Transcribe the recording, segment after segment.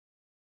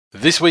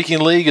This Week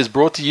in League is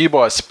brought to you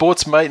by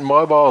Sportsmate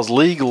Mobile's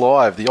League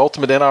Live, the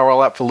ultimate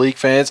NRL app for league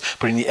fans,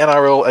 putting the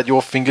NRL at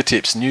your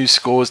fingertips. News,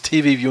 scores,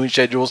 TV viewing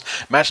schedules,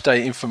 match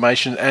day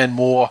information, and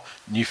more.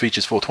 New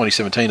features for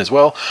 2017 as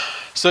well.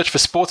 Search for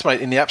Sportsmate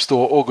in the App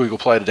Store or Google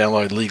Play to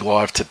download League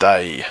Live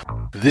today.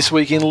 This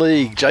Week in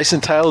League, Jason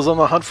Taylor's on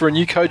the hunt for a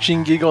new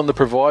coaching gig on the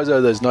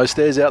proviso. There's no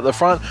stairs out the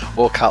front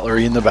or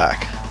cutlery in the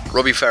back.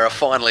 Robbie Farah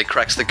finally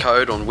cracks the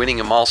code on winning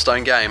a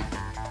milestone game.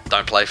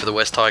 Don't play for the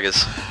West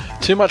Tigers.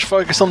 Too much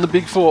focus on the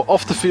Big Four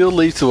off the field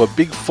leads to a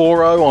Big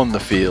 4-0 on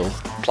the field.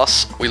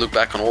 Plus, we look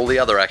back on all the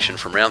other action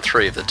from round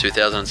 3 of the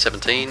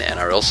 2017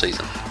 NRL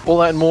season. All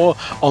that and more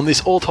on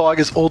this All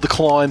Tigers, All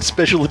Decline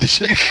special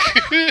edition.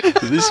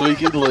 This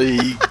Week in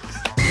League.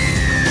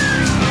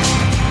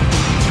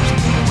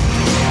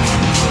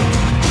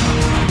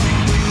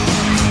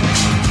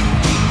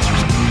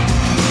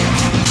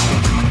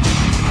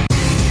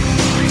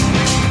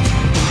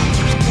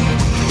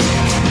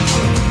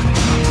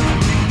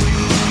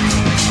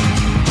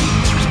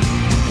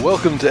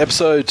 Welcome to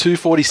episode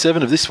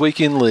 247 of This Week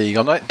in League.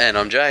 I'm Nate. And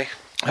I'm Jay.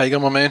 How you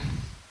going, my man?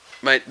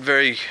 Mate,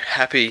 very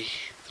happy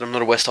that I'm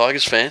not a West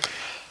Tigers fan.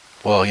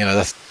 Well, you know,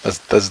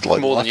 that's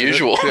like more than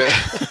usual.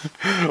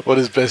 Yeah. What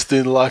is best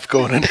in life,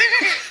 Gordon?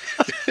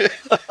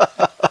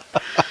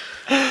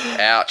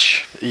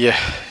 Ouch. Yeah.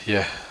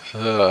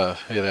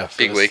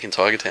 Big week in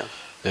Tiger Town.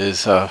 We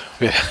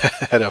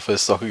had our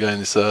first soccer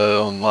game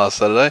on last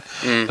Saturday.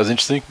 It was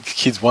interesting.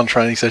 Kids one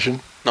training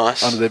session.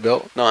 Nice. Under their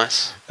belt.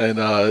 Nice. And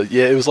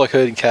it was like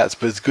herding cats,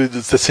 but it's good.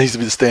 That seems to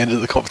be the standard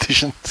of the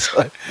competition.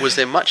 So. Was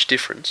there much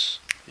difference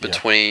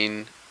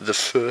between the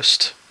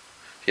first,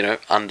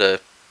 under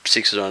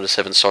 6s or under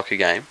 7 soccer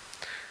game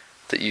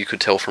that you could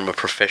tell from a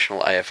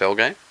professional AFL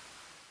game?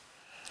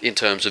 In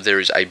terms of there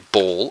is a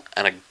ball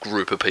and a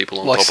group of people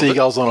on like top of it. Like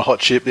seagulls on a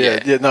hot ship.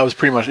 Yeah. No, it was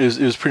pretty much. It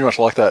was pretty much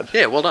like that.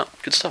 Yeah, well done.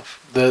 Good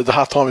stuff. The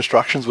halftime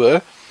instructions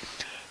were,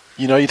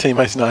 you know your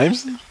teammates'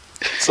 names,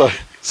 so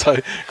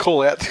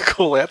call out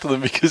to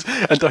them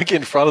and don't get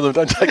in front of them.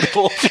 Don't take the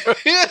ball.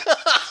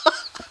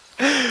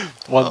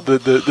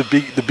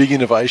 The big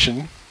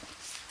innovation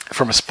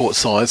from a sports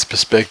science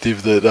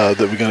perspective that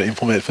we're going to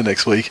implement for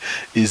next week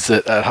is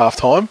that at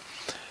halftime,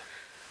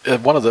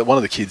 one of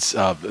the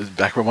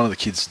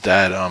kids'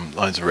 dad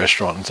owns a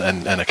restaurant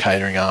and a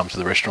catering arm to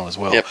the restaurant as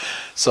well. Yep.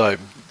 So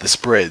the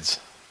spreads,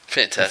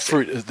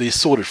 fantastic. The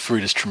assorted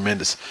fruit is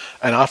tremendous.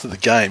 And after the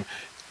game,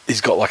 he's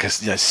got like a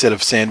set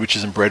of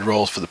sandwiches and bread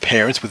rolls for the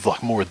parents with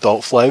like more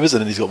adult flavors, and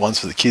then he's got ones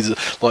for the kids.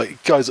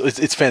 Like, guys,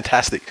 it's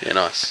fantastic. Yeah,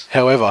 nice.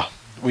 However,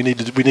 we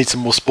need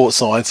some more sports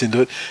science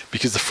into it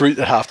because the fruit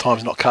at halftime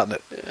is not cutting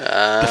it.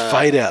 The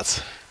fade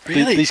outs.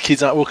 Really? These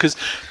kids aren't because.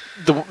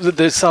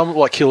 There's some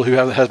like Hill who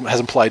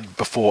hasn't played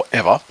before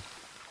ever,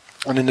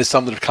 and then there's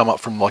some that have come up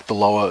from like the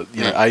lower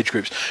age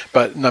groups.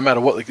 But no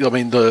matter what, I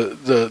mean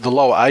the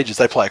lower ages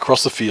they play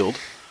across the field,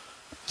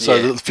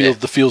 so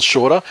the field's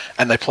shorter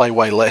and they play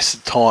way less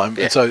time.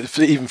 Yeah. And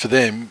so even for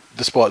them,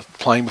 despite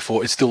playing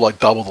before, it's still like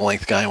double the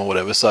length game or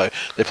whatever. So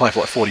they're playing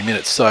for like 40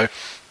 minutes. So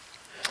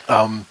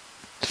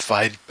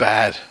fade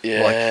bad.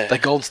 Yeah. Like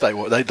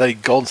they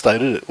Golden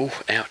Stated it. Ooh,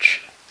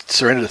 ouch.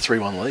 Surrendered a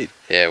 3-1 lead.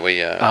 Yeah,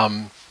 we.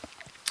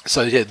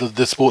 So,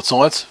 the sports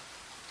science,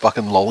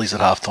 fucking lollies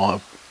at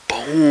halftime.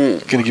 Boom.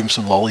 Going to give them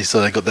some lollies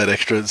so they got that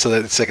extra, so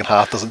that the second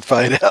half doesn't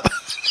fade out.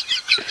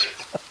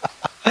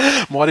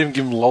 Might even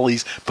give them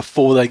lollies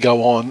before they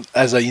go on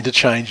as they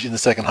interchange in the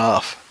second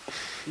half.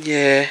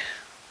 Yeah,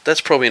 that's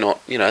probably not,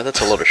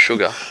 that's a lot of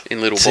sugar in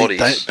little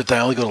bodies. But they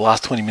only got to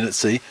last 20 minutes,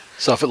 see?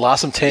 So if it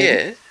lasts them 10...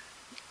 Yeah,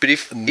 but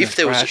if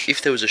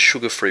there was a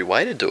sugar-free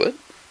way to do it...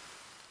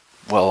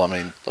 Well, I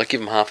mean... Like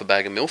give them half a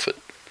bag of Milford.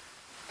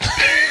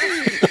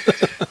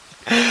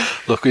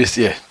 Look, so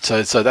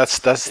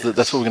that's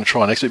what we're going to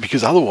try next week,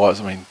 because otherwise,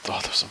 I mean, there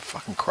was some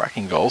fucking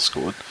cracking goals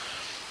scored.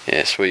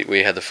 Yes,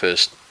 we had the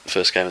first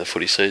game of the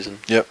footy season.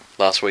 Yep.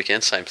 Last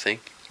weekend, same thing.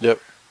 Yep.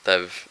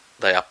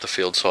 They upped the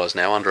field size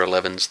now. Under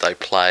 11s, they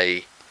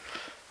play.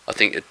 I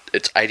think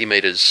it's 80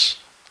 metres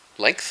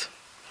length.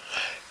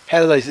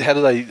 How do they?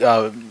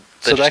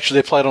 So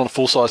they played on a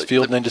full size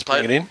field and then just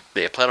bring it in.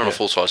 Yeah, played on a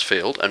full size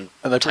field and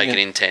take it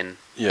in 10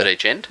 at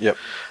each end. Yep.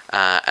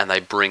 And they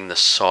bring the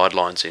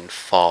sidelines in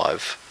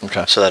 5.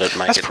 Okay. So that'd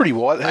make that's it pretty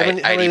wide.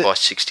 80 by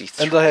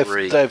 63. And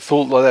they have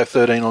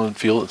 13 on the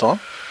field at the time.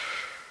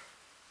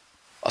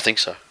 I think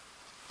so.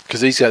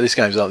 Because these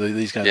games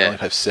only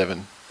have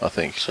 7, I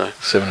think. So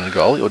 7 and a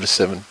goalie, or just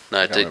 7?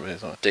 No,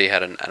 D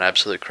had an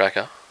absolute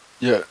cracker.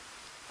 Yeah.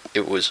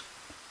 It was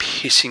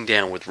pissing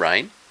down with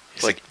rain.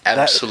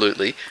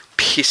 Absolutely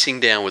pissing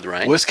down with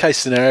rain. Worst case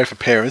scenario for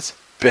parents,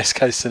 best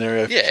case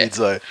scenario for kids,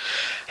 though.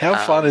 How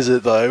fun is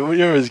it, though? When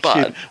you remember as a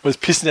kid, when it's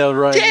pissing down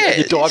with rain, and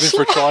you're diving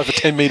for a try for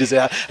 10 metres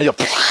out, and you're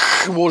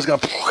water's going,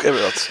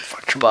 it's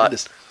fucking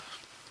tremendous.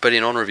 But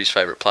in honour of his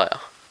favourite player.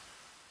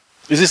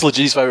 Is this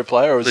Legit's favourite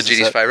player? Or is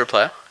Legit's favourite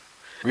player.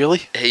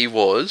 Really? He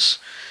was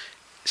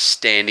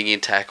standing in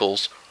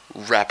tackles,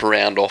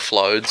 wraparound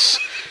offloads.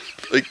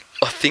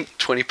 I think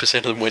 20%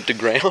 of them went to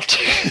ground.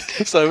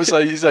 So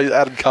you say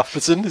Adam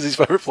Cuthbertson is his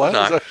favourite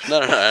player?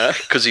 No,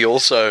 because he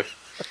also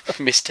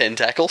missed 10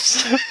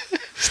 tackles.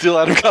 Still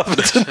Adam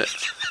Cuthbertson.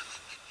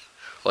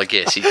 Well, I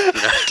guess he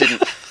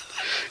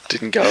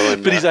didn't go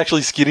and... But he's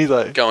actually skinny,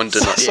 though. Go and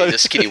deny... he's a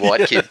skinny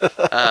white kid.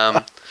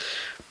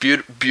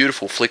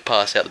 Beautiful flick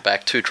pass out the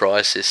back, 2 try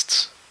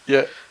assists.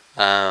 Yeah.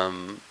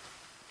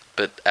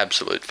 But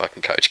absolute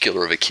fucking coach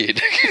killer of a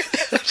kid.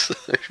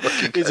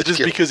 Is it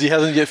just because he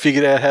hasn't yet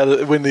figured out how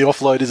to, when the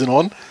offload isn't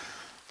on?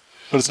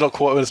 But it's not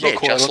quite. It's not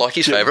quite just on. like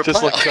his favourite player.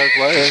 Just like his favourite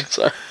player. Yeah.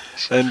 So.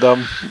 And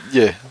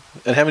yeah.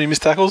 And how many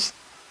missed tackles?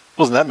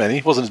 Wasn't that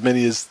many? Wasn't as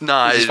many as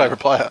his favourite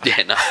player.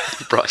 Yeah, no,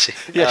 pricey.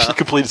 He actually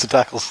completed some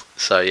tackles.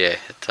 So yeah.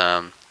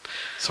 So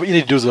what you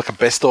need to do is like a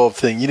best of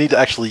thing. You need to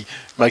actually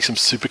make some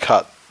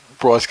supercut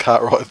Bryce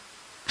Cartwright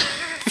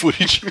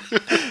footage.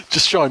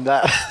 Just show him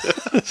that.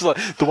 It's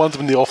like the ones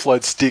when the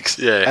offload sticks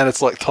and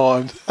it's like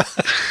timed.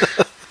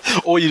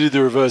 Or you do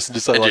the reverse and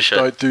just say, like,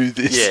 don't do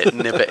this. Yeah,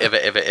 never, ever,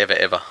 ever, ever,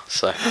 ever.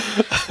 So,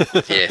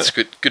 yeah, it's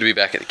good to be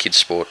back at the kids'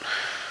 sport.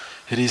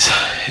 It is.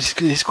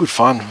 It's good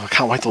fun. I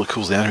can't wait till it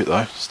cools down a bit,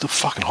 though. It's still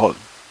fucking hot.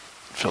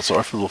 Felt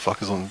sorry for the little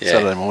fuckers on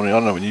Saturday morning. I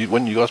don't know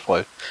when you guys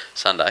played.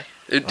 Sunday.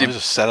 It was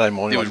a Saturday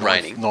morning. It was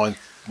raining. 9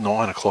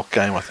 o'clock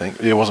game, I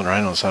think. Yeah, it wasn't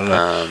raining on Saturday.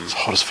 It's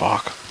hot as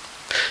fuck.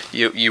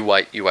 You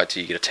wait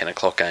till you get a 10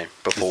 o'clock game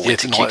before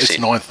winter kicks in.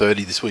 It's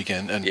 9:30 this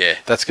weekend, and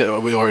that's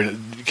you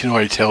can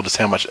already tell just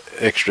how much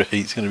extra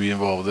heat's going to be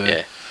involved there.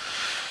 Yeah,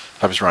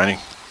 hope it's raining.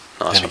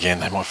 Nice. And again,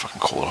 they might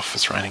fucking call it off if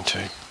it's raining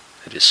too.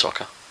 It is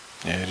soccer.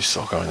 Yeah, it is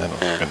soccer, and they're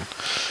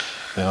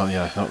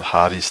not not the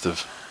hardest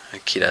of. A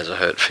kid has a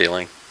hurt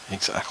feeling.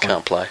 Exactly.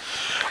 Can't play.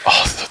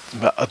 Oh,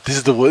 this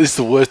is the worst.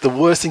 The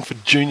worst thing for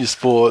junior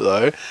sport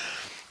though.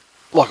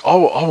 Like I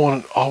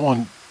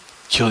want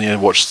Killian to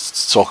watch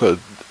soccer.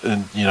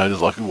 And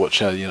just like watch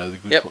how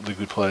the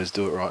good players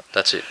do it, right?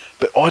 That's it.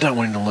 But I don't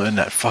want him to learn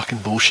that fucking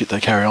bullshit they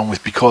carry on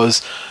with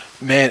because,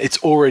 man, it's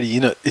already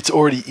in it. It's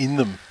already in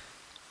them.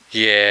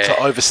 Yeah. To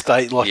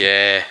overstate, like,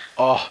 yeah.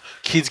 Oh,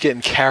 kids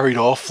getting carried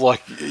off,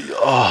 like,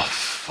 oh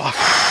fuck.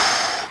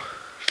 I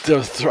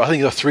think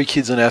there were 3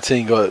 kids on our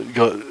team got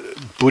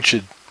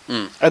butchered.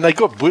 And they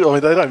got. I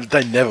mean,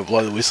 they never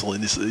blow the whistle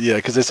in this,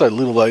 because they're so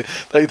little.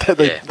 If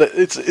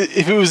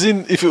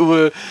it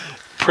were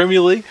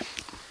Premier League.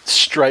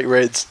 Straight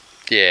reds.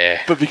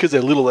 Yeah. But because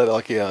they're little, they're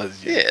like,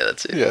 that's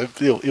it. Yeah,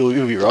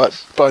 he'll be right.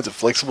 Bones are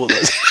flexible.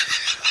 But,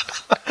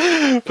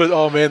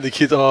 oh, man, the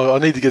kids, I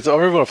need to get... I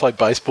remember when I played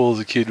baseball as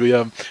a kid, we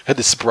had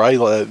this spray,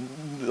 like, I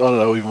don't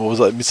know, even what was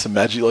like Mr.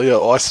 Magic, like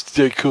ice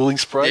cooling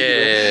spray.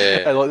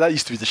 Yeah. And, like, that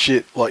used to be the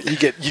shit. Like, you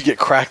get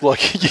cracked,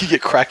 like, you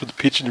get cracked with the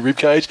pitch in your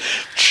ribcage.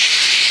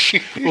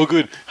 All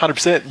good.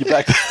 100%. You're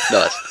back.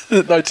 Nice.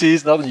 No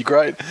tears, nothing. You're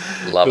great.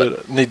 Love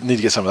it. Need to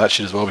get some of that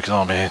shit as well because,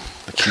 oh, man,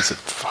 the kids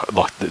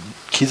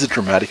are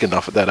dramatic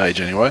enough at that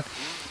age anyway.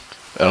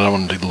 And I don't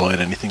want them to learn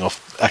anything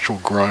off actual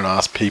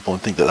grown-ass people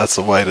and think that that's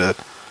the way to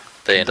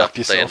conduct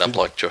yourself. They end up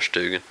like Josh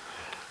Dugan.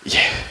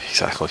 Yeah,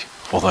 exactly.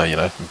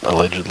 Although,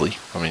 allegedly.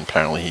 I mean,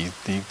 apparently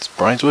his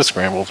brains were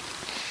scrambled.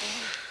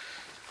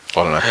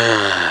 I don't know.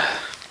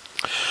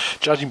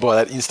 Judging by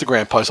that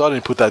Instagram post, I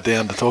didn't put that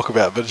down to talk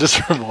about, but it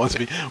just reminds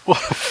me, what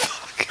the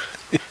fuck?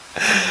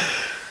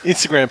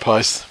 Instagram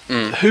post.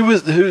 Who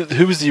was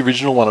the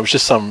original one? It was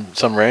just some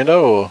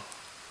rando, or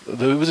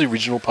who was the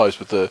original post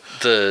with the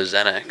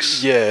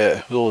Xanax?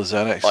 Yeah, with all the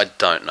Xanax. I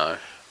don't know.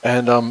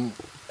 And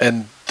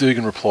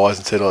Dugan replies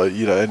and said,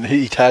 and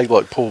he tagged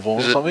like Paul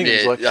Vaughan or something. Yeah,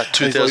 he's like,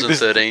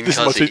 2013. This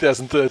is my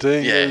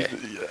 2013. Yeah.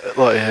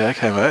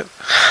 Okay, mate.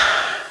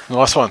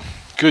 Nice one.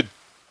 Good.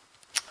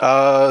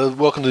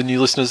 Welcome to the new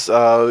listeners.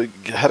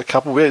 Had a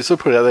couple. We sort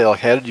of put it out there, like,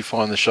 how did you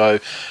find the show?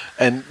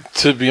 And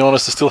to be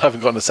honest, I still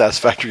haven't gotten a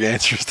satisfactory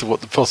answer as to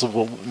what the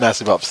possible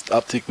massive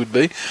uptick would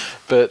be.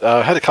 But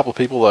I had a couple of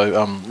people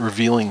though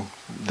revealing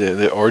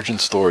their origin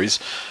stories,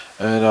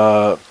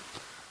 and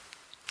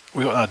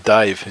we got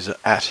Dave, who's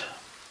at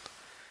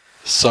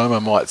Soma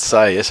might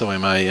say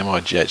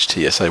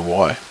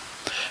SOMAMIGHTSAY.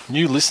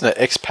 New listener,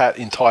 expat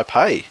in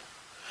Taipei.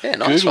 Yeah,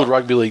 nice. Googled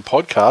Rugby League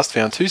podcast,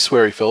 found 2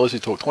 sweary fellas who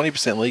talk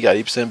 20% league,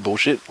 80%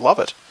 bullshit. Love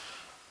it.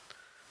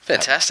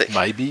 Fantastic.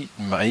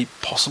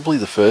 Possibly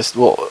the first,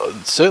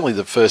 certainly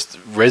the first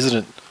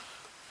resident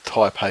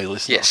Taipei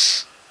listener.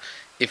 Yes.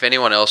 If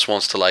anyone else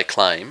wants to lay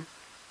claim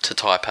to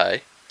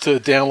Taipei. To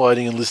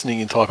downloading and listening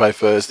in Taipei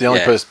first, the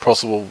only person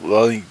possible,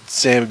 I think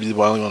Sam would be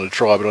the only one to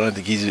try, but I don't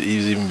think he's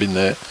even been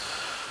there.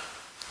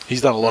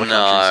 He's done a lot of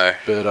countries.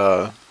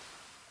 But,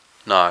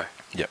 no.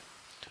 Yep.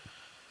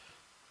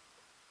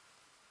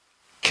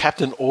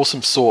 Captain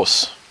Awesome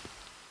Sauce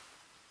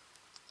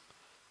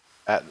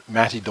at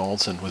Matty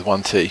Donaldson with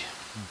 1 T.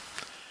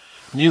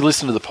 New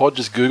listener to the pod,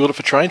 just Googled it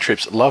for train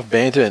trips. Love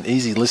banter and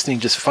easy listening,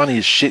 just funny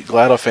as shit.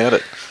 Glad I found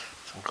it.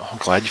 I'm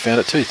glad you found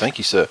it too. Thank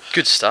you, sir.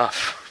 Good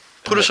stuff.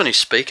 Put us on your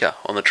speaker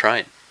on the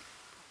train.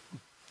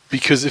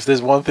 Because if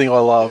there's one thing I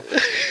love,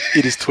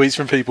 it is tweets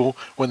from people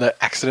when they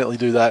accidentally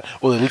do that,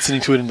 or they're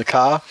listening to it in the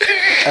car,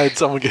 and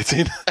someone gets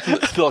in,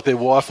 like their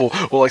wife or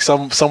like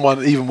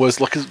someone even worse,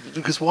 like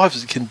because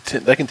wives can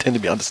tend to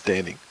be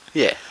understanding.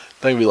 Yeah.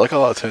 They can be like,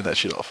 oh, I'll turn that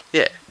shit off.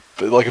 Yeah.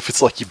 But like if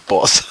it's like your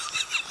boss.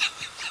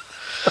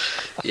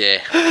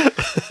 Yeah.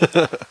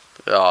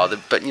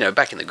 But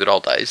back in the good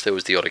old days, there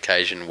was the odd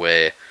occasion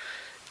where,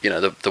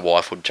 the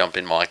wife would jump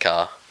in my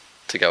car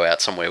to go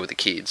out somewhere with the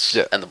kids,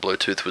 and the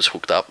Bluetooth was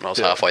hooked up, and I was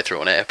halfway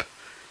through an app,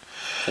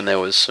 and there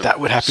was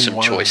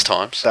some choice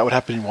times. That would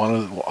happen in one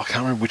of I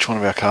can't remember which one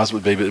of our cars it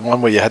would be, but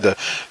one where you had this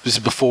is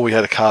before we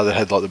had a car that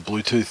had like the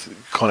Bluetooth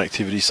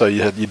connectivity, so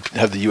you'd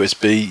have the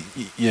USB,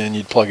 and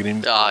you'd plug it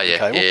in. Oh yeah,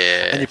 cable,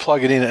 yeah. And you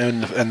plug it in,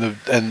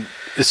 and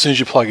as soon as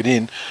you plug it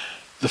in,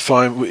 the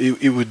phone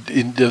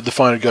the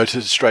phone would go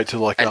straight to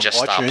like iTunes and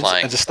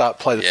just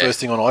play the first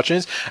thing on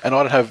iTunes. And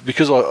I don't have,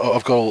 because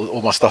I've got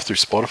all my stuff through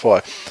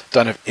Spotify,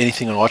 don't have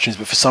anything on iTunes.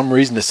 But for some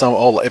reason, there's some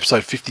old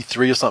episode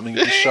 53 or something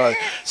of this show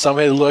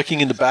somewhere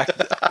lurking in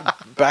the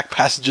back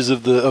passages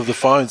of the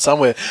phone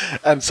somewhere,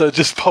 and so it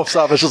just pops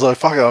up. It's just like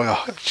fuck it.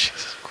 Oh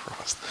Jesus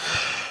Christ!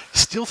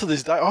 Still to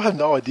this day, I have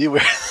no idea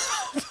where.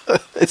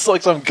 It's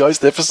like some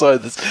ghost episode.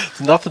 There's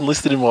nothing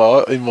listed in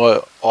my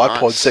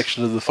iPod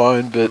section of the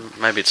phone, but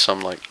maybe it's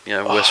some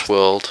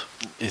Westworld.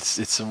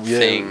 It's some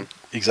thing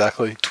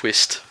exactly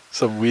twist.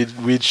 Some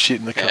weird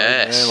shit in the code,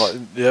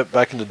 man.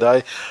 Back in the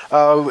day.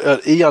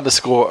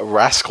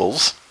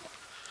 E_Rascals.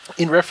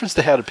 In reference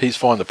to how did Peeps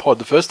find the pod,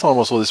 the first time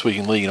I saw This Week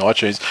in League in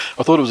iTunes,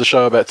 I thought it was a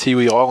show about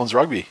TWiL Islands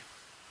rugby.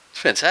 It's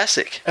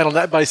fantastic. And on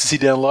that basis, he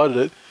downloaded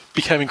it,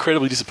 became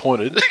incredibly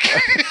disappointed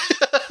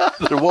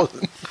that it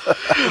wasn't.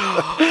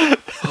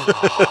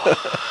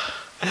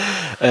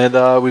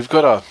 And we've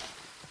got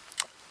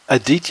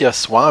Aditya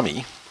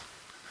Swami,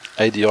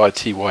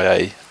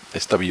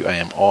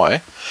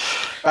 ADITYASWAMI,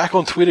 back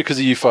on Twitter because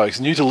of you folks.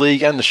 New to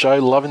league and the show,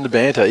 loving the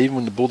banter. Even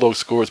when the Bulldogs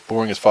score, it's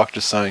boring as fuck.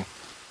 Just saying.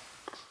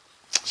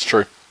 It's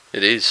true.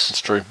 It is.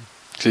 It's true.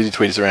 Because he did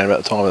tweet us around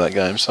about the time of that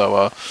game.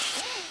 So,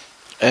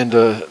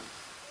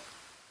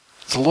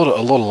 it's a lot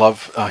of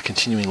love,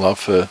 continuing love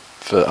for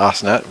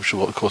Ask Nat, which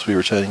will of course be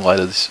returning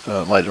later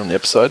on the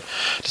episode.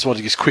 Just wanted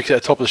to give quick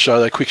at the top of the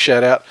show, quick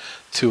shout out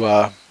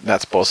to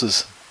Nat's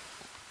bosses,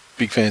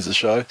 big fans of the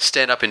show.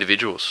 Stand up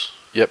individuals.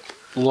 Yep,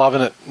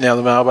 loving it. Now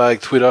the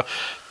mailbag, Twitter,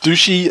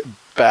 Douchey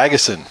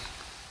Bagerson.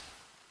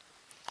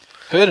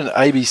 Heard an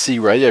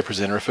ABC radio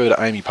presenter refer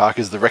to Amy Park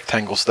as the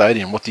Rectangle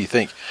Stadium. What do you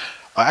think?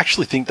 I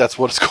actually think that's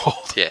what it's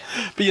called. Yeah.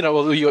 But you got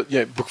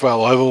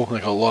Brookvale Oval, they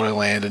got Lotto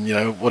Land, and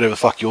whatever the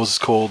fuck yours is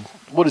called.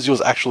 What is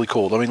yours actually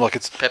called? I mean, like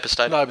it's Pepper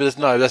Stadium. No, but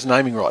that's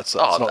naming rights.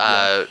 So it's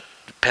not,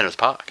 Penrith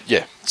Park.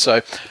 Yeah.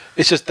 So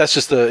it's just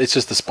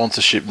the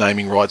sponsorship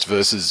naming rights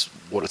versus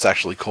what it's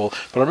actually called.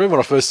 But I remember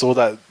when I first saw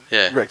that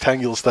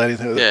rectangular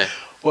stadium. Yeah.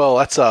 Well,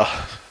 it's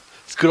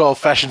good old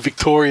fashioned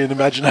Victorian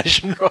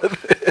imagination right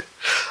there.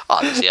 Oh,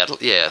 there's the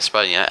I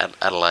suppose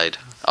Adelaide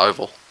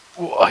Oval.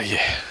 Well,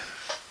 yeah.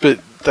 But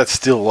that's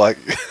still like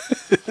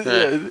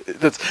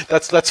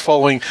that's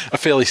following a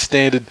fairly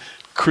standard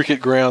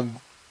cricket ground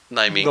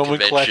naming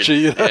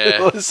nomenclature,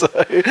 convention. So,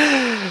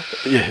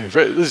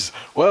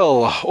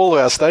 all of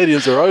our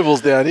stadiums are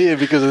ovals down here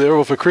because they're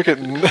all for cricket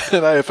and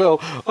AFL.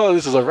 Oh,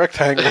 this is a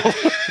rectangle.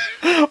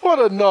 What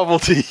a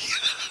novelty.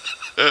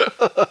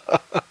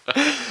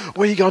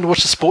 Where are you going to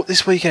watch the sport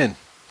this weekend?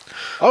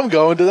 I'm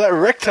going to that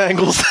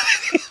rectangle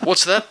stadium.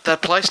 What's that?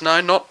 That place?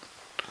 No, not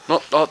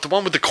the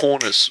one with the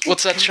corners.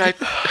 What's that shape?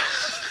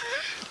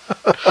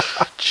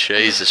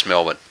 Jesus,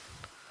 Melbourne.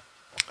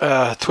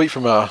 Tweet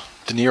from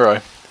De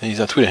Niro. His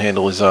Twitter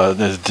handle is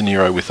there's De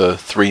Niro with a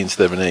 3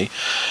 instead of an E.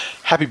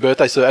 Happy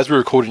birthday. So as we're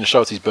recording the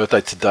show, it's his birthday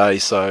today.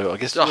 So I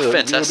guess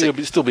fantastic.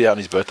 It'll still be out on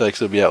his birthday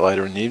because it'll be out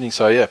later in the evening.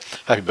 So yeah,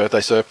 happy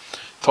birthday, sir.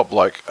 Top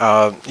bloke.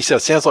 He said,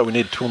 it sounds like we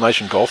need a TWiL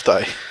Nation Golf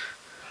Day.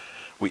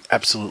 We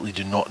absolutely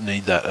do not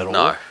need that at all.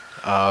 No.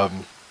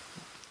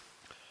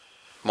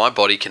 My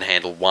body can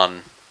handle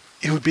one.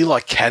 It would be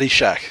like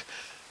Caddyshack.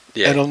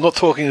 Yeah. And I'm not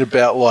talking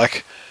about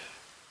like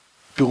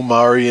Bill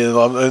Murray and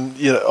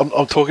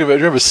I'm talking about,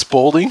 remember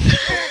Spalding?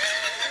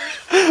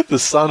 The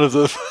son of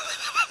the...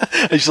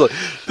 and she's like,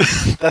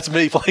 that's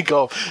me playing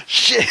golf.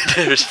 Shit.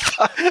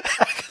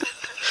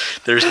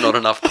 There's not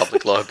enough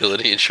public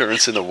liability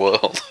insurance in the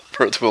world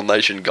for a TWiL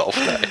Nation Golf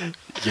Day.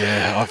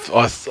 Yeah,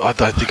 I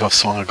don't think I've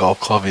swung a golf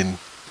club in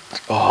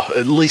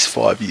at least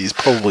 5 years,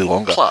 probably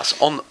longer. Plus,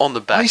 on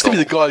the back... I used to be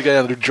the guy to go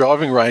down to the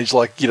driving range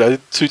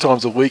 2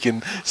 times a week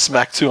and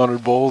smack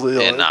 200 balls.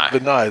 Yeah, no.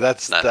 But no,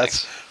 that's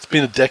it's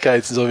been a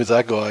decade since I was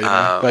that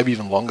guy, maybe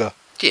even longer.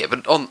 Yeah,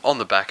 but on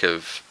the back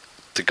of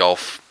the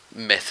golf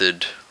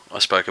method I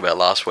spoke about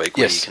last week,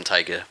 where you can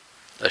take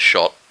a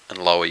shot and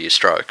lower your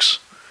strokes.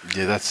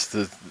 Yeah, that's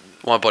the...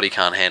 My body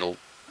can't handle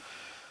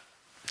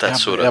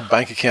that Our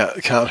bank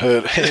account can't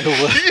handle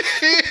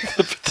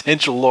the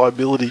potential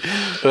liability.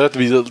 There'd have to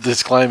be the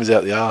disclaimers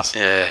out the arse.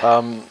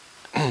 Yeah.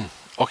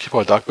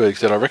 Occupy Duckburg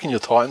said, I reckon your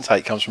Titans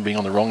hate comes from being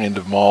on the wrong end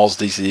of Miles,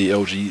 DCE,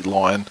 LG,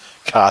 Lion,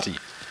 Carty.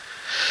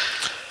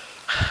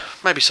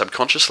 Maybe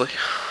subconsciously.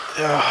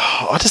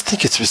 I just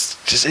think it's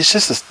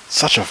just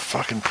such a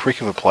fucking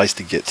prick of a place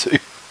to get to.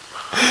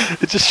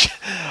 It just,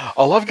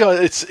 I love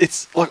going.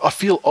 It's like I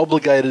feel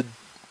obligated.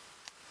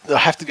 I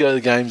have to go to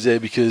the games there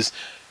because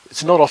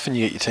it's not often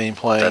you get your team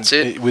playing. That's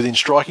it. Within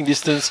striking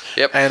distance.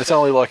 Yep. And it's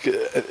only like,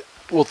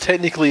 well,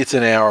 technically it's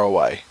an hour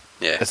away.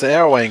 Yeah. It's an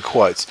hour away in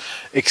quotes,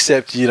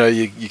 except, you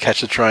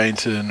catch a train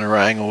to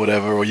Nerang or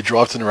whatever, or you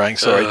drive to Nerang,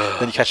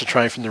 then you catch a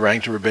train from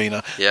Nerang to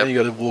Robina, then you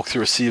got to walk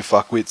through a sea of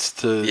fuckwits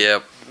to...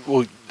 Yep.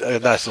 Well,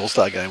 that's an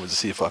all-star game with a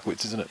sea of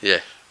fuckwits, isn't it? Yeah.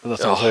 And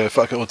that's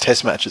or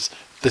test matches.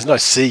 There's no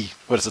sea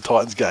when it's a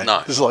Titans game.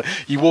 No. It's like,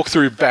 you walk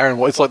through barren...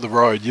 It's like the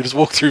road. You just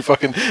walk through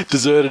fucking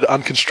deserted,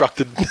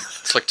 unconstructed...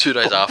 It's like 2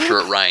 days after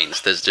it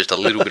rains. There's just a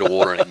little bit of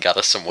water in a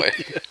gutter somewhere.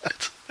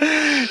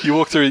 You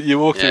walk through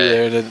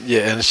there, and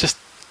and it's just...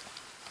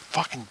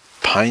 fucking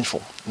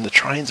painful, and the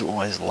trains are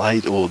always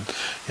late, or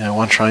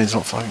one train's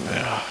not fucking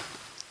there. Yeah,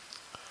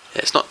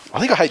 it's not. I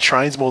think I hate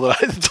trains more than I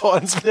hate the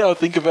Titans. Now I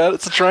think about it,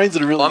 it's the trains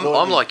that are really.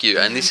 I'm like you,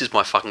 and this is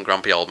my fucking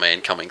grumpy old man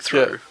coming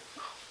through.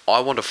 Yeah. I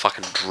want to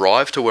fucking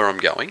drive to where I'm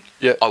going.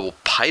 Yeah. I will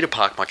pay to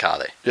park my car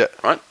there. Yeah.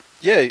 Right.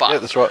 Yeah. But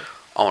that's right.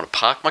 I want to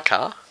park my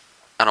car,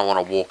 and I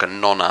want to walk a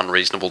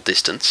non-unreasonable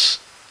distance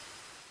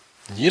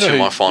to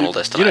my final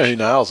destination. You know who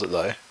nails it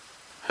though?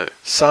 Who?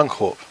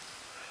 Suncorp.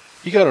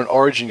 You go to an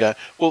Origin game.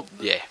 Well,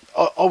 yeah.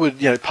 I would,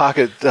 park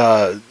at,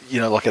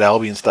 like at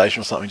Albion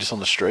Station or something, just on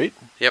the street.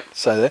 Yep.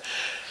 Say there,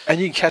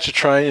 and you can catch a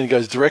train and it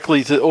goes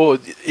directly to, or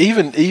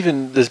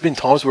even there's been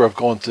times where I've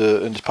gone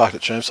to and just parked at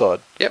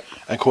Chermside. Yep.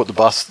 And caught the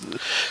bus.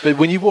 But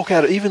when you walk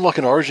out, even like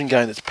an Origin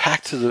game that's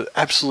packed to the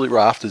absolute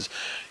rafters,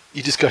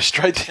 you just go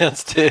straight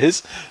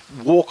downstairs,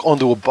 walk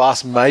onto a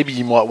bus. Maybe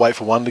you might wait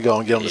for one to go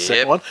and get on the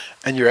second one,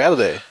 and you're out of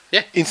there.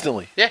 Yeah.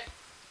 Instantly. Yeah.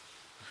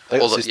 I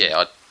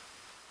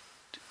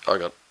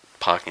got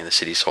parking in the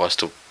city, so I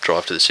still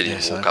drive to the city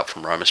and walk up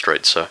from Roma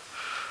Street. So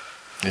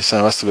yeah,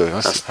 so I still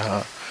got.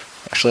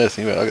 Actually, I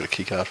think about it, I got a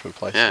key card for a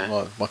place.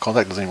 Yeah. My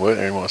contact doesn't even work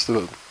anymore. I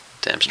still got.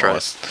 Damn straight.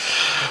 Nice.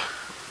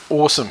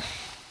 Awesome.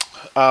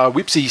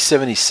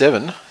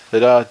 Whipsy77.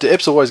 That do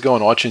apps always go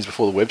on iTunes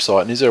before the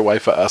website, and is there a way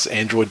for us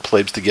Android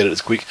plebs to get it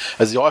as quick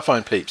as the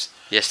iPhone peeps?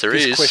 Yes, there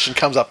is. This question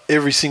comes up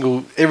every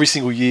single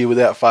year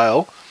without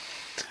fail.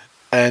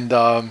 And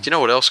do you know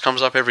what else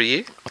comes up every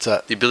year? What's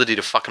that? The ability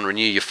to fucking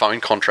renew your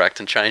phone contract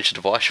and change the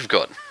device you've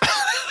got.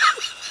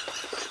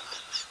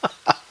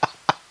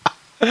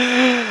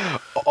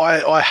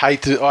 I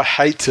hate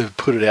to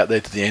put it out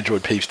there to the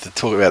Android peeps to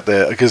talk about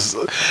that, because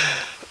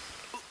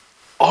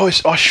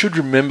I should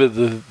remember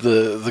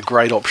the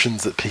great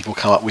options that people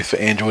come up with for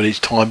Android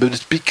each time, but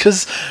it's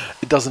because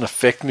it doesn't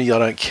affect me, I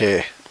don't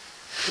care.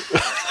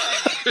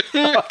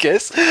 I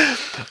guess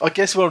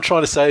what I'm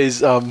trying to say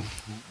is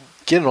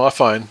get an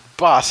iPhone,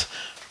 but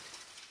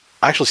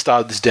I actually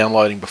started this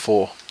downloading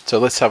before, so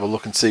let's have a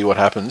look and see what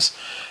happens.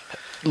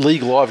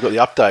 League Live got the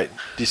update.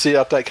 Do you see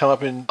the update come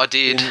up in the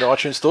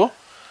iTunes store?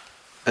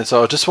 And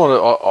so I just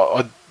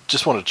want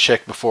to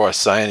check before I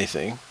say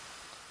anything.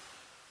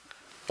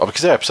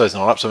 Because our episode's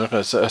not up, so I'm not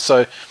going to say.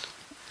 So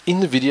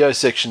in the video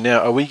section now,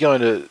 are we going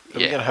to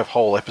have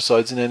whole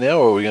episodes in there now,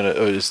 or are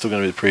it's still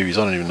going to be the previews?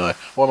 I don't even know.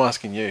 Well, I'm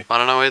asking you. I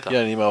don't know either. You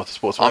don't email with the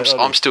sports.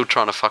 I'm still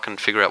trying to fucking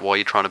figure out why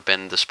you're trying to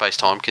bend the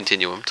space-time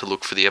continuum to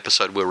look for the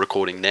episode we're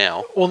recording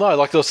now. Well, no,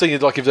 like I was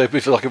thinking, like if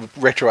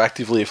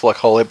retroactively, if like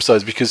whole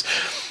episodes, because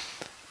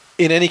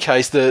in any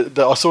case,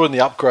 I saw in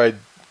the upgrade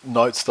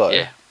notes though,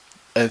 and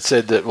it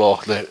said that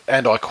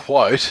and I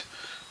quote,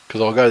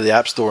 because I'll go to the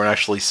App Store and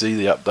actually see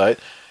the update.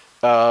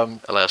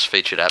 Allows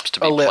featured apps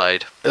to be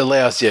played.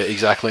 Allows,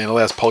 exactly, and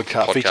allows featured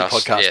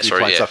podcasts to be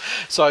played.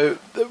 So,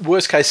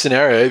 worst case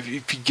scenario,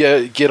 if you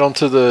get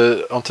onto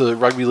the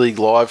Rugby League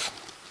Live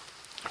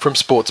from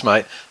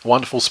Sportsmate,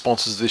 wonderful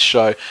sponsors of this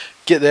show,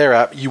 get their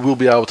app, you will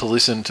be able to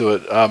listen to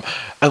it,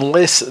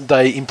 unless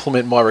they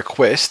implement my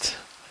request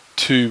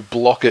to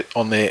block it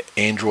on their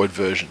Android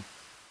version.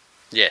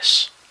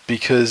 Yes.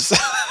 Because...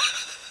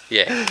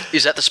 Yeah.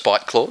 Is that the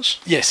spite clause?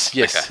 Yes.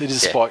 Okay. It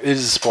is a spite. It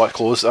is a spite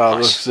clause.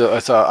 Nice.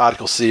 It's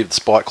Article C of the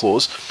spite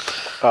clause.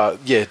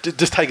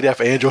 Just take it out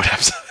for Android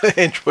apps.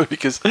 Android,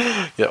 because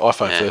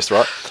iPhone first,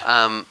 right?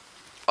 I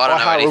don't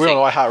know anything.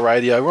 We're on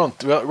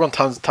iHeartRadio. We're on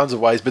tons of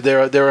ways, but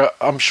there are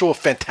I'm sure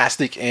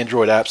fantastic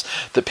Android apps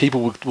that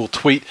people will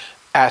tweet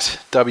at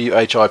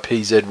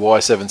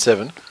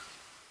WHIPZY77.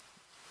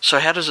 So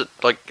how does it,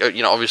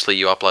 obviously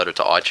you upload it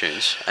to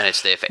iTunes and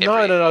it's there for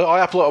every... No.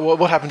 I upload.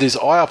 What happened is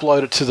I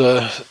upload it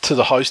to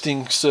the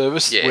hosting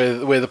service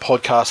where the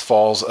podcast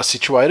files are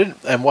situated,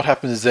 and what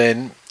happens is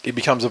then it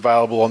becomes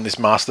available on this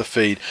master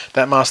feed.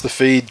 That master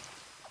feed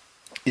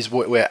is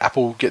where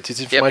Apple gets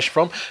its information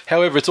from.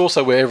 However, it's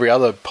also where every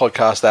other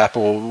podcast app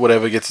or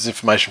whatever gets its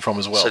information from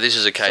as well. So this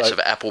is a case of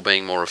Apple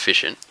being more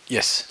efficient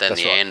than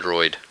the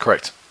Android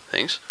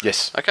things?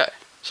 Yes. Okay.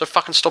 So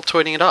fucking stop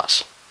tweeting at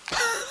us.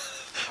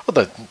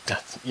 Well,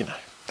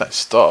 don't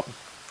stop.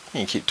 You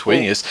can keep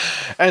tweeting us.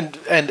 And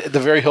the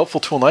very helpful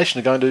Tool Nation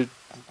are going to...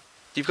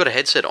 You've got a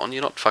headset on.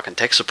 You're not fucking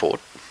tech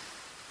support.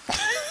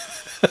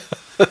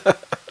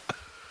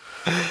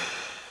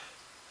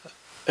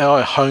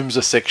 Our Holmes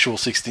a Sexual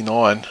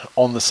 69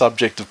 on the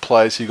subject of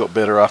players who got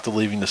better after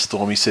leaving the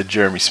Storm, he said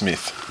Jeremy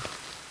Smith.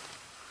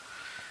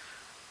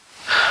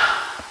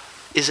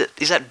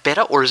 is that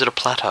better or is it a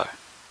plateau?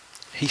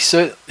 He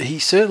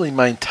certainly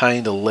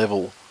maintained a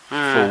level for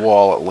a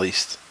while at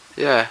least.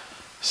 Yeah.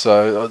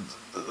 So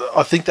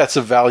I think that's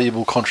a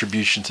valuable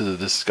contribution to the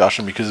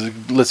discussion because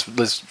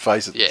let's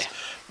face it. Yeah.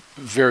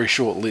 Very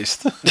short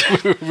list.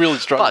 We're really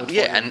struggling. But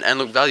yeah, and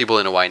look, valuable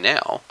in a way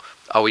now.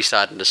 Are we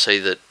starting to see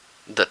that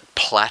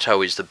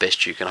plateau is the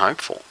best you can hope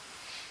for?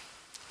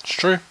 It's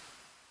true.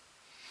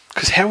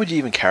 Because how would you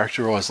even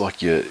characterise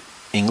like your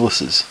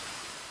Inglis's?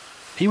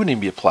 He wouldn't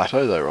even be a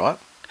plateau though, right?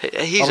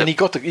 He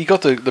got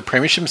the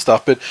premiership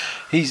stuff, but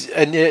he's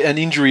an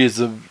injury is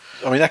the.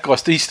 I mean, that guy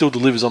he still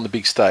delivers on the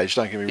big stage.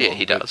 Don't get me wrong. Yeah,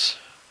 he does.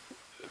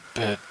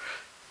 But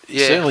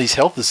certainly his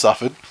health has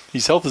suffered.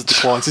 His health has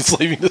declined since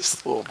leaving the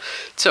Storm.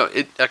 So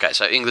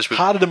English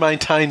harder to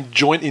maintain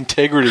joint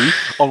integrity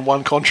on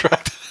one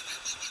contract.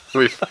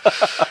 We've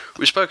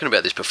spoken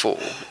about this before.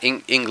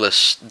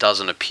 Inglis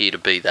doesn't appear to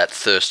be that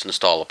Thurston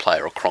style of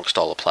player or Cronk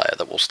style of player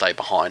that will stay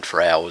behind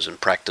for hours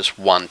and practice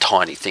one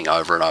tiny thing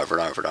over and over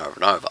and over and over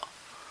and over.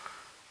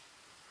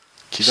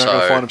 Kids don't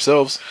go find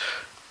themselves.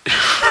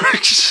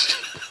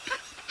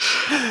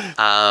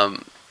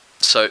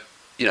 So,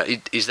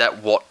 is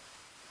that what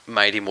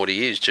made him what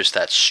he is? Just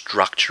that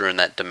structure and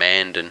that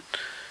demand and...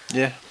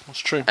 Yeah, that's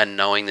true. And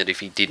knowing that if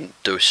he didn't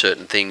do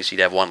certain things, he'd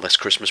have one less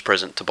Christmas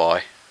present to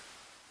buy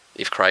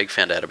if Craig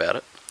found out about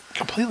it.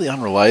 Completely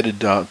unrelated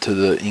to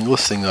the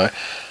Inglis thing, though.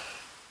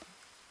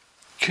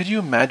 Could you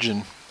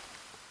imagine...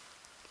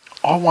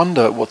 I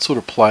wonder what sort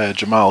of player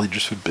Jamal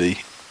Idris would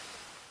be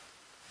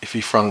if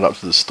he fronted up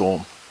to the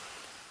Storm.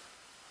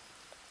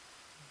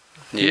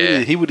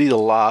 He would either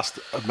last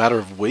a matter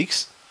of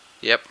weeks.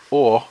 Yep.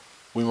 Or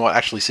we might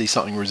actually see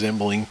something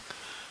resembling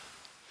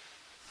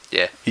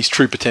his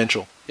true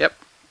potential. Yep.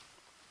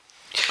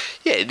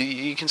 Yeah,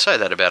 you can say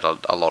that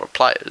about a lot of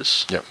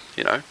players. Yep.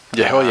 Yeah,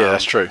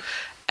 that's true.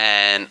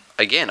 And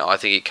again, I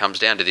think it comes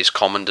down to this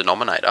common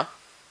denominator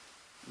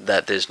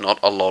that there's not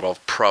a lot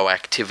of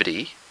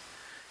proactivity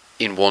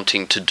in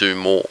wanting to do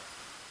more.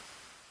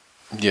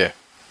 Yeah.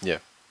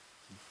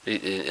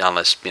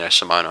 Unless,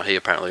 Simona, he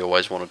apparently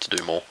always wanted to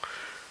do more.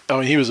 I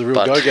mean, he was a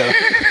real go-getter.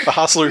 A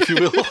hustler, if you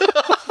will.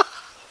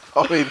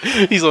 I mean,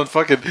 he's on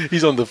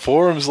the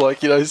forums,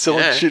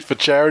 selling shit for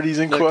charities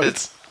and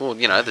quotes. Well,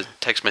 the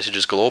text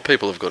messages galore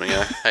people have got,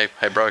 hey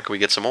bro, can we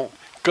get some more?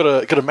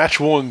 Got a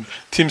match-worn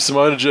Tim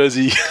Simona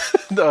jersey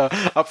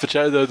up for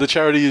charity. The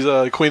charity is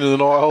Queen of the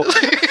Nile.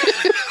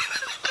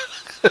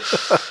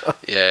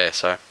 Yeah,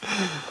 so...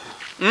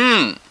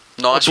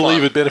 nice I believe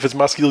one. it benefits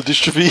muscular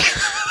dystrophy.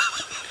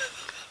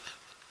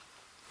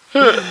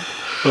 It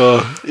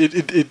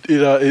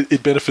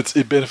benefits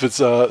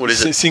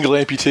single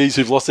amputees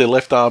who've lost their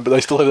left arm, but they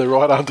still have their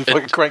right arm to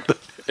fucking crank the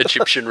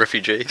Egyptian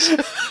refugees.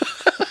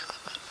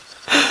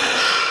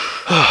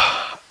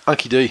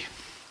 Unky D.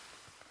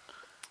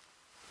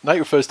 Nate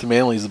refers to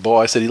Manly as the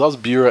buy. Said he loves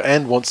Bureau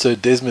and wants Sir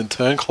Desmond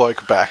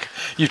Turncloak back.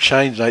 You've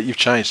changed, Nate. You've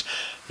changed.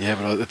 Yeah,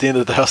 but at the end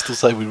of the day, I still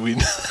say we'd win.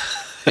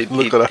 I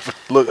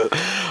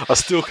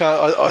still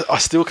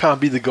can't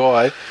be the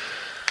guy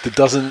that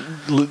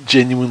doesn't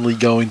genuinely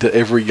go into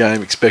every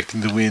game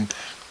expecting to win.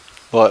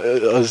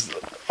 I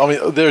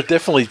mean, there are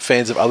definitely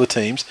fans of other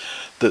teams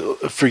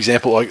that, for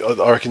example,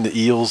 I reckon the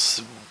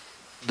Eels,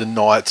 the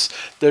Knights,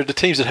 they're the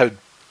teams that have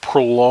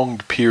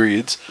prolonged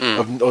periods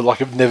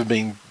have never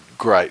been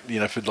great,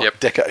 for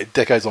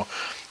decades long.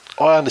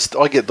 I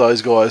understand. I get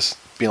those guys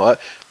being like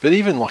that, but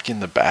even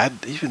in the bad,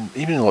 even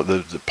in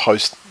the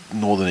post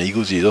Northern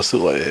Eagles years, I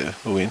still we'll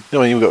win. I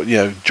mean, we've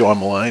got John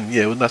Mullane.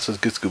 Yeah, well, that's as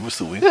good. We'll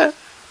still win. Yeah.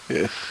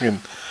 Yeah.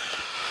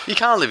 You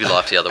can't live your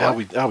life the other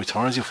way. Are we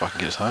Torrens? You'll fucking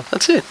get us home.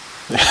 That's it.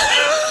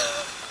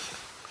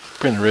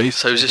 Brendan Reeves.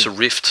 So is this a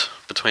rift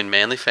between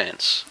Manly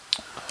fans?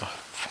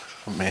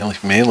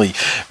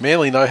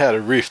 Manly know how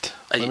to rift.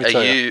 Are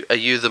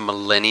you the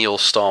millennial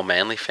style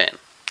Manly fan?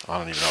 I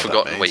don't even know.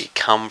 Forgotten where you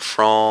come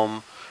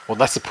from. Well,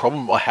 that's the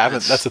problem. I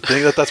haven't. That's the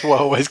thing. That's why I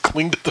always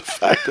cling to the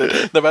fact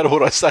that no matter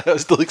what I say, I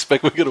still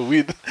expect we're going to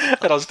win,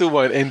 and I still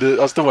won't end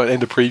a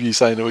preview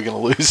saying that we're going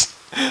to lose.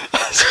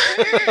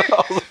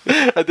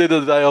 At the end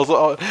of the day,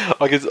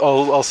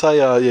 I'll say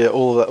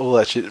all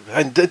that shit.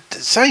 And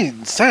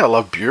saying I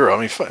love Bureau. I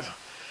mean,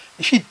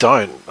 if you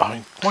don't, I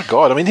mean, my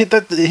God, I mean,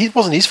 he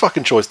wasn't his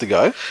fucking choice to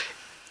go.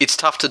 It's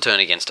tough to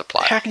turn against a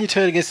player. How can you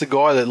turn against the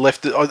guy that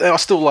left it? I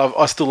still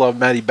love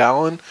Matty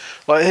Ballin.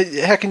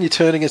 How can you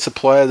turn against a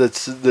player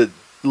that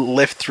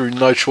left through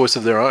no choice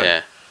of their own?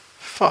 Yeah.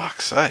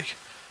 Fuck's sake.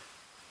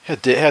 How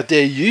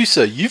dare you,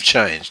 sir? You've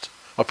changed.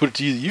 I put it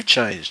to you that you've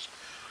changed.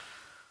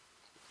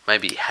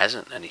 Maybe he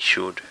hasn't, and he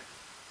should.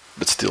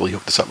 But still, he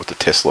hooked us up with the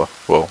Tesla.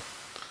 Well,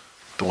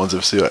 the ones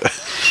of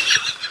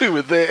who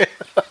were there.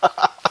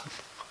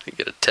 You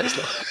get a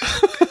Tesla.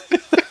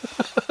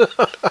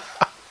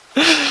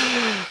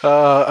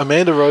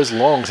 Amanda Rose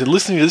Long said,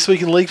 listening to This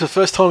Week in League for the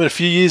first time in a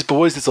few years,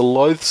 boys, it's a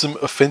loathsome,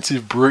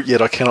 offensive brute,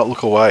 yet I cannot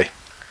look away.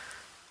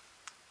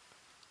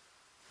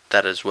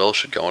 That as well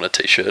should go on a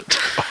t-shirt.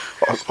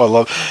 I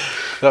love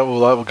that.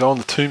 Will go on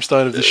the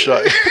tombstone of this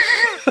show.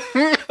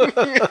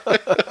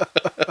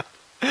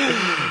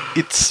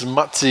 It's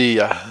Mutsy.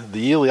 The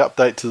yearly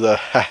update to the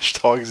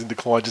 #Tigers in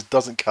Decline just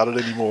doesn't cut it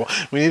anymore.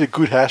 We need a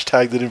good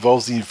hashtag that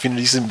involves the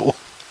infinity symbol.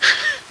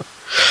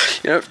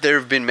 There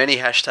have been many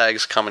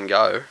hashtags come and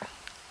go.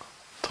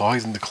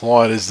 Tigers in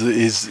Decline is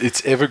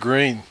it's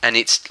evergreen. And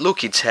it's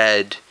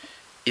had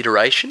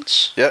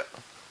iterations. Yep.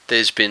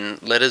 There's been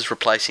letters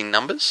replacing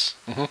numbers.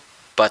 Mm-hmm.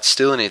 But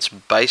still in its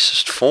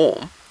basest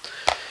form,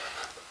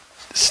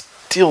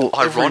 still,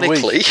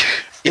 ironically,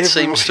 it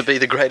seems to be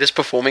the greatest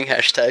performing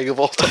hashtag of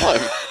all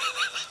time.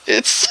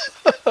 It's...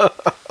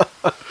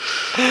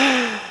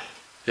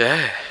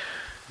 yeah.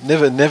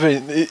 Never.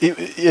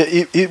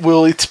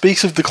 It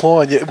speaks of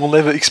decline, yet it will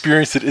never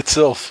experience it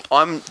itself.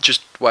 I'm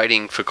just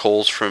waiting for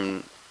calls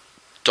from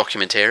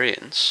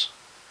documentarians.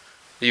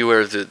 Are you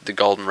aware of the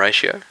golden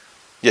ratio?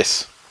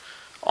 Yes.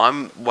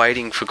 I'm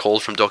waiting for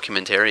calls from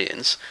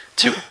documentarians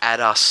to add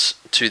us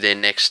to their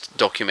next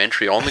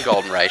documentary on the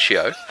golden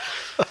ratio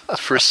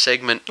for a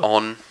segment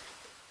on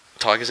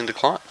tigers in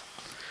decline.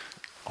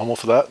 I'm all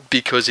for that.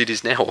 Because it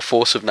is now a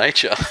force of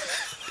nature.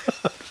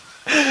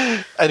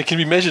 And it can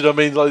be measured. I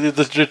mean, like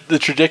the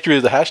trajectory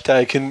of the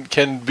hashtag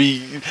can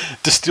be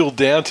distilled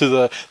down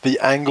to the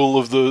angle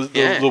of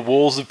the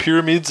walls of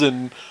pyramids,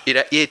 and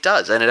it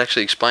does, and it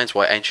actually explains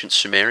why ancient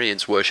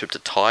Sumerians worshipped a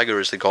tiger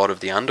as the god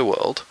of the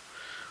underworld.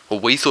 Well,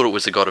 we thought it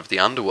was the god of the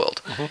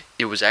underworld. Mm-hmm.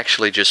 It was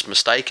actually just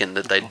mistaken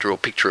that they drew a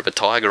picture of a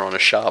tiger on a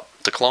sharp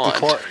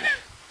decline.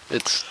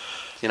 It's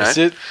That's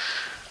it.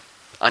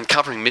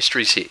 Uncovering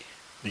mysteries here.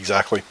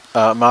 Exactly.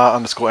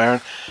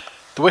 Ma_Aaron.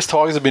 The West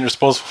Tigers have been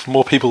responsible for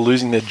more people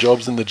losing their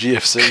jobs than the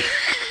GFC.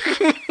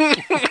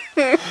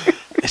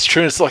 It's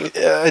true. It's like,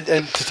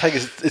 and to take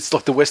it's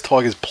like the West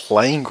Tigers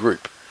playing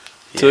group,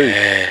 too.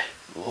 Yeah.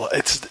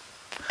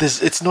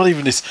 It's not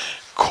even this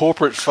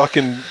corporate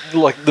fucking,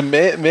 like the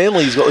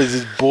Manly's got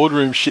this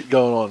boardroom shit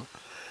going on.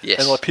 Yes.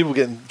 And like people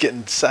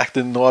getting sacked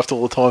and knifed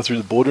all the time through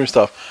the boardroom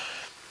stuff.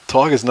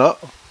 Tigers, no.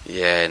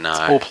 Yeah, no. It's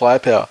all player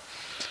power.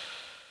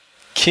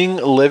 King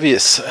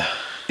Levius.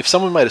 If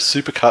someone made a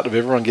supercut of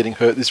everyone getting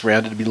hurt this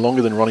round, it'd be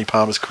longer than Ronnie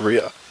Palmer's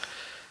career.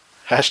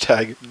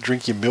 Hashtag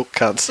drink your milk,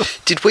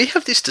 cunts. Did we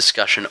have this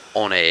discussion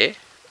on air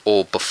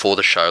or before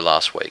the show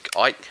last week?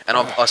 I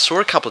saw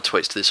a couple of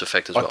tweets to this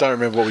effect as well. I don't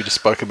remember what we just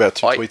spoke about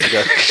two tweets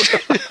ago.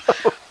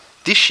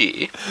 This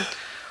year,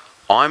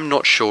 I'm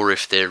not sure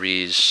if there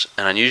is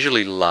an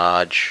unusually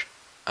large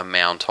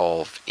amount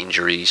of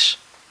injuries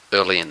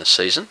early in the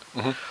season,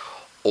 mm-hmm.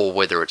 or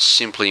whether it's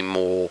simply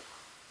more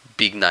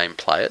big-name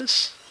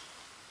players.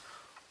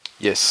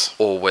 Yes.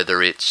 Or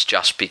whether it's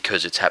just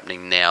because it's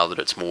happening now that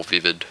it's more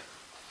vivid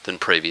than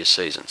previous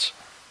seasons.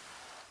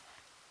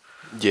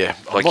 Yeah,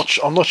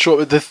 I'm not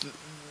sure.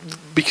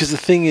 Because the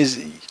thing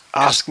is,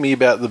 ask me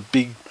about the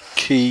big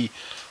key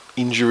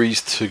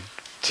injuries to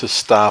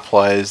star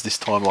players this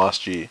time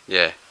last year.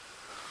 Yeah.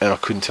 And I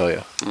couldn't tell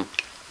you.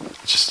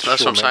 Just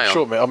that's what I'm saying.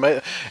 Short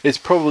memory. There's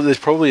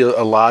probably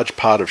a large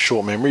part of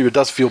short memory, but it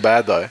does feel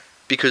bad though.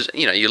 Because,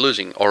 you're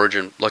losing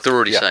Origin, like they're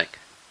already saying.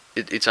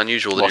 It's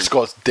unusual that...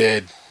 Scott's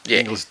dead. Yeah.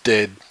 England's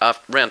dead.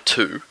 Round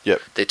 2,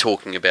 yep. They're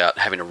talking about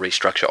having to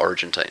restructure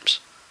Origin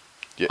teams.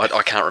 Yep.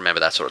 I can't remember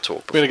that sort of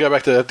talk before. We're going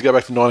to go back to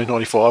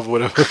 1995 or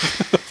whatever.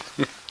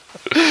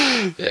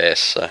 Yes,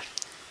 so...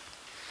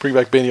 Bring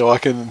back Benny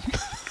Eichen.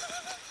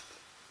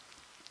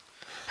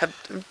 I'd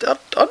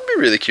be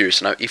really curious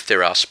to know if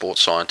there are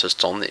sports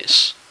scientists on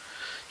this.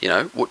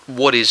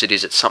 What is it?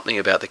 Is it something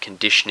about the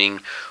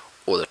conditioning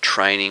or the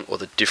training or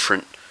the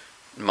different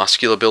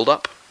muscular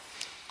build-up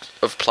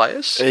of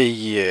players?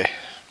 Yeah.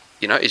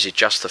 Is it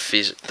just the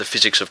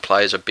physics of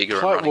players are bigger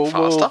and running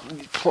faster?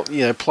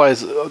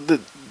 Players.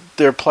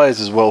 There are players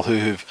as well who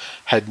have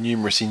had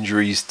numerous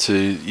injuries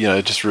to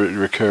just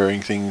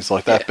recurring things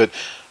like that. Yeah. But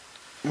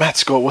Matt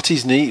Scott, what's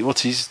his knee? It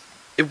was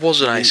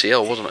an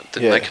ACL, wasn't it?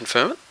 Didn't they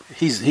confirm it?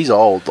 He's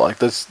old. Like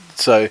that's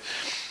so.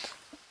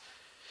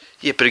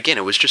 Yeah, but again,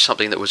 it was just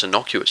something that was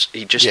innocuous.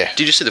 He just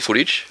did you see the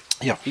footage?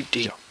 Yeah.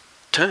 He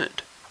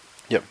turned.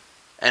 Yep.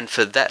 And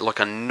for that, like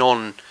a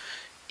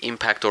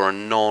non-impact or a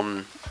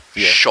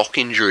non-shock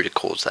injury to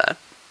cause that.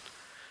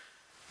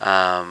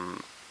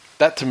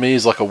 That to me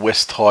is like a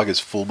West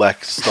Tigers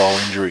fullback style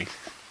injury.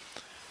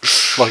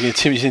 Like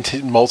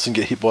Tim Moulton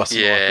get hit by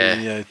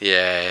something.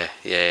 Yeah.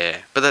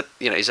 But that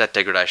is that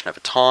degradation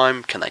over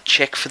time? Can they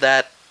check for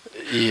that?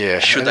 Yeah.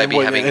 Should they be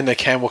having? And they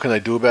can. What can they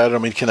do about it? I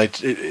mean, can they?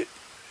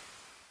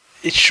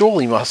 It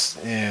surely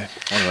must. Yeah.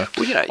 I don't know.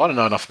 Well, I don't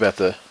know enough about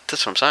the.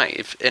 That's what I'm saying.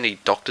 If any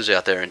doctors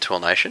out there in TWiL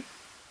Nation,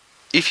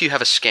 if you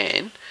have a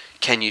scan,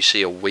 can you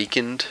see a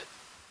weakened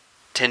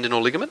tendon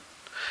or ligament?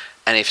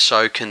 And if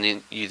so,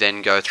 can you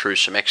then go through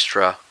some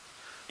extra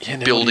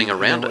building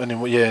around it? And then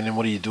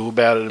what do you do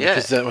about it?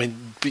 Yeah.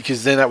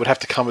 Because then that would have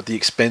to come at the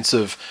expense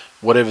of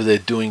whatever they're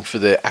doing for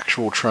their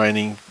actual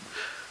training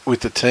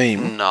with the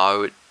team.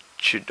 No, it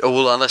should.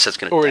 Well, unless that's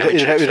going to. Or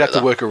it'd have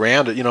to work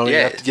around it.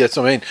 Yeah. That's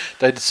what I mean.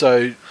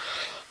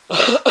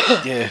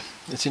 Yeah,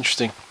 it's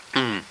interesting.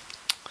 Mm.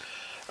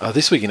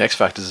 This week in X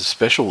Factors is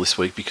special this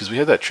week because we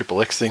had that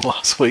XXX thing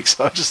last week,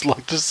 so I just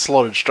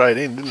slotted straight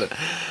in, didn't it?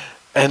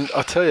 And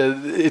I tell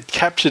you, it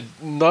captured...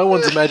 No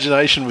one's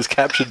imagination was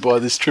captured by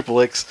this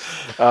XXX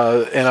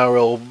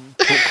NRL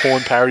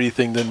porn parody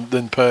thing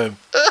than Perm.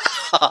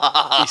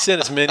 He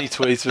sent us many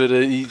tweets, but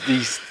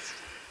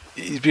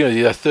he's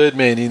been a third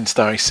man in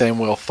starring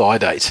Samuel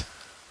Thighdate.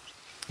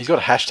 He's got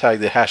a hashtag,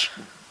 the hash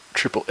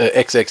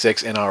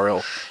XXX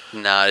NRL.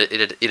 No,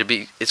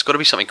 it's got to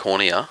be something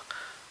cornier.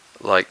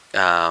 Like,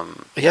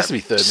 he has to be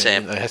third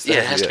man in.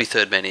 It has to be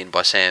third man in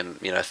by Sam,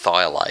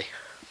 Thiolay.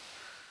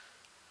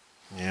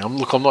 Yeah,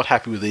 I'm not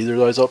happy with either of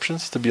those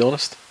options, to be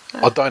honest.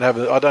 Yeah. I don't have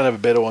a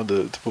better one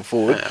to put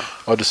forward. Yeah.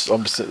 I'm just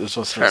on the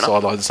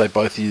sideline and say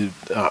both of you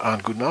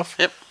aren't good enough.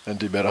 Yep. And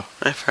do better.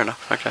 Yeah, fair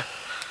enough. Okay.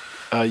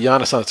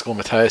 Giannis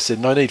Mateus said,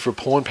 no need for a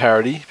porn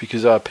parody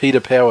because Peter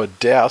Power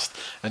doused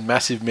and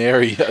Massive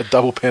Mary are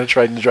double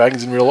penetrating the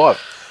Dragons in real life.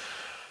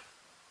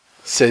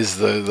 Says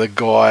the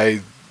guy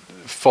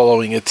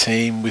following a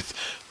team with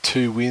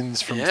 2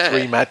 wins from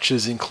 3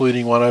 matches,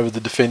 including one over the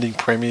defending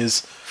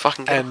premiers.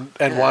 And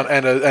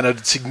a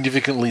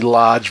significantly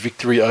large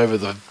victory over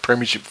the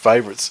premiership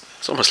favourites.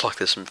 It's almost like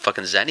there's some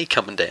fucking Zanny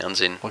coming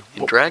downs in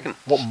Dragon.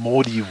 What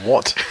more do you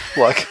want?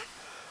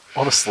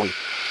 Honestly.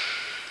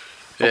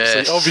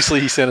 Obviously,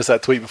 he sent us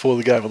that tweet before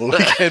the game on the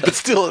weekend, but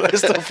still, it's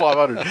still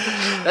 500.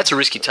 That's a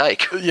risky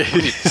take. Yeah,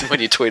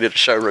 when you tweeted a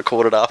show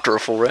recorded after a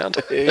full round.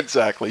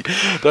 Exactly.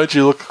 Don't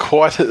you look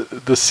quite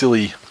the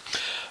silly?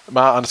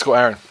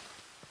 _Aaron.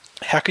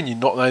 How can you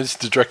not know this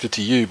is directed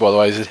to you, by the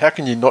way? He said, how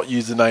can you not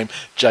use the name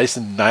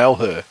Jason Nail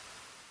Her?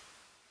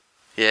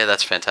 Yeah,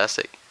 that's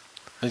fantastic.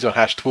 He's got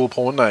 #TWiL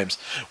porn names.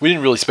 We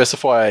didn't really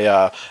specify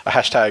a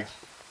hashtag,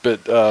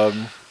 but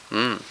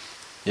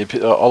yeah,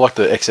 I like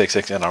the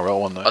XXX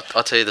NRL one though.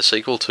 I'll tell you, the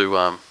sequel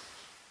to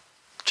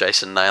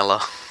Jason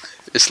Naylor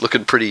is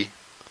looking pretty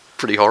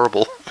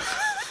horrible.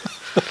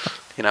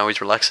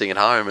 He's relaxing at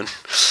home, and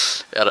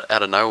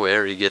out of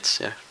nowhere he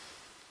gets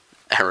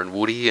Aaron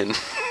Woody and.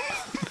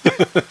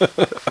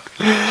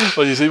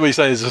 Well, you see what you're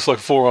saying is just like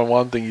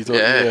 4-on-1 thing. You thought,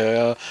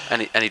 yeah.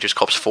 And he just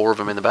cops 4 of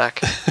them in the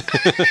back.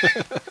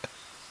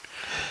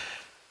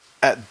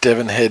 At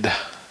Devonhead,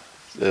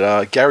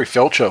 Gary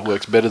Felcher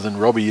works better than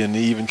Robbie, and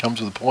he even comes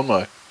with a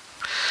porno.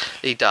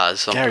 He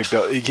does. Gary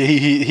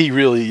he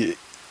really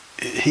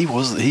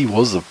was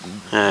the.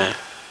 Yeah.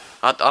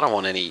 I don't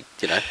want any.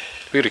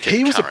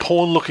 He was a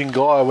porn-looking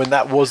guy when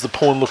that was the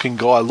porn-looking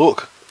guy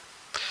look.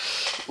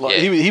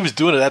 He was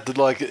doing it at the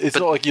It's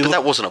not like you. But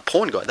that wasn't a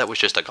porn guy. That was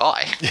just a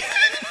guy.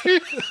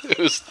 It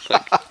was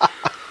like.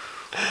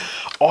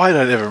 I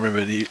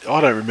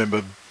don't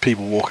remember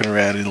people walking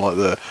around in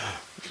the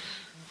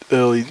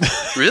early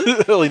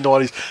early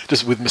 90s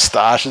just with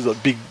moustaches,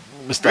 big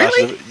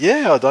moustaches. Really?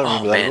 Yeah, I don't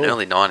remember that. Man,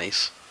 early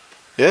 90s.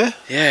 Yeah.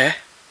 Yeah.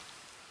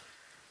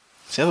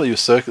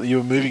 Sounds like you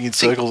were moving in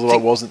circles that I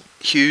wasn't.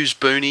 Hughes,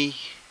 Booney.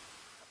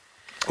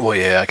 Well,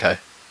 yeah, okay.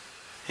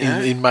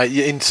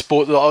 In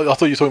sport, I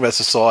thought you were talking about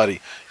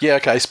society. Yeah,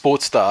 okay,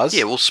 sports stars.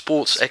 Yeah, well,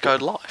 sports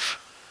echoed life.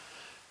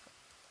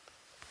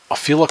 I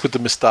feel like with the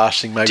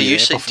moustache thing, maybe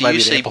it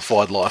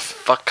amplified life.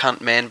 Fuck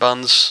cunt man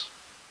buns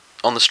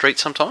on the street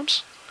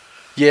sometimes?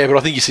 Yeah, but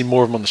I think you see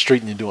more of them on the street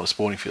than you do on a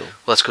sporting field.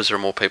 Well, that's because there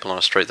are more people on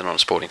a street than on a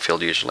sporting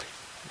field usually.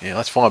 Yeah,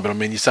 that's fine, but I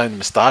mean, you're saying the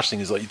moustache thing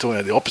is like you're talking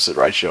about the opposite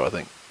ratio, I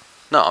think.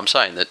 No, I'm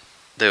saying that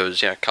there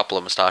was a couple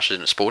of moustaches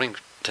in a sporting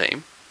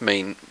team.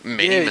 Many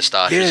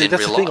moustaches in real life. Yeah,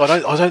 that's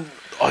the thing.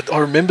 I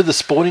remember the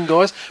sporting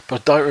guys,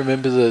 but I don't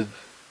remember the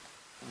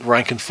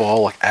rank and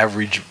file,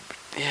 average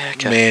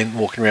man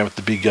walking around with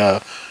the big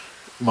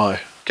mo.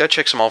 Go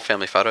check some old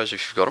family photos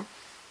if you've got them.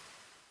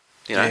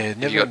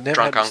 If you've got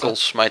drunk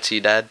uncles, mates of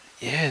your dad.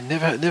 Yeah,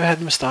 never had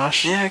the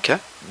moustache. Yeah, okay.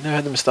 Never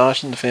had the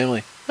moustache in the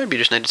family. Maybe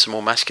you just needed some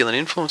more masculine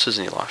influences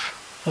in your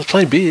life. I was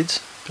playing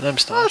beards, but no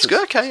moustache. Oh, that's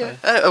good, okay,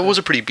 yeah. It was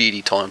a pretty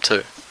beardy time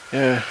too.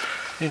 Yeah,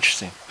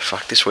 interesting.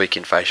 Fuck, this week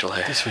in facial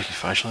hair.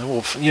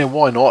 Well,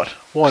 why not?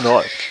 Why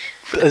not?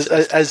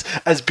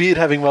 As beard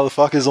having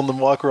motherfuckers on the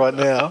mic right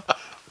now,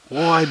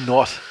 why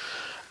not?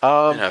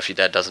 If your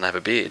dad doesn't have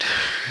a beard.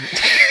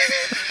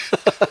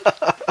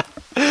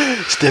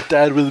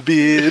 Stepdad with a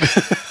beard.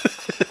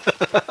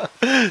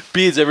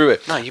 Beards everywhere.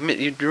 No,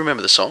 you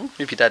remember the song?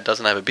 If your dad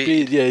doesn't have a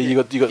beard. Yeah,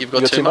 you've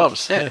got 2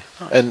 mums. Yeah.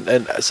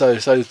 And so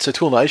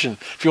TWiL Nation,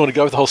 if you want to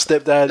go with the whole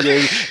stepdad,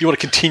 you want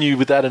to continue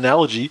with that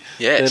analogy,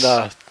 yes.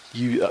 Then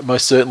you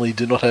most certainly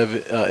do not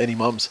have any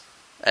mums.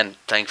 And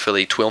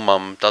thankfully, TWiL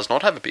mum does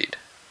not have a beard.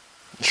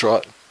 That's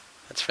right.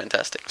 That's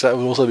fantastic. So that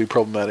would also be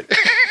problematic.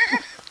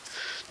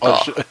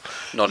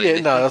 Not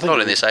in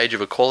this age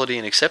of equality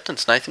and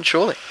acceptance, Nathan,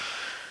 surely.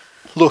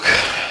 Look,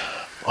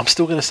 I'm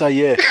still going to say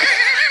yeah.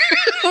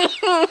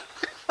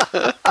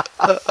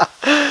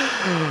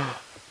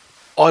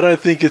 I don't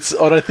think it's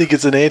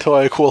an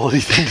anti-equality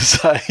thing to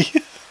say.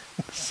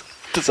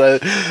 To say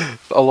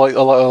I like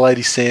a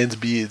lady sans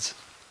beards.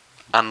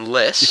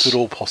 Unless, if at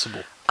all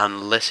possible.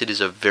 Unless it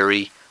is a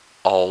very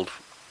old,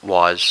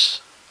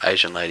 wise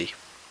Asian lady.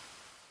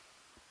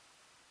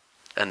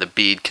 And the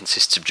beard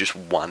consists of just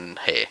one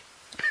hair.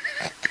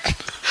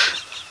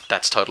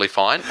 That's totally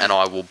fine, and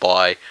I will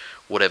buy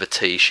whatever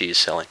tea she is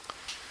selling.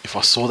 If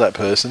I saw that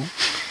person,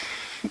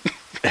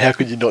 How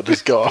could you not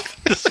just go off?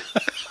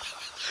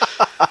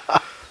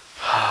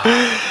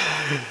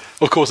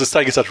 Of course, it's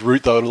taking such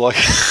root though. Like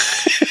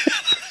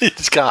you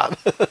just can't.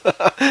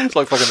 It's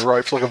like fucking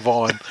ropes, like a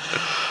vine.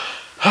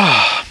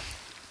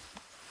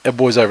 Our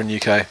boys over in the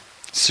UK,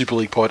 Super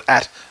League Pod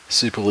at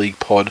Super League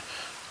Pod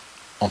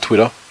on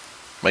Twitter.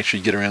 Make sure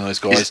you get around those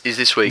guys. Is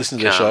this week? Listen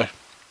to the show.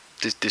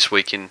 This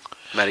week in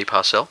Matty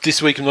Parcell.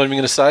 This week, I'm not even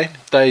going to say.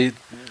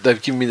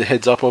 They've given me the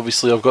heads up.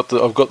 Obviously, I've got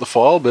the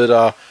file,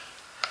 but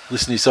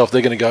listen to yourself.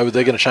 They're going to go, but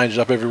they're going to change it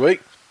up every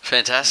week.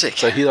 Fantastic.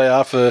 So here they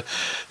are for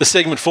the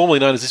segment formerly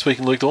known as This Week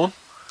in Luke Dawn.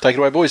 Take it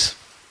away, boys.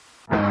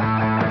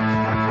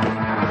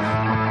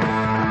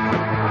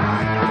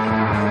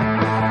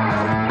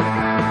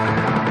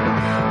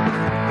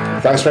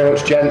 Thanks very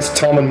much, gents.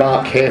 Tom and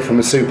Mark here from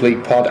the Super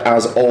League Pod,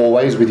 as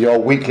always, with your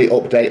weekly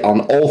update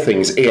on all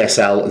things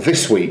ESL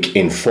this week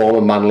in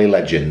former Manly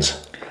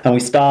legends. And we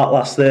start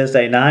last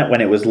Thursday night when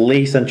it was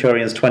Lee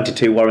Centurions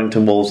 22,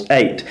 Warrington Wolves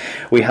 8.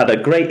 We had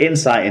a great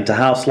insight into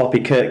how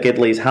sloppy Kurt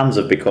Gidley's hands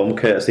have become,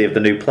 courtesy of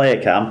the new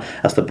player cam,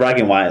 as the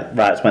bragging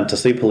rights went to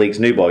Super League's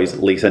new boys,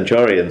 Lee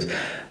Centurions.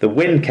 The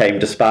win came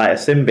despite a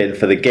sin bin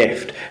for the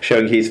gift,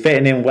 showing he's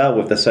fitting in well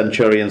with the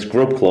Centurions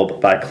Grub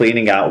Club by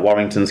cleaning out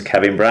Warrington's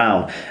Kevin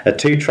Brown. A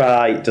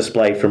 2-try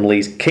display from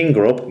Lee's King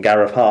Grub,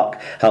 Gareth Hock,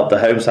 helped the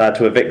home side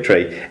to a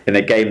victory in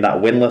a game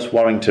that winless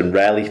Warrington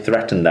rarely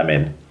threatened them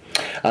in.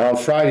 And on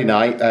Friday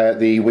night,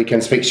 the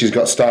weekend's fixtures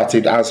got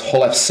started as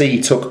Hull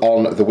FC took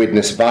on the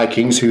Widnes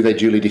Vikings, who they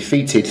duly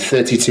defeated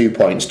 32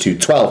 points to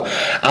 12.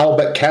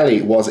 Albert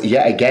Kelly was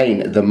yet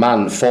again the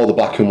man for the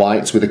Black and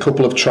Whites with a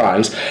couple of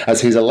tries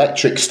as his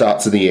electric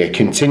start to the year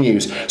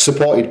continues,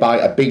 supported by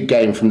a big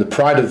game from the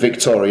pride of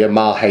Victoria,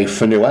 Malhay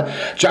Fanua.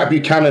 Jack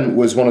Buchanan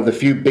was one of the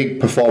few big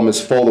performers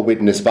for the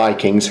Widnes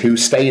Vikings, who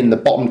stay in the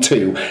bottom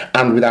two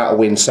and without a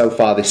win so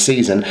far this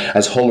season,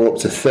 as Hull are up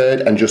to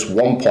third and just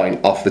 1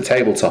 point off the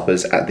tabletoppers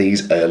at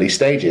these early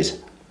stages.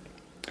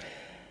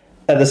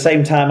 At the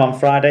same time on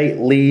Friday,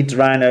 Leeds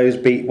Rhinos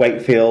beat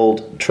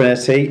Wakefield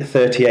Trinity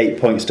 38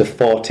 points to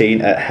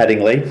 14 at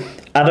Headingley.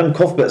 Adam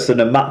Cuthbertson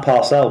and Matt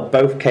Parcell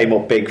both came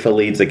up big for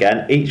Leeds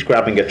again, each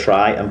grabbing a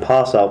try, and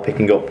Parcell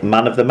picking up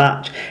man of the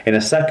match in a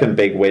second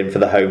big win for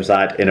the home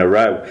side in a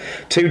row.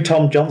 2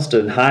 Tom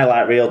Johnston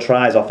highlight reel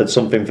tries offered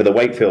something for the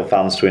Wakefield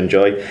fans to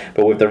enjoy,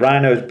 but with the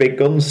Rhinos' big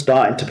guns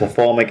starting to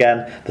perform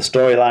again, the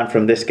storyline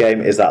from this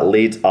game is that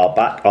Leeds are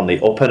back on the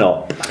up and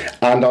up.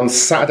 And on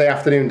Saturday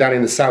afternoon down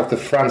in the south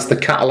of France, the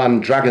Catalan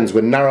Dragons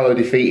were narrowly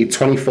defeated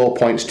 24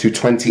 points to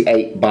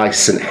 28 by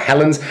St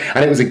Helens,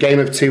 and it was a game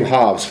of two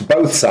halves for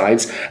both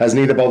sides, as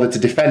neither bothered to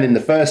defend in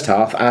the first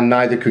half and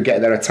neither could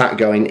get their attack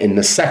going in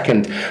the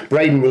second.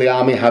 Braden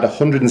Williami had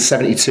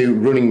 172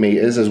 running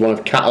metres as one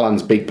of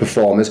Catalan's big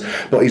performers,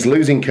 but his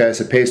losing curse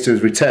appears to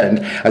have returned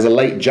as a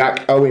late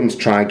Jack Owens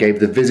try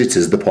gave the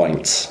visitors the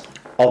points.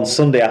 On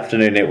Sunday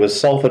afternoon, it was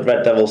Salford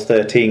Red Devils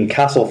 13,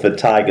 Castleford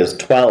Tigers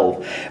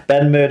 12.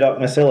 Ben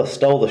Murdoch-Masilla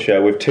stole the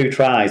show with 2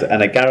 tries,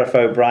 and a Gareth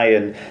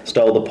O'Brien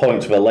stole the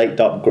points with a late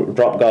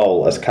drop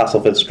goal as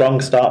Castleford's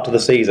strong start to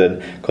the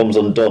season comes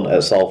undone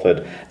at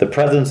Salford. The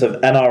presence of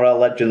NRL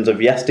legends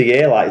of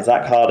yesteryear like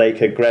Zach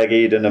Hardacre, Greg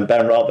Eden and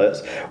Ben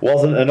Roberts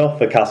wasn't enough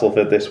for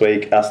Castleford this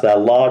week, as their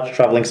large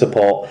travelling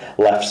support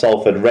left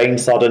Salford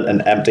rain-sodden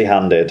and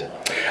empty-handed.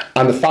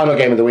 And the final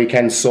game of the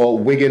weekend saw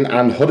Wigan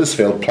and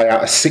Huddersfield play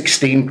out a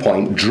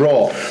 16-point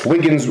draw.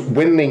 Wigan's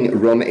winning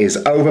run is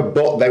over,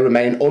 but they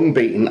remain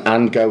unbeaten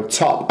and go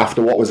top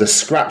after what was a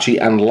scratchy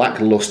and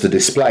lacklustre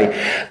display.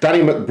 Danny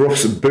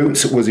McBruff's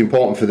boot was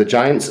important for the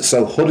Giants,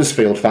 so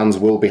Huddersfield fans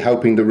will be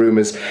hoping the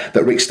rumours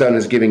that Rick Stone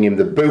is giving him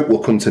the boot will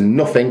come to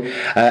nothing.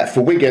 For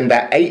Wigan,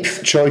 their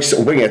 8th choice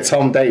winger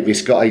Tom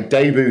Davies got a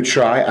debut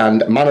try,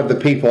 and man of the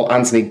people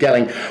Anthony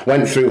Gelling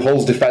went through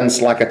Hull's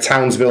defence like a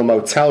Townsville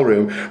motel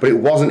room, but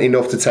it wasn't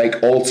enough to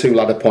take all 2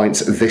 ladder points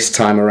this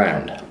time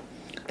around.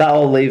 That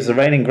all leaves the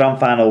reigning Grand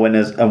Final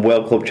winners and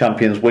World Club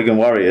champions Wigan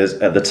Warriors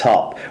at the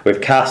top,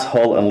 with Cass,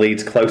 Hull and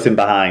Leeds close in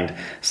behind.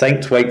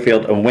 Saints,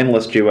 Wakefield and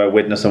winless duo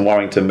Widnes and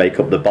Warrington make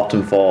up the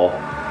bottom 4.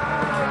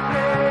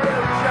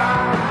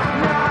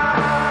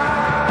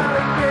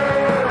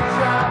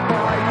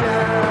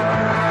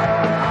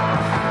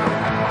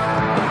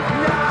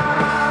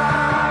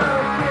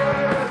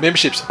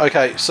 Memberships.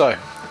 Okay, so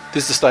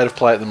this is the state of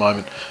play at the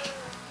moment.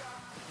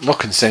 Not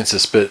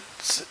consensus, but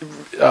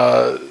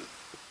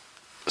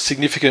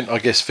significant, I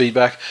guess,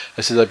 feedback.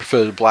 They said they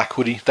prefer the black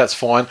hoodie. That's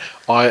fine.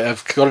 I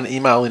have got an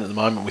email in at the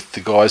moment with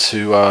the guys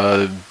who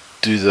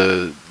do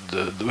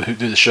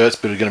the shirts,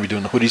 but are going to be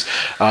doing the hoodies.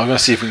 I'm going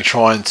to see if we can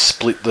try and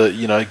split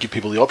give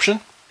people the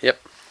option.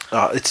 Yep.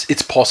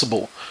 It's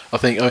possible. I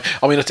think.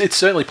 I mean, it's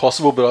certainly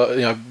possible, but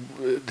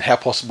how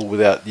possible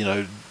without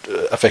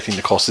affecting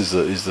the cost is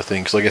the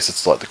thing, because I guess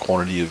it's like the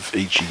quantity of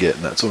each you get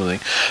and that sort of thing.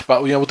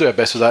 But we'll do our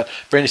best with that.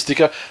 Brand new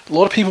sticker. A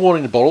lot of people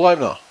wanting the bottle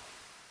opener.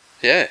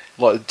 Yeah.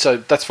 So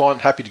that's fine.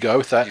 Happy to go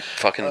with that. You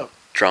fucking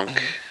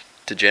drunk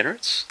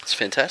degenerates. It's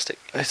fantastic.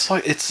 It's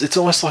like it's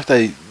almost like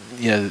they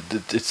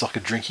it's like a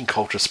drinking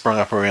culture sprung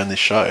up around this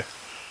show.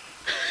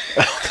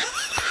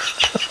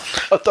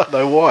 I don't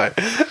know why.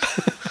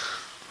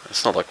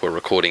 It's not like we're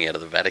recording out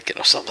of the Vatican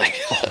or something.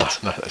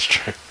 No, that's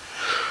true.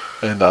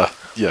 And,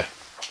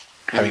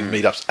 having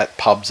meetups at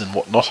pubs and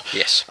whatnot.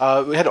 Yes.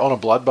 We had On a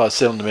Blood Buzz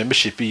set on the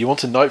membership. I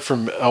want a note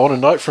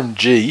from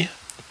G,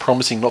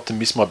 promising not to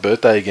miss my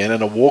birthday again,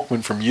 and a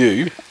Walkman from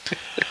you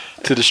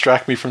to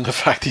distract me from the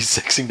fact he's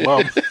sexing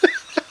mum.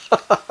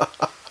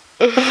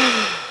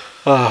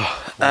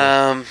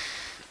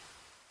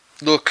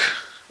 Look,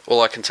 all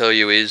I can tell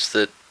you is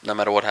that no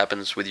matter what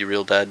happens with your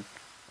real dad,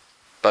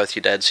 both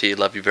your dads here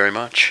love you very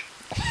much.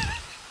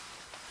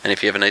 And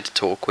if you ever need to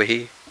talk, we're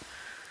here.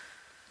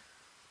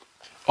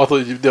 I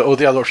thought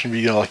the other option would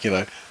be look,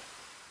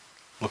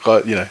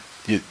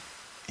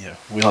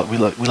 we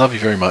love you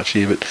very much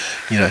here, but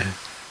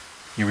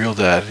your real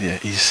dad,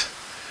 he's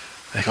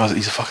a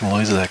fucking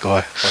loser. That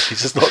guy, like,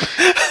 he's just not.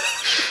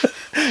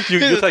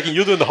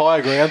 You're doing the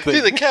higher ground thing.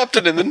 He's the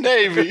captain in the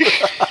Navy.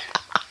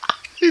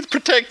 He's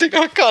protecting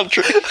our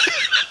country.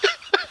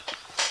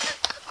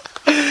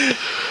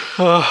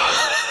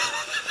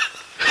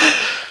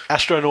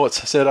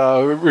 Astronauts said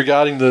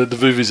regarding the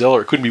Vuvuzela,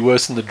 it couldn't be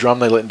worse than the drum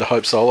they let into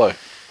Hope Solo.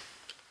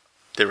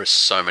 There are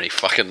so many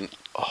fucking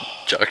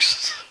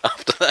jokes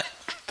after that.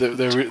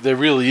 There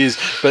really is.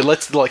 But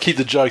let's keep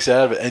the jokes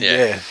out of it. And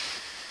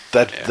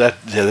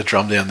the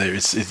drum down there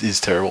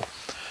is terrible.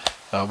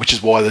 Which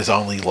is why there's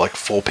only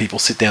 4 people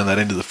sit down that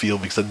end of the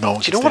field, because no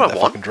one can stand that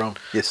fucking drum.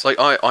 Yes.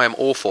 I am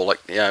all for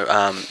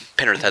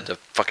Penrith had the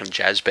fucking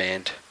jazz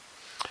band.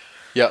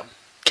 Yeah.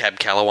 Cab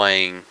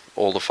Callowaying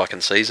all the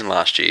fucking season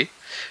last year.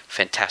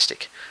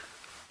 Fantastic.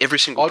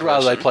 I'd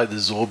rather they played the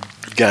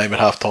Zorb game at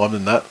half time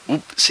than that.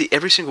 See,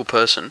 every single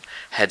person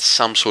had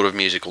some sort of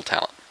musical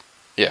talent.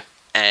 Yeah.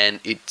 And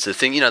it's a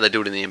thing, they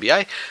do it in the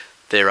NBA.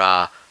 There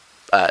are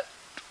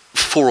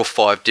 4 or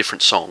 5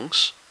 different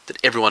songs that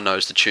everyone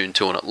knows the tune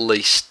to in at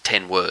least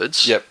 10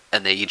 words. Yep.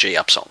 And they're your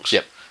G-up songs.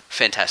 Yep.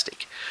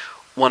 Fantastic.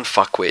 One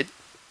fuckwit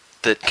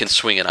that can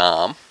swing an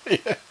arm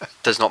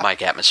does not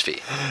make atmosphere.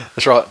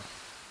 That's right.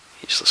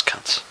 Useless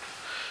cunts.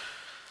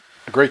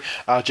 Agree.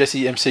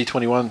 Jesse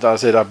MC21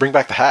 said, bring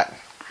back the hat.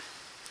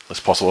 That's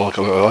possible. I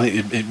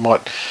think it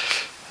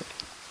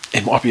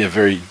might be a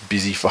very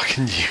busy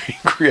fucking year in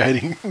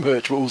creating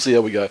merch, but we'll see how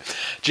we go.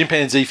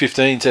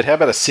 Jimpanz15 said, how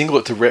about a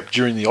singlet to rep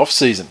during the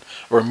off-season,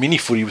 or a mini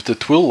footy with the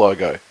TWiL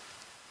logo?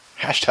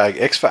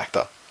 #X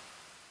Factor.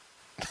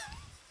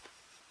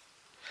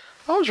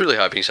 I was really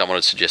hoping someone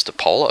would suggest a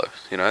polo,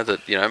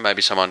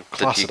 maybe someone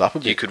Class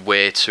that you could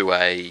wear to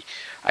a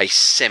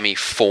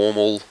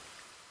semi-formal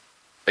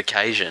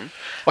occasion,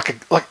 like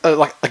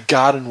a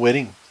garden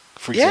wedding,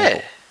 for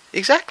example. Yeah,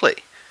 exactly.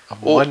 A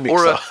wine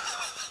mixer,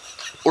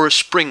 or a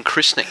spring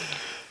christening.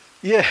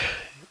 Yeah,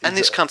 and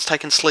this cunt's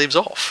taking sleeves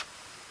off.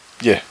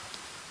 Yeah,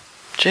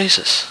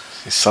 Jesus.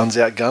 His sun's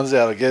out, guns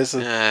out, I guess.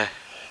 Yeah.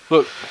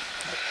 Look,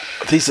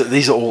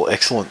 these are all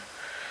excellent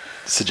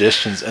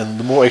suggestions, and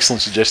the more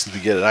excellent suggestions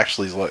we get, it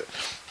actually is like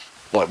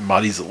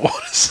muddies the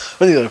waters.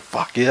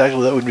 Fuck yeah,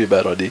 actually that wouldn't be a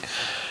bad idea.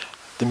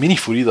 The mini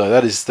footy though,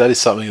 that is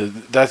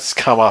something that's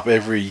come up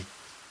at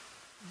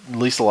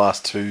least the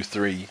last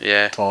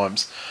 2-3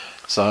 times.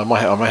 So I may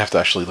have to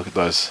actually look at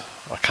those.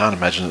 I can't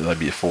imagine that they'd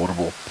be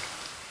affordable.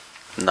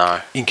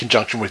 No. In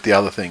conjunction with the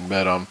other thing,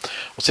 but we'll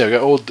see how we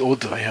go. Do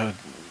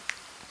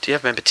you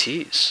have member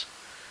tiers?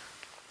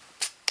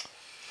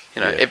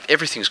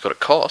 Everything's got a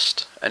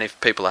cost, and if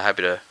people are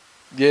happy to,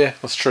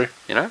 that's true.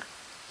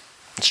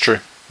 It's true.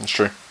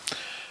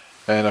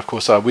 And of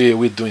course,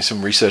 we're doing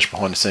some research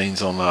behind the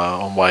scenes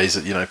on ways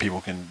that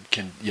people can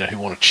who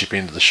want to chip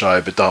into the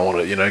show but don't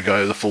want to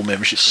go the full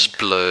membership.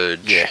 Splurge.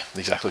 Yeah,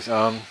 exactly.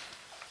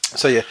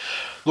 So yeah,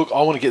 look,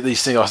 I want to get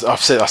these things. I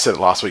said it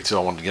last week too.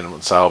 I wanted to get them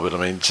on sale, but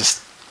I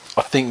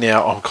think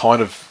now I'm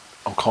kind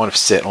of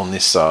set on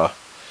this on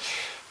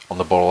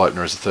the bottle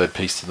opener as a third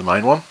piece to the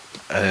main one,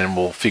 and then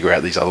we'll figure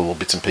out these other little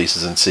bits and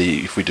pieces and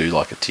see if we do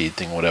a tiered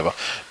thing or whatever.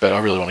 But I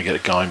really want to get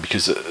it going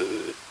because.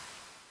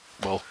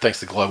 Thanks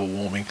to global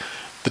warming,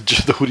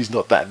 the hoodie's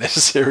not that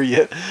necessary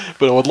yet.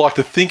 But I would like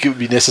to think it would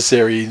be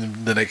necessary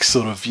in the next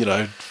sort of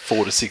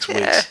 4 to 6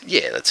 weeks.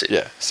 Yeah, that's it.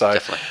 Yeah, so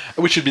definitely.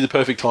 Which would be the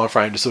perfect time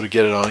frame to sort of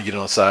get it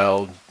on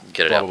sale,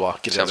 get it out. Blah, blah,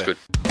 blah, Sounds good.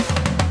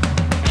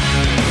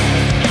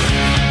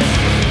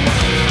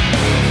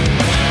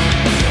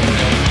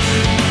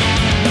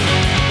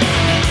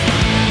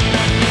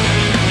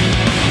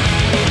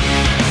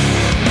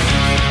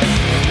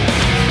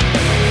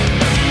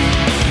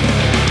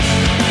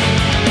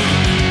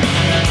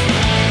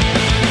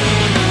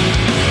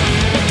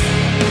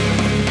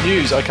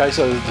 Okay,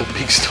 so the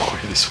big story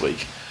this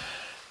week,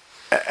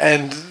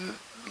 and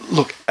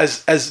look,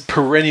 as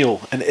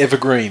perennial and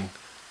evergreen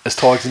as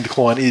Tigers in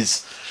Decline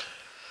is,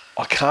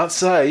 I can't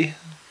say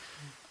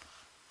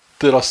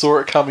that I saw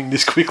it coming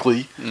this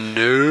quickly.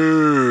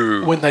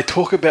 No. When they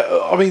talk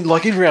about, in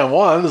round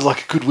 1, there's a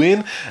good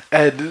win,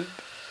 and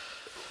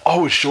I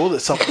was sure that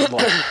something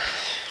like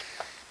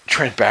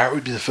Trent Barrett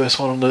would be the first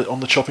one on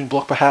the chopping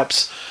block,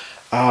 perhaps.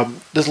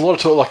 There's a lot of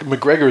talk,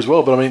 McGregor as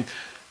well, but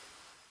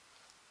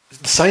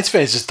the Saints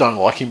fans just don't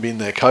like him being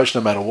their coach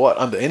no matter what,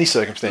 under any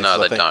circumstances. No, I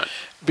they think. don't.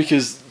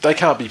 Because they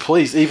can't be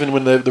pleased, even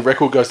when the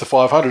record goes to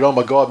 500. Oh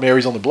my God,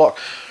 Mary's on the block.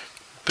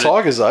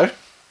 Tigers, though.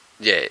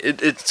 Yeah,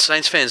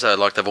 Saints fans, though,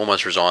 like they've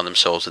almost resigned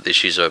themselves that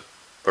this year's a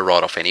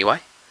write-off anyway.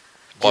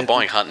 By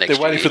buying Hunt next year.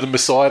 They're waiting for the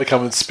Messiah to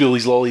come and spill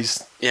his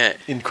lollies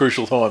in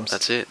crucial times.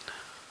 That's it.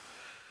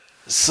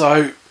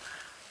 So,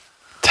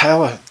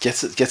 Taylor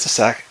gets a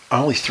sack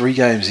only 3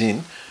 games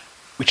in,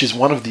 which is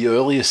one of the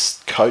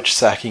earliest coach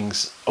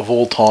sackings of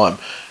all time.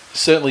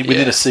 Certainly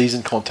within a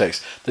season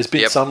context. There's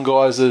been some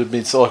guys that have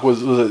been, like,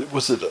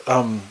 was it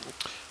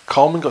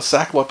Coleman got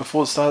sacked like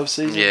before the start of the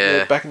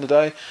season? Back in the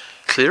day?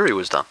 Cleary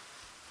was done.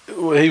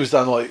 Well, he was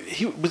done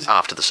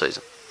after the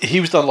season. He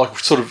was done like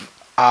sort of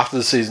after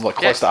the season, like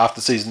close to after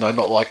the season. No,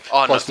 not like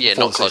close to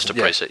not close to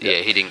pre-season. Yeah,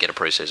 he didn't get a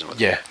pre-season with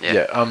it.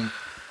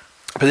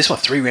 But this one,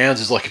 3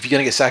 rounds is like, if you're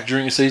going to get sacked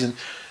during a season,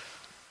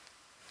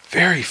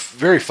 very,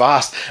 very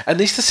fast. And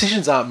these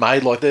decisions aren't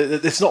made like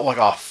it's not like,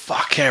 oh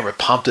fuck, Canberra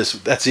pumped us.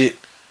 That's it.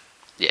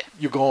 Yeah,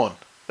 you're gone.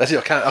 That's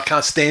it. I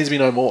can't stand me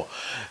no more.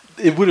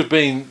 It would have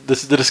been the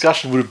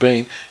discussion would have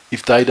been,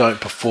 if they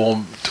don't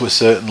perform to a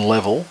certain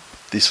level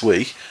this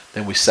week,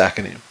 then we're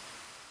sacking him.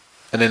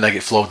 And then they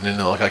get flogged, and then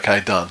they're like,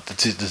 okay, done. The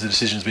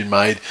decision's been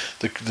made.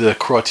 The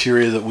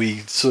criteria that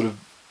we sort of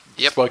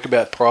spoke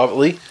about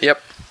privately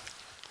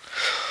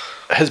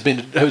has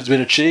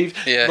been achieved.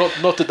 Yeah.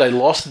 Not that they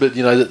lost, but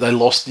that they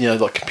lost.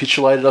 Like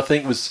capitulated. I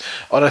think was.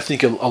 I don't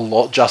think a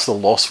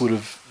loss would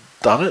have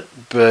done it.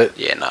 But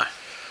yeah, no.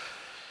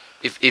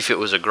 If it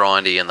was a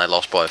grindy and they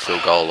lost by a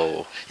field goal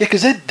or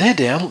because they're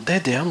down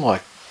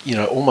like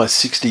almost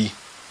 60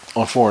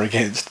 on for and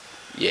against.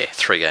 Yeah,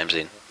 3 games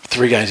in.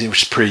 3 games in,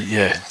 which is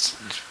it's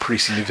pretty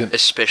significant.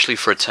 Especially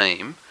for a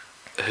team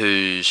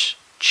whose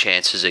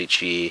chances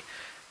each year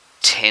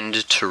tend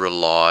to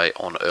rely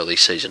on early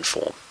season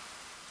form.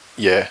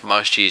 Yeah.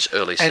 Most years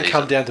early season. And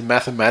come down to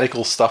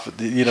mathematical stuff at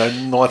the,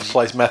 9th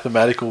place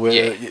mathematical.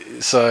 Where,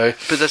 so.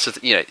 But that's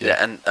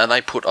and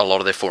they put a lot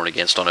of their for and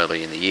against on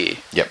early in the year.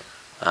 Yep.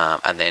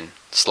 And then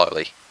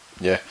slowly.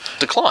 Yeah.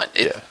 Decline.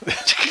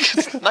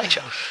 It's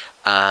nature.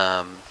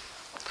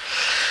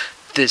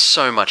 There's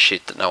so much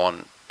shit that no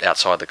one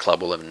outside the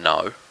club will ever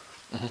know.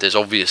 Mm-hmm. There's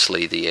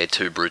obviously the Air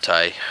 2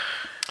 Brute.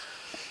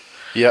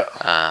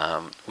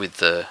 Yeah. With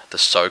the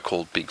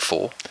so-called Big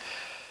Four.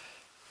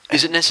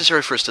 Is it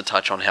necessary for us to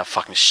touch on how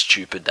fucking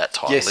stupid that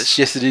title is?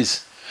 Yes, it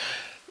is.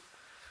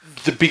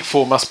 The Big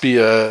Four must be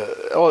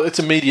it's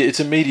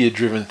a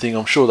media-driven thing.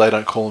 I'm sure they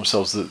don't call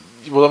themselves the.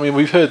 Well, I mean,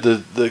 we've heard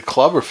the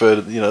club refer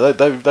to.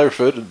 They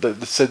refer to.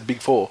 They said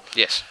Big Four.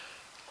 Yes.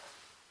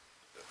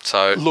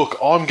 So look,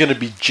 I'm going to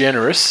be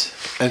generous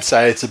and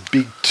say it's a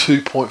big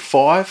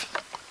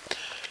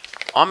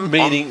 2.5.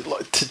 Meaning,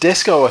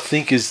 Tedesco, I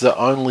think, is the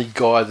only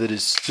guy that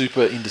is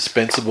super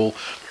indispensable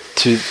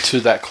to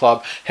that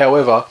club.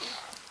 However,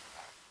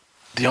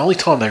 the only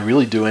time they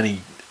really play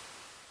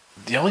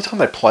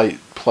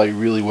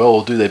really well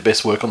or do their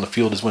best work on the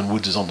field is when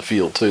Woods is on the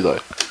field too, though.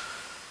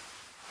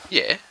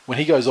 Yeah. When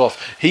he goes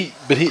off, he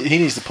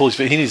needs to pull his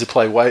feet. He needs to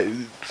play way.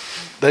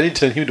 They didn't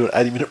turn him into an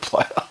 80-minute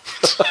player.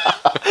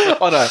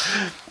 I know,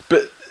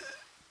 but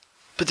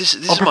this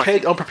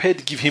I'm prepared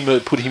to give him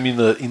put him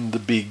in the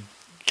big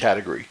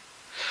category.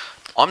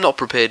 I'm not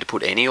prepared to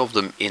put any of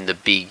them in the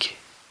big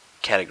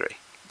category.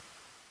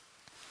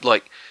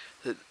 Like,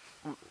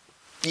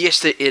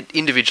 yes,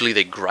 individually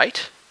they're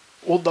great.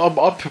 Well,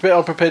 I'm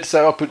prepared to say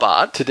I'll put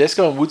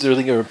Tedesco and Woods. I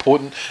think are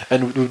important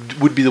and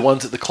would be the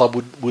ones that the club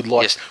would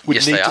like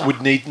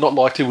would need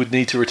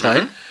to retain.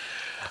 Mm-hmm.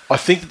 I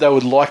think that they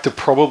would like to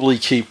probably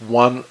keep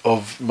one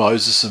of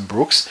Moses and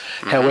Brooks.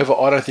 Mm-hmm. However,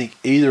 I don't think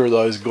either of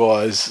those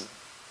guys.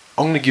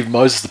 I'm going to give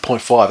Moses the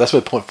 0.5. That's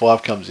where the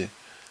 0.5 comes in.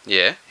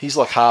 Yeah, he's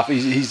like half.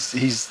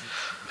 He's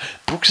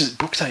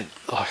Brooks ain't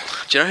like.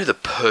 Do you know who the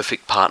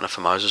perfect partner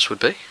for Moses would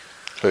be?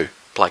 Who?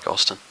 Blake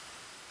Austin.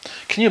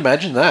 Can you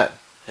imagine that?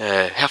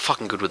 Yeah, how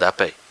fucking good would that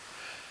be?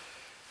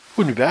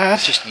 Wouldn't be bad.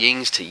 It's just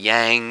yings to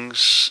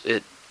yangs.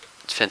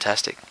 It's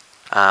fantastic.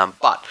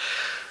 But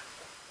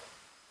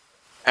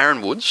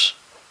Aaron Woods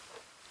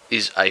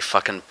is a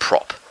fucking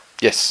prop.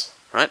 Yes.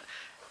 Right?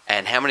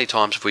 And how many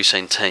times have we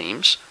seen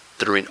teams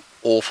that are in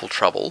awful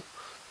trouble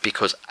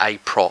because a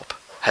prop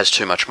has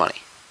too much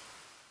money?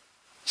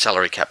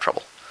 Salary cap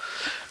trouble.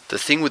 The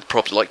thing with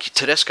props, like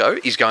Tedesco,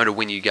 is going to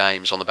win you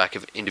games on the back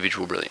of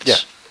individual brilliance. Yeah.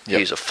 Yep.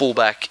 He's a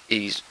fullback,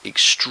 he's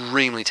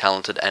extremely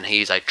talented, and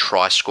he is a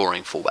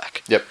try-scoring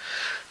fullback. Yep.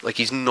 Like,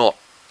 he's not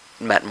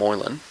Matt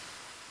Moylan.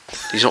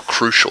 He's not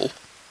crucial.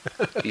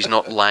 He's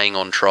not laying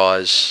on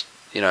tries,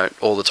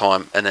 all the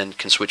time, and then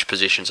can switch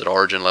positions at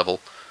origin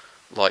level,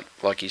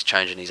 like he's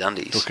changing his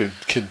undies. Or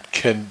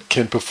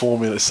can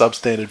perform in a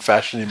substandard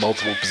fashion in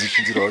multiple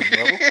positions at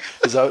origin level.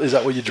 Is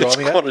that what you're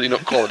driving at? Quantity,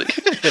 not quality.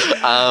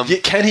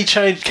 Can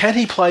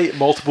he play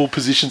multiple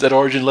positions at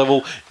origin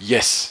level?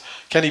 Yes.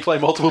 Can he play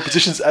multiple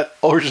positions at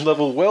origin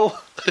level?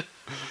 Well,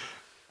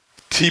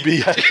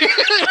 TBA.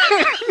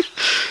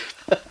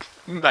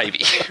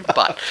 Maybe.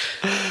 But,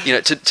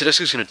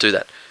 Tedesco's going to do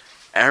that.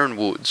 Aaron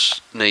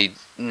Woods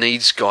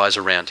needs guys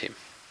around him.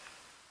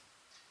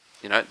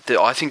 You know,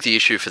 I think the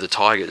issue for the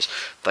Tigers,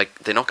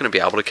 they're not going to be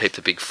able to keep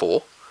the big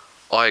four.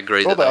 I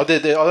agree I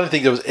don't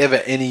think there was ever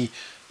any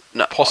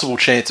possible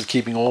chance of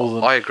keeping all of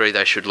them. I agree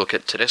they should look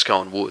at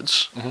Tedesco and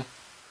Woods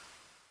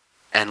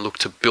and look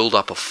to build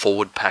up a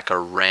forward pack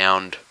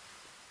around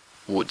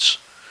Woods.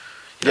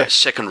 You know,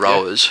 second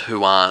rowers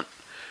who aren't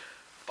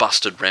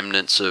busted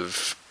remnants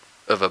of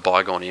a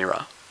bygone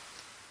era,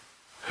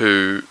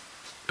 who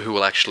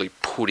will actually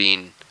put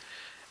in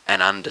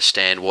and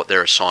understand what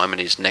their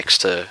assignment is next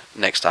to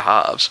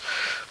halves.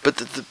 But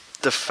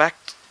the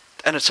fact,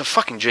 and it's a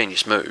fucking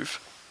genius move,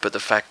 but the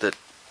fact that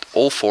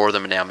all four of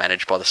them are now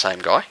managed by the same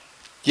guy.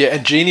 Yeah,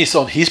 and genius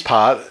on his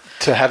part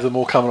to have them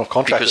all coming off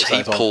contract because at the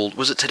same time. Pulled,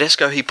 was it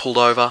Tedesco he pulled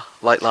over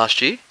late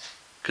last year?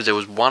 Because there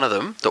was one of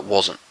them that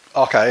wasn't.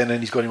 Okay, and then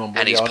he's got him on board.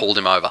 And he's pulled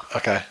him over.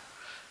 Okay.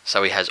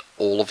 So he has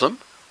all of them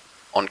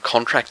on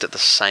contract at the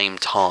same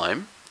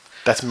time.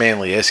 That's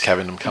Manly-esque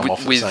having them come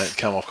off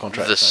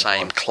contract. The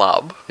same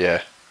club.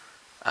 Yeah.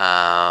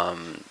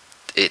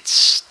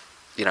 It's,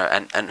 you know,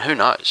 and who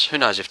knows? Who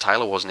knows if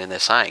Taylor wasn't in there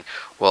saying,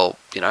 well,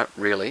 you know,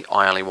 really,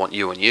 I only want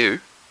you and you.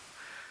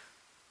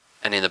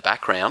 And in the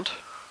background.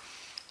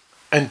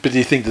 But do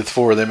you think that the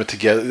four of them are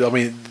together? I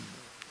mean,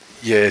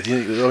 yeah. Do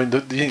you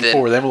think the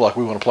four of them are like,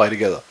 we want to play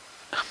together?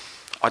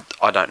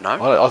 I don't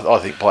know. I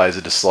think players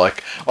are just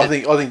like... I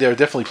think there are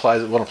definitely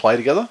players that want to play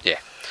together. Yeah.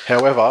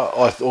 However,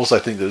 I also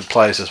think that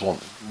players just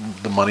want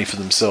the money for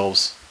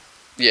themselves.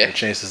 Yeah. A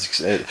chance to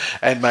succeed.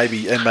 And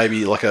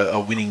maybe like a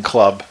winning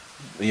club,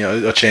 you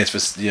know, a chance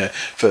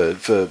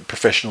for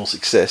professional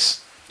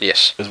success.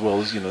 Yes. As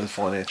well as, you know, the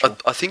financial.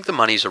 I think the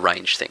money's a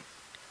range thing.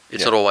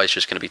 It's not always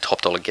just going to be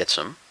top dollar gets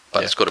them,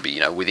 but it's got to be, you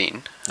know,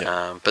 within.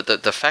 Yeah. But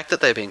the fact that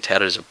they're being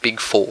touted as a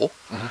big four,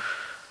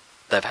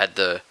 they've had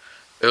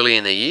early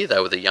in the year,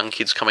 they were the young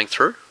kids coming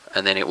through,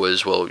 and then it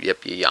was, well,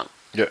 yep, you're young.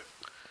 Yeah.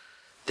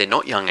 They're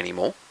not young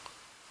anymore.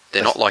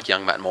 They're not like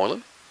young Matt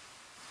Moylan.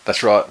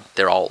 That's right.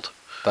 They're old.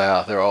 They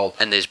are. They're old.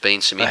 And there's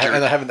been some injury.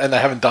 They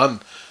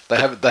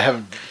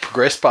haven't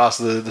progressed past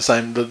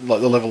the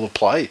level of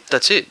play.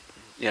 That's it.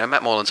 You know,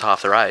 Matt Moylan's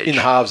half their age. In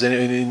halves,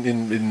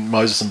 in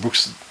Moses and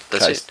Brooks'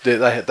 case,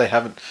 they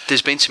haven't.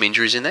 There's been some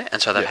injuries in there,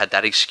 and so they've had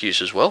that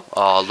excuse as well.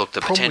 Oh, look,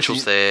 the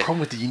potential's there. The problem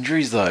with the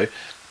injuries, though,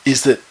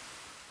 is that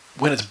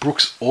when it's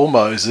Brooks or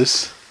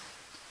Moses,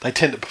 they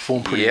tend to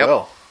perform pretty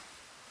well.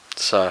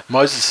 So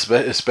Moses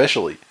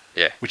especially.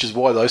 Yeah. Which is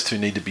why those two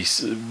need to be,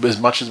 as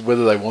much as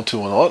whether they want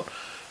to or not.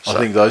 So, I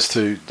think those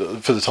two,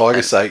 for the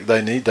Tigers' sake,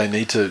 they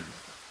need to.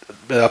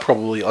 They'll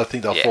probably. I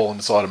think they'll fall on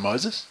the side of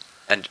Moses.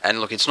 And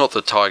look, it's not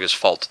the Tigers'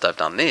 fault that they've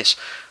done this,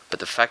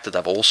 but the fact that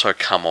they've also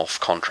come off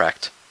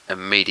contract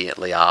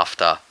immediately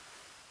after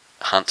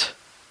Hunt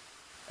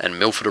and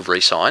Milford have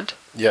re-signed.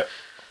 Yep.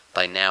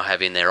 They now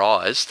have in their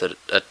eyes that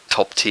a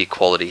top tier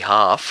quality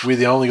half. We're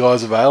the only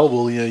guys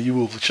available. You know, you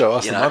will show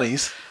us the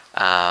monies.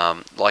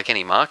 Like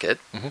any market,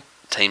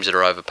 teams that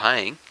are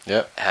overpaying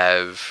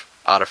have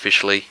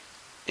artificially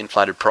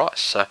inflated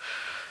price. So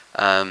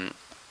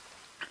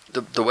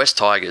the West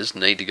Tigers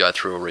need to go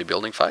through a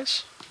rebuilding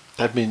phase.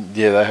 They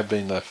have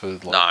been though for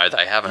no,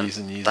 they haven't. Years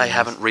and years. They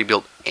haven't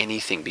rebuilt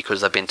anything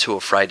because they've been too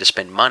afraid to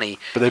spend money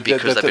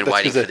because they've been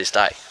waiting for this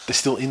day. They're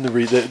still in the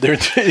they're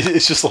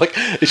it's just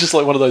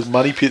like one of those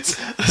money pits.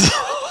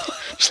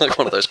 It's like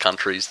one of those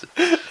countries.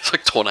 It's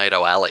like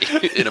Tornado Alley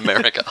in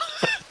America.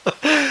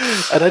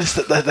 And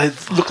they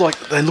look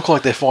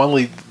like they're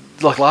finally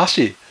like last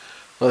year.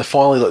 They're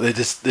finally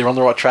they're on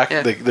the right track.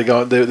 Yeah.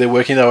 They're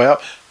working their way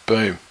up.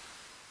 Boom.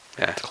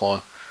 Yeah.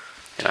 Decline.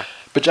 Yeah.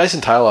 But Jason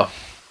Taylor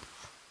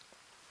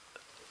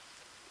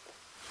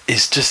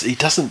is just he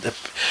doesn't.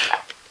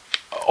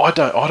 I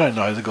don't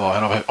know the guy,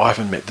 and I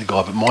haven't met the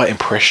guy. But my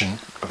impression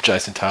of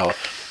Jason Taylor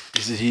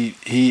is that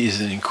he is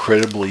an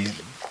incredibly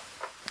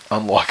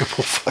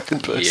unlikable fucking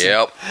person.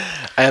 Yep.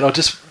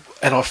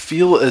 And I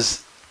feel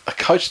as a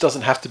coach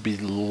doesn't have to be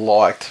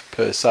liked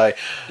per se.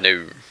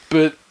 No.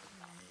 But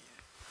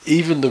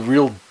even the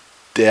real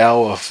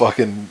dour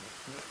fucking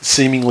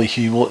seemingly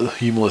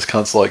humorless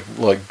cunts like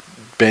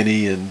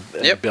Benny and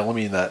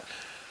Bellamy and that,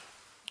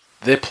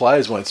 their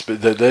players won't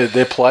speak.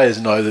 Their players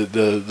know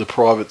the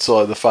private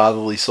side, the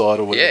fatherly side,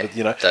 or whatever. Yeah,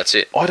 you know, that's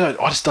it. I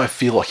just don't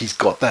feel like he's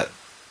got that.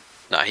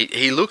 No,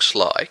 he looks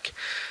like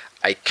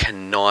a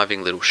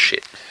conniving little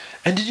shit.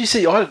 And did you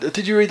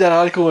read that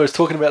article where it was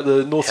talking about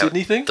the North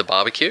Sydney thing? The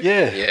barbecue?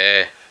 Yeah.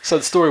 Yeah. So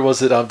the story was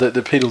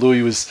that Peter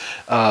Louis was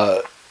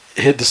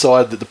had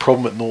decided that the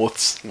problem at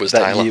Norths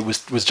year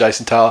was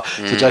Jason Taylor.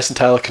 So Jason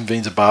Taylor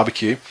convenes a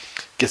barbecue,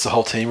 gets the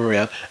whole team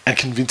around, and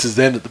convinces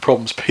them that the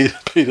problem's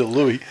Peter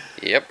Louis.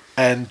 Yep.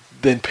 And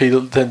then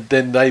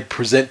then they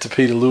present to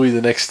Peter Louis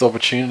the next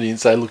opportunity and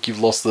say, "Look, you've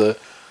lost the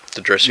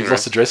dressing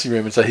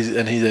room," and so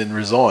he then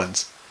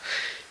resigns.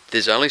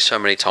 There's only so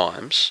many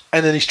times.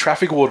 And then he's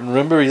traffic warden.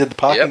 Remember, he had the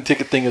parking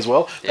ticket thing as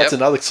well. That's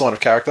another sign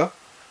of character.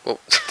 Well,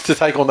 to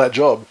take on that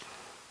job.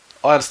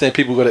 I understand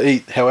people got to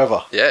eat.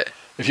 However,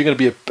 if you're going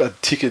to be a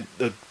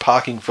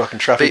parking fucking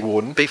traffic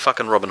warden, be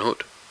fucking Robin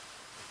Hood.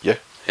 Yeah.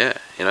 Yeah,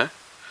 you know.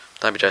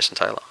 Don't be Jason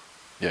Taylor.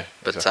 Yeah,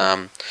 But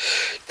exactly.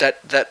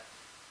 that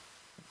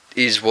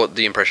is what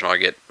the impression I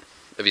get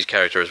of his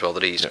character as well.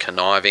 That he's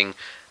conniving,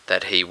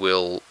 that he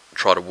will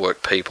try to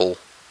work people,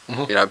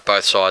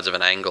 both sides of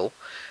an angle.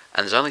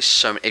 And there's only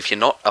so many. If you're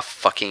not a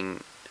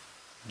fucking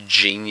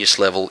genius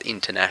level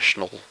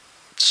international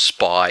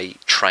spy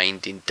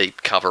trained in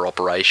deep cover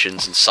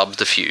operations and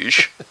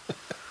subterfuge,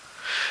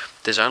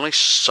 there's only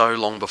so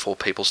long before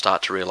people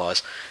start to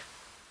realise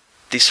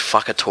this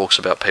fucker talks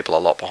about people a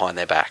lot behind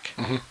their back.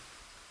 Mm-hmm.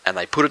 And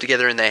they put it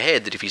together in their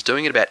head that if he's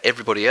doing it about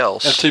everybody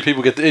else... And two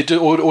people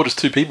or just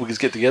two people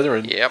just get together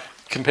and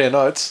compare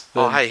notes.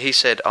 Then, hey, he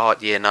said,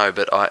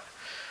 but I...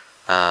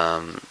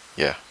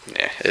 Yeah,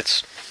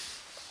 it's...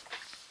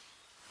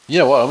 You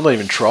know what? I'm not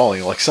even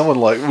trolling. Like someone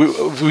like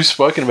we've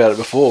spoken about it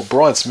before.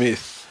 Brian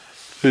Smith,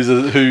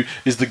 who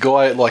is the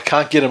guy like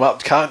can't get him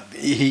up. Well,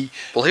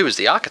 he was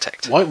the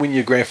architect. Won't win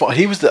your grand final.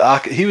 He was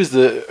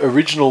the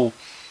original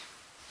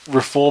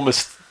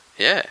reformist.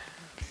 Yeah.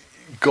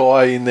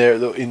 Guy in there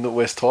in the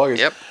West Tigers.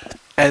 Yep.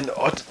 And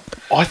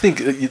I think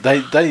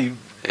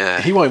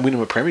he won't win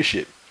him a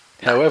premiership.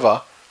 No.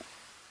 However,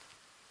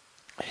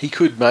 he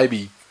could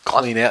maybe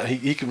clean out.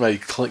 He could maybe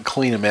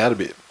clean him out a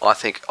bit. I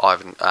think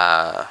Ivan.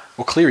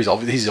 Well, Cleary's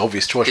he's the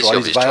obvious choice, right?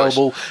 He's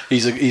available.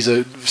 Choice. He's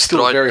a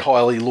still a very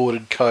highly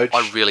lauded coach.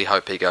 I really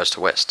hope he goes to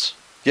Wests.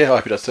 Yeah, I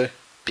hope he does too.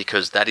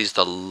 Because that is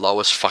the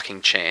lowest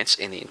fucking chance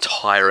in the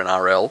entire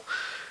NRL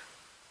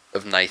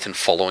of Nathan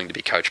following to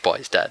be coached by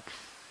his dad.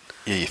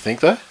 Yeah, you think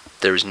though?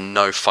 There is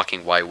no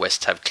fucking way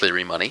Wests have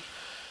Cleary money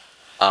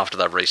after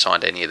they've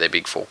re-signed any of their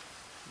big four.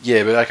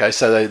 Yeah, but okay,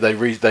 so they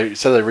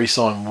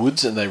re-sign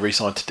Woods and they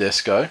re-sign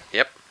Tedesco.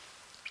 Yep.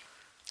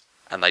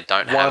 And they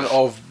don't have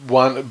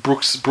one.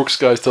 Brooks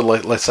goes to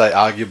let's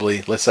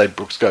say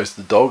Brooks goes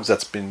to the Dogs.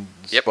 That's been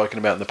spoken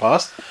about in the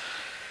past.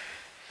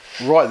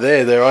 Right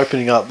there, they're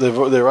opening up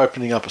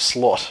a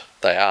slot.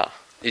 They are.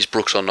 Is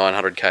Brooks on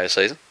 900k a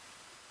season?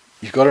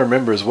 You've got to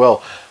remember as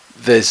well.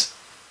 There's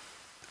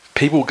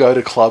people go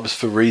to clubs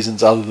for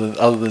reasons other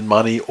than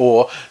money,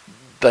 or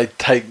they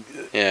take.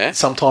 Yeah.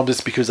 Sometimes it's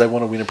because they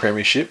want to win a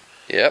premiership.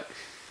 Yep.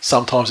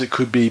 Sometimes it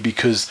could be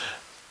because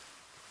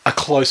a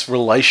close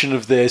relation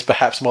of theirs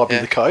perhaps might be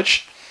the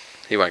coach.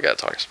 He won't go to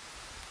Tigers.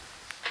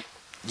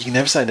 You can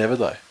never say never,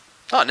 though.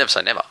 Oh, never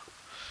say never.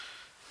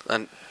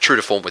 And true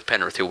to form with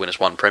Penrith, he'll win us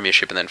one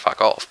premiership and then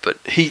fuck off.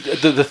 But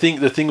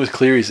the thing with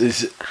Cleary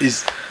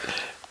is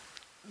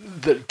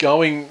that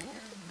going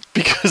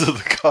because of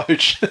the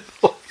coach,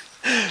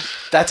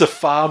 that's a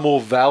far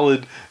more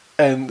valid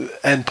and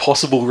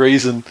possible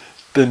reason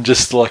than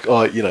just like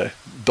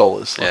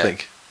dollars. I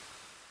think.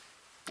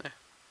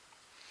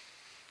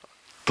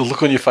 The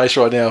look on your face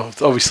right now,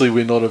 obviously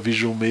we're not a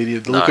visual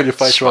medium, the look on your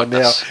face right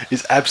now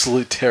is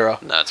absolute terror.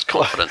 No, it's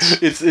confidence.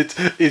 It's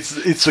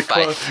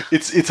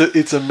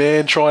a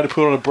man trying to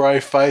put on a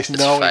brave face,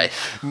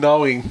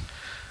 knowing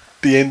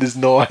the end is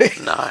nigh.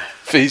 No.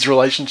 For his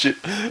relationship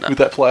with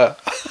that player.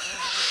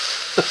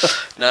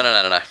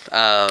 No.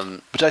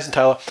 But Jason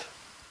Taylor,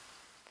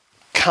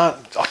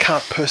 I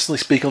can't personally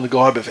speak on the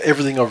guy, but for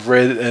everything I've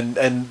read and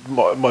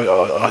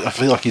I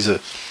feel like he's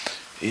a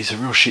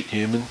real shit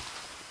human.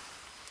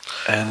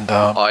 And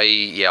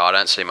I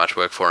don't see much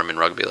work for him in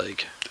rugby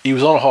league. He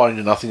was on a hiding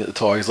to nothing at the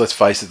Tigers. Let's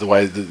face it, the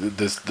way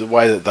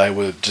that they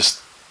were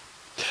just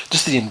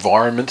the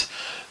environment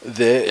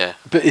there. Yeah.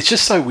 But it's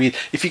just so weird.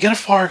 If you're going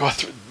to fire a guy,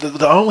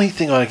 the only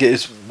thing I get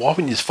is why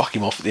wouldn't you just fuck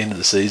him off at the end of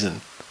the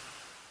season?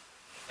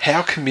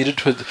 How committed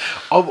to it?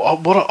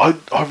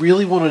 I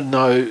really want to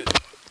know.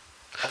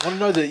 I want to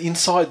know the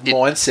inside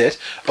mindset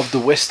of the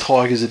West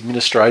Tigers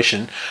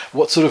administration,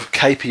 what sort of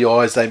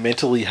KPIs they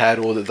mentally had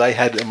or that they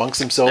had amongst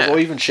themselves or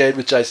even shared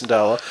with Jason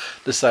Taylor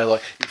to say,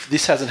 like, if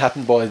this hasn't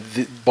happened by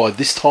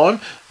this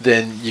time,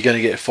 then you're going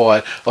to get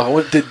fired. Like,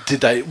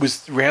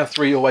 was round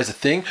 3 always a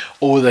thing?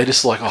 Or were they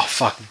just like, oh,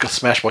 fuck, got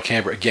smashed by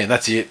Canberra again,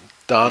 that's it,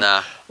 done?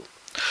 Nah.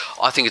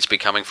 I think it's been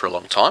coming for a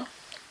long time.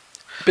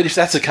 But if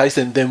that's the case,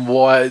 then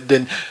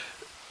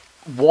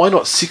why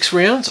not 6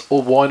 rounds,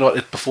 or why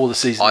not before the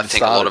season started? I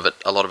think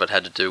a lot of it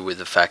had to do with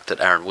the fact that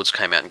Aaron Woods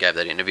came out and gave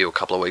that interview a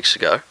couple of weeks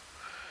ago,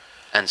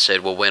 and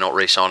said, "Well, we're not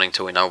re-signing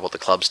till we know what the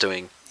club's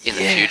doing in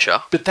the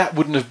future." But that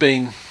wouldn't have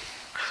been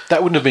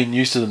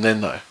news to them then,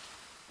 though.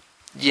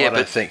 Yeah, I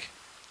don't think.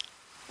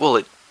 Well,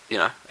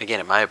 again,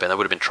 it may have been. They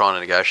would have been trying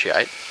to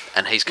negotiate,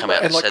 and he's come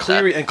out and said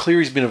Cleary, that. And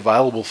Cleary's been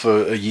available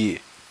for a year.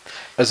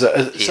 So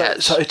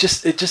it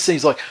just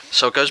seems like.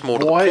 So it goes more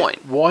to the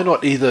point. Why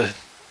not either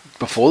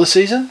before the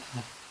season,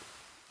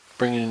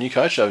 bring in a new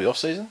coach over the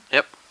off-season?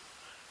 Yep.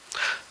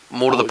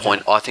 More to the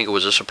point, I think it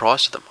was a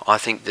surprise to them. I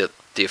think that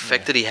the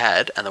effect that he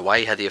had and the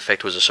way he had the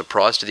effect was a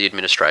surprise to the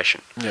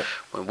administration. Yep.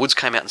 When Woods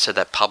came out and said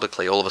that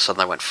publicly, all of a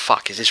sudden they went,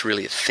 fuck, is this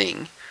really a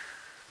thing?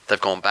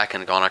 They've gone back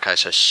and gone, okay,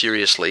 so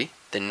seriously,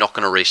 they're not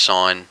going to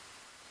re-sign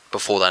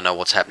before they know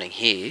what's happening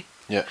here.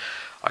 Yeah.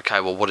 Okay,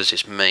 well, what does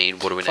this mean?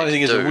 What do we need to do? Funny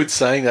thing is, Woods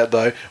saying that,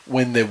 though,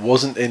 when there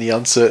wasn't any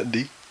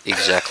uncertainty.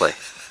 Exactly.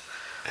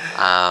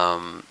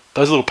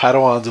 Those little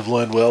Padawans have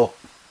learned well.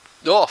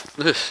 Oh,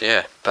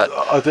 yeah, but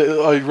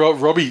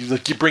Robbie,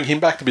 you bring him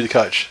back to be the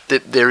coach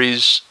there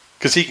is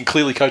because he can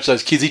clearly coach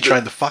those kids. He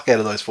trained the fuck out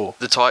of those four.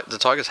 the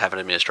Tigers have an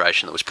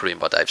administration that was put in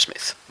by Dave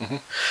Smith.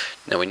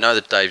 Mm-hmm. Now we know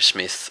that Dave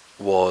Smith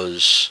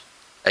was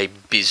a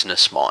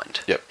business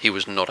mind. Yep. He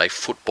was not a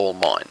football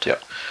mind.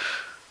 Yep.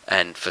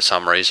 And for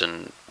some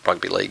reason,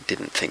 rugby league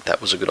didn't think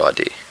that was a good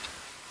idea.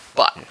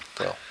 But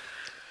well,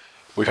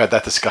 we've had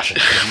that discussion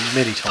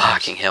many times.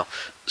 Fucking hell!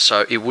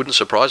 So it wouldn't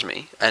surprise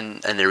me,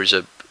 and there is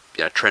a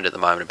trend at the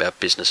moment about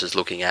businesses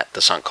looking at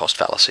the sunk cost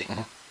fallacy.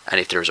 Mm-hmm. And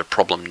if there is a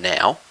problem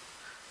now,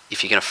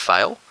 if you're going to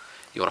fail,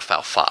 you want to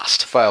fail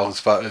fast. Fail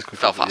fast.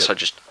 Yep. So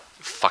just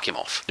fuck him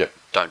off. Yep.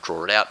 Don't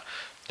draw it out.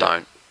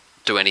 Don't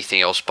do anything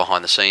else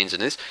behind the scenes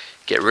in this.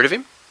 Get rid of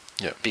him.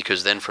 Yep.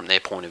 Because then from their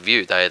point of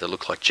view, they either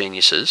look like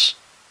geniuses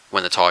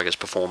when the Tigers'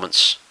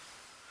 performance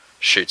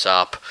shoots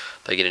up,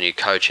 they get a new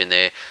coach in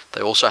there.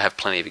 They also have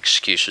plenty of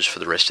excuses for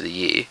the rest of the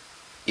year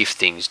if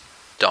things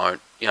don't,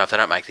 if they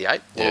don't make the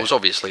 8. Well, it was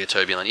obviously a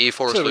turbulent year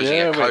for us,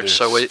 losing our coach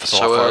so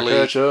early.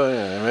 Coach,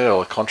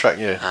 a contract,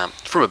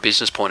 from a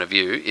business point of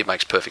view, it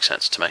makes perfect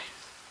sense to me.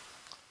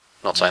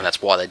 Not saying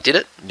that's why they did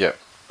it,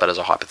 but as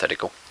a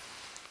hypothetical.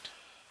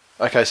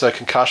 Okay, so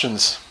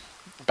concussions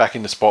back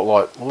in the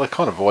spotlight. Well, they've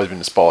kind of always been in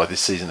the spotlight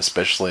this season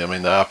especially. I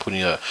mean, they are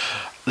putting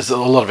there's a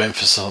lot of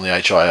emphasis on the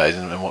HIAs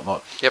and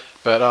whatnot. Yep.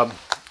 But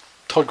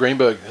Todd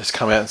Greenberg has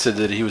come out and said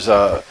that he was,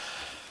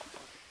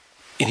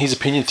 in his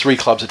opinion, 3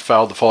 clubs had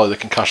failed to follow the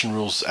concussion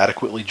rules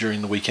adequately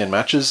during the weekend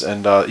matches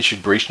and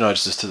issued breach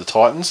notices to the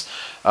Titans,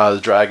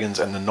 the Dragons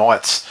and the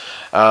Knights.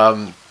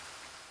 The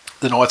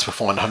Knights were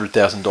fined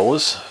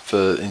 $100,000 for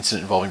the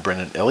incident involving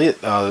Brendan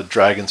Elliott. The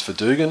Dragons for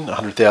Dugan,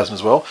 $100,000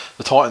 as well.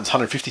 The Titans,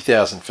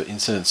 $150,000 for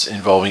incidents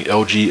involving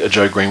LG,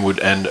 Joe Greenwood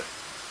and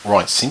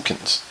Ryan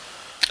Simpkins.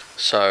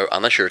 So,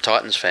 unless you're a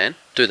Titans fan,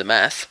 do the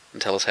math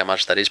and tell us how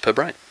much that is per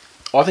brain.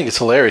 I think it's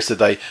hilarious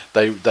that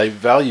they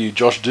value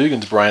Josh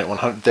Dugan's brain at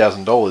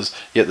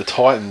 $100,000, yet the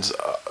Titans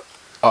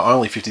are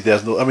only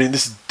 $50,000. I mean,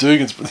 this is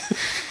Dugan's.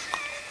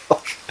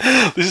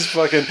 This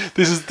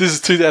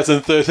is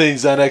 2013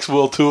 Xanax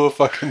World Tour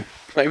fucking.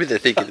 Maybe they're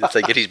thinking if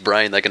they get his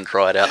brain, they can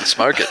dry it out and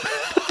smoke it.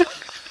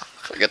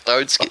 Like a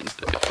toad skin.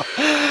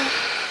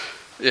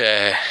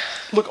 Yeah.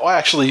 Look, I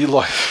actually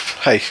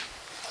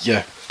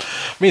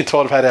me and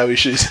Todd have had our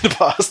issues in the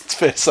past, it's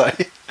fair to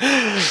say.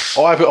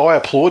 I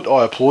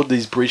applaud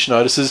these breach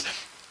notices.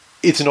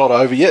 It's not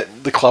over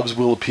yet. The clubs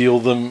will appeal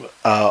them.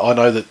 I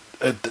know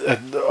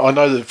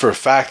that for a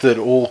fact that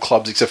all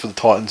clubs except for the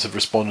Titans have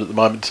responded at the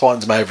moment. The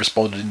Titans may have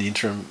responded in the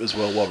interim as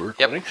well while we're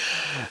recording.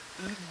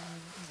 Yep.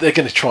 They're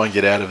going to try and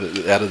get out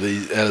of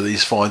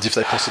these fines if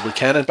they possibly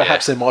can, and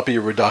perhaps there might be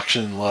a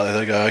reduction. Like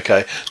they go,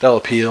 okay, they'll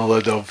appeal,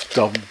 they'll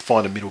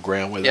find a middle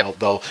ground where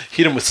they'll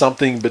hit them with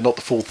something, but not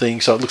the full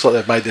thing. So it looks like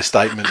they've made their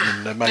statement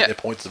and they've made their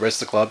points to the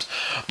rest of the clubs.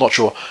 I'm not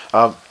sure.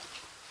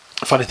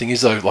 Funny thing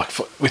is though, like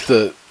with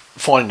the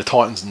finding the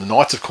Titans and the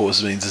Knights, of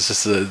course, means it's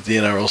just the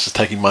NRL's just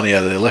taking money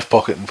out of their left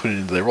pocket and putting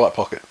it into their right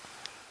pocket.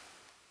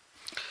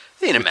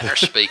 In a manner of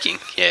speaking,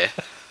 yeah.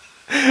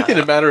 In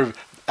a matter of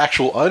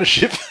actual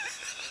ownership.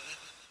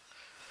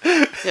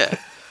 Yeah.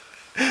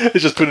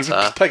 It's just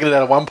taking it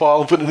out of one pile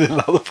and putting it in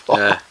another pile.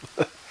 Yeah.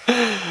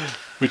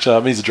 Which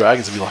means the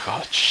Dragons will be like,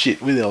 oh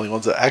shit, we're the only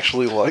ones that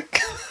actually they're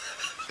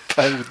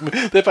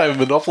paying with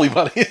Monopoly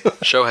money.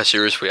 Show how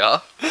serious we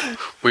are.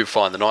 We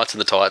find the Knights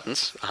and the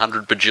Titans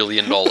 $100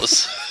 bajillion.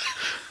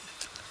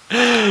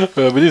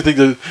 We didn't think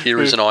that here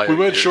is an IOU. We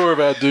weren't sure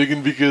about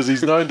Dugan because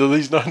he's known to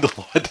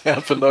lie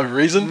down for no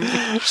reason.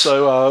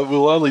 So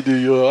we'll only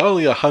do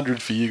only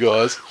 100 for you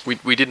guys.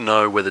 We didn't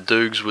know whether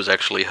Dukes was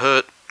actually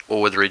hurt or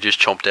whether he just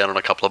chomped down on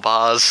a couple of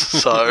bars.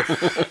 So,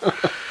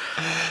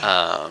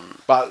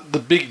 but the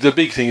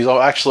big thing is,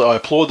 I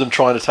applaud them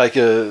trying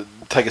to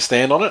take a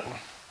stand on it.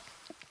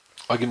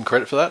 I give them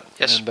credit for that.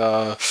 Yes, and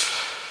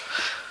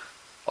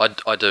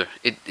I do.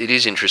 It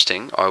is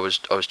interesting. I was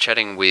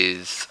chatting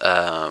with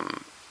a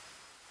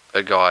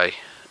guy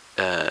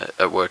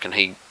at work, and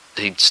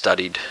he'd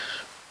studied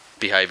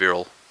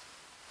behavioural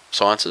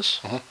sciences,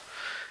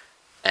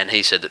 and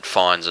he said that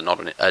fines are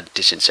not a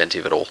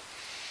disincentive at all.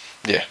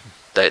 Yeah.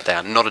 They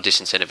are not a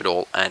disincentive at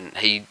all, and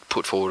he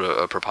put forward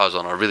a proposal,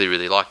 and I really,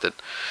 really liked it,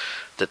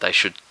 that they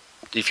should,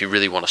 if you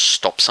really want to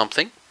stop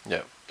something,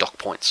 dock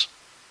points.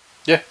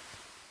 Yeah.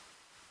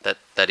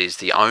 That is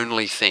the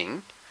only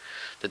thing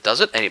that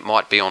does it, and it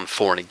might be on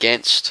for and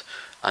against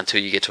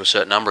until you get to a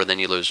certain number, and then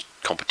you lose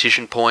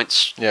competition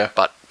points. Yeah.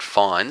 But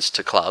fines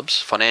to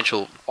clubs,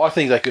 financial... I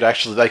think they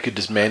could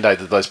just mandate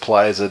that those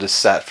players are just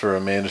sat for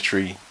a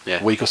mandatory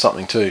week or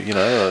something too, you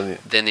know.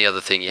 Then the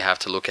other thing you have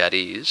to look at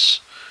is...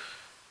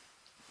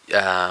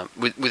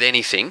 with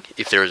anything,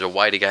 if there is a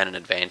way to gain an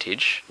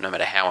advantage, no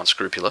matter how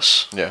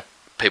unscrupulous,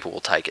 people will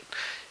take it.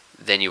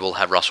 Then you will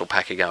have Russell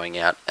Packer going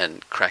out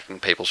and cracking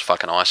people's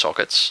fucking eye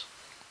sockets,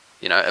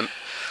 you know.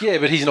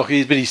 But he's not.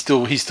 He's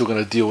still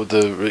going to deal with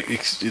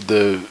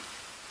the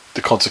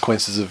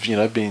consequences of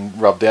being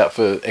rubbed out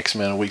for X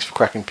amount of weeks for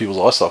cracking people's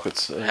eye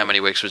sockets. How many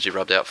weeks was he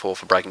rubbed out for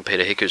breaking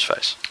Peter Hiku's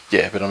face?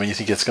 Yeah, but I mean, you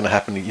think it's going to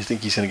happen? You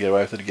think he's going to get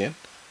away with it again?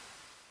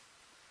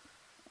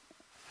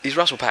 He's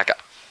Russell Packer.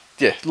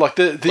 Yeah, like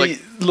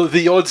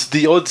the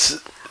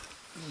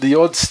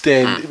odds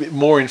stand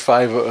more in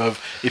favour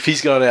of if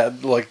he's going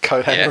out like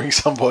coat hammering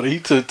somebody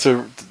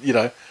to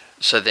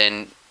So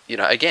then,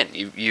 again,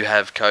 you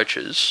have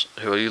coaches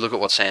who, you look at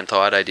what Sam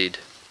Thaiday did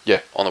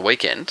on the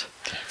weekend.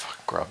 Yeah,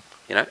 fucking grub.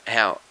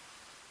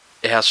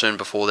 How soon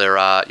before there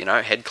are,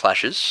 head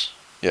clashes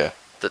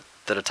that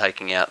are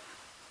taking out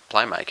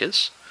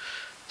playmakers.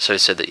 So he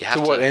said that you have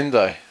to... To what end,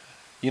 though?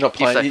 You're not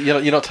playing.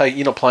 You're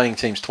not playing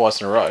teams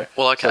twice in a row.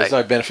 Well, okay. So there's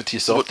no benefit to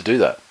yourself to do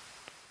that.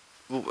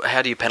 Well,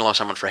 how do you penalise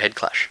someone for a head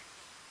clash?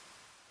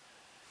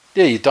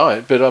 Yeah, you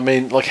don't. But I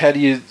mean, like, how do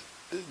you?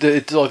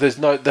 There's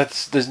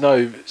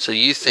no. So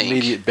you think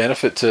immediate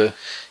benefit to?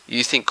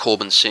 You think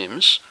Corbin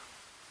Sims,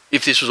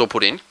 if this was all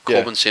put in,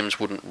 Corbin Sims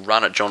wouldn't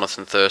run at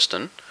Jonathan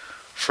Thurston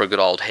for a good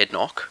old head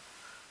knock.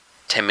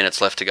 10 minutes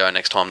left to go.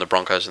 Next time the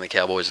Broncos and the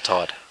Cowboys are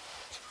tied.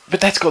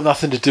 But that's got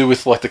nothing to do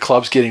with like the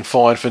clubs getting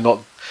fined for not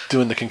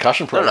doing the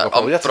concussion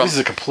protocol. This is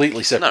a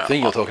completely separate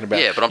thing you're talking about.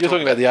 Yeah, but you're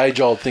talking about the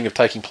age-old thing of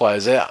taking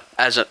players out.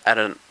 At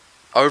an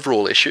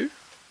overall issue,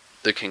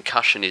 the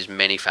concussion is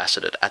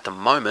many-faceted. At the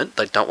moment,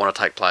 they don't want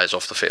to take players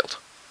off the field.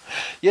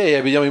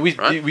 Yeah, but I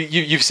mean,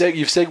 you've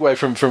segued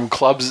from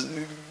clubs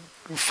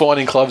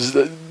finding clubs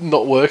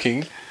not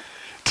working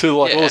to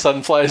like all of a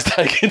sudden players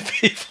taking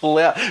people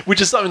out,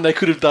 which is something they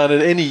could have done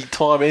at any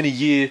time, any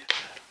year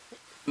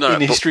in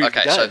the history of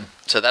the game.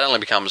 So that only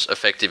becomes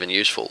effective and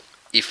useful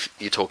if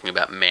you're talking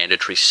about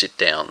mandatory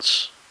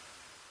sit-downs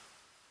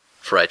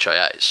for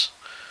HIAs.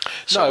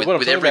 So what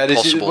I'm talking about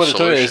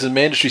is a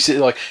mandatory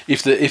like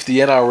if the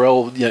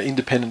NRL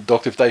independent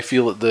doctor, if they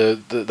feel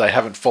that they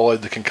haven't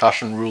followed the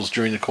concussion rules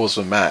during the course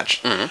of a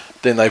match,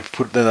 then they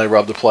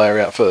rub the player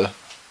out for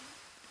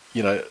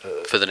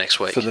the next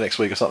week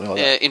or something like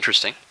that. Yeah,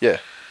 interesting. Yeah.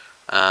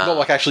 Not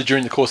like actually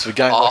during the course of a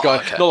game.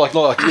 Not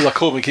like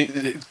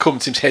Corbin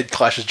Sims head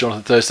clashes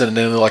Jonathan Thurston, and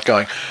then they're like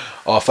going,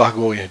 "Oh fuck,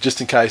 well, just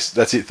in case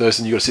that's it,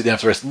 Thurston, you got to sit down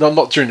for the rest." No,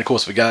 not during the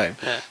course of a game.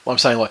 Yeah. I'm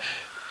saying like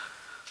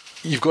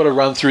you've got to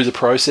run through the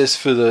process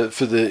for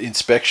the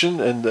inspection,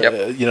 and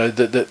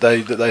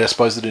that they are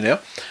supposed to do now.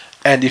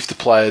 And if the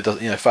player does,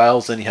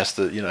 fails, then he has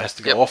to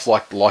go off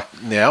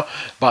like now.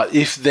 But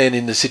if then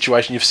in the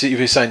situation if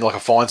you're saying like a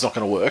fine's not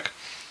going to work,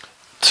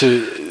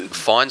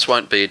 fines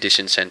won't be a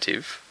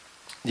disincentive.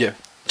 Yeah.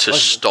 To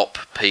stop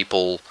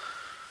people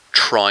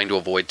trying to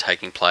avoid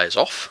taking players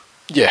off.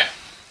 Yeah.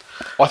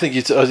 I think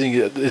you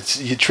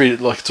treat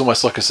it like it's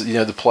almost like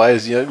the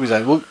players. We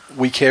say, look,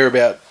 we care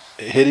about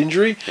head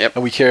injury,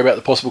 and we care about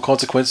the possible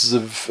consequences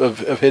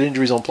of head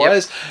injuries on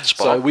players.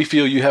 So we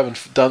feel you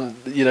haven't done,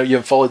 you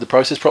haven't followed the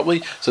process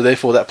properly. So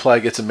therefore, that player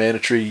gets a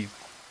mandatory.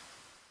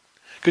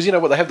 Because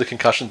they have the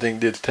concussion thing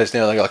to test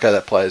now. They go, okay,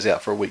 that player's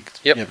out for a week.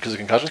 Because of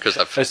concussion. Because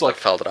they've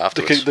felt it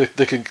afterwards.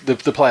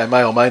 The player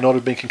may or may not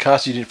have been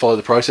concussed. You didn't follow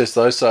the process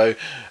though. So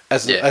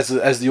as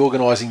the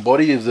organising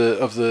body of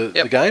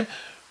the game,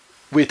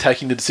 we're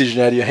taking the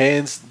decision out of your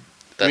hands.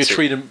 We're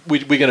going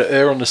to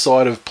err on the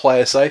side of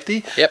player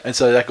safety. And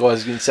so that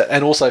guy's getting set.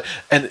 And also,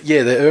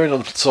 they're erring on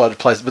the side of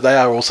players, but they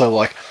are also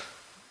like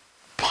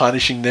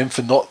punishing them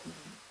for not.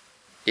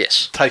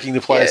 Yes. Taking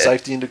the player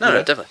safety into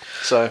no, definitely.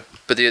 So.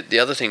 But the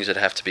other things that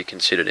have to be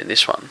considered in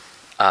this one,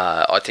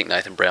 I think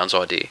Nathan Brown's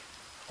idea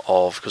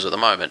of, because at the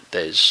moment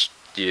there's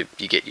you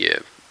get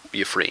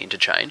your free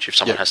interchange if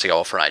someone has to go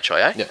off for an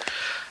HIA. Yeah.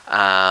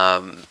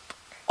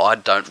 I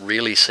don't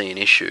really see an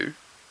issue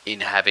in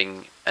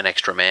having an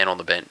extra man on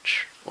the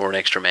bench or an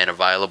extra man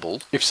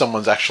available if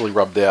someone's actually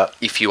rubbed out.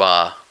 If you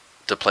are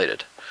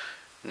depleted.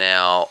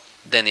 Now,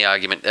 then the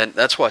argument, and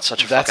that's why it's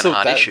such a fucking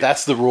hard issue.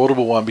 That's the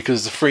laudable one,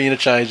 because the free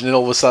interchange, and then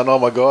all of a sudden, oh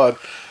my god.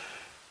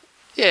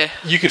 Yeah.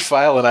 You could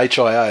fail an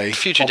HIA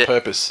on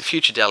purpose.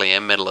 Future Dally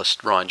M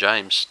medalist Ryan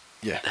James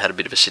had a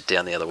bit of a sit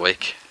down the other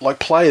week. The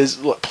problem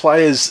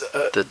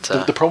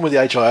with the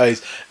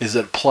HIAs is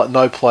that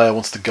no player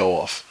wants to go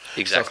off.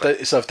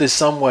 Exactly. So if there's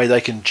some way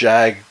they can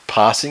jag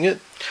passing it,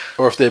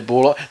 or if they're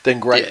borderline, then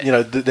great.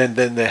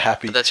 Then they're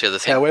happy. But that's the other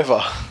thing.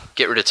 However,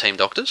 get rid of team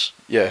doctors.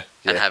 Yeah.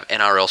 And have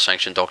NRL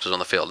sanctioned doctors on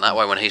the field. And that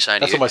way, when he's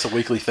saying that's almost a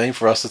weekly theme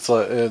for us. It's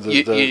like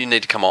you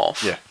need to come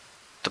off. Yeah.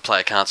 The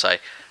player can't say,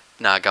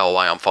 "Nah, go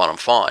away. I'm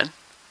fine."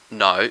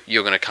 No,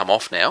 you're going to come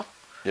off now.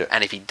 Yeah.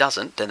 And if he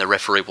doesn't, then the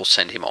referee will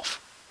send him off.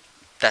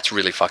 That's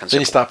really fucking simple.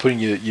 Then you start putting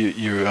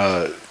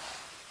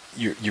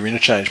your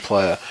interchange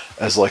player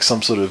as like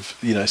some sort of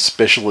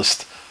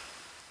specialist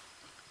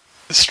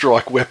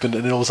strike weapon,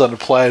 and then all of a sudden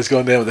the player's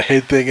gone down with the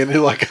head thing, and they're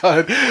like,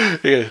 and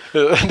they're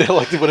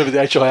like whatever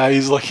the HIA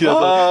is, like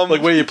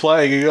like where you're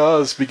playing, you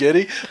go,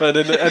 spaghetti, and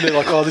they're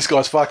like, oh, this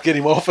guy's fucked, get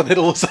him off, and then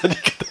all of a sudden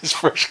you get this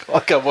fresh guy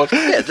come on.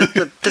 Yeah,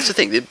 that's the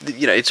thing.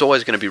 It's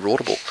always going to be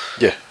laudable.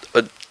 Yeah,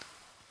 but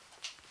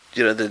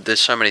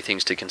there's so many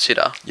things to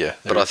consider. Yeah,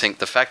 but I think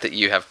the fact that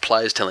you have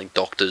players telling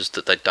doctors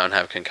that they don't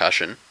have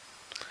concussion.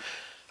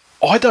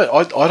 I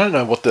don't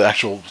know what the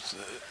actual.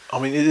 I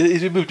mean,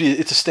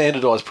 it's a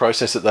standardised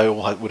process that they all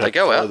would have to follow. They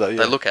go out,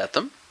 they look at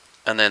them,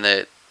 and then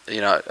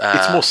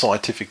it's more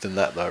scientific than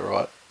that, though,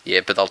 right? Yeah,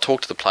 but they'll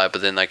talk to the player,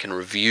 but then they can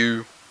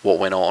review what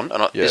went on.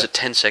 And is it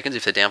 10 seconds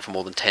if they're down for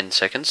more than 10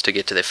 seconds to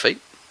get to their feet?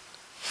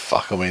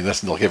 Fuck, I mean,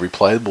 that's like every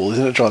play of the ball,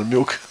 isn't it? Trying to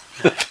milk.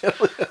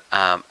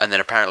 And then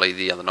apparently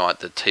the other night,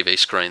 the TV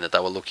screen that they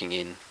were looking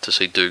in to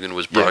see Dugan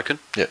was broken.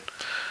 Yeah.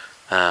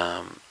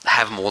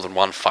 Have more than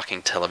one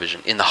fucking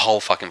television in the whole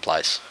fucking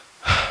place.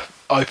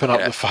 Open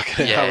up the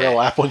fucking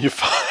NRL app on your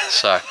phone.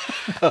 So,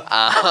 but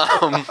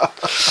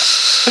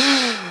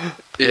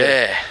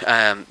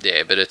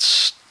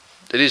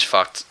it is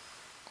fucked.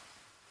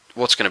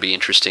 What's going to be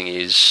interesting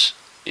is,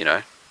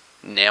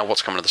 now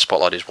what's coming to the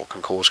spotlight is what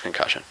can cause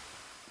concussion.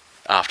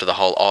 After the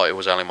whole, it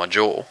was only my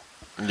jaw.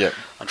 Yeah.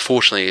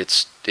 Unfortunately,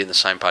 it's in the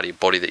same part of your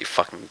body that your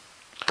fucking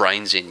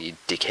brain's in, you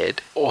dickhead.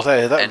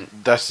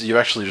 You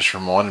actually just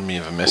reminded me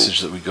of a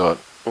message that we got.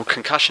 Well,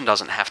 concussion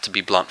doesn't have to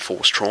be blunt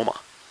force trauma.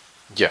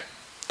 Yeah.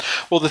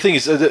 Well, the thing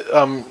is, this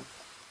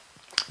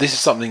is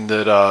something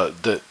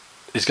that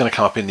is going to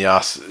come up in the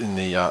Ask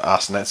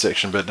Nat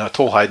section. But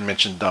Tall Hayden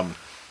mentioned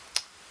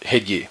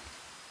headgear.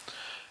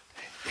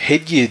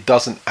 Headgear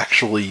doesn't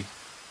actually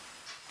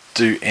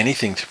do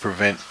anything to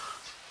prevent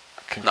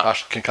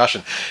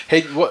concussion.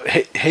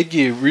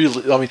 Headgear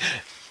really, I mean,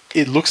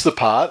 it looks the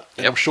part,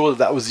 and I'm sure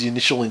that was the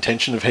initial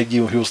intention of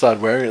headgear when people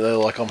started wearing it. They're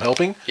like, I'm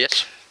helping.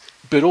 Yes.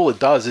 But all it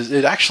does is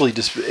it actually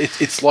just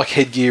it's like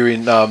headgear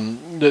in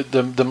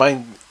the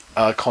main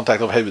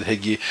contact I've had with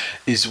headgear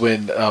is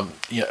when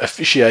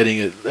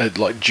officiating at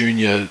like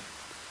junior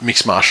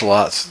mixed martial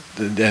arts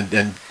and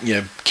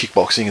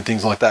kickboxing and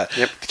things like that.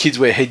 Yep. The kids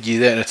wear headgear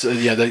there, and it's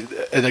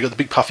they got the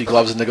big puffy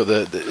gloves, and they got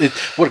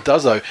what it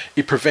does though,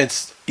 it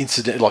prevents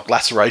incident like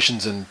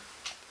lacerations and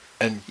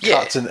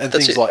cuts and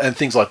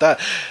things like that.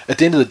 At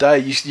the end of the day,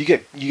 you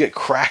get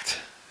cracked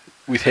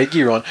with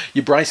headgear on.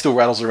 Your brain still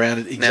rattles around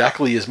it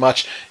exactly as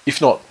much, if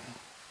not.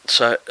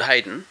 So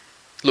Hayden,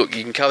 look,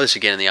 you can cover this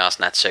again in the Ask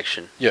Nat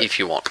section if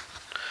you want.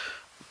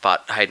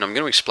 But Hayden, I'm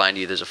going to explain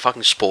to you. There's a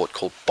fucking sport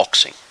called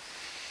boxing.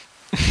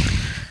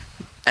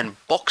 And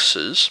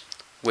boxers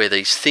wear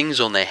these things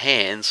on their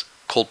hands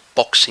called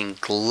boxing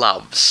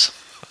gloves.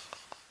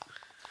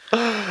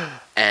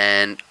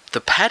 And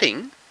the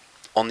padding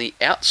on the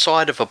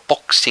outside of a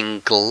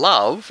boxing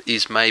glove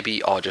is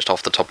maybe, just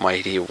off the top of my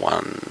head here,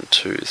 1,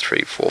 2,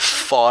 3, 4,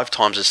 5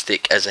 times as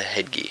thick as a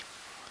headgear.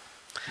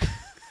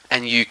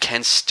 And you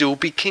can still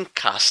be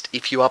concussed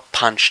if you are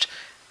punched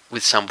by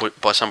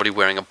somebody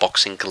wearing a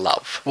boxing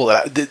glove. Well,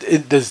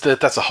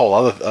 that's a whole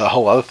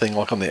other thing,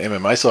 like on the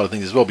MMA side of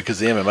things as well, because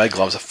the MMA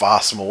gloves are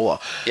far smaller.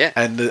 Yeah.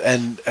 And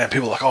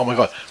people are like, oh my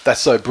god,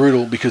 that's so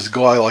brutal, because the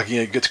guy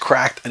gets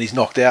cracked and he's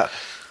knocked out.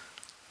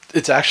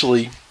 It's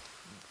actually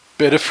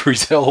better for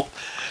his health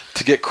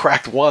to get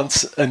cracked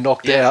once and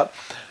knocked out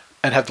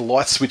and have the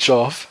lights switch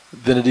off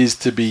than it is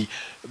to be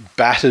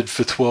battered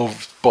for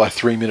 12 by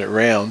 3 minute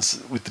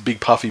rounds with the big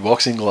puffy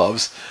boxing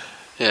gloves.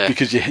 Yeah.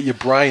 Because your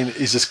brain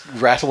is just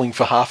rattling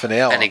for half an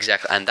hour.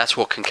 And that's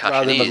what concussion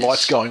is. Rather than the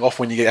lights going off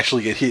when you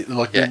actually get hit,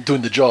 and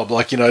doing the job.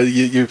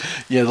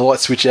 The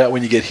lights switch out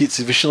when you get hit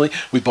sufficiently.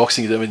 With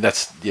boxing, I mean,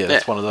 that's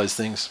one of those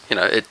things.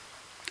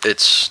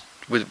 It's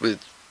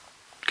with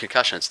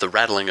concussion, it's the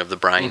rattling of the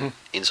brain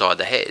inside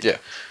the head. Yeah.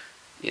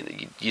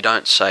 You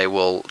don't say,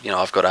 well,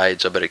 I've got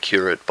AIDS, I better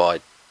cure it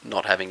by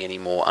not having any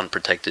more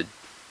unprotected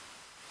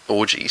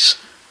orgies.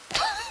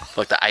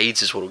 Like the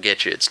AIDS is what'll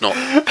get you. It's not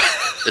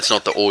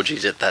the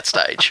orgies at that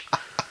stage.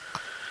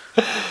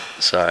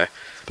 So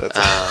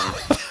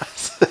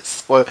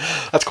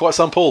that's quite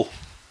some pull.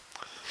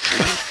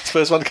 It's the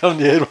first one to come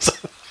to your head.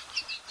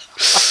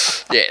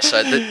 Yeah.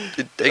 So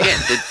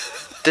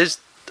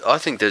I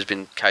think there's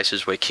been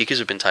cases where kickers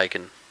have been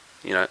taken,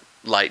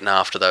 late and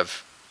after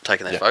they've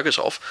taken their focus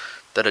off,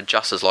 that are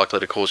just as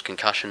likely to cause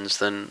concussions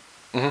than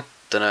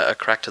a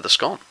crack to the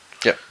scone.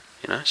 Yep.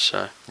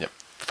 So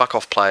fuck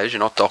off, players.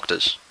 You're not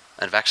doctors.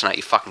 And vaccinate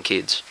your fucking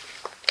kids.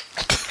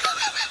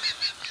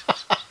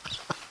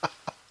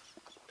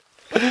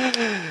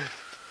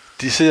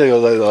 Do you see the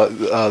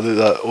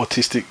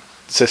autistic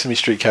Sesame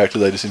Street character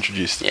they just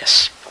introduced?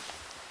 Yes.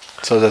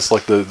 So that's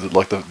like the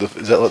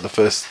is that like the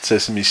first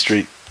Sesame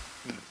Street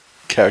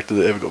character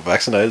that ever got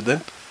vaccinated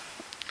then?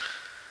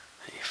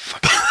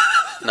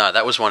 No,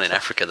 that was one in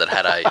Africa that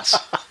had AIDS.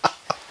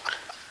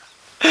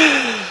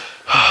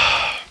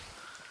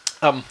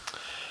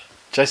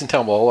 Jason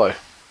Taumalolo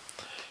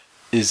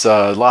is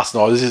last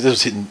night. This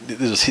was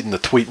hitting the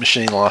tweet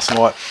machine last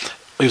night.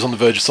 He was on the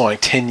verge of signing a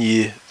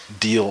 10-year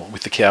deal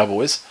with the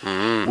Cowboys,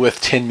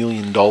 worth $10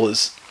 million.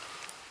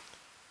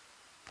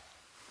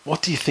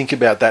 What do you think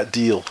about that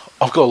deal?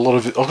 I've got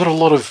a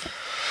lot of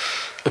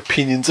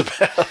opinions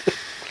about it.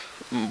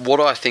 What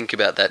I think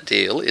about that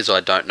deal is I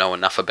don't know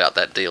enough about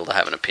that deal to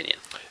have an opinion.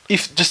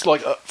 If just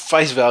like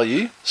face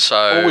value,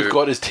 so all we've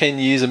got is 10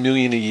 years, $1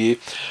 million a year.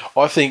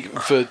 I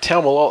think for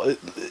Taumalolo,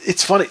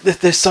 it's funny.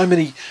 There's so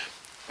many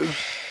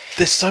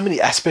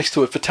aspects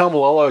to it. For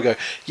Taumalolo, I go,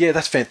 yeah,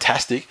 that's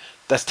fantastic.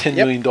 That's $10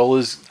 million.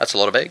 That's a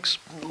lot of eggs.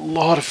 A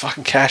lot of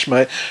fucking cash,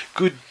 mate.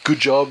 Good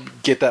job.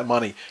 Get that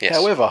money. Yes.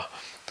 However,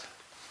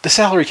 the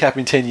salary cap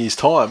in 10 years'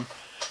 time,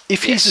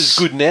 if he's as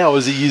good now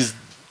as he is,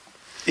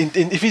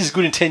 if he's as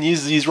good in 10 years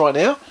as he is right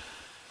now,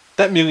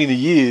 That million a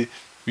year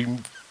would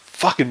be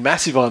fucking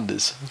massive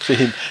unders for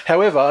him.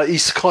 However,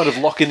 he's kind of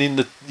locking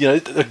in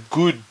a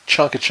good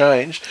chunk of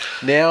change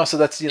now. So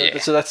that's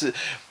so that's it.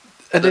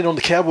 And then on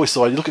the Cowboys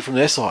side, you look at it from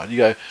their side, you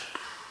go,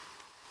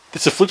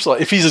 it's the flip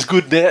side. If he's as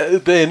good now,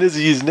 then as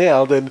he is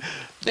now, then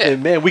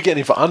man, we're getting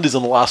him for unders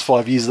on the last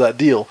 5 years of that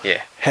deal.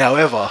 Yeah.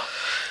 However,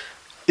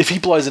 if he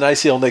blows an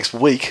ACL next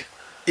week,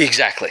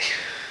 exactly.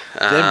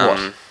 Then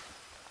what?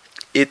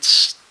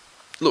 It's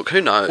look,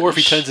 who knows? Or if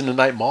he turns into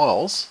Nate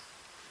Miles,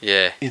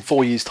 in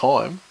 4 years'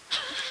 time.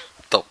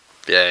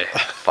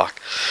 Fuck.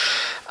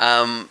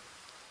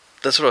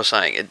 That's what I was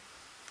saying.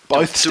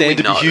 Both stand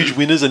to be huge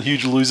winners and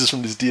huge losers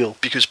from this deal.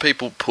 Because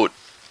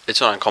it's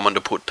not uncommon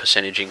to put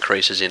percentage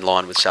increases in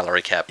line with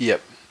salary cap.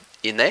 Yep.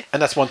 In there.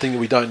 And that's one thing that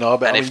we don't know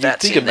about. And you'd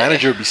think a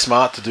manager would be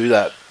smart to do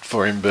that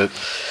for him, but...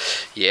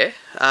 Yeah.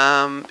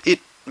 It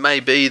may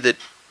be that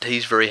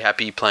he's very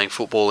happy playing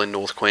football in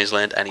North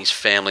Queensland and his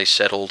family's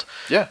settled.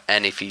 Yeah.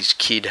 And if his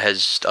kid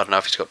has... I don't know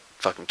if he's got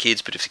fucking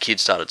kids, but if the kid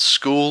started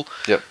school,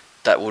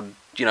 that would,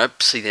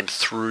 see them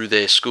through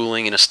their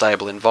schooling in a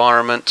stable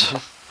environment.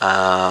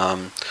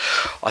 Mm-hmm.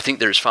 I think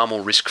there is far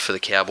more risk for the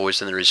Cowboys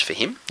than there is for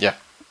him. Yeah.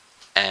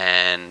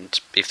 And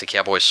if the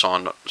Cowboys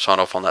sign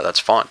off on that, that's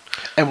fine.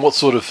 And what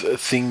sort of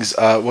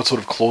what sort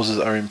of clauses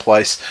are in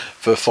place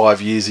for 5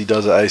 years he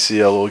does an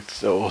ACL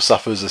or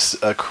suffers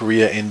a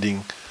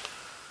career-ending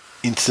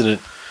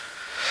incident?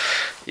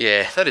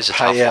 Yeah, that is a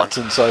tough one. Payouts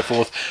and so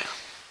forth.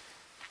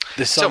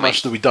 There's so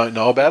much that we don't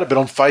know about it, but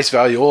on face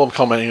value, all I'm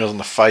commenting on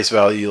the face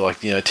value,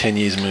 10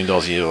 years, $1 million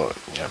a year.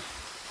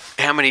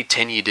 How many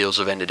 10-year deals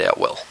have ended out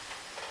well?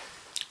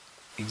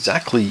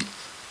 Exactly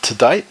to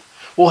date?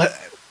 Well...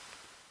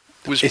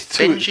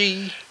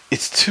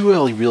 It's too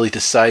early really to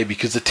say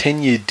because the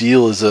 10-year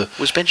deal is a...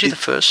 Was Benji the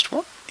first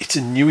one? It's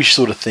a newish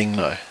sort of thing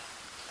though.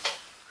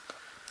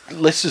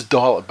 Let's just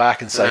dial it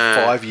back and say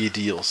 5-year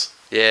deals.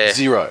 Yeah.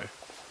 0.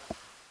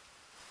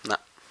 No,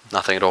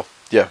 nothing at all.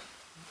 Yeah.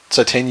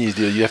 So 10-year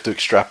deal, you have to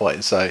extrapolate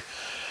and say...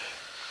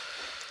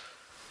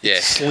 Yeah.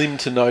 Slim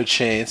to no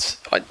chance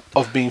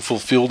of being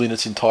fulfilled in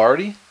its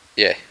entirety.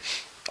 Yeah.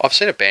 I've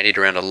seen it bandied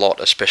around a lot,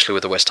 especially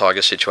with the West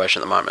Tigers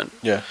situation at the moment.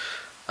 Yeah.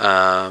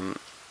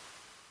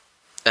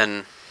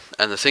 And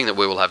the thing that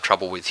we will have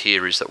trouble with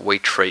here is that we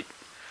treat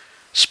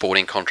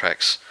sporting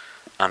contracts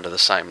under the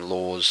same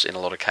laws in a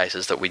lot of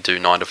cases that we do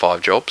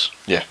 9-to-5 jobs.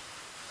 Yeah.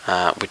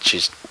 Which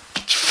is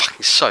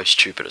fucking so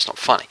stupid, it's not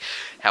funny.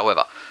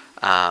 However,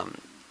 an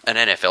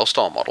NFL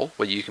style model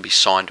where you can be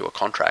signed to a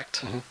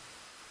contract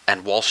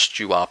and whilst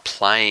you are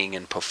playing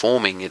and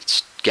performing,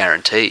 it's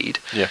guaranteed.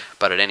 Yeah.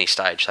 But at any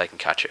stage, they can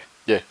cut you.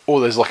 Yeah, or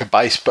there's like a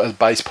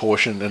base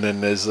portion, and then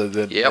there's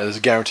there's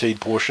a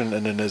guaranteed portion,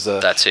 and then there's a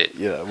that's it.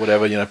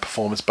 Whatever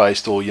performance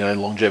based or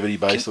longevity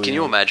based. Can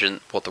you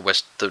imagine what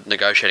the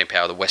negotiating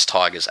power of the West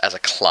Tigers as a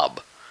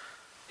club?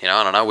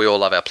 I don't know. We all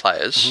love our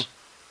players,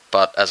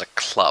 but as a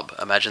club,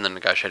 imagine the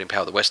negotiating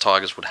power the West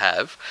Tigers would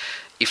have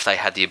if they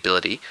had the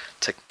ability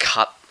to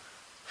cut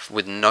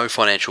with no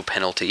financial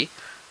penalty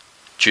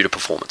due to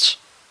performance,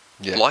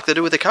 like they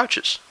do with their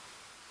coaches.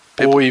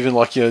 Or even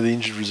the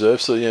injured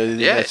reserve. So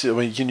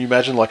can you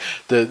imagine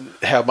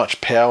how much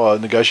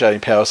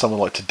negotiating power someone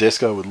like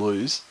Tedesco would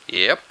lose?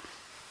 Yep.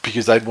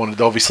 Because they'd want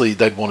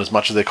as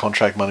much of their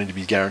contract money to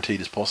be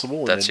guaranteed as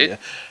possible. That's it.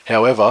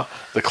 However,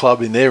 the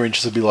club in their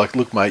interest would be like,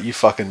 look, mate, you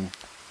fucking.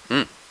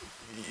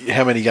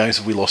 How many games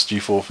have we lost you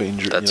for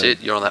injury? That's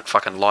it. You're on that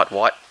fucking light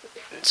white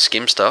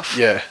skim stuff.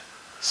 Yeah.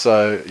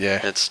 So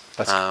that's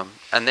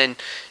and then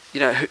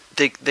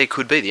there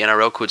could be the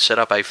NRL could set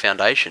up a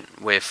foundation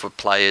where for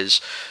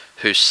players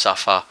who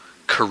suffer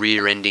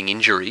career-ending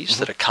injuries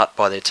that are cut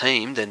by their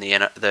team, then the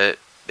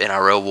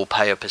NRL will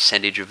pay a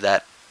percentage of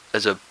that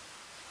as a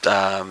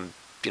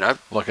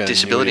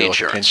disability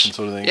insurance, like a pension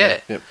sort of thing.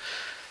 Yeah. Yep.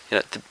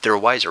 There are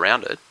ways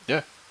around it.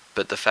 Yeah.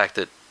 But the fact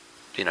that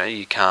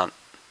you can't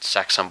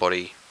sack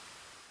somebody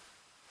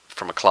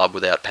from a club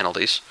without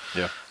penalties.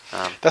 Yeah.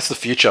 That's the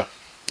future.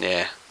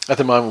 Yeah. At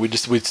the moment, we're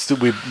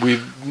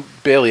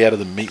barely out of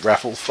the meat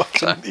raffle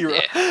fucking era.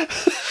 Yeah.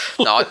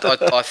 No,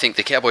 I think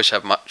the Cowboys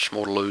have much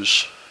more to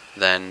lose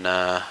than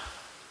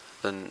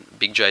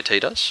Big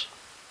JT does.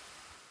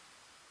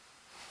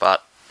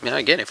 But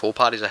again, if all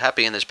parties are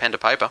happy and there's pen to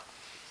paper.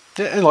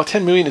 Yeah, and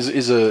 $10 million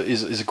is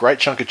a great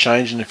chunk of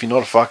change, and if you're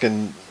not a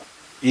fucking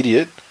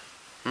idiot,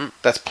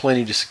 that's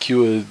plenty to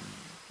secure.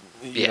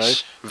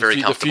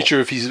 Very comfortable. The future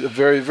of his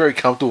very very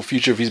comfortable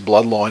future of his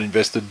bloodline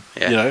invested.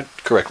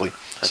 Correctly.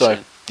 That's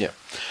it.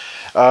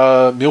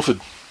 Milford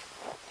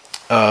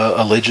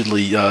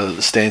allegedly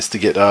stands to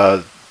get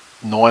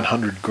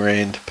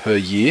 $900,000 per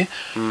year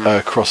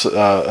across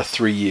a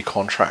 3-year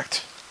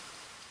contract.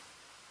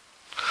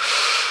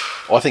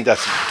 I think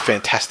that's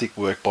fantastic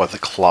work by the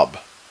club.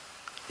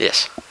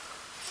 Yes.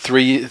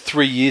 3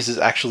 years is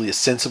actually a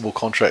sensible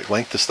contract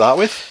length to start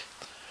with.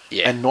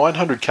 Yeah. And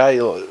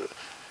 $900,000,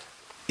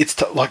 it's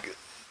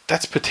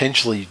that's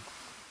potentially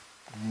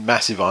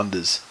massive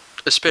unders.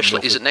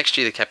 Especially, is it next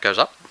year the cap goes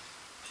up?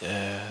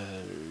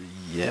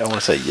 Yeah, I want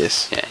to say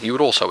yes. Yeah, you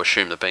would also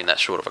assume that being that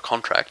short of a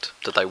contract,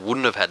 that they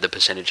wouldn't have had the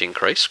percentage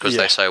increase because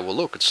they say, well,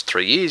 look, it's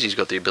 3 years, he's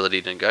got the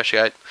ability to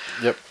negotiate.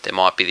 Yep. There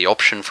might be the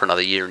option for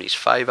another year in his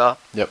favour.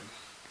 Yep.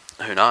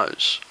 Who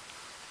knows?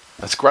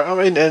 That's great. I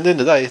mean, at the end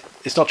of the day,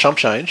 it's not chump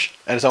change,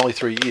 and it's only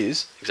 3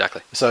 years.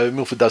 Exactly. So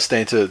Milford does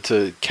stand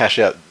to cash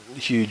out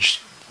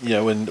huge,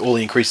 when all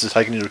the increases are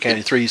taken into account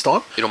in 3 years'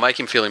 time. It'll make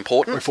him feel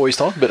important. Or 4 years'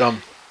 time, but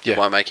It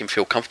won't make him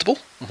feel comfortable,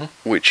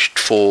 which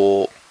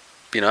for,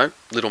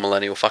 little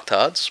millennial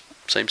fucktards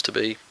seems to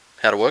be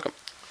how to work them.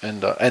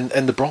 And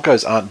the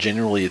Broncos aren't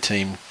generally a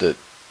team that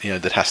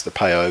that has to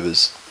pay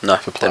overs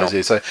for players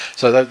here. So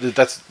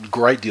that's a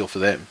great deal for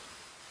them.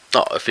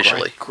 Not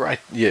officially. Great.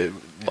 Yeah.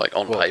 Like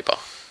on paper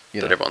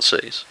that everyone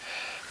sees.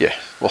 Yeah.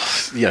 Well,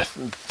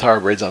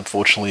 thoroughbreds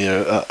unfortunately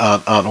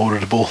aren't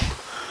auditable.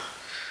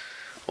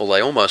 Well,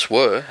 they almost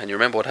were, and you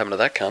remember what happened to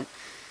that cunt?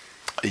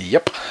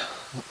 Yep.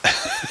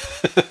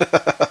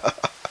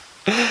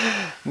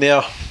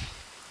 Now,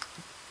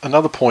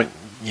 another point,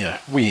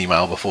 we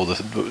emailed before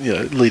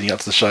leading up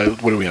to the show.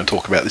 What are we going to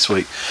talk about this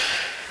week?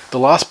 The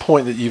last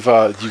point that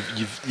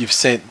you've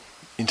sent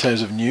in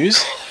terms of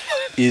news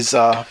is,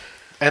 and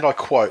I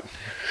quote,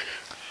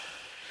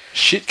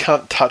 "Shit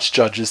cunt touch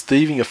judges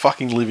thieving a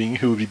fucking living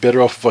who would be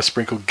better off if I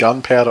sprinkled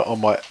gunpowder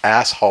on my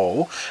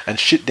asshole and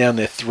shit down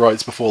their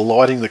throats before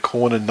lighting the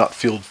corner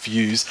nut-filled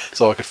fuse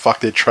so I could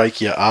fuck their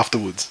trachea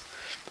afterwards."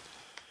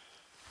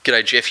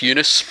 G'day, Jeff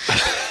Eunice.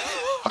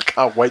 I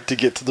can't wait to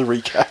get to the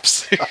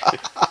recaps.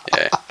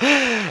 Yeah.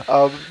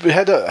 We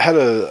had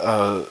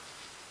a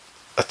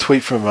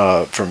tweet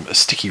from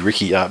Sticky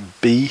Ricky,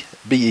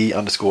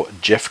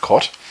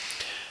 BE_Jeffcott,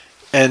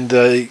 and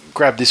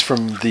grabbed this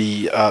from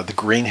the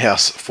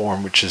Greenhouse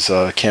forum, which is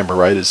Canberra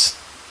Raiders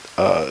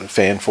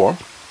fan forum,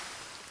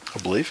 I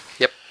believe.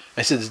 Yep.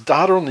 And he said there's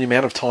data on the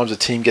amount of times a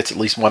team gets at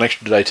least one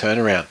extra day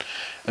turnaround,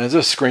 and there's a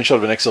screenshot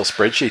of an Excel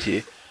spreadsheet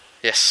here.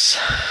 Yes.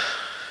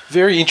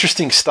 Very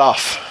interesting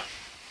stuff.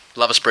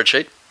 Love a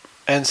spreadsheet.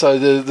 And so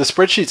the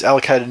spreadsheet's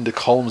allocated into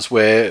columns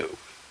where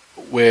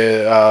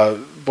with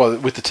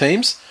the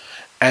teams,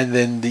 and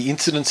then the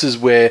incidences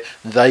where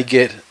they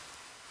get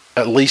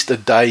at least a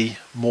day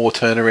more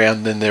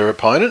turnaround than their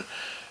opponent,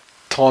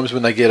 times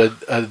when they get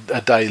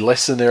a day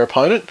less than their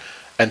opponent,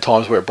 and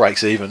times where it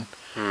breaks even.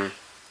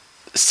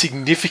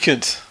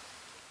 Significant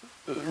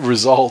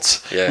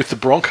results with the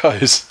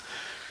Broncos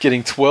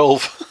getting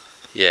 12.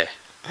 Yeah.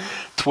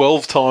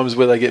 12 times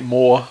where they get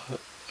more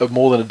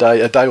than a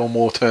day or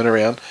more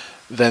turnaround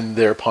than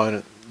their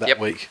opponent that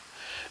week.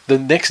 The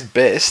next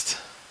best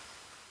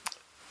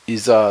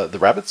is the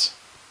Rabbits.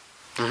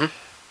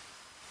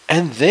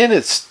 And then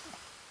it's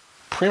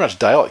pretty much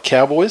daylight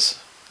Cowboys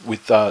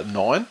with 9.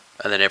 And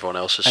then everyone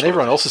else is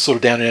sort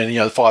of down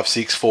in 5,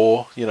 6,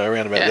 4,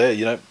 around about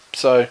there,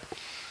 So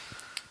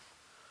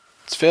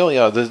it's fairly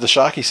the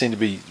Sharkies seem to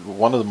be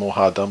one of the more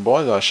hard done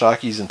by.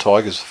 Sharkies and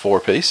Tigers 4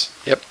 apiece.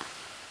 Yep.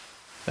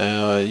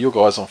 Your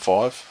guys on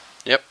 5.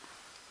 Yep.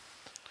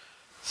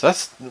 So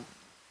that's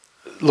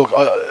look.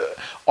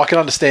 I can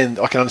understand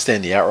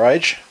the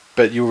outrage,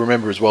 but you'll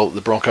remember as well that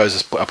the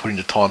Broncos are put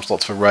into time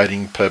slots for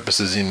rating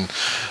purposes in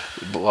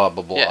blah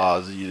blah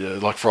blah,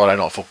 like Friday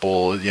Night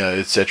Football,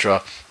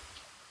 etc.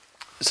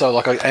 So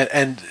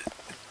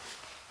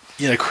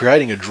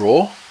creating a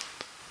draw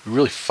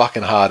really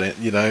fucking hard,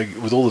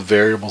 with all the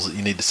variables that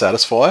you need to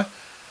satisfy,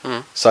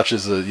 such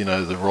as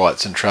the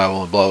rights and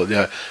travel and blah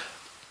blah.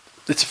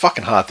 It's a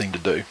fucking hard thing to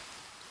do.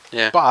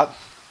 Yeah. But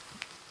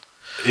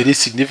it is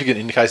significant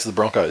in the case of the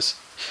Broncos.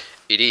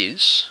 It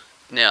is.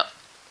 Now,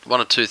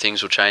 one or two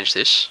things will change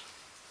this.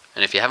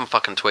 And if you haven't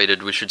fucking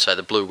tweeted, we should say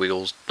the Blue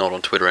Wiggles not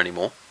on Twitter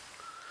anymore.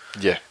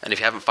 Yeah. And if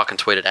you haven't fucking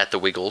tweeted at the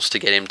Wiggles to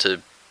get him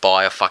to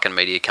buy a fucking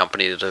media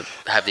company to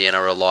have the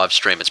NRL live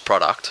stream its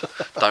product,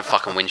 don't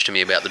fucking whinge to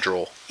me about the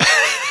draw.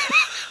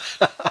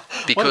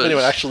 Because if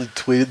anyone actually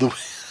tweeted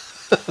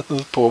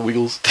the poor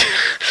Wiggles.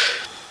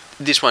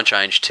 This won't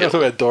change till... I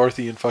thought about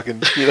Dorothy and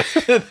fucking...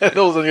 and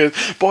all of a sudden he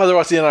goes, buy the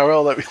rights to the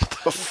NRL. What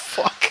the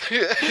fuck?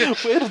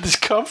 Where did this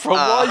come from?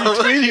 Why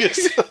are you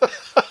tweeting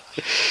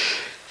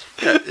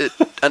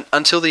us?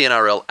 Until the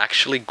NRL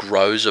actually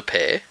grows a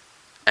pair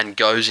and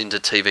goes into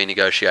TV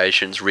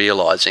negotiations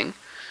realising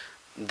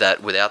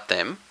that without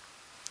them,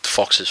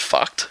 Fox is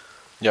fucked.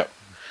 Yep.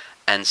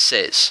 And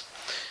says,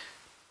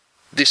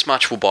 this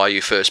much will buy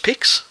you first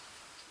picks.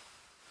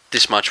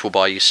 This much will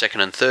buy you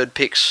second and third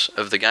picks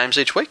of the games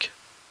each week.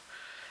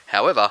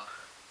 However,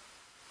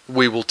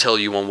 we will tell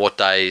you on what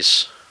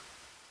days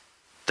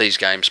these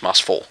games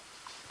must fall.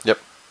 Yep.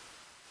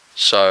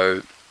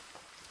 So,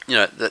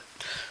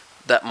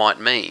 that might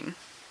mean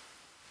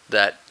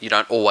that you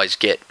don't always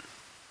get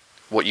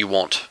what you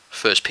want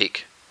first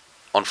pick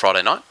on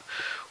Friday night,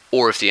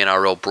 or if the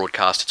NRL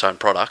broadcast its own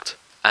product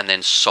and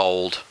then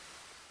sold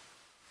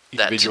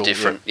that to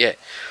different... Yeah.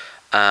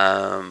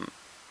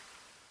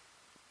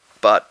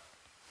 But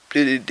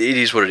it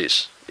is what it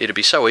is. It'd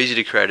be so easy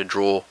to create a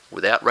draw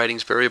without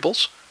ratings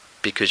variables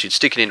because you'd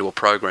stick it into a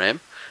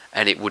program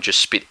and it would just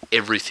spit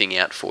everything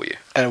out for you.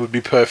 And it would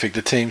be perfect.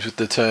 The teams with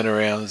the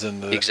turnarounds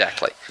and the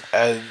Exactly.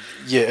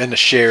 and a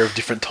share of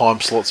different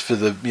time slots for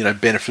the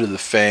benefit of the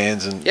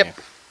fans and Yep.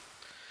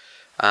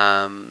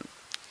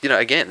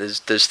 Again,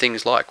 there's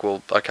things like,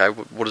 well, okay,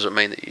 what does it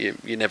mean that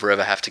you never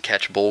ever have to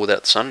catch a ball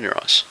without the sun in your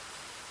eyes?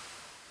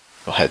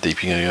 Well, how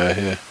deep are you going to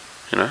go here?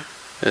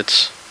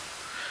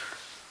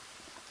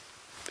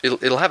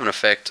 It'll have an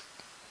effect.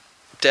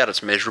 Doubt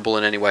it's measurable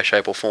in any way,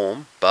 shape, or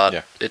form,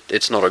 but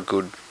it's not a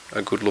good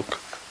look.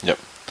 Yep.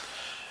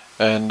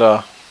 And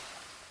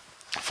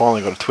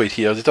finally got a tweet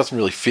here. It doesn't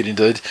really fit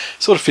into it. It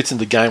sort of fits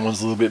into game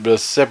ones a little bit, but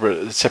it's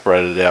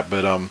separated it out.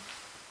 But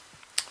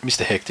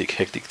Mr. Hectic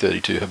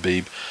 32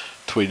 Habib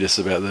tweeted us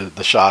about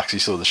the Sharks. He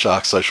saw the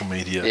Sharks social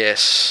media.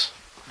 Yes.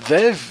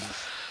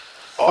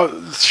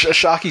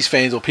 Sharkies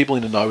fans or people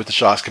in the know with the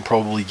Sharks can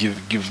probably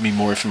give me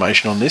more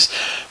information on this,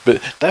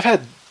 but they've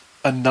had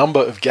a number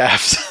of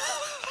gaffes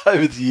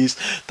over the years.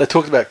 They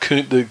talked about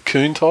the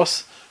coon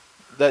toss.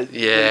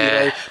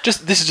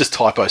 This is just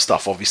typo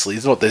stuff. Obviously,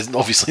 there's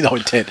obviously no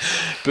intent.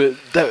 But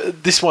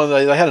this one,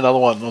 they had another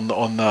one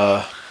on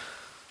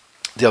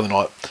the other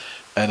night,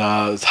 and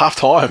it's half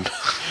time.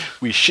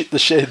 We shit the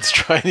sheds,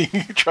 trailing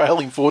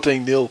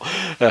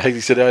 14-0.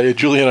 He said,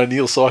 Julian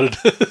O'Neill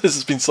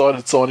has been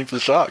cited signing for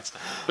the Sharks.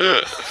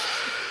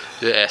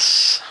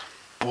 Yes.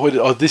 Boy,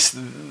 a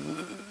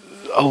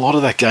lot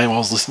of that game I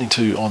was listening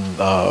to on,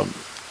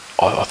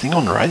 I think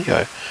on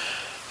radio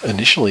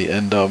initially,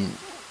 and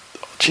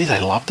they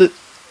loved it.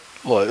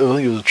 Like, I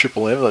think it was a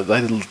Triple M. Like,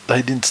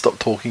 they didn't stop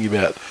talking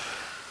about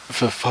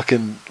for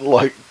fucking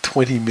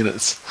 20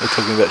 minutes. They're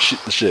talking about shit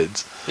the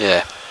sheds.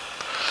 Yeah.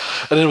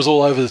 And then it was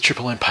all over the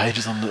Triple M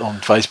pages on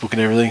Facebook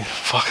and everything.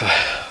 Fuck,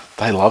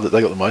 they loved it.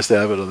 They got the most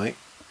out of it, I think.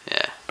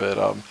 Yeah. But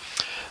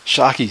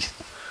Sharkies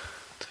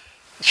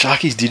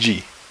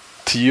Digi,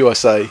 to you I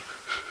say,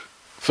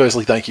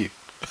 firstly, thank you.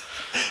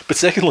 But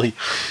secondly,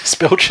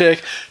 spell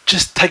check.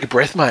 Just take a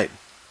breath, mate.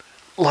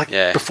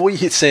 Before you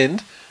hit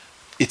send,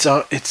 it's.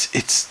 I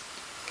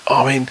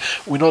mean,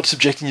 we're not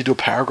subjecting you to a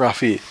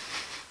paragraph here.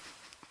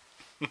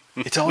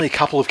 It's only a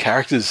couple of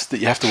characters that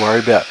you have to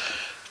worry about.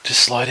 Just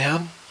slow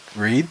down,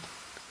 read,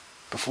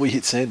 before you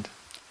hit send.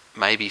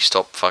 Maybe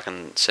stop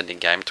fucking sending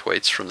game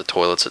tweets from the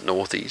toilets at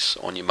Northies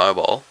on your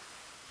mobile.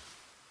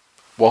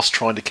 Whilst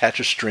trying to catch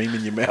a stream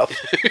in your mouth.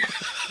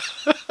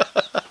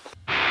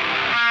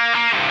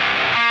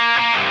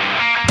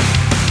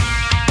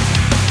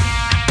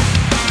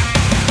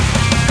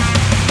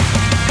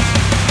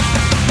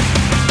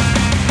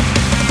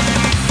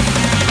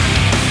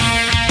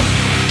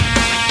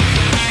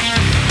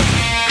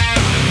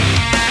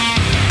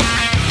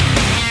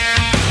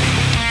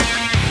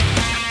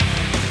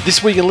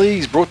 This Week in League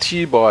is brought to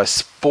you by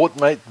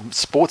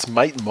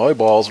Sportsmate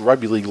Mobile's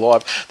Rugby League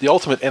Live, the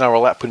ultimate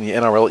NRL app putting the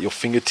NRL at your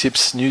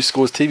fingertips, news,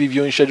 scores, TV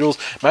viewing schedules,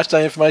 match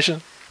day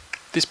information,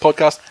 this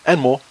podcast,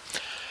 and more.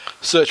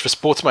 Search for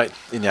Sportsmate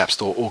in the App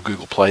Store or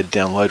Google Play to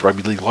download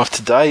Rugby League Live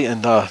today,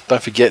 and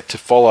don't forget to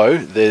follow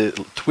their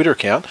Twitter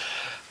account.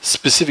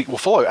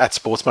 Follow at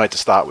Sportsmate to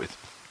start with.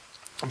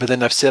 But then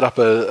they've set up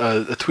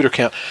a Twitter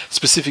account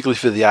specifically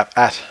for the app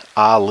at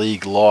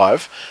R-League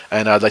Live,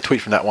 and they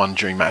tweet from that one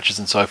during matches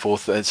and so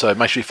forth. And so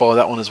make sure you follow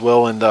that one as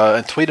well,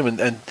 and tweet them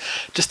and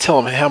just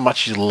tell them how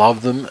much you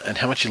love them and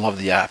how much you love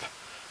the app,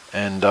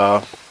 and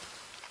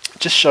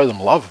just show them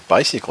love,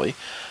 basically.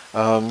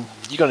 You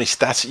got any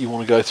stats that you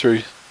want to go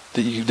through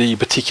that you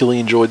particularly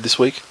enjoyed this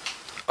week?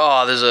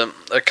 Oh, there's a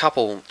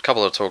couple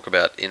to talk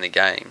about in the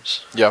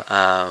games. Yeah.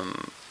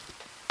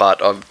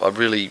 But I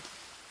really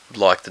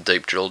like the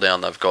deep drill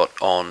down they've got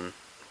on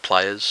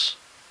players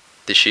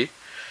this year.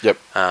 Yep.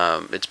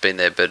 It's been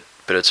there, but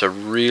it's a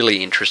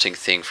really interesting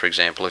thing. For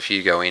example, if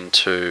you go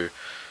into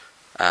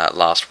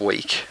last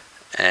week,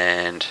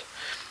 and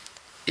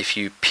if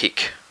you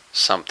pick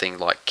something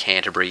like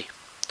Canterbury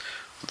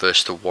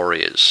versus the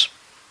Warriors,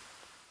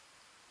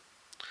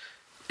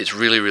 it's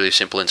really, really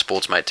simple in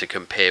Sportsmate to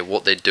compare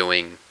what they're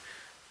doing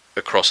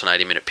across an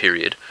 80-minute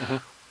period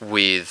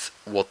with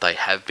what they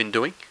have been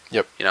doing.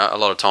 Yep. You know, a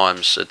lot of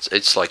times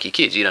it's like your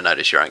kids. You don't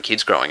notice your own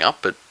kids growing up,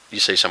 but you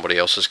see somebody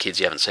else's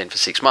kids you haven't seen for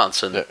 6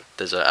 months, and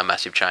there's a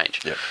massive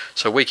change. Yep.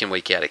 So week in,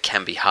 week out, it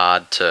can be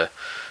hard to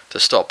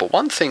stop. But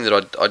one thing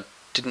that I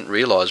didn't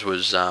realise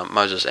was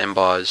Moses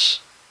Mbai's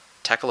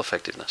tackle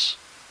effectiveness.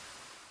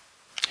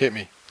 Hit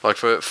me. Like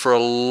for a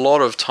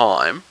lot of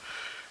time,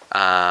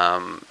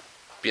 halves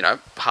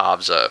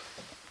are,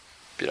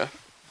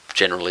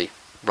 generally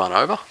run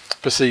over.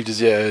 Perceived as,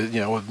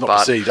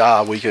 perceived,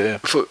 weaker.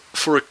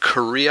 For a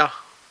career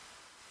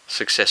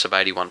success of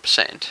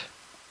 81%,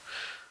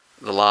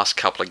 the last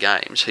couple of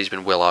games, he's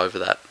been well over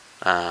that.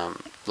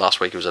 Last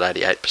week it was at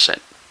 88%.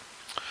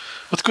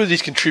 It's good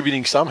he's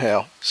contributing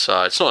somehow.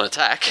 So it's not an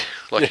attack,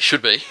 like it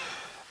should be.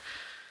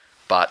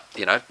 But,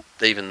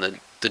 even the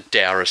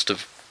dourest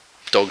of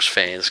Dogs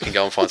fans can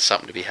go and find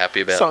something to be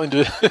happy about.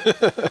 Something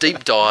to...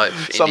 Deep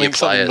dive into your players.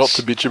 Something not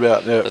to bitch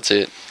about, yeah. That's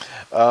it.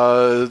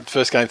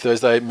 First game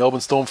Thursday,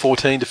 Melbourne Storm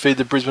 14 defeated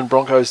the Brisbane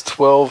Broncos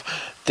 12.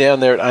 down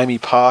there at Amy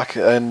Park,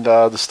 and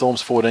the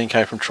Storm's 14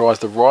 came from tries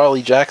to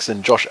Riley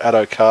Jackson, Josh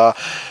Addo-Carr,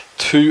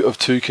 2 of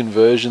 2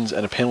 conversions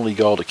and a penalty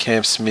goal to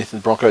Cam Smith,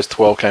 and Broncos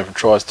 12 came from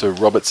tries to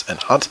Roberts and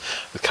Hunt,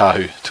 with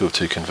Kahu 2 of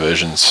 2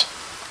 conversions.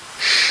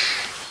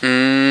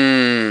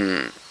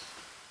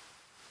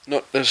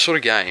 Not the sort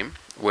of game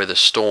where the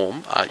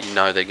Storm,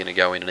 they're going to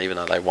go in, and even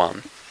though they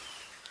won,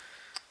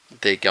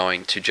 they're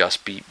going to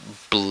just be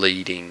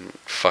bleeding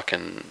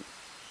fucking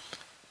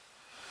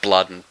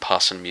blood and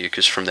pus and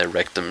mucus from their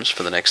rectums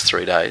for the next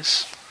 3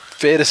 days.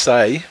 Fair to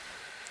say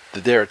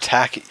that their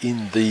attack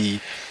in the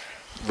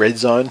red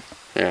zone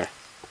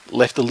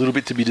left a little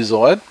bit to be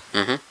desired.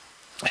 Mm-hmm.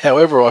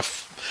 However, I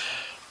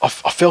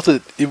felt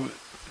that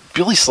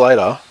Billy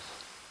Slater,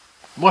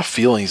 my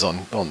feelings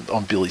on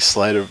Billy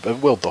Slater are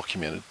well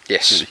documented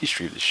through the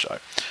history of this show.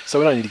 So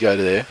we don't need to go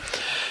to there.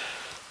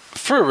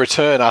 For a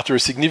return after a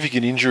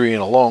significant injury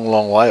and a long,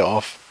 long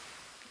layoff,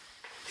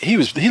 he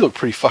looked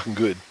pretty fucking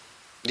good.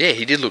 Yeah,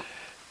 he did look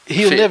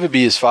He'll fit. never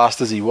be as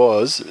fast as he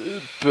was,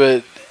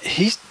 but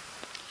he's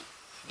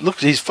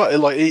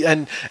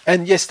and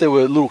yes, there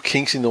were little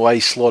kinks in the way he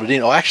slotted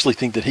in. I actually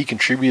think that he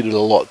contributed a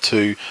lot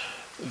to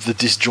the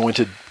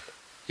disjointed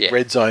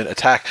red zone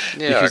attack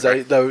because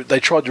they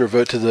tried to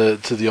revert to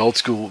the old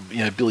school,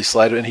 Billy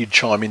Slater, and he'd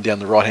chime in down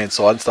the right hand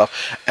side and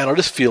stuff. And I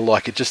just feel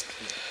like it just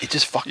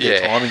fucked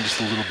their timing just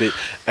a little bit.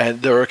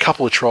 And there were a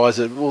couple of tries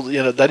that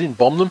they didn't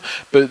bomb them,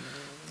 but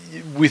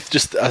with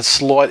just a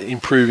slight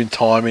improve in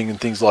timing and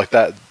things like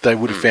that, they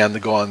would have found the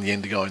guy in the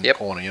end to go in the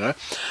corner,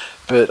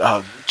 But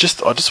I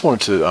just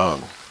wanted to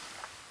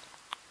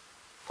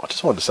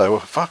say, well,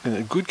 fucking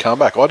a good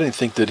comeback. I didn't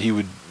think that he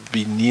would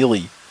be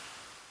nearly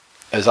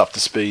as up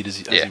to speed as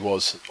he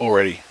was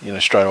already,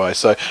 straight away.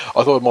 So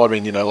I thought it might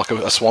have been, like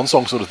a swan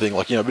song sort of thing,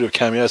 like, a bit of a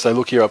cameo. Say,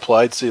 look here, I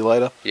played. See you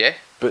later. Yeah.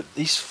 But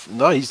he's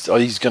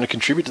going to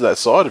contribit to that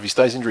side if he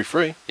stays injury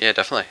free. Yeah,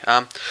 definitely.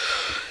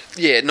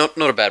 Not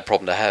a bad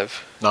problem to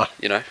have. No.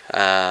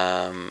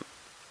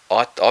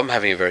 I'm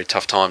having a very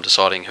tough time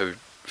deciding who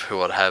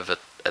I'd have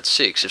at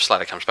 6 if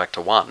Slater comes back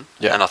to 1.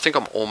 Yeah. And I think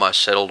I'm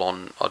almost settled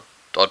on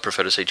I'd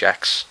prefer to see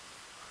Jax.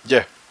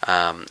 Yeah.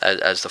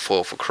 As the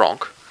foil for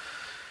Cronk.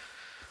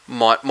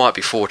 Might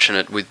be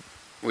fortunate with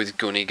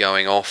Goonie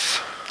going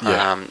off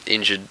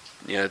injured.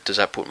 Does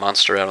that put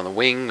Munster out on the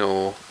wing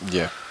or?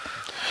 Yeah.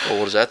 Or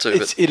what does that do?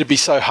 It'd be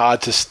so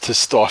hard to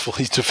stifle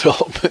his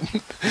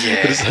development.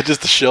 Yeah.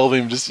 just to shelve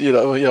him.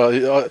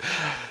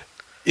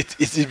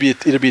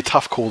 It'd be a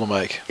tough call to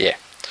make. Yeah.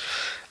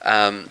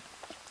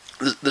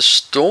 The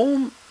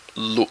Storm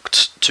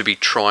looked to be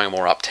trying a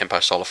more up-tempo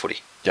style of footy.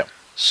 Yeah.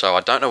 So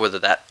I don't know whether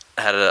that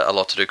had a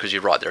lot to do, because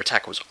you're right, their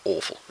attack was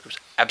awful. It was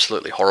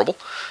absolutely horrible.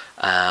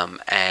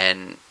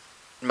 And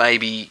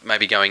maybe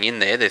going in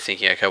there, they're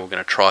thinking, okay, we're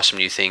going to try some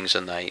new things,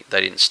 and they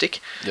didn't stick.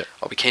 Yep.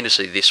 I'll be keen to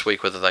see this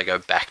week whether they go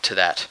back to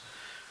that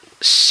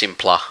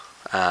simpler,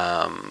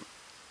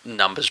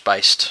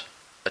 numbers-based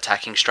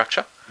attacking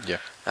structure. Yeah.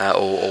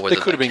 Or whether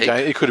it could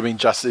have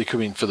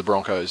been for the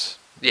Broncos.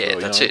 Yeah,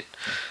 that's it.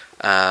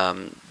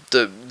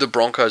 The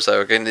Broncos,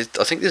 though, again,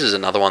 I think this is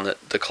another one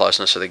that the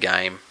closeness of the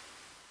game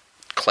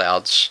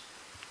clouds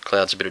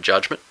a bit of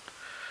judgment.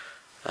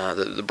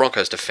 The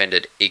Broncos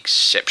defended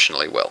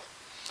exceptionally well.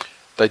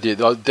 They did.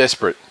 They were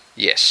desperate.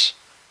 Yes.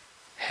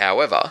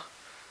 However,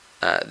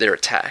 their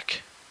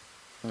attack,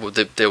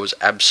 there was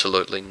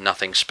absolutely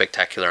nothing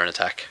spectacular in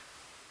attack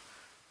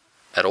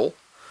at all.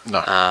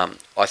 No.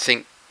 I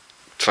think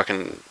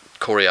fucking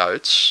Corey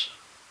Oates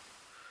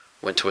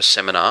went to a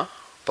seminar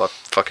by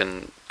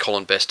fucking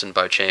Colin Best and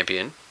Bo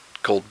Champion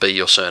called Be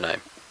Your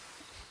Surname.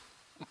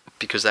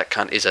 Because that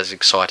cunt is as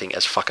exciting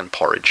as fucking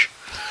porridge.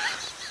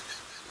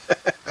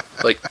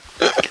 Like,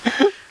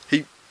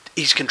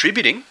 he's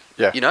contributing.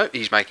 Yeah.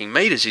 He's making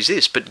meters, he's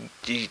this, but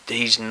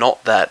he's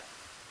not that,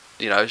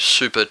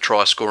 super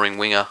try-scoring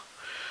winger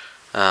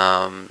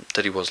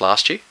that he was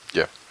last year.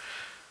 Yeah.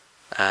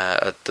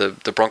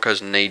 The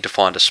Broncos need to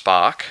find a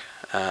spark,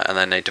 and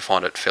they need to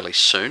find it fairly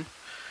soon.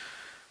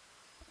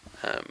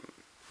 I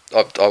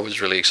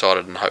was really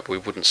excited and hoped we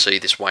wouldn't see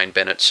this Wayne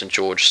Bennett St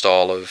George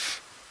style of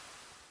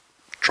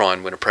try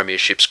and win a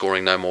premiership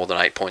scoring no more than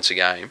 8 points a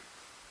game.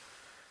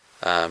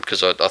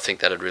 Because I think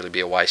that'd really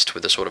be a waste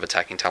with the sort of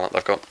attacking talent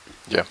they've got.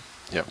 Yeah.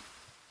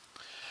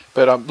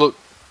 But look,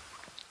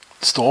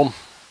 Storm,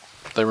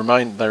 they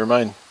remain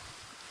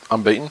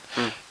unbeaten.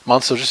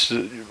 Munster,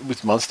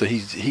 with Munster,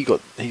 he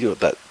got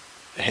that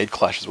head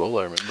clash as well.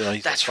 I remember.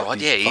 That's right.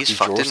 Yeah, he's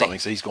fucked, isn't he?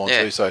 So he's gone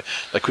too. So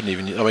they couldn't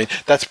even. I mean,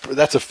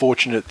 that's a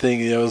fortunate thing.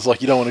 It's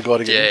like you don't want a guy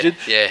to get injured.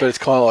 Yeah. But it's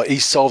kind of like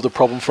he's solved the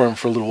problem for him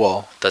for a little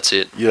while. That's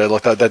it.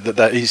 Like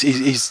that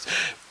he's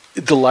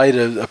delayed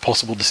a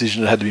possible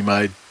decision that had to be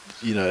made.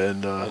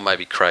 And or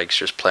maybe Craig's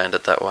just planned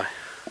it that way.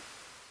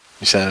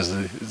 You sound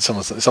as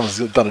someone's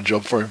done a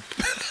job for him.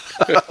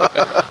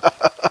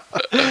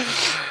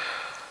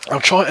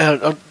 I'm trying.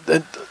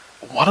 And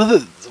one of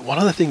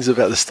the things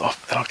about this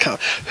stuff, and I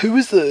can't.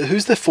 Who's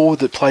the forward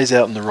that plays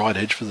out on the right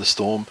edge for the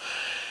Storm?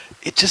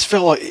 It just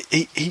felt like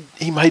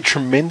he made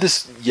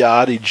tremendous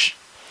yardage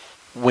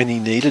when he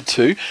needed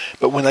to,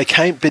 but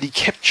he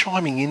kept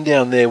chiming in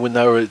down there when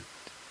they were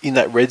in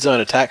that red zone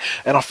attack,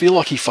 and I feel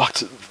like he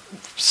fucked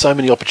so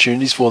many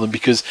opportunities for them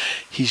because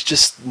he's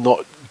just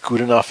not good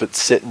enough at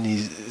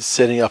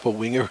setting up a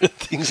winger and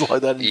things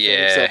like that and getting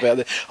himself out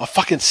there.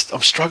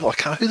 I'm struggling.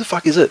 Who the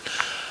fuck is it?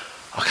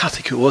 I can't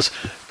think who it was,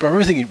 but I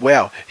remember thinking,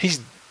 wow, he's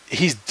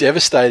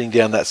devastating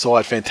down that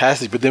side,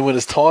 fantastic, but then when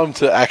it's time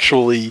to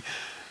actually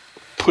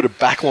put a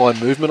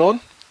backline movement on,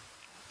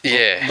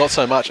 not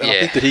so much. And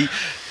I think that he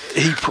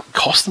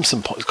cost them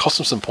some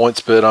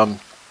points, but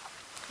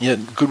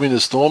good win of the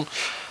Storm.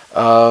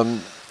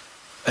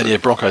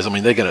 And Broncos. I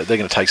mean, they're gonna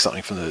take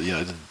something from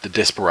the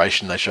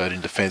desperation they showed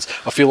in defence.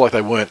 I feel like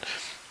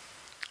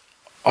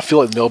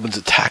Melbourne's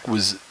attack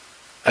was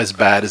as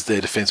bad as their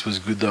defence was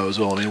good though as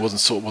well. I mean, it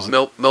wasn't.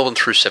 Melbourne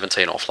threw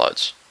 17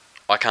 offloads.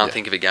 I can't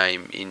think of a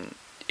game in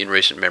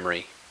recent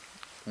memory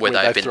where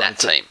they've been that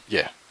team.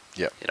 Yeah.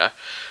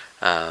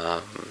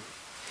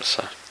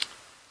 So.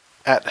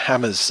 At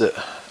Hammers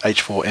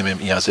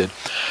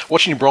H4MMERZ,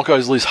 watching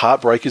Broncos lose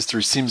heartbreakers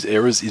through Sims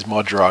errors is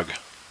my drug.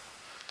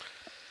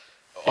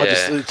 I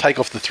just take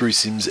off the through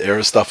Sims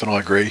error stuff, and I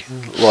agree.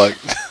 Like,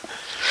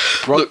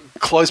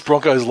 close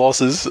Broncos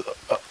losses,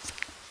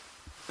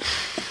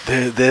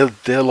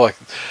 they're like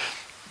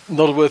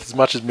not worth as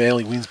much as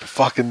Manly wins, but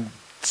fucking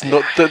it's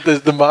not.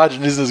 The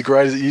margin isn't as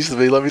great as it used to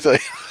be. Let me tell you.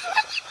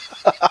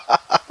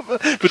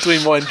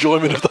 Between my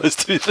enjoyment of those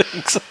two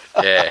things.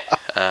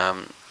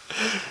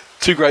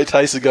 Two great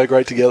tastes that go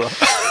great together.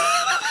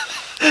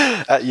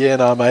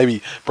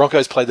 Maybe.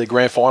 Broncos played their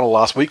grand final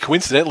last week.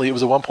 Coincidentally, it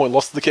was a 1-point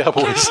loss to the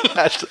Cowboys.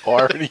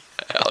 Irony.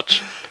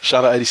 Ouch.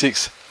 Shutter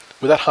 86.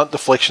 With that Hunt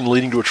deflection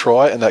leading to a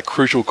try and that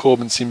crucial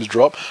Corbin Sims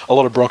drop, a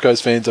lot of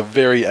Broncos fans are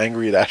very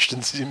angry at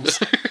Ashton Sims.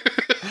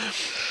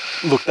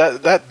 Look,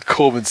 that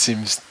Corbin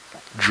Sims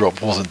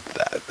drop wasn't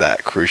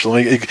that crucial.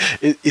 I mean,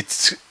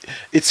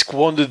 it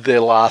squandered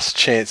their last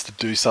chance to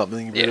do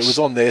something, but it was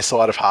on their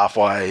side of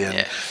halfway,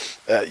 and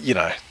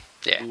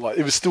like,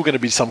 it was still going to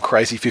be some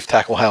crazy fifth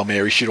tackle Hail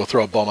Mary shit or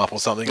throw a bomb up or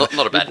something.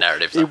 Not a bad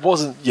narrative, though. It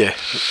wasn't,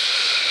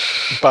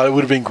 but it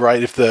would have been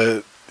great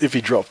if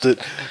he dropped it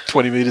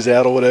 20 metres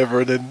out or whatever,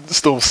 and then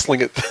still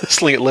sling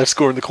it left,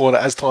 score in the corner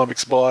as time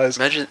expires.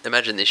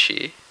 Imagine this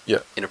year,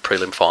 in a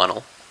prelim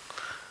final,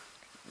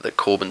 that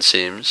Corbin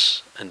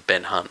Sims and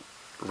Ben Hunt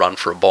run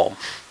for a bomb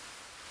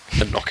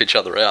and knock each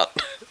other out.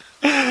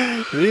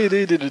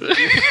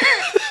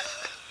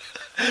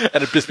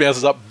 And it just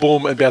bounces up,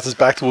 boom, and bounces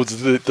back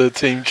towards the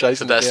team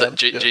chasing it down.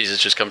 Jesus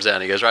just comes down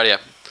and he goes, "Radio,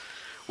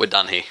 we're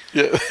done here.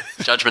 Yeah.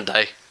 Judgment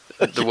Day.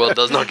 The world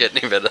does not get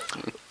any better."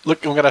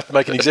 Look, I'm going to have to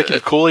make an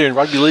executive call here, and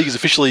rugby league is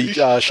officially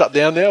shut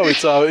down now. It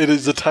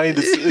has attained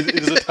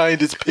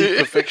its peak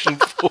perfection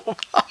form.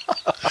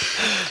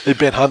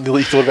 Ben Hunt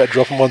nearly thought about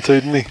dropping one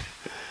too, didn't he?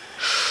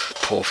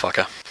 Poor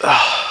fucker.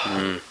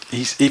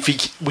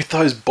 With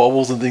those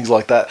bobbles and things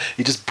like that,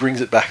 he just brings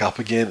it back up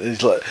again. And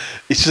he's like,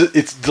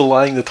 it's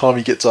delaying the time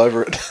he gets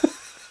over it.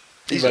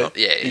 He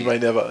may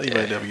never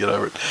get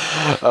over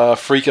it.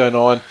 Freak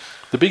 09.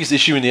 The biggest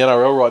issue in the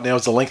NRL right now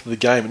is the length of the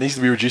game. It needs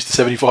to be reduced to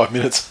 75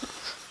 minutes.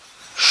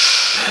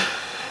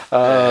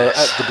 At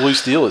the Blue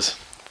Steelers.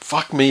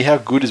 Fuck me, how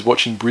good is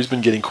watching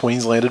Brisbane getting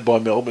Queenslanded by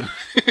Melbourne?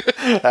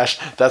 Ash,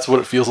 that's what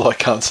it feels like,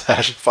 cunts.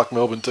 Ash, fuck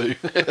Melbourne too.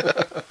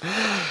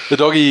 The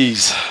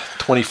Doggies,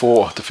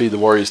 24, defeat the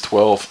Warriors,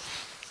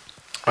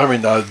 12. I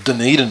mean,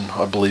 Dunedin,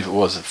 I believe it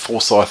was, at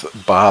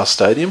Forsyth Bar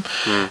Stadium.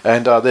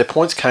 And their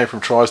points came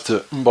from tries to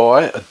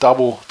Mbai, a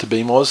double to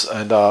Bimos,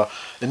 and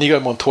Inigo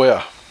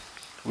Montoya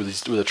with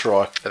a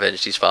try.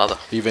 Avenged his father.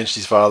 He avenged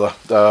his father.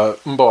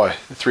 Mbai,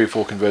 3 or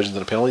 4 conversions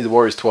and a penalty. The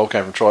Warriors, 12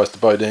 came from tries to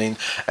Bodine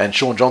and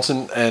Sean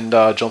Johnson, and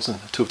Johnson,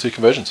 2 of 2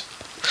 conversions.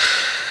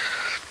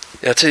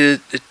 Yeah, I'd say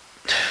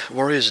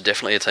Warriors are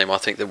definitely a team I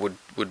think that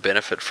would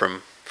benefit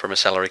from a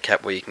salary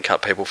cap where you can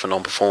cut people for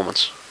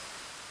non-performance.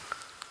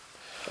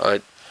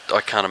 I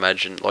can't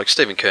imagine, like,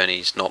 Stephen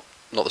Kearney's not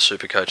the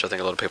super coach I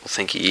think a lot of people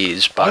think he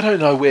is. But I don't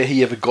know where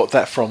he ever got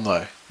that from,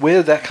 though. Where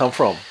did that come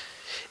from?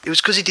 It was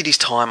because he did his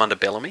time under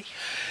Bellamy.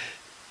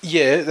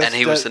 Yeah. And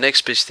he was the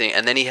next best thing.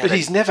 And then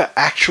he's never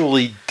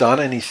actually done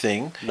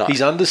anything. No.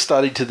 He's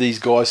understudied to these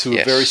guys who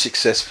are very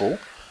successful,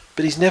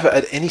 but he's never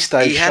at any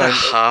stage He had a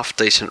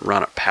half-decent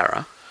run at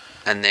Para,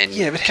 and then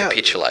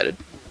capitulated.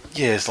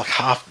 It's like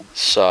half...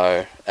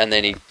 So, and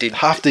then he did...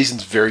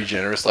 Half-decent's very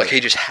generous. Like, he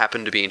just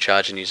happened to be in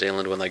charge in New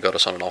Zealand when they got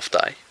us on an off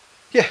day.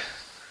 Yeah.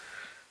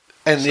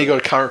 And he got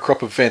a current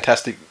crop of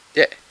fantastic...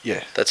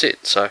 Yeah. That's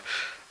it. So...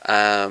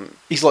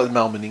 he's like the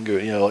Mal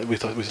Meninga, like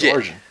with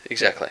Origin.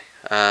 Exactly.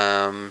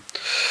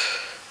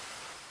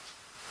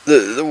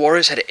 The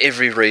Warriors had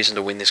every reason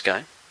to win this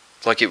game.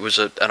 Like, it was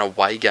an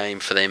away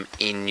game for them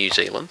in New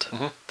Zealand.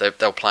 Mm-hmm. They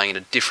were playing in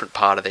a different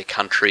part of their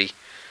country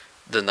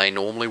than they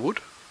normally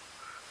would.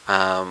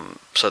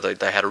 So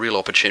they had a real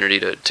opportunity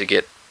to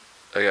get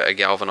a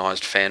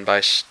galvanised fan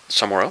base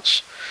somewhere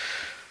else.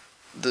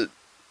 Look,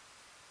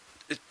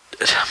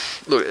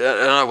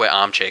 I know we're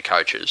armchair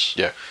coaches.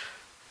 Yeah.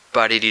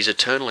 But it is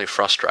eternally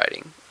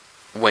frustrating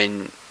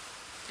when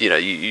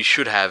you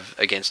should have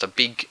against a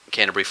big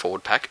Canterbury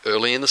forward pack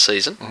early in the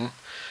season. Mm-hmm.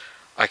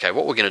 Okay,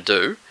 what we're going to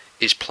do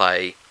is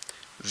play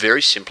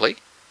very simply,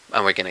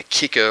 and we're going to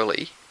kick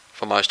early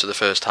for most of the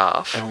first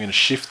half. And we're going to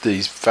shift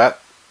these fat...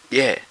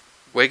 Yeah.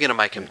 We're going to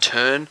make them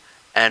turn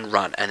and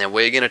run, and then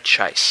we're going to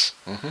chase.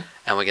 Mm-hmm.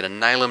 And we're going to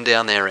nail them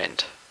down their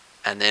end.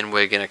 And then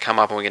we're going to come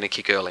up and we're going to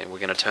kick early, and we're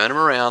going to turn them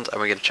around, and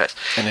we're going to chase.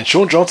 And then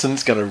Sean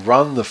Johnson's going to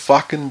run the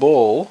fucking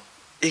ball.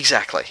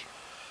 Exactly.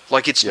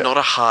 Like, it's not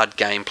a hard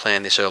game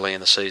plan this early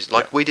in the season.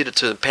 Like, we did it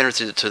to... Penrith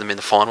did it to them in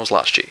the finals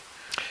last year.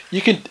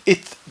 You can...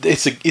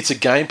 It's a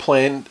game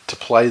plan to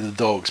play the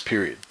Dogs,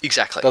 period.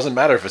 Exactly. Doesn't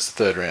matter if it's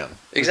the third round.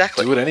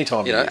 Exactly. Do it any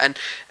time. And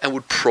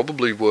would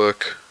probably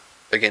work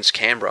against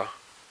Canberra,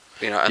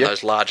 and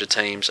those larger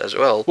teams as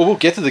well. Well, we'll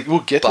get to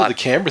the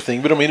Canberra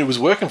thing, but I mean, it was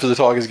working for the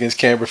Tigers against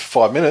Canberra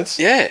for 5 minutes.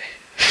 Yeah.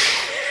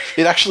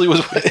 It actually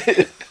was.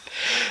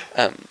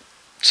 I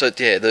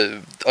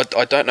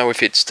don't know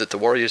if it's that the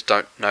Warriors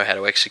don't know how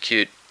to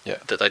execute,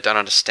 that they don't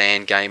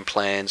understand game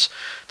plans,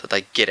 that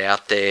they get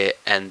out there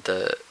and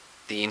the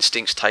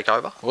instincts take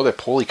over. Or they're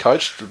poorly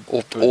coached.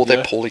 Or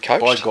they're poorly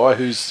coached. By a guy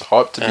who's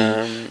hyped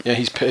to be...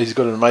 he's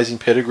got an amazing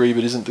pedigree,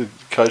 but isn't the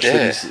coach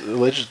that he's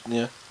alleged...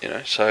 Yeah.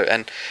 So...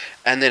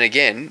 And then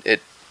again,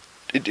 it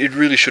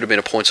really should have been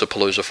a points of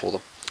palooza for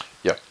them.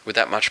 Yep. With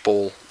that much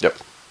ball. Yep.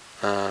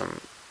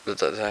 That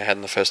they had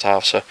in the first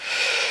half. So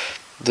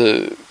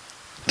the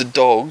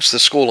Dogs, the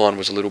scoreline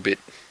was a little bit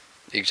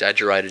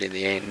exaggerated in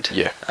the end.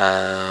 Yeah.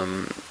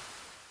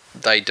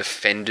 They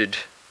defended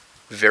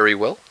very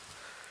well.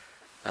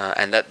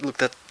 And that,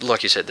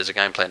 like you said, there's a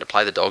game plan to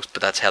play the Dogs,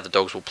 but that's how the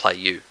Dogs will play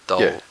you.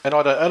 They'll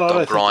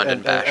grind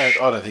and bash.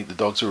 I don't think the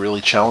Dogs were really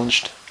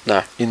challenged.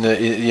 No.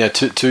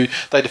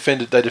 They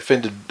defended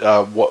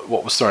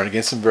what was thrown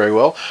against them very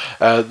well.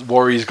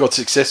 Warriors got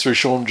success through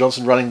Sean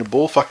Johnson running the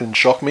ball. Fucking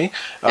shocked me.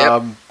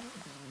 Yep.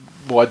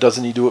 Why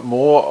doesn't he do it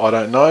more? I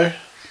don't know.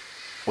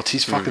 What's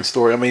his fucking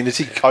story? I mean, is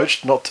he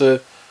coached not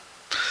to?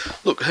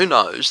 Look, who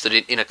knows that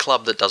in a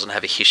club that doesn't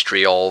have a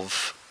history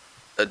of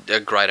a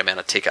great amount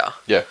of ticker.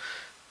 Yeah.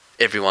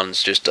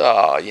 Everyone's just,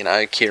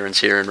 Kieran's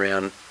here in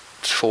round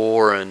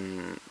 4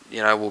 and,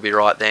 we'll be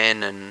right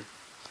then. And,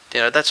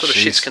 that sort of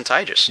shit's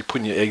contagious. You're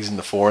putting your eggs in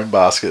the foreign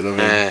basket. I mean,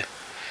 yeah.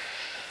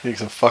 Make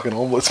some fucking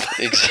omelettes.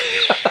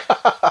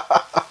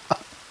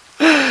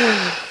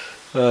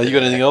 You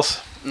got anything else?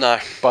 No.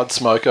 Bud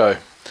Smoko.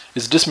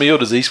 Is it just me or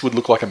does Eastwood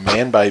look like a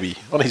man baby?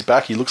 On his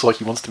back, he looks like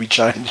he wants to be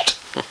changed.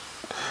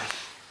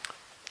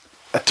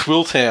 At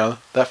TWiL Town,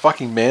 that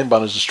fucking man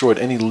bun has destroyed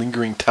any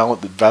lingering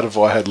talent that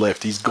Vadavai had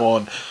left. He's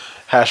gone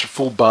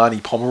full Barney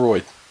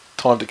Pomeroy.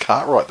 Time to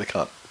Cartwright the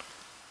cunt.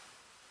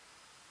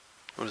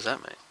 What does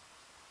that mean?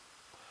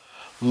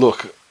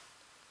 Look.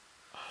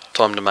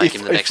 Time to make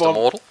him the next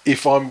immortal?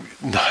 If I'm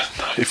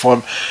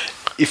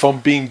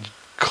being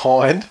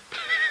kind,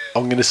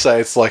 I'm going to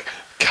say it's like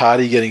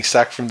Cardi getting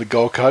sacked from the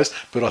Gold Coast,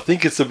 but I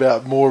think it's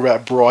more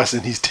about Bryce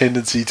and his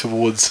tendency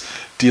towards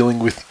dealing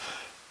with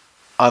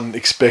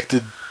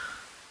unexpected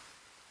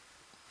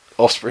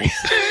offspring.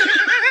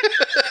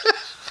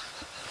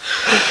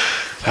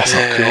 That's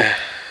not cool.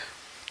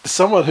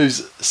 Someone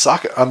who's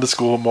suck_my_balls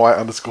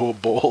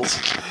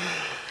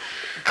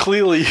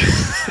clearly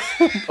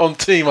on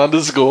team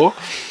 _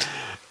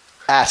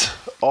 at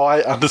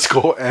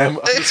I_am_a_warrior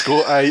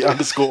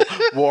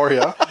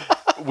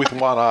with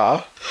 1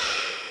 R.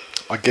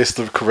 I guess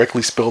the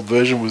correctly spelled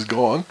version was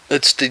gone.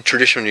 It's the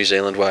traditional New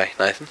Zealand way,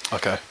 Nathan.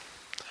 Okay.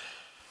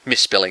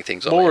 Misspelling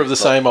things. More of the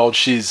same old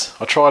shiz.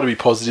 I try to be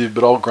positive,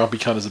 but old grumpy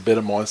cunt has a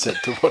better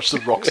mindset to watch the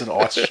Rocks and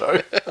Ice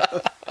show.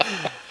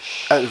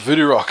 At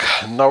Voodoo Rock,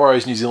 no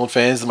worries, New Zealand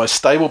fans. The most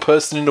stable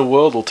person in the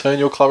world will turn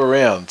your club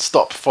around.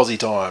 Stop Fozzie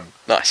time.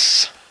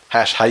 Nice.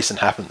 Hasten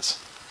happens.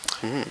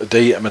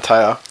 D.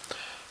 Matea.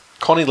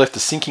 Connie left the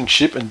sinking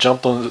ship and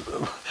jumped onto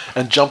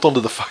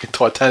the fucking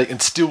Titanic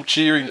and still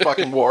cheering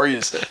fucking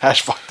Warriors.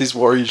 Fuck this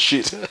Warriors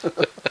shit.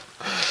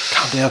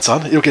 Calm down,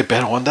 son. It'll get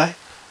better one day.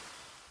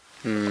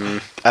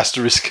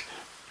 Asterisk.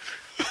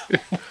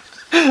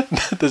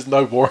 There's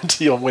no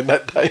warranty on when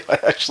that day may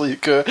actually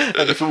occur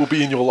and if it will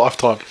be in your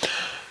lifetime.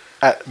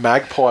 At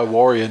Magpie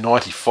Warrior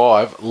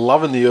 95,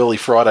 loving the early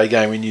Friday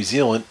game in New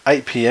Zealand.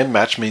 8 p.m.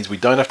 match means we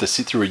don't have to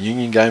sit through a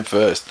union game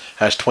first.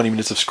 20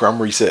 minutes of scrum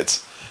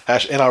resets.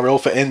 NRL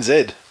for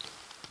NZ.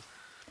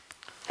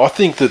 I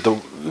think that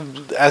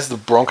as the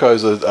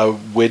Broncos are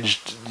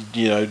wedged,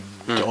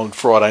 on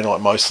Friday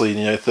night mostly,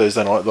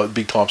 Thursday night, like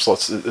big time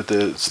slots at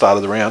the start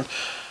of the round,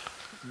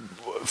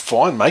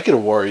 fine, make it a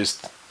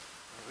Warriors.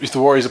 If the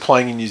Warriors are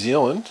playing in New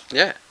Zealand,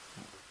 yeah.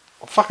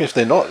 Fuck if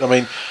they're not. I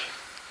mean,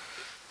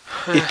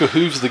 it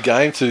behooves the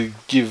game to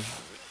give.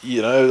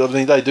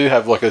 They do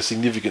have like a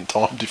significant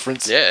time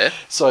difference. Yeah.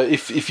 So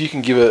if you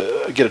can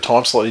get a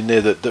time slot in there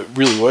that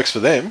really works for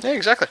them, yeah,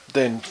 exactly.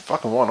 Then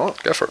fucking why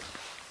not? Go for it.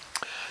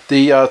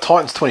 The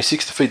Titans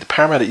 26 defeat the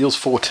Parramatta Eels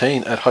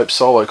 14 at Hope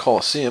Solo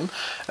Coliseum,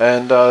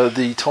 and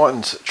the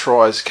Titans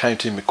tries came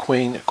to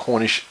McQueen,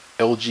 Cornish,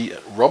 LG,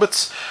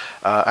 Roberts.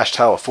 Ash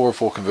Taylor 4 of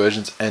 4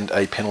 conversions and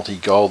a penalty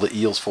goal. The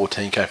Eels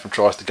 14 came from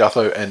tries to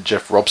Gutho and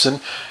Jeff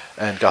Robson.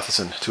 And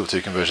Gutherson, 2 of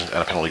 2 conversions and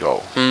a penalty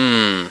goal.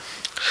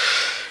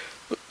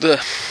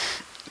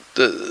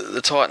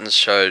 The Titans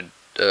showed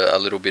a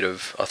little bit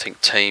of, I think,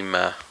 team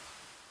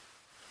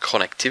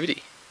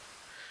connectivity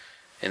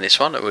in this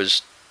one. It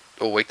was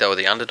all week they were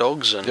the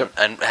underdogs and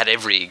had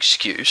every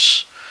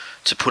excuse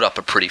to put up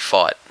a pretty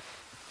fight,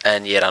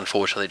 and yet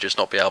unfortunately just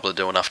not be able to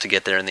do enough to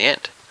get there in the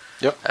end.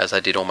 As they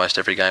did almost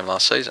every game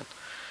last season.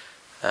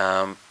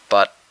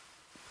 But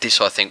this,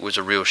 I think, was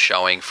a real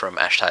showing from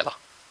Ash Taylor.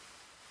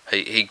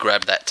 He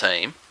grabbed that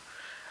team,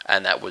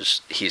 and that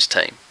was his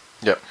team.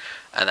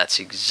 And that's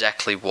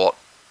exactly what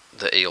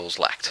the Eels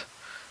lacked.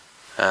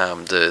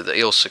 The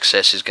Eels'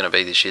 success is going to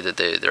be this year that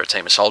they're a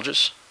team of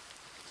soldiers.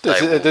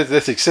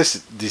 Their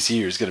success this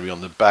year is going to be on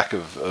the back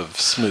of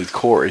Smooth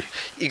Corey.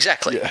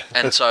 Exactly.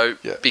 And so,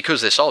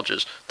 because they're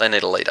soldiers, they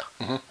need a leader.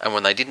 And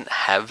when they didn't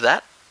have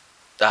that,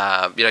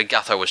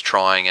 Gutho was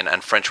trying,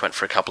 and French went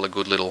for a couple of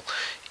good little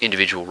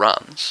individual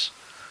runs.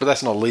 But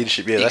that's not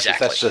leadership,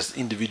 Exactly. That's just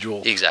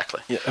individual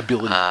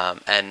ability.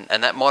 And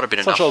that might have been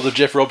enough. Such as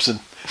Jeff Robson.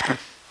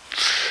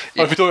 If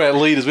we're talking about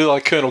leaders, we're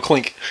like Colonel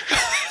Clink.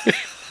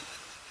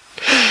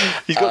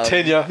 He's got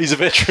tenure, he's a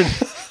veteran.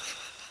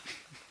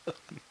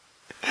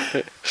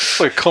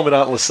 Like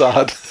Commandant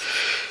Lassard.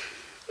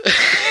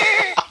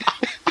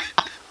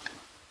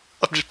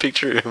 I'm just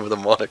picturing him with a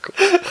monocle.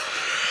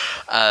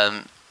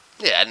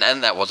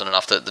 And that wasn't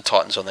enough. The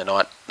Titans on their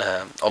night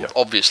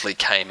obviously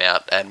came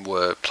out and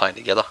were playing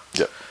together.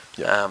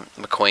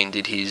 McQueen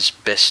did his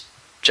best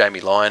Jamie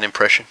Lyon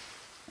impression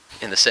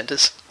in the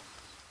centres.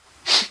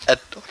 I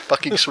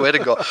fucking swear to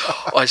God.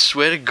 I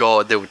swear to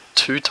God, there were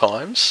 2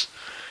 times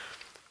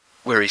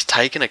where he's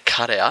taken a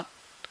cutout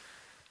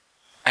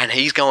and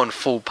he's going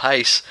full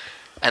pace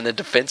and the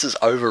defence has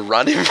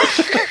overrun him.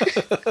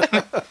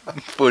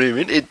 Put him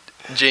in.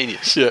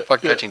 Genius.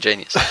 Coaching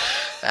genius.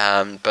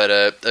 But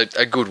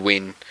a good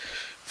win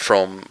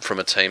from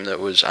a team that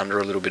was under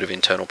a little bit of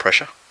internal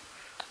pressure.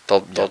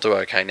 They'll do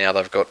okay now.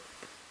 They've got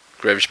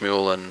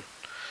Grevesmuir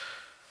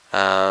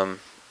and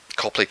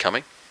Copley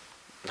coming,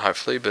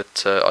 hopefully.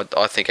 But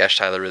I think Ash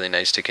Taylor really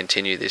needs to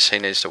continue this. He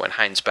needs to, when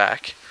Hayne's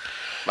back,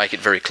 make it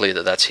very clear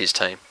that that's his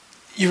team.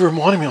 You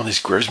reminded me on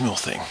this Grevesmuir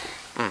thing.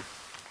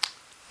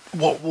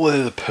 What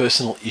were the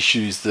personal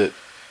issues that...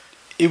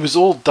 It was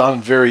all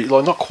done very,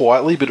 not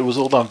quietly, but it was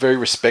all done very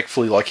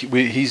respectfully. Like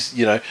we're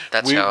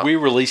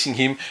releasing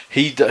him.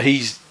 He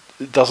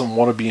doesn't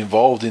want to be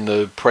involved in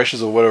the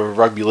pressures or whatever of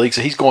rugby league.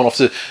 So he's gone off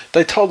to.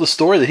 They told the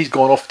story that he's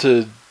gone off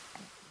to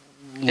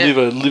live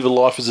a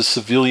life as a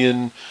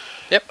civilian.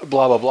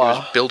 Blah blah blah. He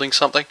was building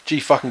something.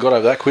 Gee, fucking got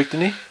over that quick,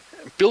 didn't he?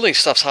 Building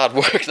stuff's hard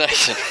work,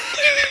 Nathan.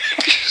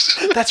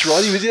 That's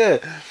right. He was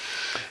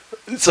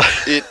So,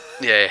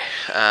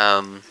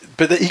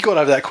 but he got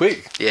over that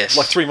quick. Yes.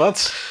 Like 3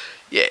 months.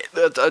 Yeah,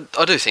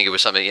 I do think it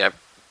was something,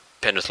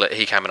 Penrith,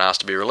 he came and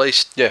asked to be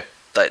released. Yeah.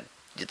 They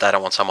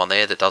don't want someone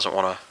there that doesn't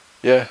want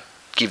to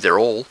give their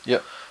all.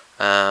 Yeah.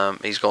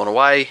 He's gone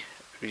away.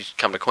 He's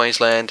come to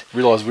Queensland.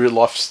 Realised real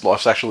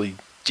life's actually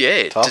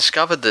tough.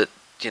 Discovered that,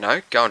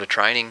 going to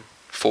training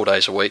 4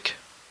 days a week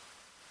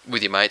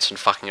with your mates and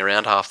fucking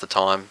around half the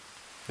time.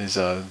 There's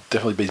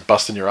definitely been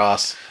busting your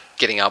ass.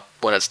 Getting up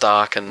when it's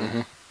dark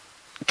and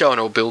going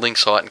to a building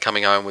site and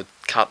coming home with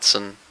cuts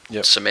and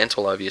cement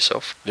all over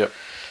yourself. Yep.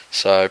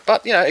 So,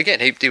 but,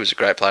 again, he was a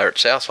great player at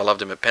South. I loved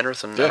him at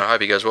Penrith, and I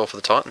hope he goes well for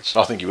the Titans.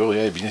 I think he will,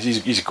 because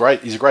he's a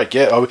great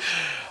get. I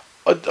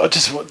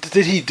just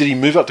did he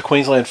move up to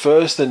Queensland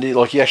first, and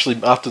he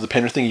actually, after the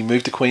Penrith thing, he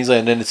moved to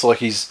Queensland, and then it's like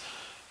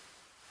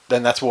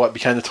then that's why it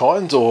became the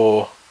Titans,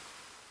 or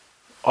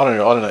I don't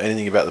know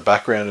anything about the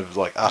background of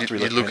after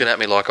you're looking at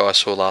me like I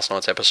saw last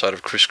night's episode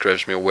of Chris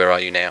Grevesmuir. Where are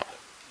you now?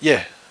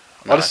 Yeah,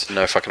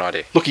 no fucking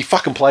idea. Look, he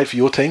fucking played for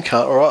your team,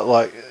 cunt. All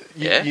right,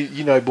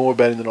 you know more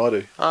about him than I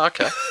do. Oh,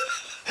 okay.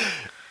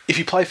 If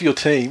you play for your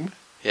team,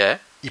 you're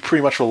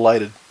pretty much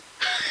related.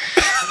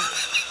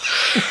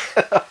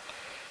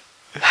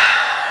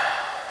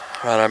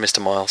 Righto,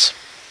 Mr. Miles.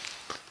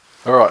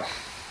 All right.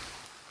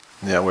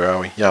 Now, where are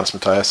we? Giannis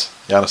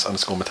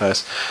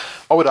 _Mateus.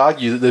 I would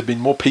argue that there have been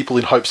more people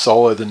in Hope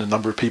Solo than the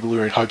number of people who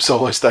are in Hope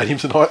Solo Stadium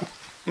tonight.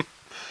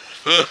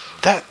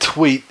 That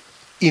tweet,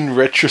 in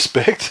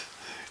retrespect,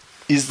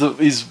 is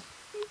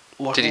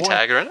like... Did he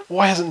tag her in it?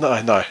 Why hasn't... No,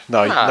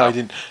 he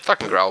didn't.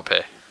 Fucking grow a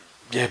pair.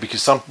 Yeah,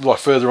 because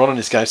further on in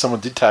this game,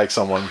 someone did tag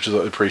someone, which is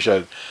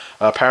appreciated.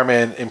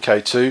 Paraman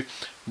MK2.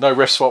 No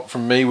ref swap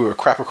from me. We were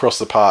crap across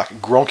the park.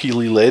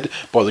 Gronkily led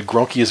by the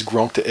gronkiest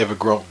Gronk to ever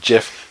Gronk,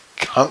 Jeff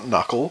Cunt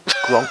Knuckle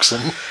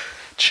Gronkson.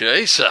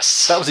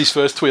 Jesus. That was his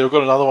first tweet. I've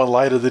got another one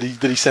later that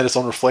he sent us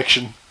on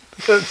reflection.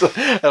 And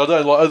I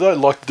don't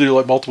like to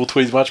do multiple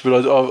tweets much,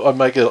 but I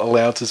make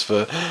allowances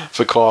for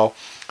Kyle.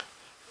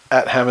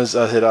 At Hammers,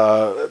 I said,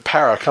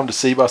 Para, come to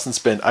Seabus and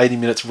spend 80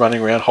 minutes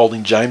running around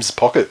holding James'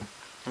 pocket.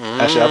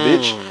 Ash our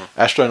bitch.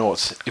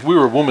 Astronauts. If we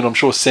were a woman, I'm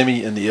sure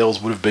Semi and the L's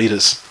would have beat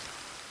us.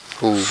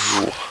 Ooh.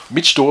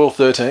 Mitch Doyle,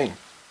 13.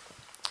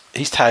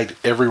 He's tagged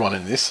everyone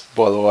in this,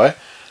 by the way.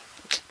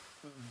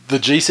 The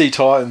GC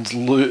Titans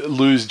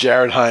lose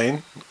Jared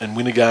Hayne and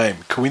win a game.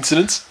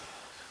 Coincidence?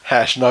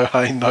 # no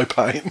pain, no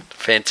pain.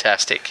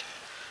 Fantastic.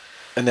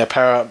 And now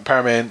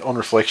Paraman, on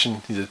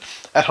reflection, he said,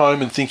 at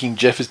home and thinking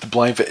Jeff is to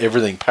blame for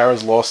everything.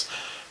 Para's loss,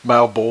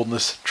 male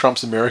baldness,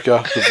 Trump's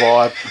America, the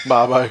vibe,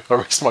 Marbo, I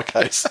rest my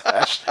case.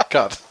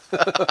 Cut.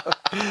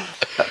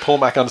 Paul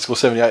Mac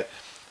 _78.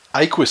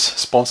 Aquis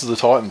sponsors the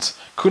Titans.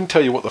 Couldn't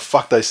tell you what the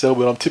fuck they sell,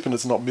 but I'm tipping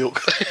it's not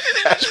milk.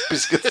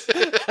 Biscuits.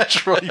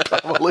 Ronnie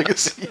Palmer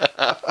legacy.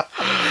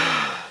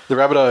 The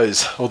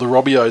Rabbitohs, or the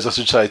Robbios, I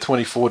should say,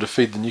 24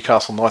 defeated the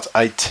Newcastle Knights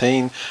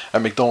 18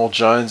 at McDonald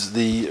Jones.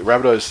 The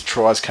Rabbitohs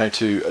tries came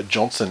to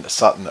Johnson,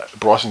 Sutton,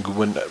 Bryson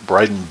Goodwin,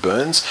 Braden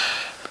Burns.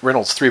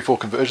 Reynolds 3 or 4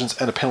 conversions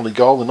and a penalty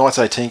goal. The Knights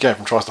 18 came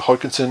from tries to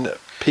Hodkinson,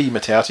 P.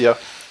 Matautia.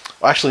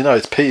 Actually, no,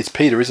 it's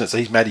Peter, isn't it? So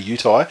he's Matty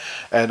Utai.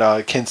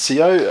 And Ken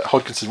Seo,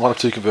 Hodkinson 1 or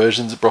 2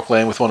 conversions, Brock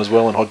Lamb with 1 as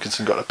well, and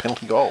Hodkinson got a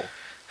penalty goal.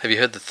 Have you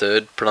heard the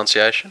third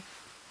pronunciation?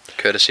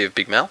 Courtesy of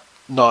Big Mal?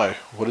 No.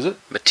 What is it?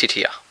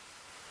 Matitia.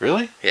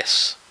 Really?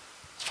 Yes.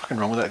 What's fucking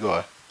wrong with that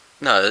guy?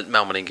 No,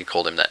 Mal Meninga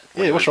called him that.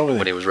 Yeah, what's wrong with him?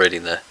 When he was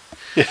reading the...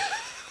 Yeah.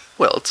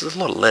 Well, it's a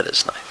lot of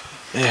letters, mate.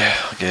 Yeah,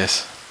 I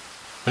guess.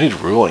 We need a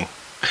ruling.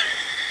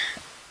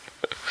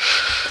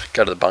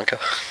 Go to the bunker.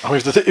 I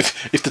mean,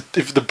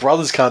 if the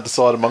brothers can't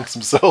decide amongst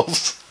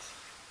themselves...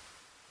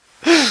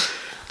 I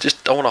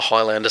want a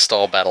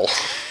Highlander-style battle.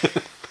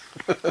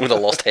 With a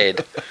lost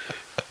head.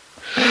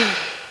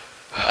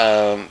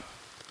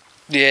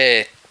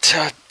 Yeah,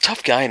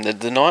 tough game.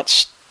 The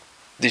Knights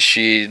this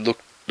year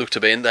look to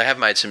be, and they have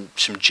made some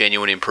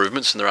genuine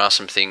improvements, and there are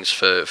some things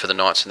for the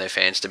Knights and their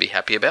fans to be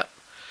happy about.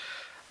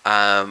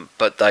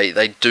 But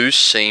they do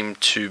seem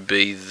to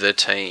be the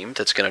team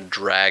that's going to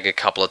drag a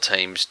couple of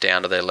teams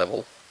down to their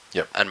level,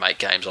 and make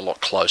games a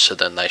lot closer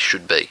than they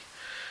should be.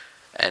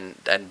 And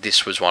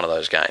this was one of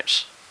those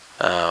games.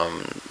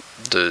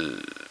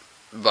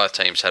 Both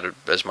teams had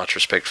as much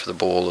respect for the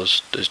ball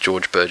as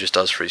George Burgess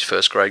does for his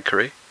first grade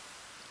career.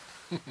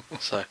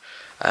 So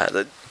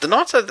the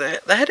Knights, they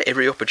had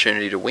every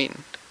opportunity to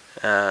win,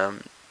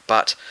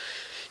 but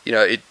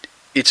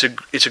it's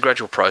a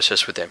gradual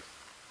process with them.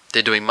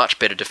 They're doing much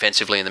better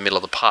defensively in the middle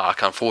of the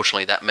park.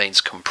 Unfortunately, that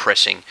means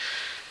compressing,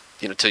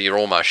 till you're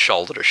almost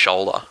shoulder to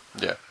shoulder.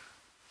 Yeah.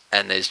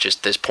 And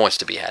there's points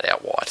to be had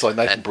out wide. It's like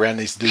Nathan Brown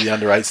needs to do the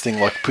under-8s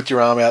thing, like put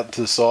your arm out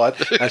to the side,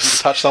 and if you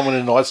touch someone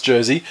in a Knights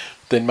jersey,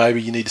 then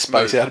maybe you need to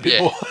space out a bit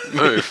more.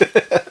 Move.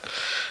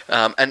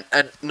 And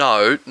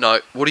no,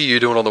 what are you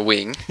doing on the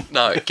wing?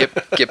 No, get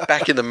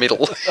back in the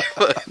middle.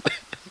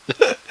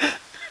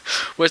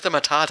 Where's the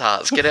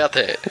Matatas? Get out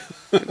there.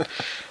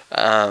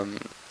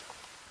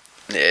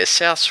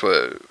 Souths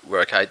were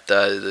okay.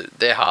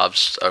 Their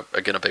halves are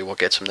going to be what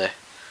gets them there.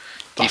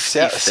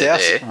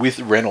 Souths with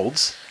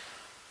Reynolds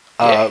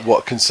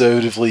are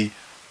conservatively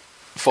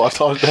 5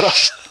 times better,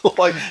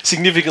 like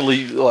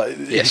significantly. Like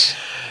yes,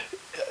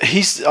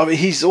 he's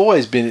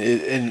always been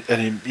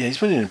he's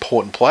been an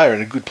important player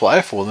and a good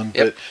player for them.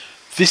 But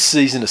this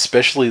season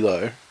especially,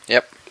 though,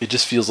 it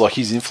just feels like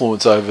his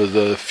influence over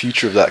the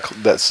future of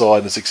that side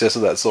and the success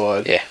of that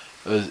side. Yeah.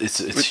 It's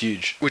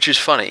huge. Which is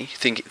funny,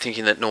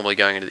 thinking that normally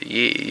going into the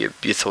year,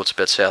 your thoughts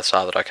about Souths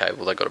are that, okay,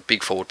 well, they've got a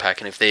big forward pack,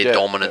 and if they're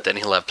dominant, then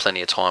he'll have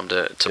plenty of time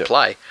to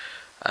play.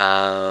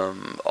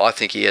 I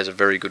think he has a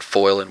very good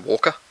foil in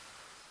Walker.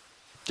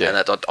 Yeah.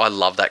 And I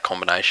love that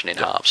combination in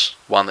halves.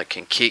 One that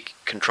can kick,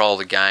 control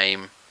the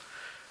game,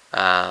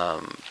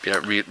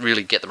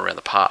 really get them around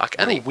the park.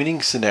 And a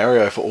winning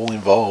scenario for all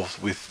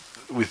involved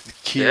with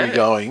Keary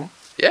going.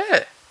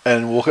 Yeah.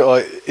 And Walker,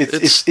 like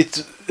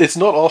it's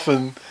not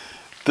often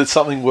that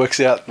something works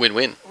out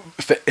win-win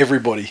for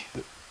everybody.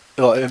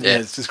 Like,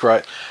 it's just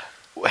great.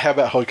 How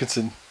about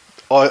Hodkinson?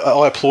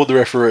 I applaud the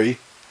referee.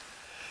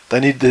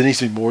 There needs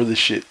to be more of this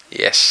shit.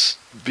 Yes,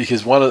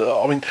 because I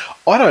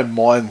don't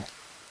mind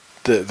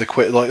the like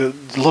a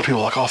lot of people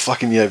are like, oh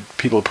fucking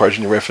people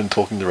approaching the ref and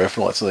talking to the ref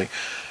and like something.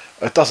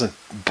 It doesn't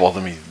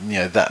bother me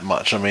that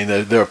much. I mean,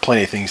 there are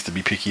plenty of things to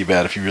be picky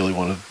about if you really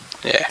want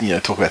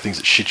to talk about things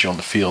that shit you on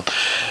the field.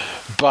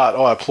 But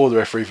I applaud the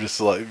referee for just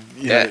like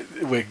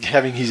we're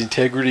having his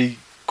integrity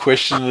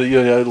questioned.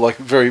 Like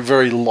very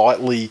very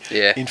lightly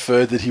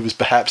inferred that he was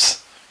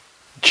perhaps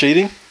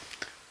cheating.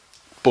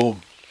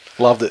 Boom,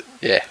 loved it.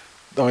 Yeah,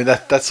 I mean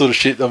that sort of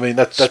shit. I mean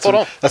that's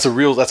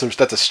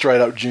a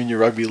straight up junior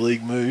rugby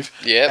league move.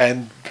 Yeah,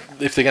 and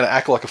if they're going to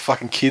act like a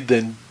fucking kid,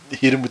 then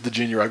hit him with the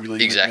junior rugby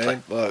league. Exactly,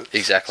 move, man. Like,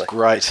 exactly. It's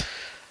great.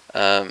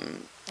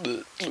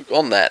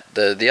 On that,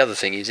 the other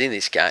thing is in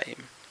this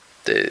game,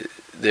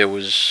 there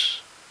was.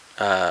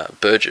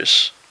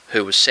 Burgess,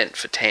 who was sent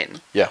for 10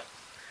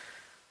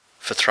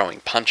 for throwing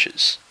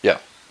punches. Yeah.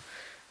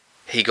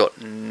 He got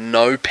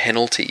no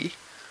penalty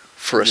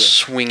for a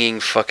swinging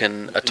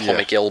fucking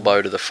atomic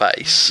elbow to the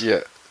face.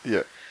 Yeah,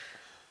 yeah.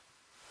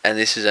 And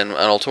this is, and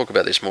I'll talk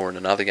about this more in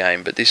another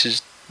game, but this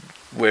is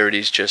where it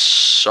is just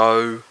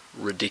so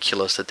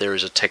ridiculous that there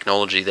is a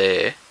technology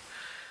there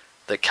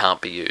that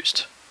can't be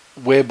used.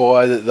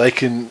 Whereby that they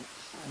can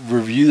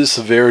review the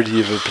severity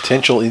of a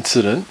potential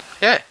incident.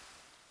 Yeah.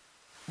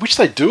 Which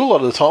they do a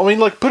lot of the time. I mean,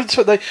 like,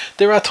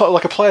 there are times,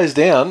 like a player's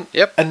down,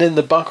 and then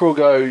the bunker will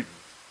go,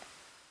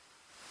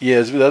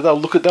 Yeah, they'll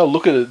look at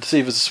it to see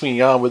if it's a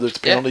swinging arm, whether it's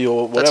a penalty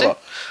or whatever. That's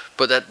it.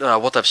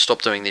 But what they've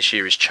stopped doing this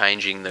year is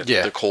changing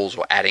the calls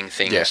or adding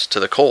things to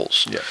the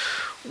calls,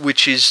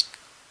 which is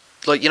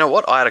like, you know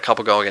what? I had a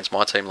couple go against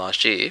my team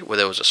last year where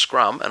there was a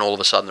scrum and all of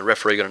a sudden the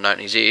referee got a note in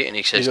his ear and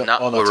he says,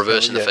 we're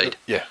reversing the feed.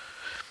 Yeah.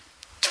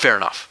 Fair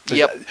enough.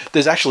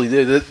 There's actually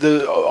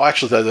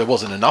there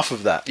wasn't enough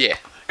of that. Yeah.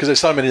 Because there's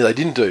so many they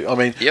didn't do. I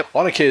mean, I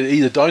don't care,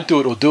 either don't do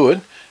it or do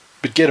it,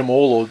 but get them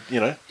all,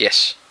 or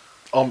Yes.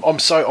 I'm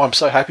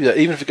so happy that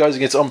even if it goes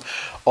against, I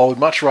would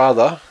much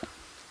rather.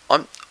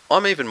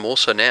 I'm even more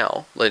so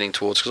now leaning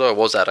towards, because I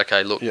was either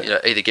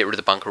get rid of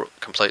the bunker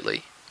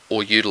completely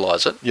or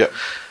utilise it. Yeah.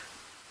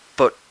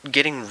 But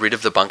getting rid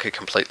of the bunker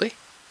completely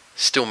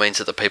still means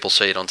that the people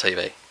see it on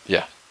TV.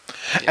 Yeah.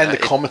 And the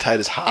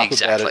commentators harp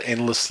about it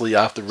endlessly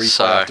after replay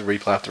after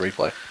replay after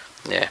replay.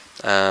 Yeah.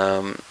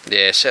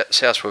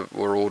 South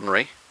were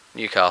ordinary.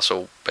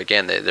 Newcastle,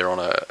 again, they're on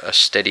a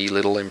steady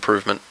little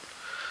improvement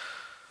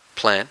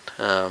plan.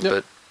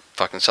 But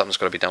fucking something's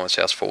got to be done with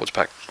South's forwards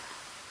pack.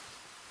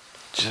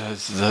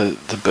 Just the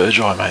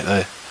Burgeye,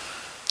 mate.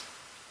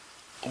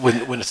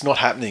 When it's not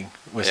happening,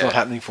 it's not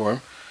happening for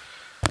him.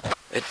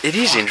 It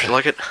is interesting.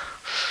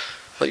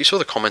 Like you saw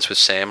the comments with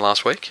Sam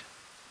last week.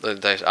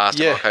 They asked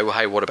him,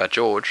 hey, what about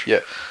George?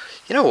 Yeah.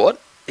 You know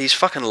what? He's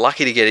fucking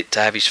lucky to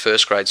have his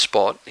first grade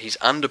spot. He's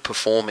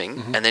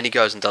underperforming, and then he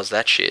goes and does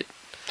that shit.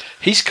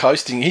 He's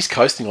coasting. He's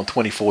coasting on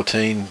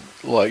 2014.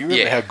 Like, you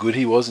remember how good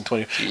he was in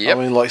 20. Yep. I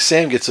mean, like,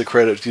 Sam gets the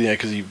credit,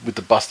 because he with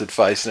the busted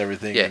face and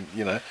everything. Yeah.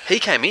 And, he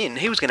came in.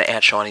 He was going to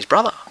outshine his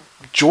brother.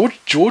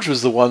 George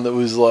was the one that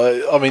was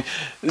like. I mean,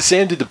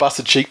 Sam did the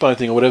busted cheekbone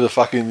thing or whatever the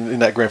fuck in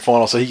that grand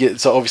final. So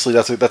so obviously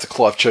that's a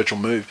Clive Churchill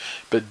move.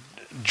 But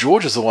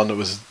George is the one that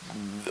was.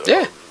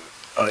 Yeah.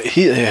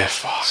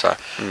 Fuck. So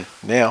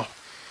now,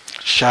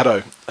 a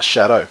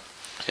shadow.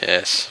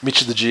 Yes.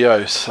 Mitch of the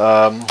Geos.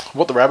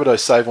 What the Rabbitohs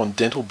save on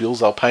dental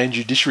bills, they'll pay in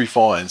judiciary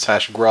fines.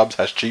 #grubs,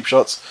 #cheap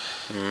shots.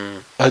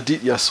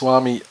 Aditya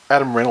Swami,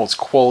 Adam Reynolds'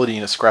 quality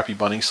in a scrappy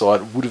Bunning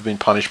side would have been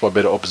punished by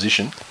better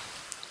opposition.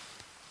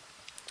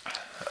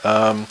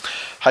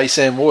 Hey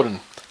Sam Warden,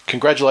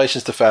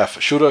 congratulations to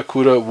Faf. Shoulda,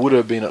 coulda,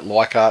 woulda been at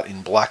Leichhardt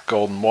in black,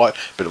 gold and white,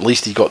 but at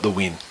least he got the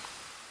win.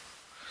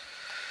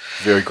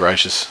 Very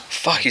gracious.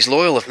 Fuck, he's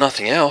loyal if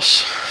nothing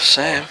else,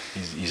 Sam.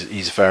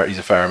 He's a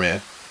Farah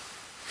man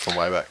from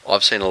way back.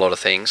 I've seen a lot of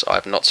things.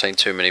 I've not seen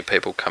too many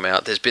people come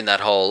out. There's been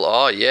that whole,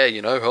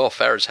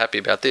 Farah's happy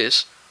about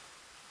this,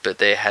 but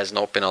there has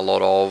not been a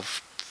lot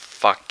of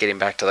get him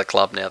back to the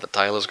club now that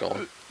Taylor's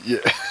gone. Yeah.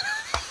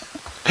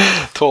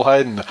 Tall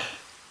Hayden.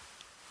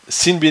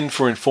 Sin bin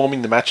for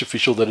informing the match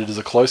official that it is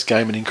a close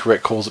game and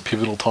incorrect calls at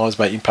pivotal times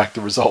may impact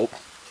the result.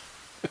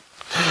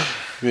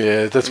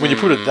 Yeah, that's when you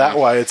put it that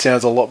way, it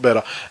sounds a lot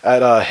better.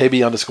 At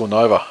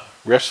Hebby_Nova.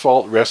 Ref's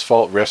fault,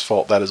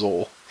 that is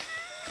all.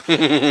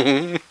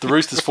 The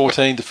Roosters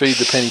 14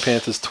 defeated the Penny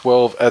Panthers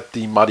 12 at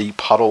the Muddy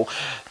Puddle.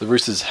 The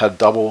Roosters had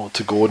double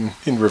to Gordon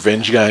in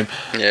revenge game.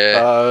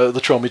 Yeah.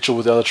 Latrell Mitchell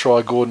with the other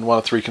try. Gordon 1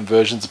 of 3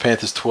 conversions. The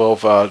Panthers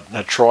 12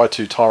 had try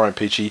to Tyrone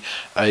Peachey,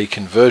 a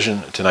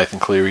conversion to Nathan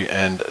Cleary,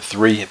 and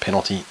 3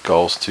 penalty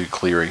goals to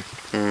Cleary.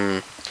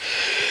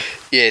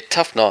 Yeah,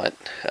 tough night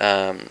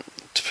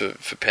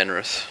for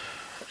Penrith,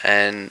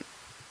 and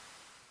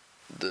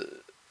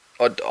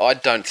I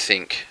don't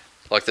think.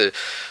 Like the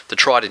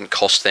try didn't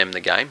cost them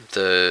the game.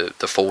 The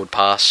forward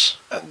pass.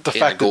 The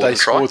fact that they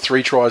scored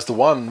 3 tries to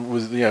 1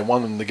 was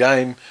one in the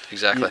game.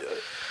 Exactly.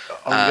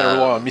 Are you going to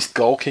rely on missed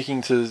goal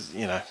kicking to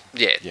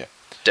Yeah,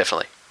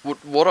 definitely.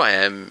 What I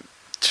am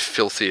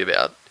filthy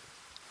about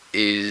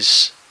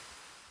is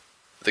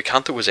the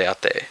cunt that was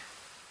out there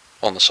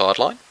on the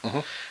sideline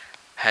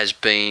has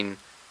been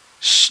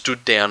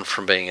stood down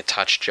from being a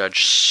touch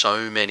judge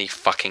so many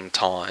fucking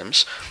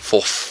times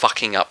for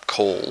fucking up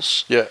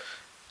calls. Yeah.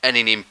 And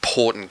in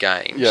important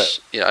games,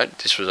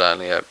 this was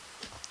only a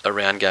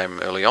round game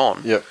early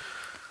on. Yep.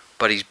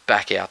 But he's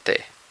back out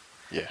there.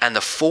 Yeah. And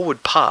the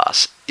forward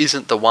pass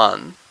isn't the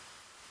one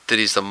that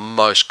is the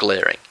most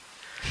glaring.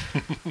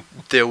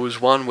 There was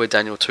one where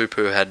Daniel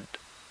Tupou had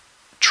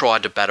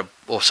tried to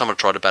someone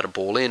tried to bat a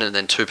ball in, and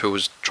then Tupou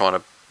was trying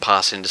to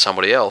pass into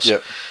somebody else.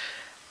 Yep.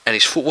 And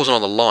his foot wasn't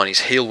on the line,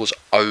 his heel was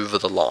over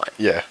the line.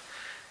 Yeah.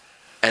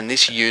 And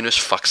this Eunice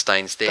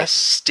fuckstain's there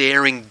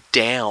staring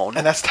down.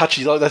 And that's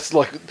touchy. That's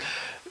like,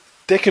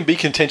 there can be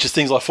contentious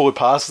things like forward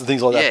passes and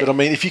things like that. But I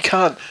mean, if you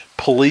can't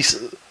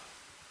police.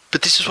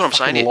 But this is what I'm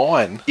saying here.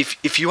 Line.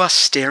 If you are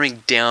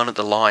staring down at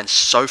the line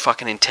so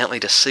fucking intently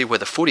to see where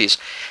the foot is,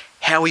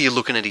 how are you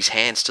looking at his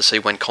hands to see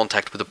when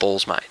contact with the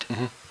ball's made?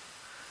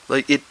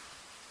 Like it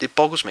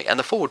boggles me. And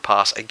the forward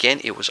pass,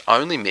 again, it was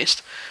only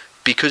missed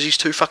because he's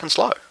too fucking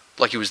slow.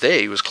 Like he was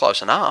there, he was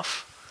close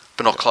enough,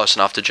 but not close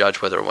enough to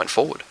judge whether it went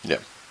forward. Yeah.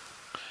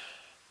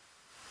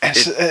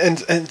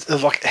 And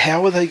like,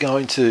 how are they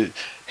going to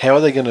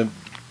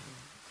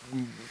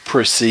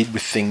proceed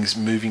with things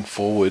moving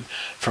forward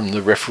from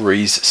the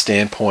referee's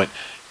standpoint?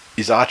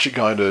 Is Archer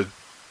going to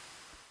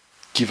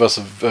give us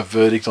a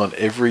verdict on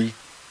every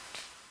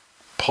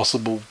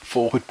possible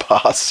forward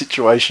pass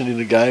situation in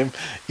a game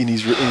in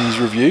his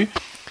review.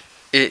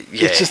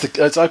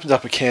 It's opened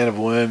up a can of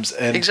worms,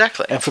 and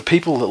exactly. And for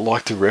people that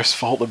like to refs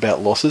fault about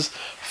losses,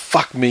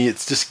 fuck me,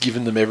 it's just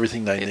given them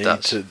everything they need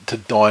to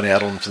dine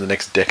out on for the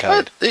next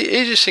decade. The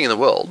easiest thing in the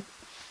world,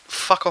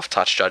 fuck off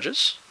touch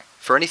judges.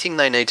 For anything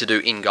they need to do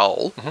in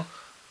goal,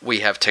 we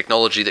have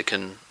technology that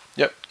can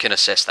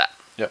assess that.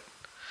 Yep.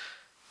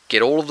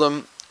 Get all of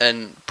them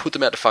and put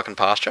them out to fucking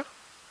pasture,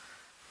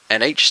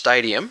 and each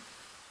stadium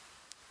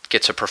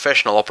gets a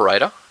professional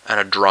operator and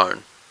a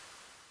drone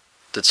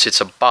that sits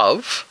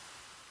above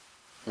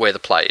where the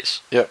play is.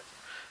 Yep.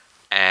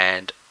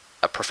 And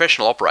a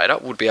professional operator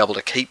would be able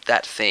to keep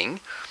that thing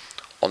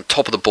on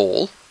top of the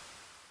ball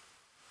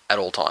at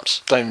all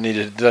times. Don't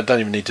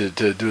even need to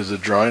do as a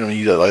drone. I mean,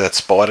 you got like that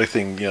spider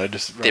thing,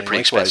 just they're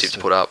pretty expensive to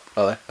put up.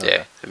 Are they?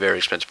 Yeah, they're very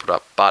expensive to put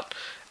up. But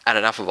at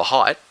enough of a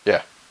height,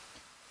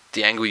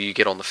 the angle you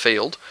get on the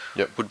field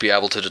would be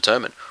able to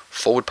determine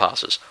forward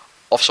passes,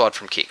 offside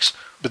from kicks.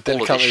 But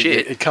then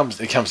it comes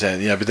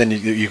down, but then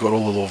you've got all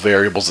the little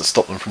variables that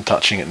stop them from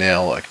touching it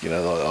now, like,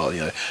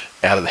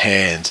 out of the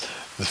hands,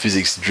 the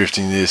physics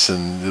drifting this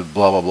and the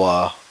blah, blah,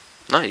 blah.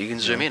 No, you can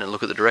zoom in and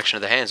look at the direction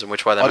of the hands and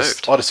which way they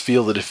moved. I just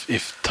feel that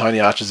if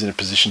Tony Archer's in a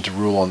position to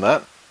rule on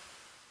that,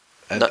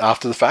 and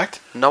after the fact...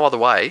 No other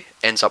way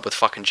ends up with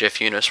fucking Jeff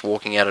Eunice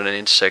walking out at an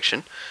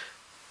intersection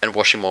and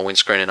washing my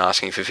windscreen and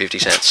asking for 50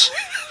 cents.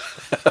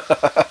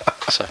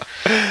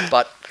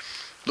 But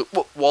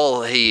look,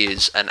 while he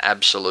is an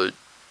absolute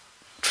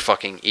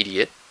fucking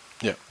idiot,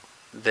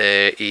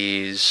 there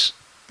is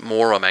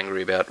more I'm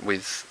angry about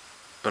with...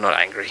 Well, not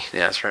angry,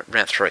 it's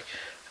round 3.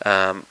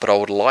 But I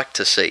would like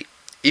to see,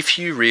 if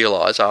you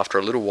realise after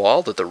a little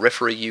while that the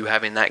referee you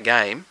have in that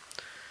game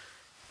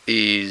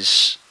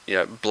is,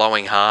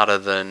 blowing harder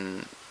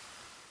than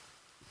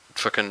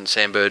fucking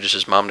Sam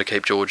Burgess's mum to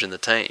keep George in the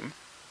team,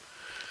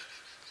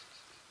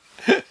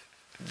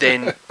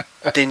 then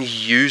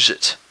use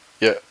it.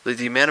 Yeah.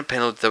 The amount of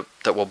penalties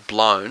that were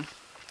blown,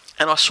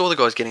 and I saw the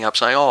guys getting up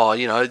saying,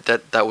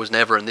 that was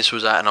never and this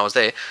was that and I was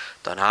there.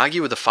 Don't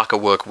argue with the fucker,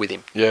 work with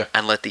him. Yeah.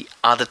 And let the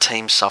other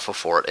team suffer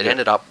for it. It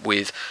ended up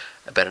with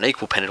about an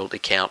equal penalty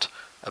count,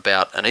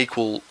 about an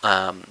equal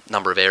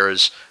number of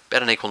errors,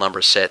 about an equal number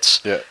of sets.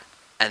 Yeah.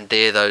 And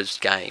they're those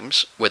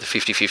games where the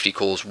 50-50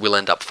 calls will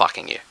end up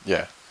fucking you.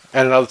 Yeah.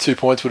 And another 2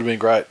 points would have been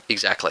great.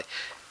 Exactly.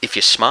 If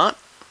you're smart,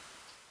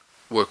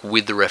 work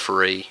with the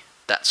referee.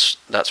 That's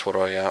what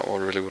I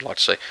really would like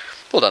to see.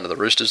 Well done to the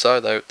Roosters, though.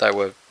 They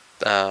were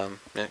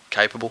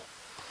capable.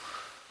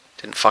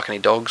 Didn't fuck any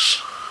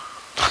dogs.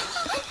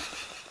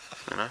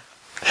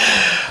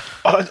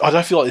 I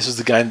don't feel like this was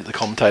the game that the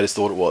commentators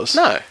thought it was.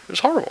 No, it was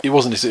horrible. It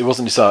wasn't this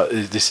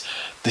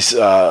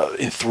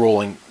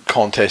enthralling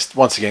contest.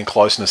 Once again,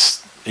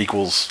 closeness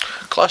equals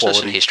closeness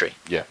quality. In history.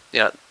 Yeah.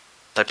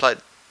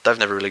 They've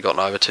never really gotten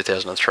over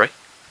 2003.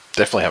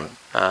 Definitely haven't.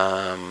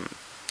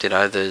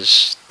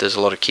 There's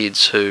a lot of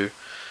kids whose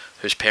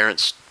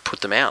parents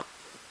put them out.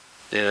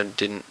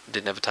 Didn't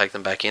ever take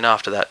them back in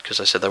after that because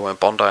they said they weren't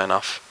Bondi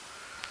enough.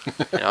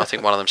 I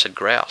think one of them said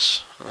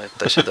grouse.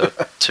 They said they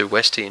were too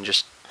Westy and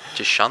just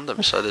shunned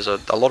them. So there's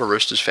a lot of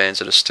Roosters fans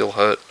that are still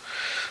hurt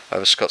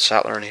over Scott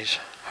Sattler and his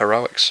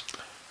heroics.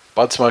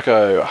 Bud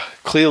Smoko,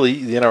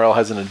 clearly the NRL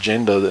has an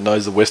agenda that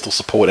knows the West will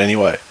support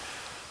anyway.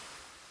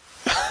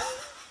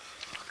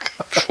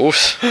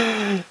 Oof.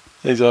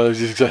 He's got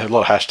a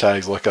lot of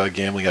hashtags like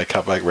gambling,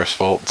 cutback, ref's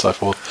fault, and so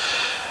forth.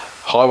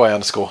 Highway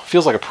 _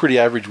 feels like a pretty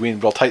average win,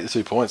 but I'll take the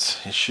 2 points.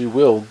 Yes, you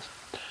will.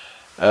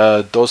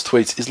 Doz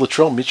tweets, is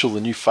Latrell Mitchell the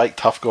new fake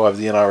tough guy of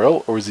the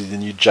NRL, or is he the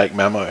new Jake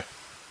Mamo?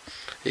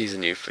 He's the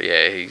new...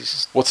 Yeah,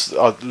 he's... What's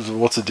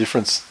the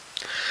difference?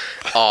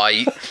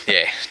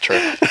 Yeah, true.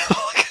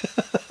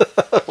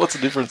 What's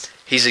the difference?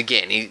 He's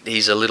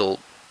a little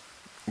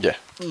Yeah.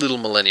 Little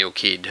millennial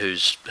kid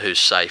who's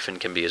safe and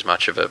can be as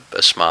much of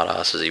a smart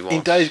ass as he wants.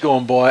 In days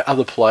gone by,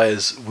 other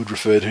players would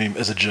refer to him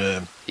as a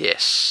germ.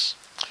 Yes.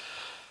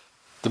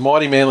 The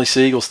mighty Manly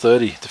Seagulls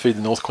 30 defeat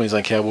the North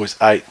Queensland Cowboys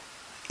 8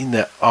 in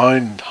their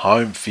own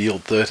home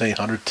field,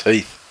 1,300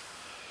 teeth.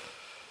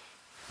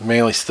 The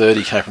Manly's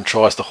 30 came from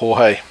tries to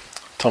Jorge,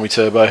 Tommy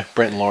Turbo,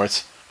 Brenton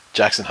Lawrence,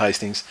 Jackson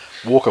Hastings,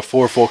 Walker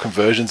 4 of 4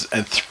 conversions,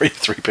 and 3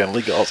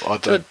 penalty goals. I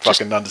don't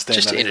fucking understand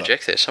that. Just to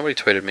interject there, somebody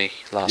tweeted me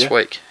last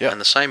week, and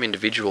the same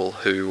individual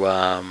who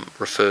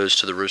refers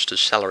to the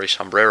Roosters' salary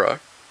sombrero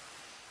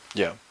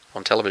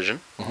on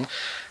television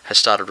has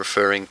started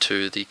referring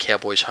to the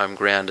Cowboys' home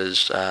ground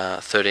as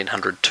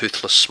 1,300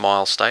 Toothless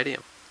Smile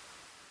Stadium.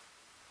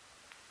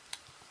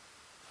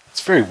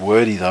 It's very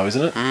wordy though,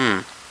 isn't it?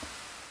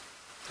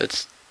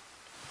 It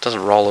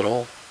doesn't roll at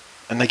all.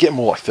 And they get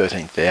more like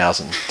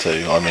 13,000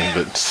 too, I mean,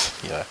 but,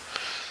 you know,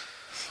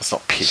 that's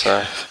not pick.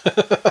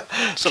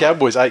 So,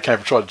 Cowboys 8 came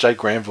from try to Jake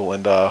Granville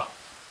and a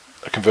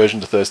conversion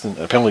to Thurston,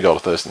 a penalty goal to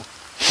Thurston.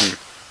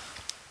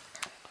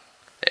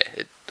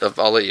 Yeah,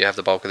 I'll let you have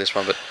the bulk of this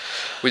one, but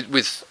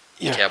with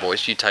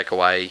Cowboys, you take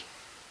away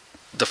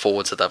the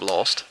forwards that they've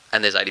lost,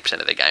 and there's 80%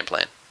 of their game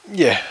plan.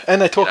 Yeah,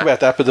 and they talk You know? about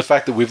that, but the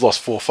fact that we've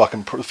lost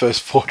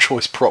first four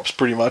choice props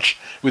pretty much,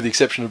 with the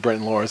exception of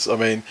Brenton Lawrence. I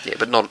mean, Yeah,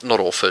 but not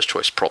all first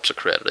choice props are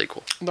created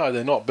equal. no,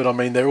 they're not. But I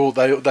mean, they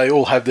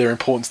all have their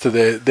importance to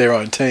their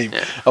own team.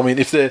 Yeah. I mean,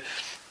 if they're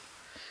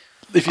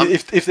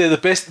the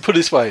best, put it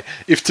this way,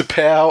 if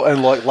TWiL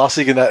and like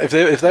Lussig and that,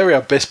 if they were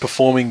our best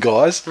performing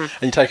guys, and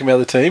you take them out of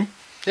the team,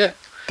 Yeah.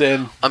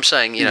 then I'm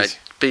saying, Yes.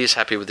 be as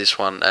happy with this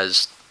one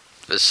as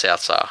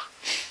Souths are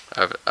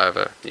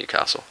over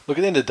Newcastle. look,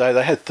 at the end of the day,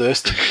 they had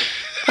Thurston.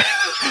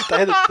 they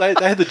had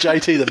the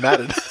JT that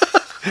mattered.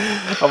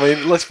 I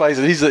mean, let's face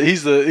it, he's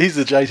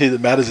the JT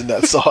that matters in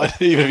that side,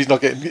 even if he's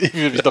not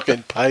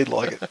getting paid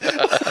like it.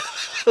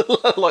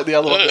 Like the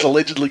other one was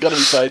allegedly going to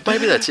be paid.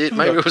 Maybe that's it.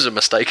 Maybe it was a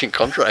mistaken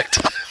contract.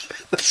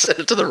 Sent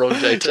it to the wrong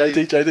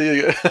JT.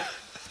 JT.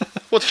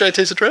 What's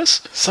JT's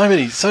address? So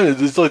many. It's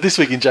like this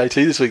week in JT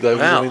this week though.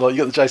 Wow. I mean, like you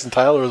got the Jason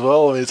Taylor as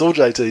well. I mean, it's all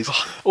JTs,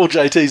 all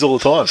JTs all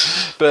the time.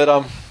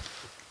 But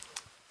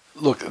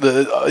look,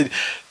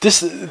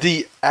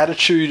 the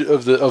attitude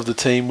of the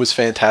team was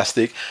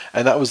fantastic,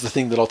 and that was the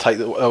thing that I'll take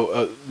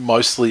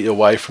mostly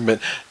away from it.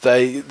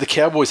 The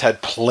Cowboys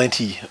had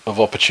plenty of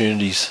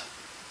opportunities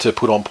to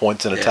put on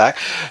points and attack,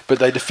 but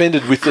they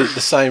defended with the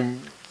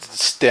same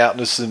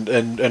stoutness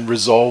and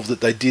resolve that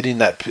they did in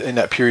that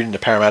period in the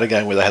Parramatta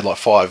game where they had like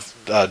 5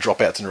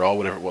 dropouts in a row,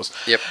 whatever it was.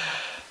 Yep.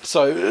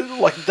 So,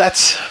 like,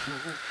 that's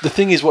the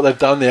thing is what they've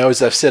done now is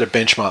they've set a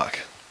benchmark.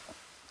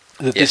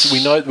 That Yes.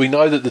 we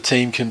know that the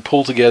team can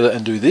pull together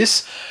and do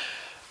this,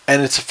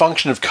 and it's a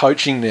function of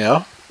coaching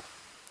now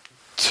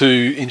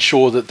to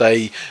ensure that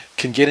they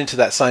can get into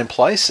that same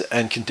place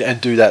and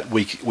do that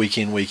week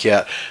in, week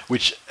out.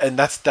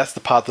 That's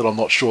the part that I'm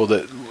not sure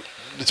that.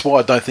 It's why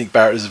I don't think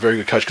Barrett is a very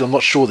good coach, because I'm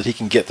not sure that he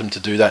can get them to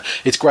do that.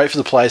 It's great for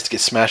the players to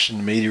get smashed in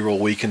the media all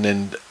week and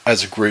then,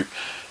 as a group,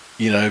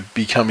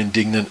 become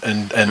indignant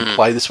and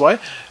play this way.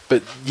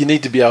 But you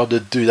need to be able to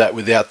do that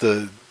without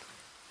the.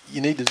 You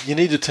need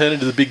to turn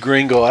into the big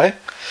green guy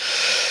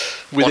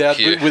without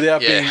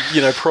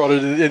being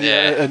prodded and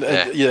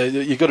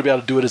you've got to be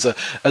able to do it as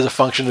a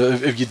function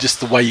of you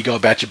just the way you go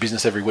about your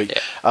business every week.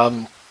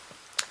 Yeah.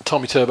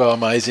 Tommy Turbo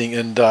amazing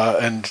and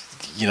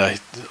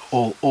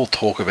all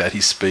talk about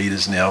his speed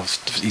is now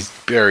he's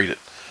buried it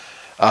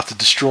after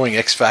destroying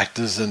X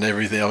Factors and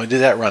everything. I mean,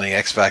 he's outrunning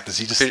X Factors.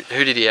 He just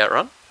Who did he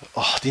outrun?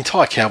 the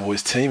entire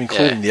Cowboys team,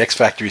 including the X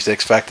Factor's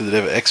X Factor that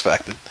ever X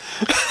Factored.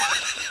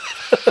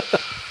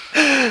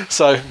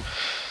 So,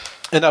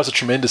 and that was a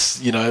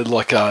tremendous,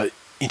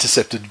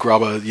 intercepted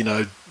grubber. I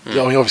mean,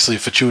 obviously a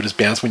fortuitous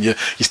bounce when you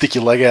stick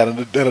your leg out and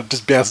it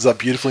just bounces up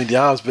beautifully into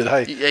your arms. But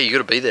hey, Yeah, you got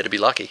to be there to be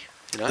lucky.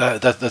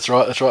 that's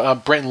right. That's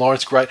right. Brenton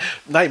Lawrence, great.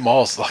 Nate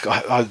Miles, like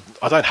I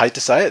don't hate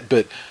to say it,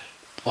 but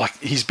like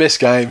his best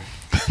game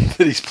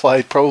that he's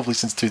played probably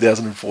since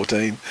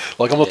 2014.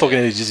 Like I'm not talking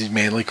about just his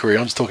Manly career.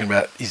 I'm just talking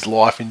about his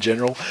life in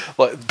general.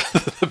 Like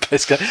the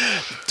best game.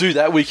 Do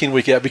that week in,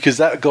 week out, because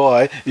that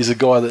guy is a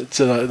guy that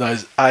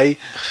knows A,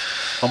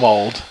 I'm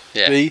old.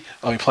 Yeah. B,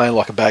 I've been playing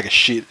like a bag of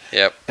shit.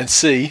 Yep. And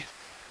C,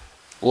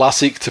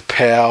 Lussick to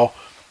Powell,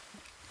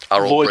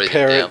 Are all Lloyd breathing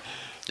Perrott, down.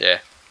 Yeah.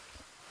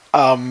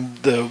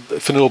 the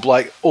Fanua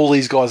Blake, all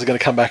these guys are going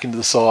to come back into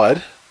the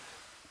side.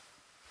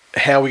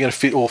 How are we going to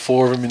fit all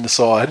 4 of them in the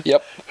side?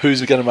 Yep. Who's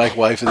going to make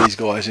way for these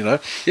guys? Yeah,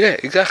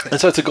 exactly.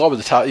 And so it's a guy with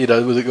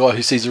with a guy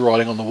who sees the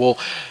writing on the wall.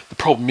 The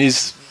problem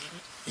is,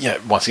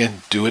 once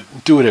again, do it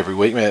every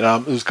week, man.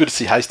 It was good to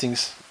see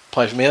Hastings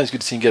playing for me. It was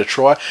good to see him get a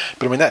try.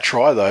 But I mean, that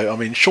try though. I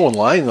mean, Sean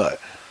Lane though.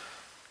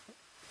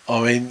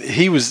 I mean,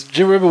 he was.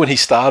 Do you remember when he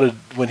started?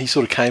 When he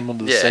sort of came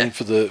onto the scene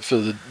for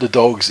the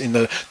Dogs in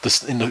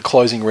the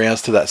closing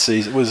rounds to that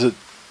season? Was it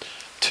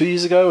 2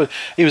 years ago?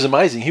 He was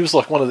amazing. He was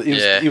like one of the.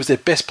 He was their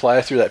best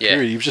player through that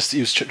period. He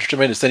was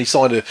tremendous. Then he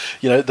signed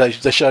they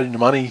showed him the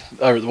money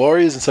over at the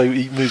Warriors, and so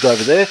he moved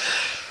over there.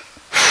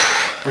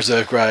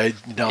 Reserve grade,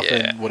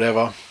 nothing,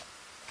 whatever.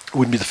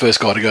 Wouldn't be the first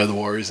guy to go to the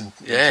Warriors and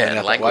turn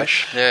out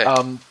language. that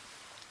way.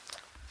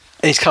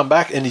 And he's come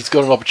back and he's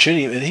got an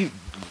opportunity, and he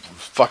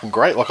fucking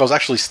great. Like I was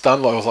actually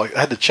stunned. Like I was like, I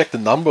had to check the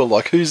number.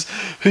 Like who's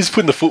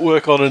putting the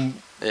footwork on and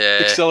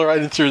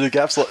accelerating through the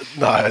gaps? Like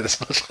no,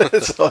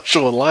 that's not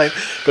Sean Lane,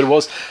 but it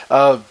was.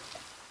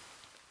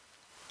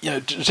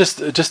 Just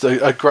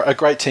a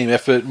great team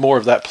effort. More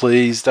of that,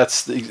 please.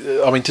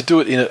 To do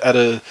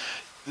it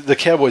the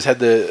Cowboys had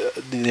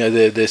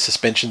their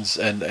suspensions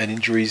and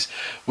injuries.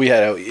 We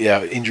had our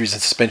injuries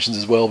and suspensions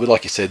as well. But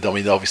like you said, I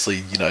mean,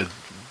 obviously,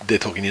 they're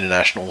talking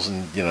internationals,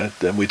 and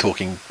and we're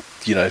talking,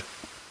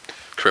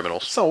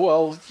 criminals. So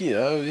well,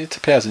 it's a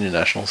powers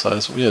international, so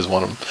there's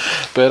one of them.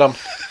 But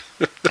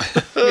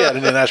we had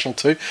an international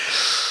too.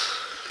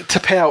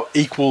 Tapau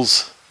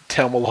equals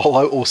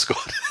Taumalolo or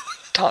Scott.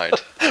 Don't.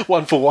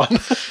 1 for 1.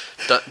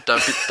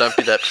 Don't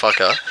be that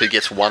fucker who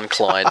gets one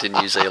client in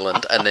New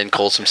Zealand and then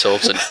calls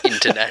themselves an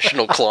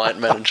international client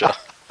manager.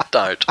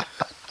 Don't.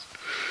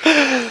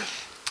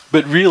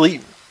 But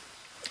really,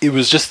 it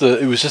was just the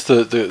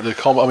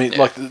I mean,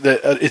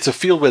 it's a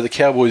field where the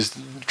Cowboys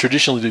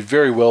traditionally do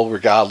very well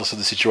regardless of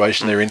the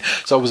situation they're in.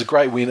 So it was a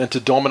great win, and to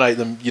dominate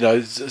them,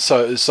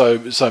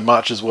 so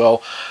much as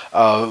well,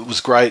 was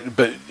great.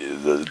 But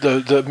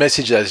the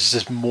message there is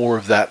just more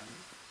of that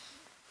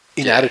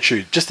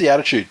attitude, just the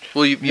attitude.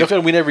 Well, you're not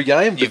going to win every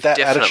game, but that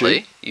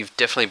attitude. You've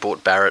definitely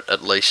bought Barrett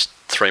at least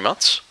 3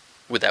 months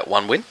with that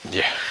one win.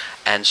 Yeah.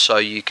 And so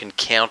you can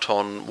count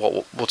on,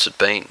 what's it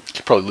been? You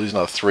could probably lose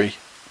another 3.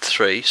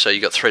 3, so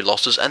you got 3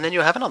 losses, and then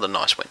you'll have another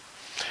nice win.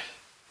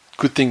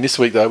 Good thing this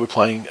week, though, we're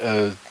playing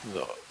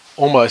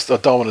almost, I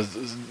don't want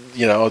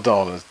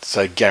to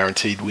say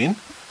guaranteed win,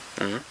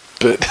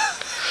 but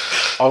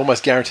I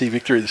almost guarantee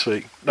victory this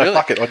week. No, really?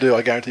 Fuck it, I do.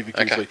 I guarantee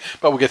victory this week.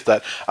 But we'll get to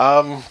that.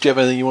 Do you have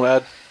anything you want to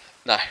add?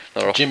 No,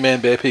 not at all. Jim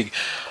Man Bear Pig.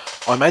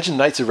 I imagine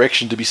Nate's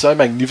erection to be so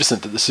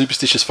magnificent that the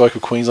superstitious folk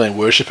of Queensland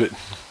worship it.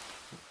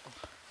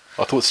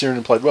 I thought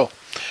Sirenin played well.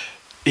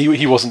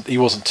 He wasn't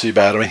too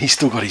bad. I mean, he's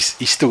still got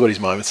his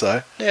moments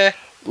though. Yeah.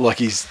 Like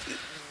he's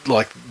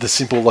like the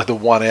simple, like the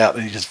one out,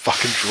 and he just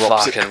fucking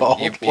drops it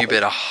cold. You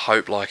better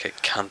hope like a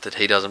cunt that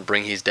he doesn't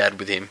bring his dad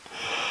with him.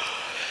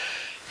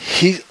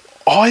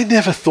 I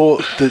never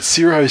thought that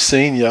Ciro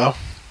Senior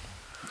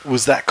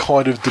was that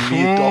kind of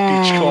Demir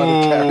Dokic kind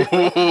of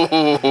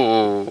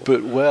character.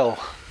 But well,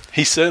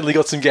 he certainly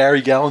got some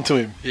Gary Gallen to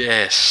him.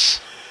 Yes.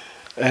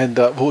 And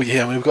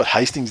we've got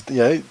Hastings.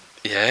 Yeah.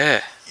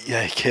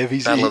 Yeah,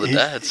 Kev. Battle of the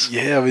dads.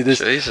 Yeah, I mean, there's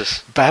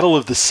Jesus. Battle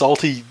of the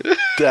salty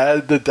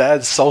dad. The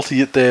dad's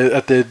salty at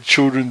their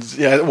children's.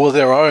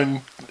 Their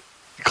own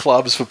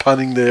clubs for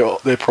punning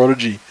their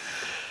prodigy.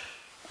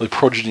 The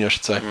progeny, I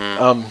should say.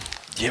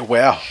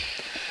 Wow.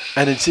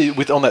 And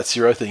then on that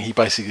Ciro thing, he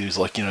basically was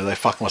like, they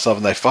fucked myself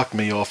and they fucked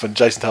me off, and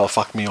Jason Taylor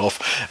fucked me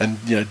off,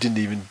 and didn't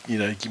even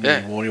give me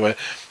any warning. And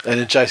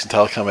then Jason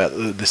Taylor came out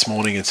this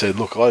morning and said,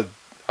 look, I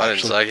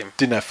didn't sack him.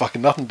 Didn't have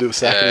fucking nothing to do with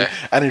sacking him.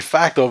 And in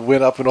fact, I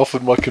went up and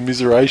offered my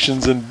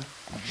commiserations, and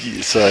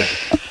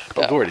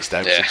but I've already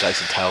established that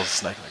Jason Taylor's a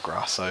snake in the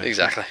grass, so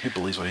exactly. Who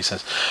believes what he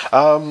says?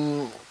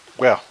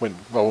 When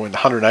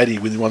 180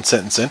 within one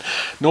sentence then.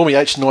 Normie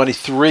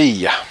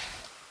H93.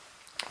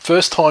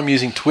 First time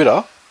using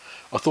Twitter.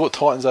 I thought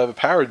Titans over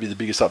Para would be the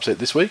biggest upset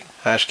this week.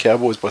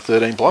 #Cowboys by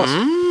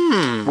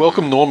 13+.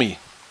 Welcome, Norman,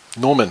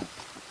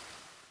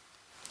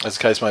 as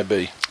the case may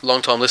be.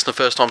 Long time listener,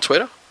 first time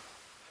Twitter.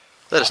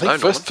 Let us know.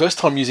 First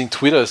time using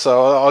Twitter,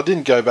 so I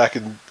didn't go back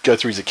and go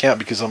through his account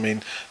because, I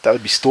mean, that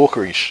would be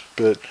stalkerish.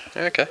 But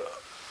okay,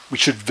 we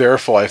should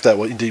verify if that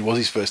indeed was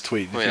his first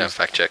tweet.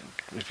 Fact check.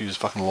 If he was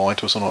fucking lying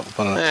to us or not.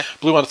 I don't know.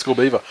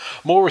 Blue_Beaver.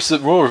 More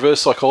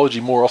reverse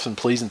psychology, more often,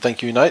 please, and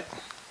thank you, Nate.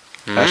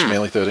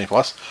 Manly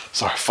 13+.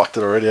 Sorry, I fucked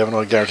it already, haven't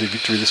I? Guaranteed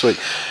victory this week.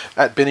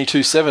 At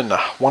Benny27,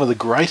 one of the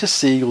greatest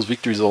Seagulls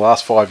victories of the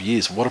last 5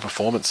 years. What a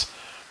performance!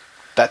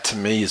 That to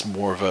me is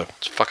more of a.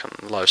 It's a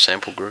fucking low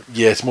sample group.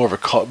 Yeah, it's more of a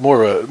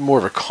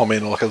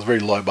comment, like a very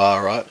low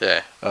bar, right?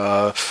 Yeah.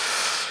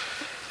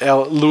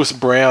 Our Lewis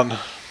Brown,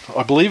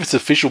 I believe it's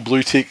official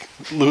blue tick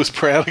Lewis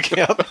Brown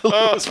account.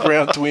 Lewis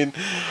Brown twin.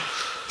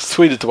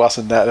 Tweeted to us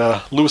and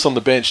that Lewis on the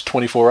bench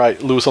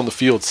 24-8, Lewis on the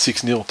field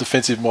 6-0,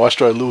 defensive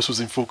maestro. Lewis was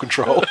in full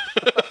control.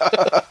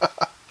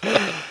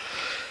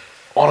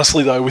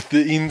 Honestly though, with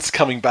the ins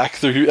coming back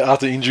through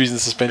after injuries and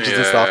suspensions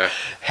and stuff,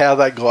 how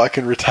that guy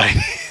can retain.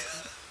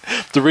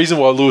 The reason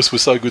why Lewis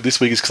was so good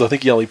this week is because I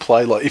think he only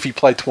played if he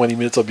played 20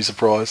 minutes, I'd be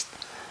surprised.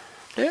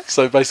 Yeah.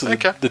 So basically,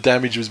 the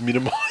damage was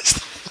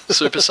minimised.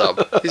 Super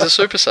sub. He's a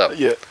super sub.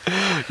 Yeah,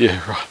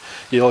 right.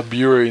 Yeah, like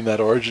Bureau in that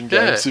Origin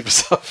game, super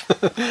sub.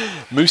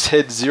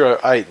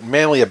 Moosehead08,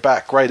 Manly are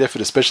back. Great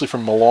effort, especially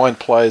from maligned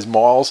players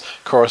Miles,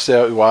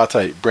 Coruscant,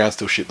 Uarte. Brown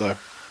still shit though.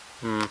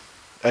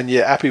 And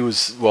Appy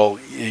was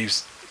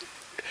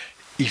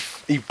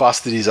he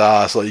busted his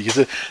ass. Like you could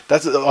say,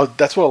 that's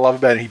what I love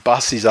about him. He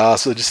busts his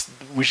ass. I just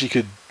wish he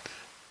could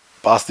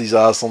bust his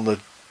ass on the.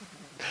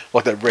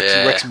 Like that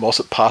Rex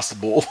Mossett passed the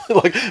ball.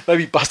 Like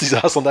maybe bust his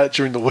ass on that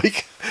during the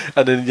week,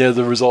 and then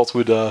the results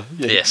would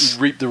he'd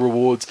reap the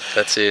rewards.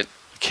 That's it.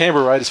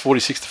 Canberra Raiders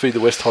 46 to feed the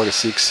West Tigers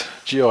 6.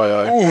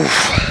 GIO.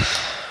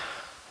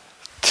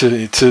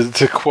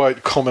 To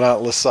quote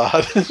Commandant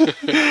Lassard,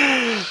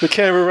 the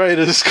Canberra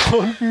Raiders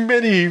scored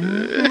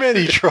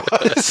many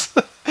tries.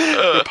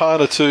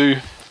 Rapana 2,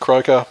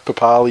 Croker,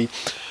 Papali,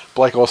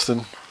 Blake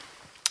Austin,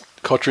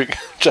 Kotrick,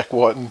 Jack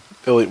White, and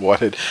Elliot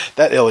Whitehead.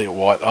 That Elliot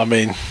White, I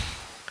mean.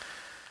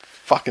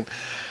 Fucking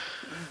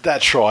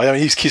that try. I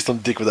mean, he's kissed on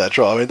the dick with that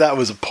try. I mean, that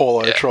was a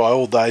Paulo try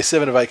all day.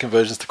 7 of 8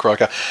 conversions to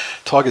Croker.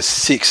 Tigers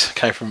 6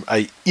 came from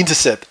an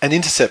intercept.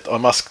 I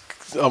must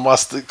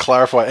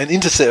clarify, an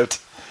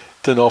intercept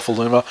to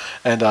Norfoluma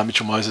and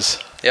Mitchell Moses.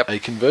 A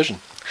conversion.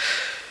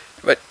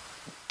 But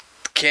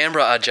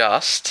Canberra are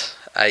just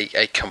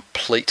a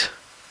complete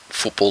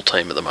football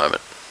team at the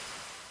moment.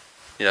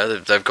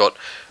 They've got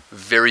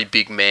very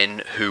big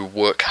men who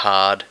work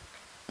hard,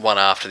 one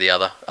after the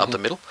other, up the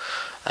middle.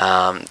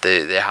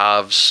 Their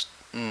halves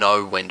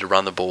know when to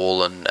run the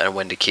ball and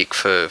when to kick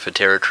for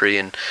territory,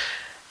 and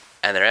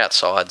their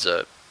outsides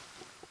are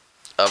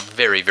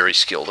very, very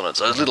skilled, and it's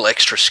those little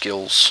extra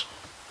skills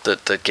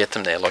that get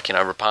them there. Like,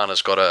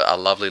 Rapana's got a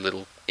lovely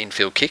little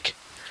infield kick.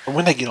 And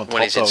when they get on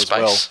top, he's though, in as space.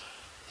 well,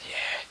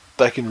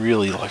 they can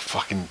really, like,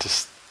 fucking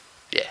just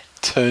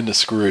turn the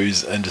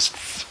screws and just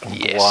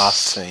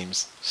blast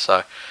teams.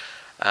 So,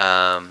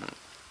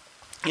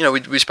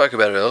 we spoke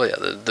about it earlier.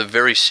 The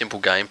very simple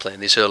game plan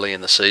this early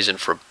in the season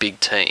for a big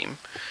team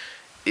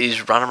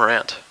is run them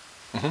around.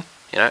 Mm-hmm.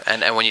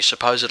 And when you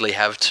supposedly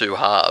have two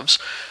halves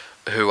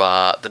who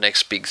are the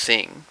next big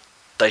thing,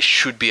 they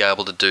should be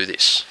able to do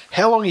this.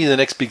 How long are you the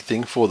next big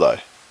thing for, though?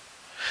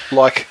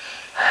 Like,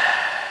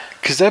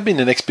 because they've been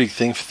the next big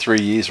thing for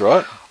 3 years,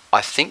 right? I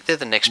think they're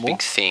the next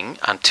big thing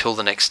until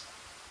the next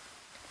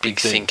big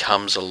thing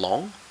comes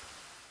along,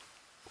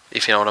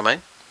 if you know what I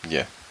mean.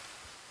 Yeah.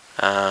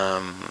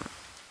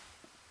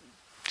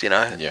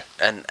 Yeah.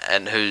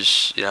 And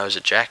who's, is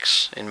it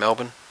Jax in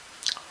Melbourne?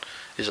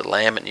 Is it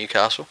Lamb at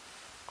Newcastle?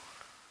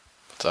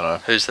 I don't know.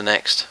 Who's the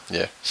next?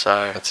 Yeah.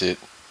 So that's it.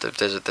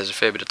 There's a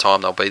fair bit of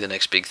time they'll be the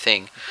next big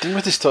thing. Didn't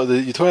with this, you're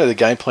talking about the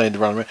game plan to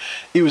run around.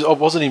 I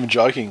wasn't even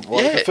joking.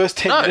 Like, the first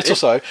 10 minutes or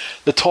so,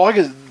 the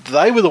Tigers,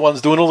 they were the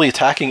ones doing all the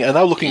attacking, and they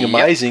were looking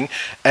amazing,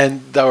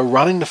 and they were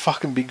running the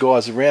fucking big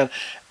guys around,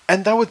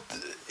 and they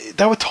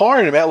were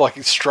tiring them out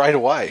like straight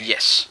away.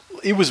 Yes,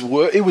 it was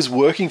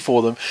working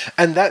for them,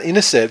 and that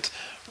intercept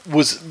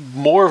was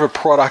more of a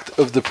product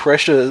of the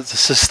pressure, the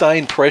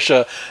sustained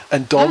pressure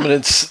and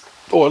dominance.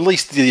 Or at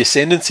least the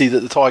ascendancy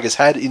that the Tigers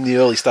had in the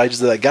early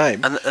stages of that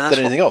game than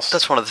anything else.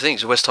 That's one of the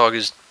things. The West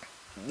Tigers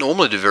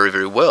normally do very,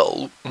 very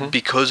well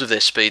because of their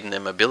speed and their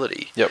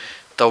mobility. Yep.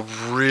 They'll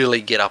really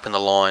get up in the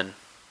line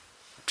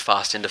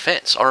fast in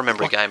defence. I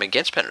remember a game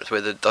against Penrith where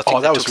I think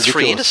they took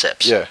 3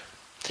 intercepts. Yeah.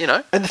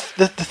 And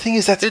the thing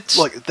is,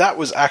 that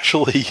was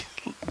actually,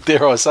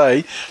 dare I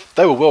say,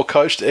 they were well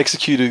coached to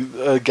execute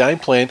a game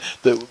plan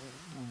that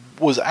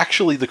was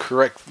actually the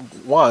correct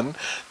one.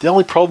 The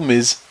only problem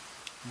is,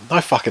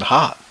 no fucking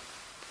heart.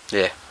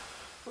 Yeah.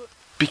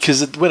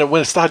 Because when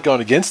it started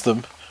going against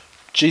them,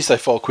 geez, they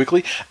fold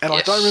quickly. And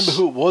I don't remember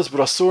who it was, but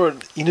I saw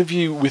an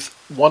interview with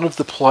one of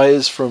the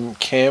players from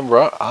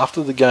Canberra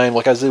after the game,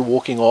 like as they're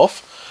walking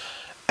off,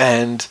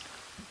 and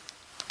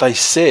they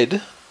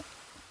said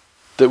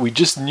that we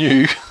just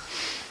knew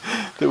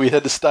that we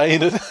had to stay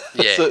in it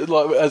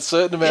a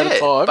certain amount of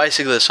time.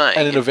 Basically the same.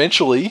 And then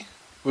eventually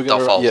we're going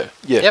to fold. Yeah.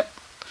 Yep.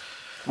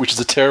 Which is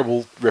a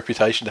terrible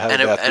reputation to have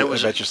about your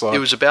side. It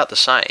was about the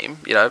same,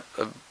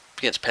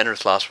 against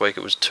Penrith last week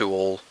it was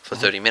 2-2 for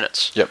 30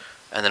 minutes. Yep.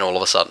 And then all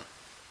of a sudden.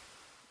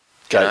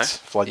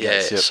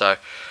 Floodgates, yep. So,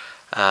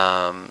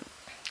 I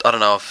don't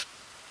know if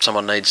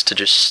someone needs to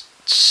just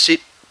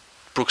sit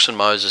Brooks and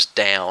Moses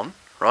down,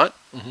 right?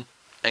 Mm-hmm.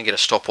 And get a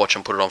stopwatch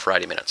and put it on for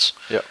 80 minutes.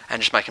 Yep.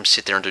 And just make them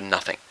sit there and do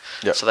nothing.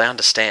 Yep. So they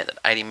understand that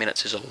 80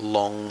 minutes is a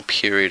long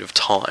period of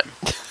time.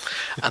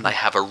 And they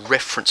have a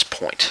reference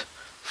point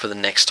for the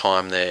next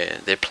time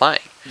they're playing.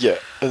 Yeah,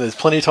 and there's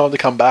plenty of time to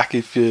come back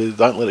if you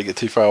don't let it get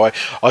too far away.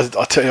 I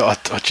tell you,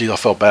 I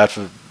felt bad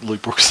for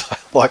Luke Brooks.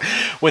 Like,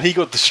 when he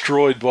got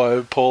destroyed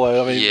by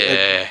Paulo,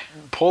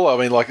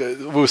 Paulo, like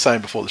we were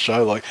saying before the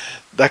show, like,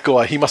 that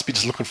guy, he must be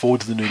just looking forward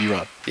to the nudie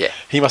run. Yeah.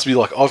 He must be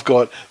like, I've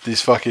got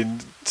this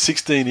fucking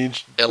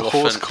 16-inch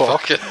horse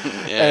cock,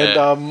 and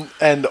I'm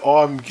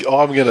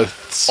gonna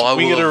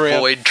swing it around.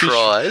 Avoid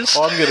tries.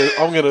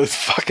 I'm gonna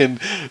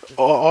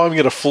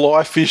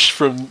fly fish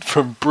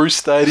from Bruce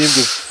Stadium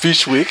to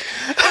Fishwick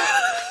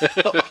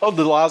on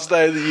the last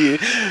day of the year.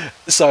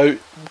 So,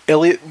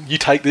 Elliot, you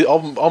take the.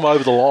 I'm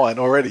over the line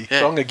already. Yeah.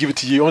 So I'm gonna give it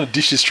to you. I'm gonna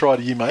dish this try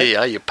to you, mate. Here you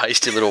are, you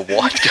pasty little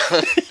white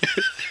guy.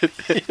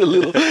 your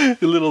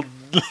little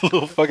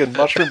fucking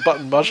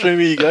mushroom.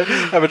 Here you go.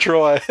 Have a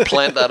try.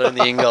 Plant that in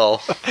the in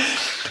goal.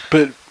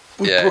 But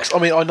with Brooks, I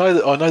mean, I know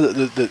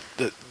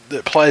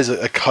that players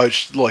are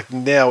coached. Like,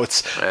 now,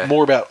 it's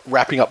more about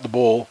wrapping up the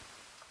ball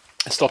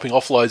and stopping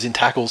offloads in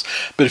tackles.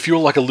 But if you're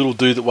like a little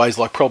dude that weighs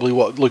like probably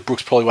what Luke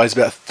Brooks probably weighs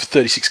about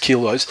 36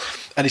 kilos,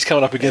 and he's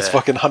coming up against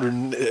fucking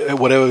 100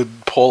 whatever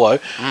Paulo,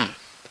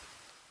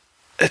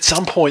 at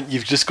some point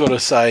you've just got to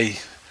say.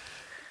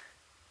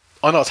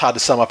 I know it's hard to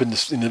sum up in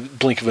the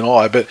blink of an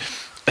eye, but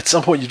at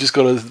some point you've just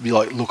got to be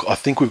like, look, I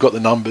think we've got the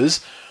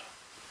numbers.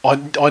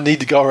 I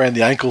need to go around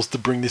the ankles to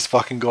bring this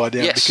fucking guy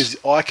down because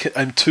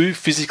I'm too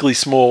physically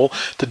small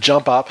to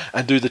jump up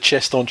and do the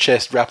chest on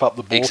chest, wrap up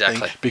the ball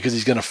thing because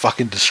he's going to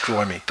fucking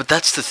destroy me. But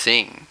that's the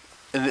thing,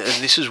 and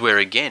this is where,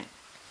 again,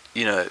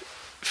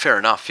 fair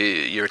enough,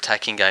 your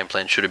attacking game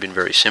plan should have been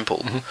very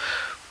simple,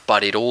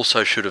 but it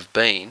also should have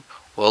been,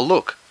 well,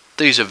 look,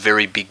 these are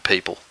very big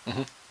people.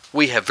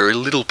 We have very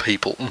little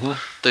people.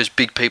 Those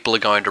big people are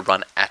going to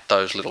run at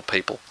those little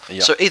people.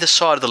 Yep. So either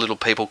side of the little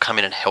people, come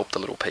in and help the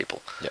little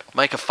people. Yep.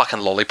 Make a fucking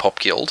lollipop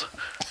guild,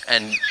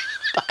 and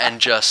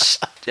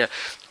just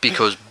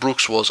because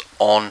Brooks was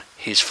on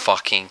his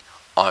fucking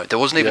own. There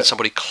wasn't even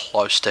somebody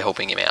close to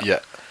helping him out. Yeah,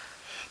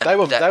 they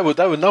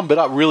were numbered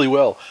up really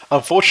well.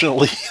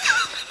 Unfortunately,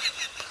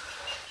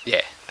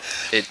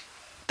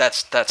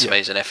 that's to me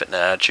is an effort and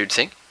an attitude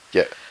thing.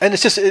 Yeah, and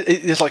it's just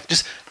it's like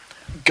just.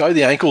 Go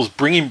the ankles,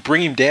 bring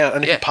him down,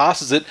 and if he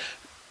passes it,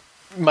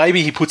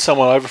 maybe he puts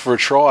someone over for a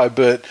try.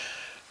 But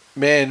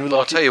man, But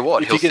I'll tell you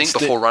what, he'll think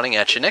before running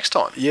at you next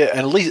time. Yeah, and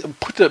at least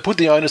put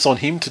the onus on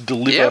him to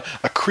deliver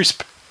a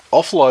crisp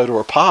offload or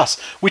a pass,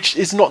 which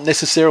is not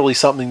necessarily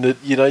something that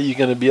you're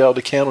going to be able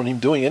to count on him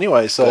doing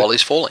anyway. So while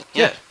he's falling,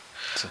 yeah.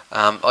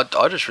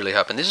 I just really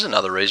hope, and this is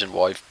another reason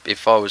why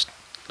if I was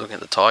looking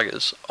at the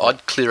Tigers,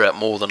 I'd clear out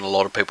more than a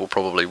lot of people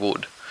probably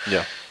would.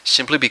 Yeah.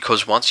 Simply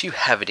because once you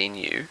have it in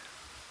you,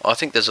 I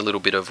think there's a little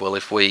bit of, well,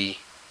 if we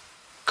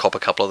cop a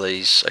couple of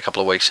these a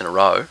couple of weeks in a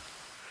row,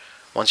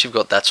 once you've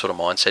got that sort of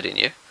mindset in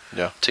you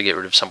to get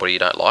rid of somebody you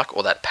don't like,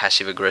 or that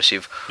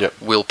passive-aggressive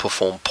will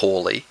perform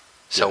poorly,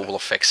 so it will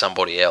affect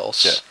somebody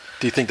else. Yeah.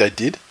 Do you think they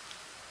did?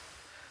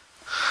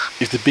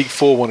 If the Big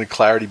Four wanted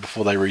clarity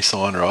before they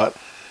re-sign, right,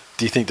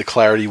 do you think the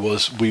clarity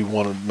was we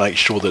want to make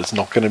sure that it's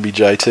not going to be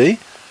JT?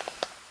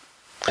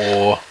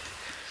 Or...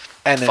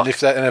 And if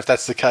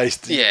that's the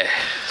case... Yeah,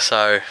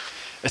 so...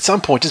 At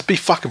some point, just be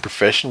fucking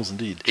professionals and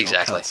do your job.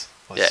 Exactly.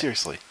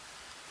 Seriously.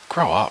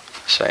 Grow up.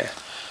 So...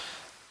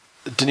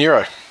 De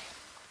Niro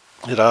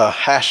at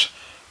hash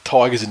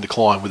Tigers in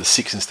decline with a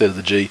 6 instead of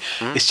the G.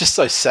 It's just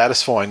so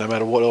satisfying no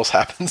matter what else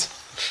happens.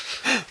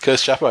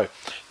 Curse Chapo.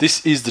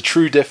 This is the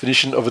true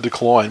definition of a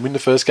decline. Win the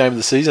first game of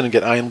the season and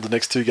get anal the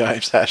next 2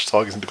 games. Hash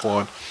Tigers in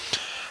decline.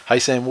 Hey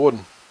Sam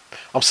Warden.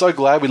 I'm so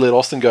glad we let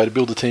Austin go to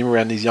build a team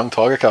around these young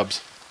Tiger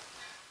Cubs.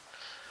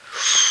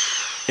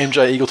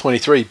 MJ Eagle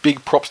 23.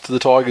 Big props to the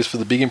Tigers for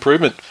the big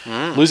improvement.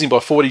 Losing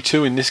by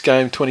 42 in this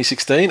game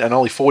 2016 and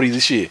only 40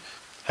 this year.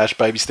 Hash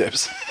baby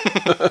steps.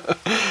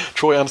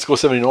 Troy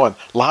 _79.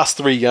 Last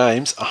 3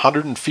 games,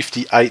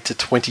 158 to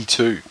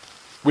 22.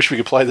 Wish we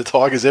could play the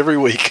Tigers every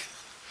week.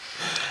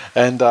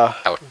 And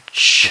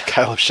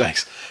Caleb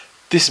Shanks.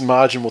 This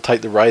margin will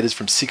take the Raiders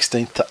from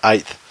 16th to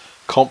 8th.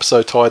 Comp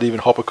so tight even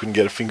Hopper couldn't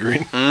get a finger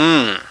in.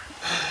 And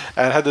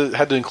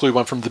had to include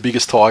one from the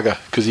biggest Tiger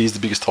because he's the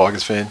biggest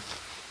Tigers fan.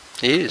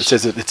 He is.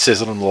 It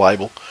says it on the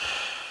label.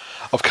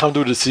 I've come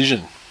to a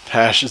decision.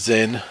 Hash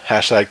Zen,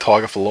 hashtag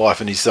Tiger for life,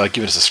 and he's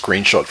giving us a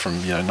screenshot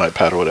from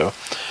Notepad or whatever.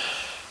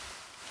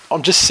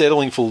 I'm just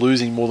settling for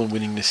losing more than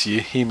winning this year.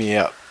 Hear me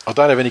out. I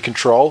don't have any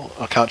control.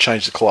 I can't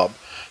change the club.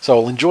 So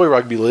I'll enjoy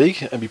rugby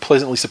league and be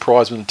pleasantly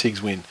surprised when the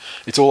Tigs win.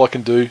 It's all I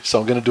can do, so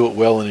I'm going to do it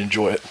well and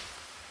enjoy it.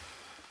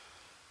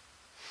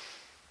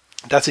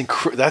 That's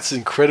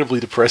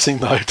incredibly depressing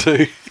though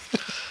too.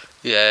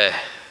 Yeah.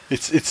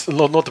 It's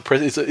not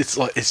depressing.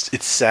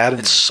 It's sad and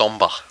it's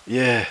somber.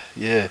 Yeah.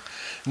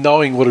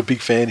 Knowing what a big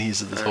fan he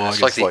is of the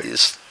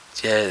Tigers.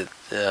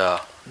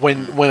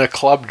 When a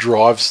club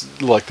drives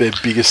like their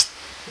biggest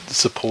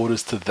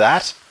supporters to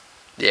that.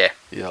 Yeah.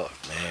 You're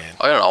like, man.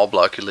 I got an old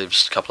bloke who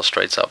lives a couple of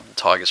streets up,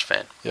 Tigers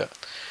fan. Yeah.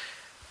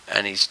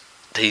 And he's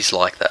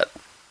like that.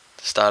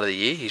 The start of the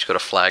year, he's got a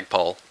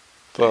flagpole.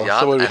 Well,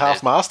 so would it be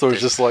half-mast or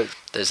is just like...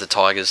 There's the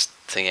Tigers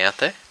thing out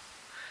there.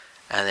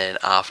 And then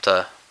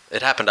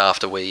it happened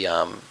after we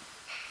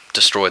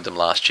destroyed them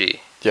last year.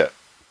 Yeah.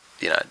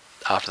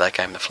 After that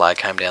game, the flag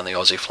came down, the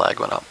Aussie flag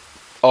went up.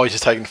 Oh, he's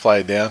just taking the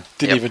flag down.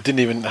 Didn't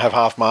even have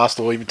half-mast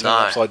or even turn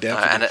it upside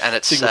down. And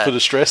it's signal sad for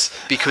distress.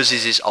 Because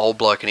he's this old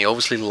bloke and he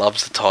obviously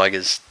loves the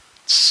Tigers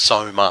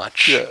so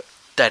much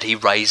that he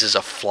raises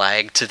a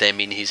flag to them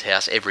in his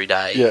house every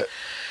day. Yeah.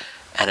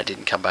 And it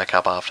didn't come back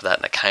up after that,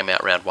 and it came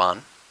out round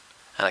 1,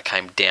 and it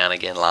came down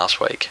again last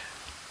week.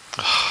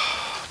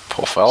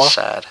 Poor fella.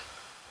 Sad.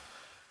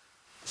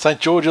 St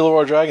George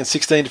Illawarra Dragons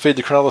 16 defeated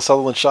the Cronulla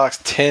Sutherland Sharks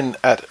 10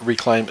 at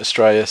Reclaim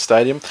Australia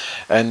Stadium,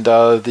 and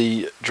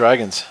the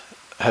Dragons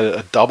had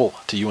a double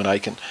to Ewan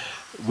Aiken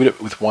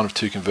with 1 of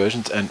 2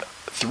 conversions and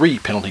 3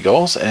 penalty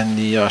goals, and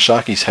the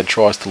Sharkies had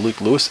tries to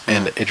Luke Lewis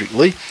and Edric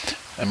Lee,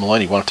 and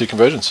Maloney 1 of 2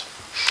 conversions.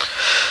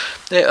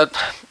 Yeah,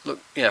 look,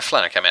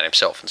 Flanner came out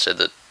himself and said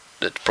that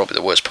it's probably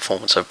the worst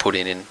performance I've put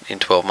in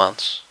 12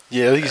 months.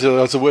 Yeah, I think it's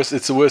the worst.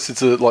 It's the worst.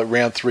 It's like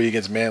round 3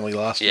 against Manly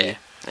last year.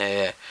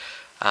 Yeah.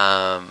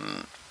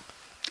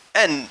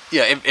 And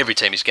every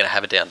team is going to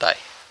have a down day.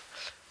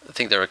 I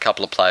think there are a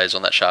couple of players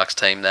on that Sharks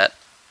team that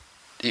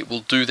it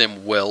will do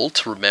them well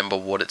to remember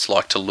what it's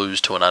like to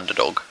lose to an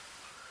underdog.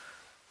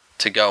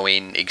 To go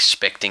in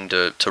expecting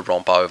to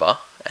romp over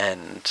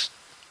and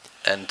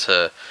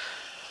to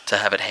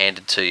have it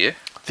handed to you.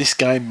 This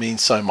game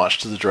means so much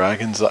to the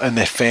Dragons and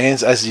their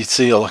fans, as you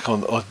see like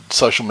on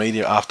social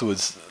media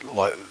afterwards.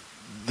 Like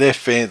their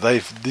fans,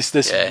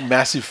 there's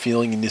massive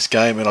feeling in this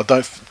game, and I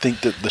don't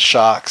think that the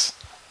Sharks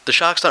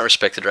don't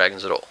respect the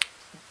Dragons at all.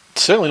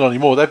 Certainly not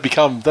anymore. They've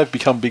become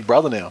Big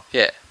Brother now.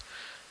 Yeah.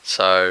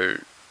 So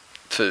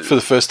for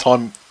the first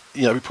time,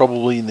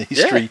 probably in the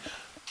history.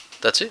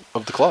 That's it.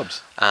 Of the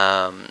clubs.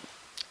 And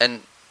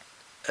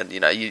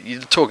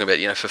you're talking about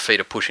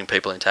Fafita pushing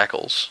people in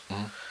tackles,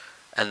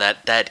 and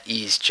that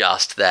is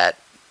just that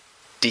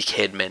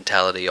dickhead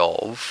mentality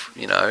of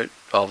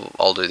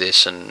I'll do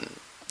this and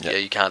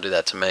you can't do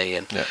that to me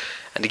and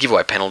to give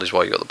away penalties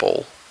while you got the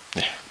ball.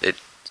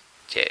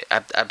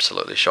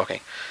 Absolutely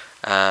shocking.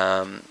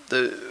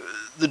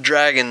 The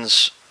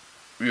Dragons,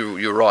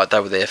 you're right. They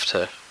were there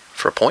for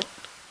a point.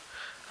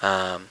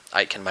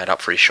 Aitken made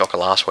up for his shocker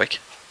last week,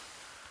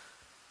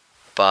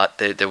 but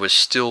there was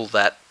still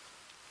that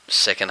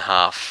second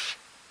half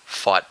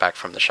fight back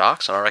from the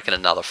Sharks, and I reckon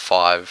another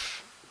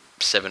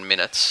 5-7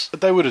 minutes.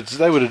 But they would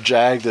have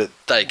jagged it.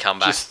 They come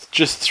back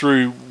just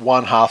through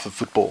one half of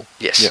football.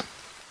 Yes. Yeah.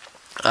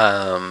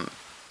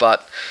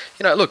 But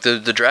look,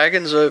 the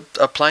Dragons are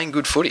playing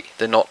good footy.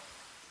 They're not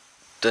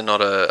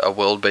a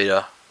world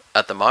beater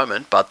at the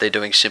moment, but they're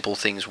doing simple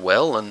things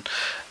well, and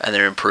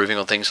they're improving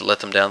on things that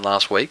let them down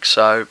last week.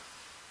 So,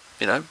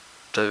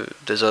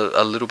 there's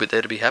a little bit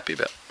there to be happy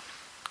about.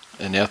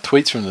 And now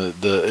tweets from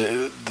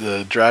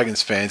the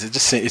Dragons fans.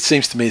 It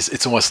seems to me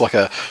it's almost like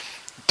a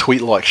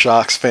tweet like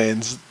Sharks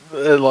fans.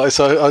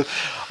 So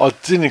I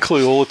didn't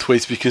include all the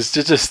tweets because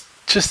they're just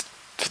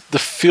the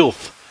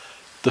filth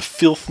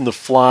and the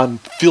flan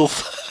filth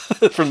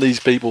from these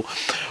people.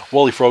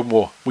 Wally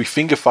Frogmore, we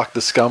finger fucked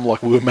the scum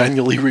like we were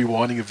manually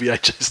rewinding a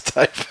VHS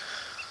tape.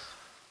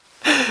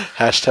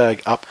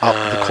 Hashtag up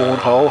the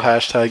cornhole.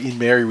 Hashtag in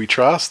Mary we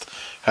trust.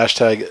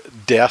 Hashtag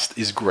doused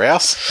is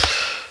grouse.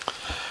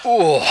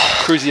 Oh.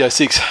 Cruzy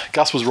 06,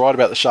 Gus was right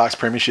about the Sharks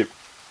premiership.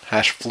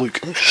 Hash fluke.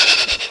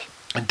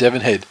 And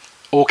Devonhead,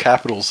 all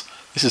capitals.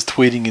 This is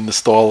tweeting in the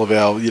style of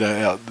our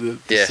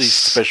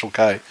deceased Special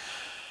K.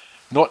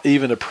 Not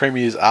even a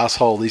premier's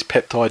asshole. These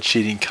peptide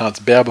cheating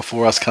cunts. Bow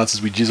before us cunts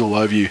as we jizz all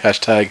over you.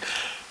 Hashtag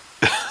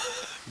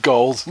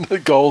goals,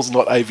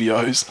 not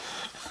AVOs.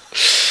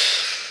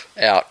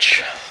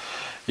 Ouch.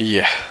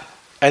 Yeah.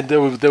 And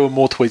there were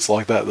more tweets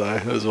like that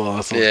though as well.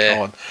 That's what's going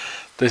on.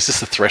 There's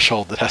just a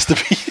threshold that has to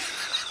be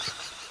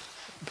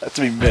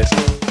missed.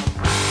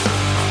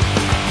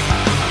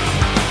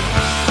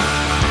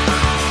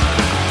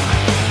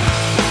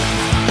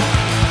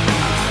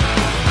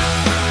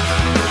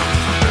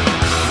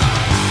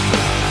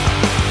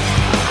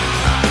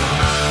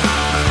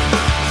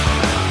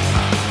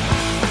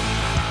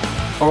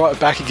 All right,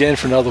 back again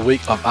for another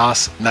week of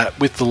Ask Nat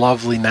with the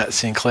lovely Nat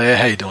Sinclair.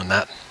 How you doing,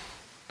 Nat?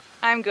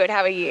 I'm good.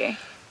 How are you?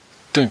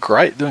 Doing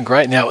great.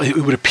 Now, it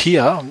would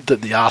appear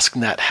that the Ask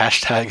Nat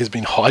hashtag has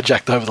been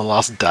hijacked over the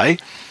last day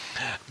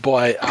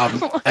by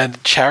a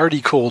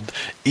charity called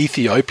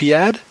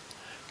Ethiopiad,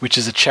 which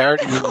is a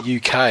charity in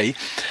the UK.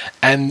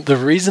 And the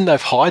reason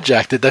they've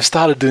hijacked it, they've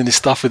started doing this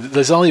stuff with.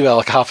 There's only about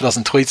like half a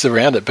dozen tweets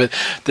around it, but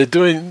they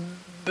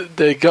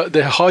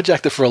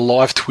hijacked it for a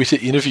live Twitter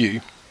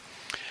interview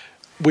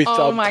with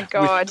my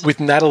God. with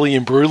Natalie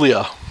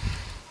Imbruglia.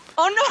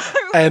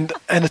 Oh no! And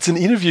it's an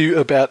interview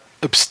about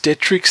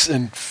obstetrics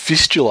and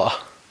fistula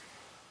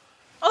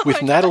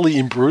with Natalie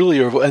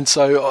Imbruglia, and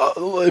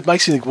so it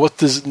makes me think: what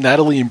does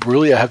Natalie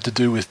Imbruglia have to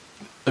do with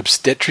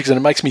obstetrics? And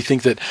it makes me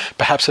think that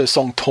perhaps her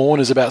song "Torn"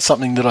 is about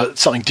something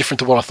different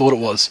to what I thought it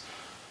was.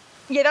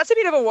 Yeah, that's a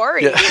bit of a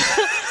worry. Yeah.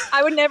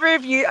 I would never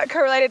have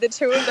correlated the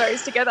two of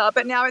those together,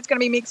 but now it's going to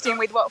be mixed in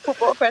with what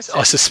football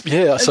questions. So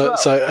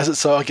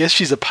I guess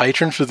she's a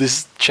patron for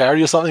this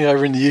charity or something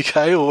over in the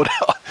UK or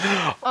whatever.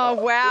 Oh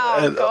wow!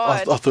 And God.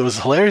 I thought it was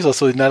hilarious. I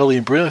saw Natalie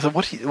and Bruno. I said,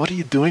 "What are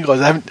you doing,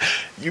 guys?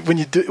 When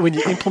you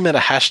implement a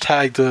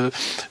hashtag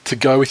to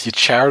go with your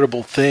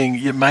charitable thing,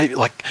 you may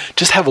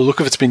just have a look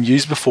if it's been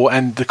used before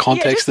and the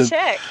context." Yeah, just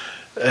check.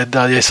 And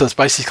so it's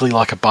basically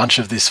like a bunch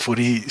of these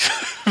footy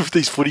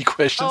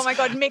questions. Oh my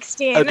God, mixed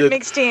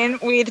in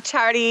with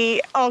charity.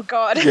 Oh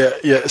God.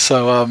 Yeah.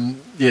 So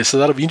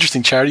that'll be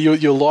interesting, Charity.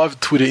 Your live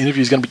Twitter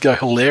interview is going to go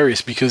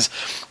hilarious because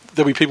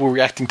there'll be people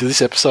reacting to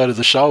this episode of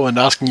the show and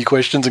asking you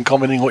questions and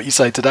commenting on what you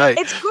say today.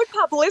 It's good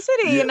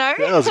publicity, Yeah,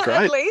 that's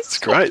great. At least. It's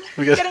great.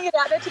 Getting it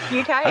out there to the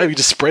UK. Hey, we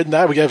just spread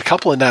that. We gave a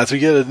couple of Nats. We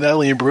get a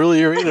Natalie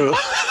Imbruglia in.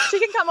 She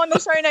can come on the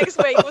show next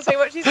week. We'll see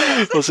what she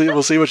says.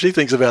 We'll see what she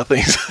thinks about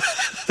things.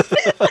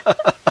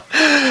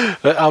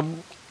 But,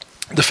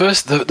 the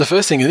first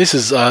thing, and this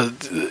is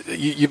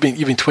you've been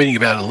tweeting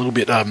about it a little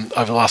bit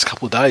over the last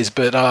couple of days,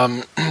 but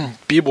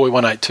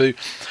Beerboy182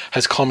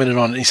 has commented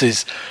on it. And he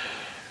says,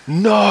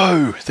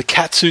 "No, the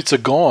catsuits are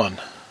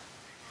gone.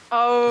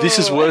 Oh, This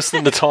is worse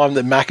than the time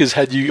that Macca's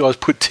had you guys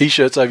put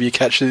T-shirts over your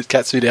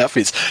catsuit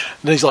outfits."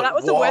 And he's like, that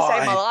was the worst day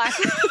of my life.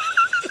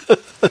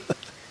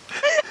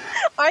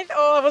 I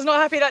was not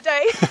happy that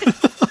day.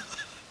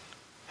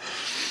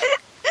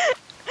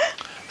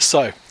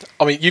 So,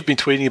 I mean, you've been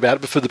tweeting about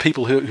it, but for the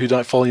people who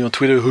don't follow you on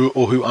Twitter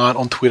or who aren't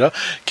on Twitter,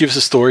 give us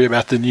a story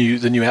about the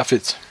new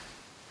outfits.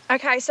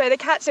 Okay, so the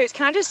catsuits,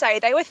 can I just say,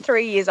 they were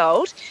 3 years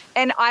old,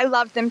 and I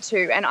loved them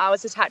too, and I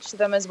was attached to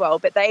them as well,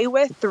 but they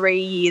were 3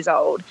 years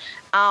old,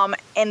 and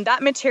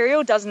that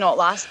material does not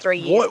last 3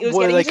 years.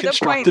 What are they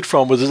constructed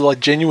from? Was it like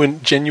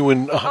genuine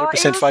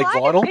 100% fake vinyl? It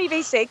was like a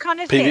PVC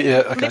kind of thing.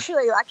 Yeah, okay.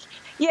 Literally,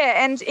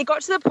 and it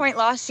got to the point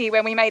last year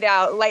when we made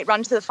our late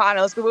run to the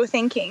finals, we were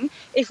thinking,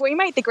 if we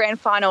made the grand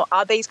final,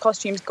 are these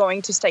costumes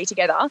going to stay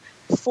together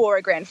for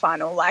a grand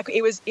final? Like,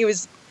 it was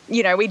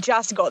we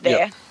just got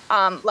there.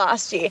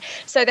 last year.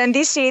 So then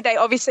this year they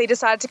obviously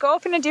decided to go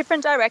off in a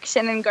different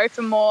direction and go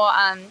for more,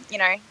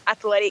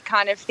 athletic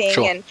kind of thing.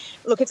 Sure. And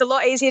look, it's a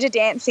lot easier to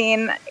dance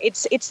in.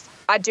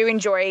 I do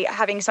enjoy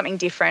having something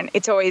different.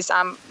 It's always,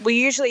 we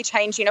usually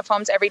change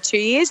uniforms every 2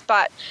 years,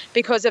 but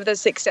because of the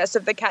success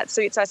of the cat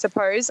suits, I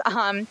suppose,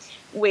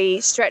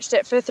 we stretched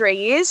it for 3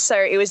 years. So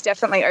it was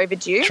definitely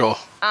overdue. Sure.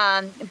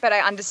 But I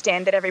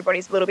understand that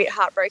everybody's a little bit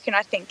heartbroken.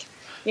 I think,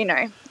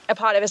 a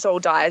part of us all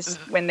dies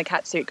when the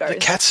cat suit goes. The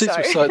cat suits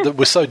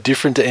were so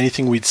different to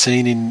anything we'd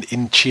seen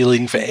in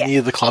cheerleading for any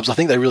of the clubs. I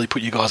think they really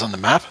put you guys on the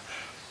map.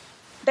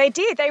 They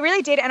did. They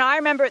really did. And I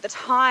remember at the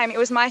time, it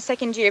was my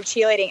second year of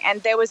cheerleading,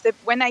 and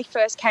when they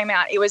first came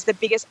out, it was the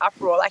biggest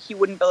uproar, like you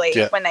wouldn't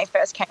believe when they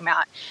first came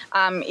out.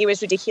 It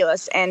was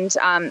ridiculous. And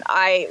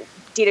I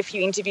did a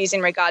few interviews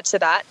in regard to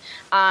that.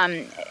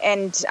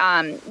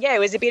 It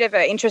was a bit of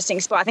an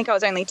interesting spot. I think I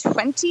was only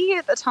 20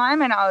 at the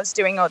time, and I was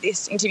doing all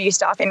this interview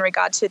stuff in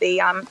regard to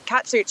the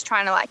cat suits,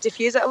 trying to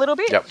diffuse it a little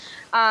bit. Yep.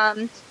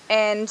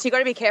 And you got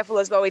to be careful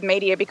as well with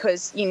media,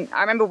 because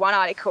I remember one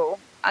article,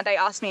 they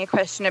asked me a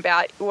question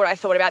about what I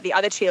thought about the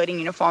other cheerleading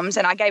uniforms,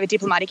 and I gave a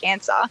diplomatic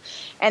answer.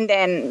 And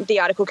then the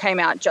article came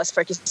out just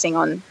focusing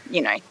on,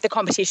 the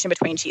competition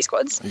between cheer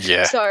squads.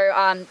 Yeah. So,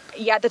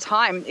 at the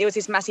time, it was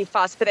this massive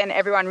fuss, but then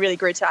everyone really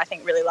grew to, I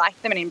think, really like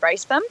them and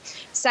embrace them,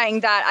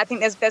 saying that I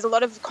think there's a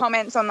lot of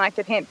comments on,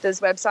 the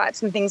Panthers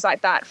websites and things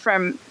like that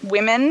from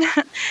women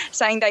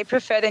saying they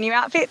prefer the new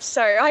outfits.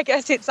 So I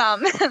guess it's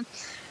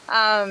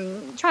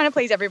trying to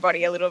please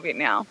everybody a little bit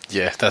now.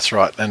 Yeah, that's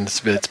right. And it's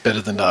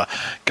better than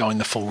going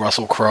the full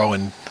Russell Crowe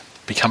and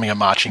becoming a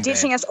marching band.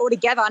 Ditching us all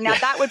together. Now,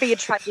 that would be a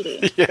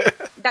tragedy. Yeah.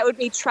 That would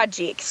be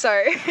tragic.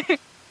 So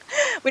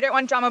we don't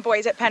want drummer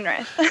boys at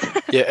Penrith.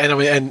 Yeah, and I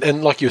mean,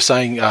 and like you were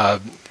saying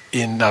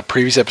in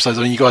previous episodes,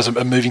 I mean, you guys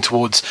are moving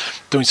towards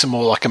doing some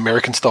more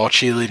American-style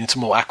cheerleading,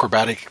 some more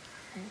acrobatic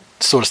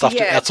sort of stuff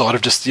outside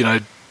of just,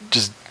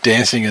 just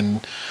dancing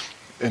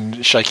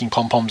and shaking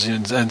pom-poms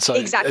and so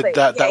exactly.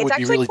 that would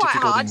be really quite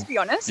difficult. Hard, to be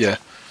honest. Yeah.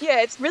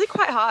 Yeah, it's really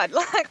quite hard.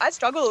 I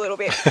struggle a little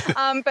bit,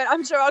 but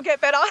I'm sure I'll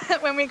get better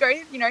when we go,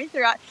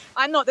 throughout.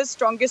 I'm not the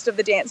strongest of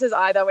the dancers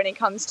either when it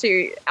comes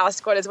to our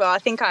squad as well. I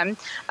think a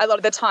lot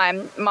of the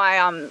time,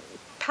 my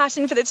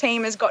passion for the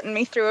team has gotten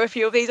me through a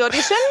few of these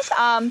auditions.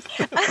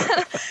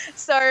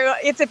 So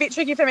it's a bit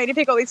tricky for me to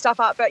pick all this stuff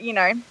up, but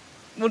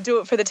we'll do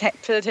it for the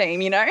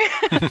team,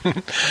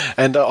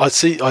 And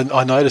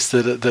I noticed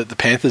that the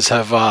Panthers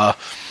have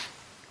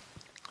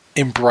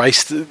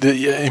embraced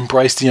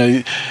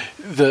the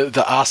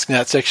Ask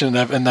Nat section,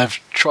 and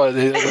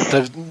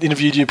they've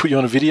interviewed you, put you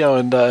on a video,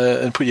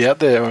 and put you out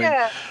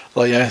there.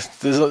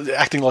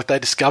 Acting like they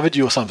discovered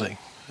you or something.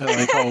 I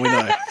mean, come on, we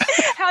know.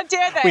 How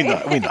dare they?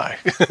 We know.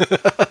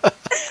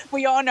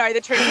 We all know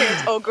the truth here.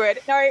 It's all good.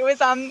 No, it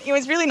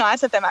was really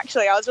nice of them,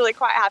 actually. I was really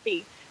quite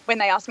happy when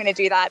they asked me to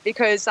do that,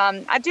 because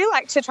I do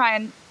like to try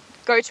and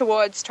go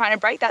towards trying to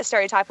break that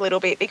stereotype a little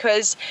bit,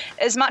 because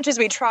as much as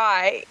we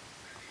try,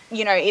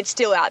 it's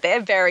still out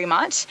there very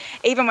much.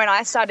 Even when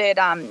I started,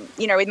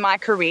 with my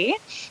career,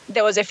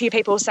 there was a few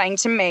people saying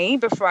to me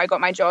before I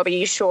got my job, are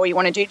you sure you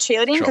want to do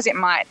cheerleading? Because it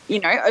might,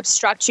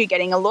 obstruct you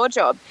getting a law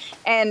job.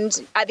 And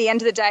at the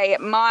end of the day,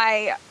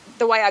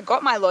 the way I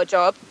got my law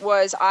job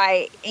was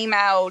I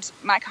emailed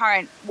my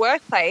current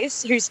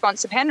workplace who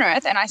sponsor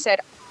Penrith, and I said,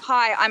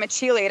 hi, I'm a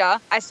cheerleader.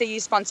 I see you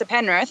sponsor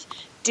Penrith.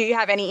 Do you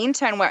have any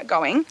intern work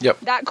going?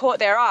 Yep. That caught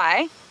their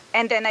eye,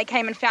 and then they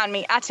came and found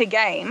me at a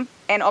game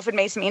and offered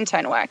me some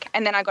intern work,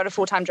 and then I got a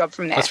full-time job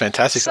from there. That's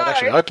fantastic. So that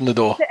actually opened the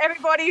door. To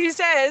everybody who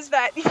says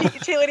that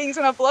cheerleading's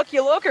going to block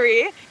your law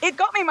career, it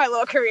got me my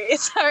law career.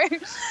 So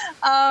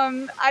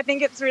I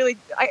think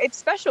it's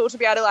special to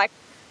be able to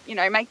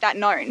make that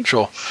known.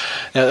 Sure.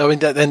 Now, I mean,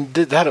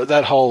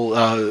 that whole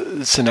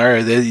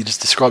scenario there that you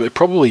just described, it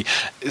probably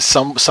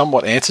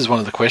somewhat answers one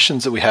of the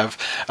questions that we have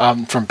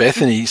from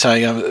Bethany,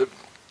 saying,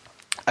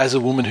 as a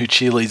woman who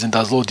cheerleads and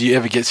does law, do you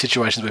ever get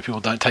situations where people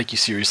don't take you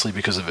seriously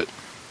because of it?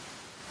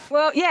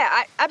 Well,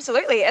 yeah,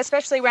 absolutely.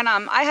 Especially when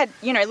I had,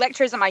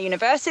 lecturers at my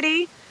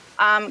university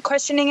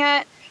questioning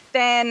it,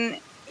 then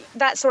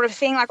that sort of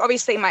thing,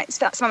 obviously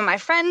some of my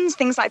friends,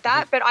 things like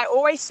that. But I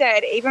always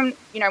said, even,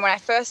 when I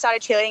first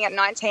started cheerleading at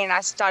 19 and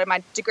I started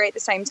my degree at the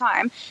same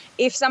time,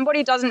 if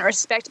somebody doesn't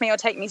respect me or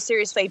take me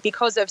seriously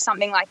because of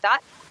something like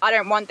that, I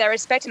don't want their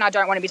respect, and I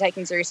don't want to be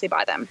taken seriously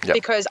by them,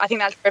 because I think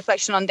that's a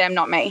reflection on them,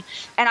 not me.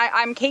 And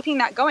I'm keeping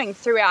that going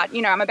throughout.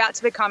 I'm about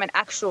to become an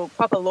actual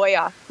proper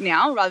lawyer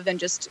now rather than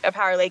just a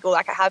paralegal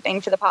like I have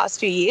been for the past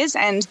few years.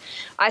 And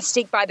I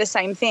stick by the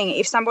same thing.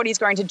 If somebody's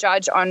going to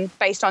judge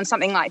based on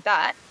something like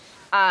that,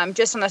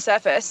 just on the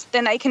surface,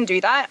 then they can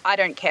do that. I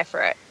don't care for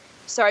it.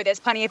 So there's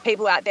plenty of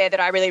people out there that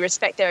I really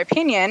respect their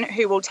opinion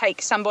who will take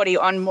somebody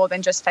on more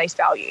than just face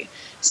value.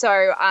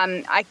 So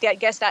I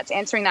guess that's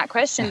answering that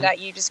question, that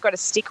you just got to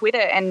stick with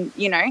it. And,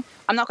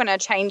 I'm not going to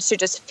change to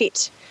just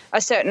fit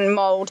a certain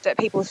mold that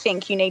people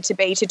think you need to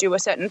be to do a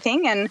certain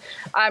thing. And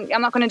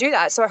I'm not going to do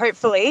that. So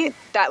hopefully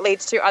that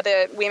leads to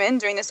other women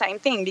doing the same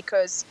thing,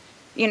 because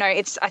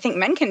I think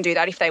men can do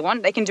that if they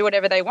want. They can do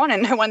whatever they want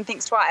and no one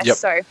thinks twice. Yep.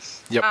 So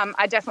Yep.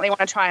 I definitely want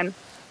to try and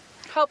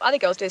help other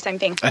girls do the same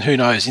thing. And who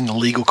knows, in the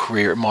legal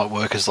career, it might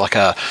work as like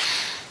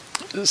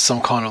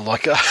some kind of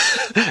like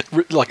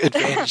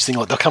advantage thing.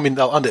 Like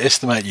they'll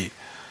underestimate you.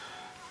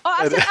 Oh,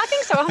 I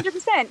think so,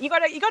 100%. You got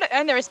to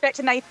earn their respect,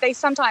 and they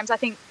sometimes, I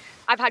think,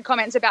 I've had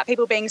comments about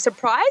people being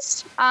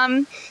surprised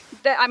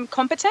that I'm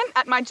competent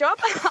at my job,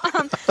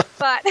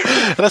 but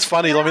that's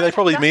funny. I mean, they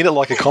probably mean it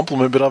like a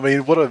compliment, but I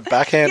mean, what a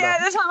backhander. Yeah,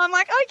 at the time I'm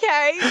like,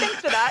 okay, thanks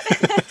for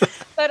that.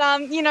 But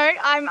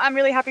I'm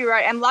really happy where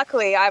I am.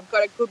 Luckily, I've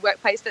got a good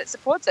workplace that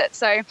supports it,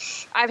 so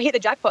I've hit the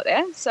jackpot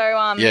there. So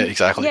yeah,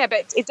 exactly. Yeah,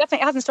 but it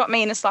definitely hasn't stopped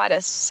me in the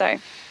slightest. So.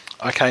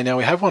 Okay, now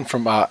we have one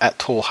from at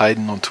Tall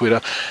Hayden on Twitter,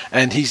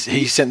 and he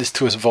sent this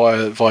to us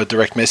via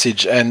direct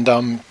message,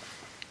 and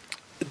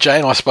Jay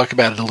and I spoke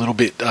about it a little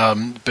bit, but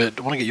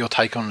I want to get your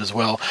take on it as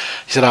well.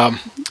 He said,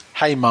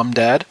 "Hey, Mum,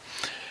 Dad,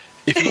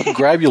 if you can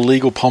grab your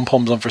legal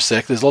pom-poms on for a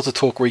sec, there's lots of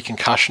talk re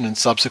concussion and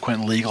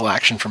subsequent legal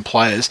action from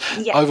players.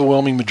 Yeah.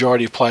 Overwhelming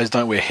majority of players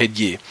don't wear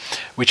headgear,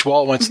 which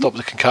while it won't stop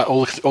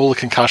all the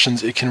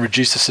concussions, it can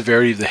reduce the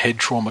severity of the head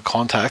trauma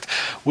contact.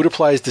 Would a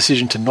player's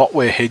decision to not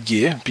wear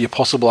headgear be a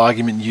possible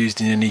argument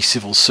used in any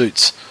civil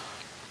suits?"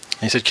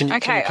 And he said, "Can you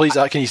please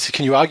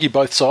can you argue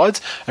both sides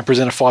and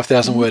present a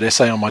 5,000-word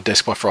essay on my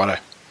desk by Friday?"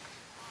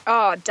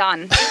 Oh,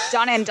 done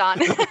and done.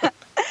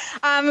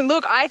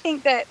 Look, I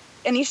think that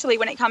initially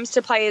when it comes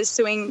to players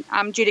suing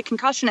due to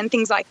concussion and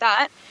things like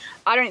that,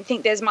 I don't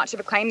think there's much of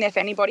a claim there for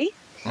anybody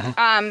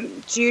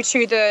due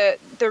to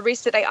the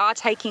risk that they are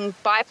taking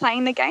by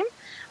playing the game.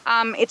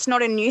 It's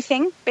not a new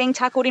thing being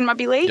tackled in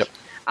rugby league. Yep.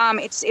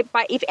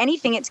 But if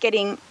anything, it's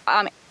getting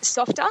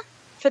softer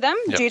for them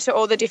due to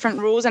all the different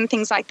rules and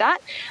things like that.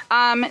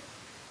 I've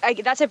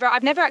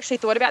never actually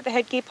thought about the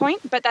headgear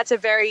point, but that's a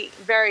very,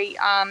 very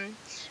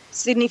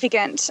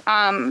significant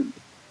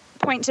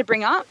point to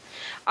bring up.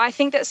 I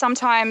think that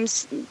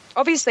sometimes,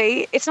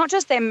 obviously, it's not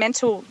just their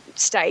mental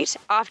state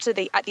at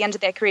the end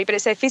of their career, but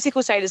it's their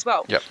physical state as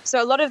well. Yep.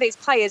 So a lot of these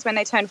players, when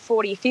they turn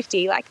 40,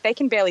 50, like they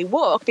can barely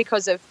walk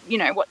because of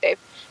what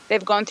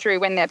they've gone through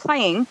when they're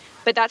playing.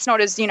 But that's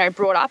not as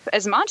brought up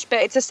as much. But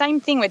it's the same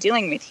thing we're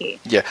dealing with here.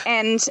 Yeah.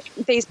 And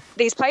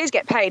these players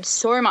get paid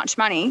so much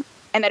money,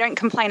 and they don't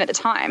complain at the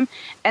time.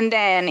 And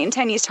then in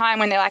 10 years' time,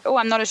 when they're like, oh,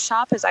 I'm not as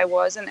sharp as I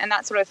was, and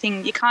that sort of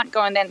thing, you can't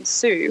go and then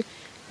sue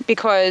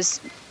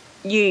because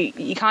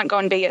you can't go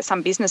and be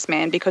some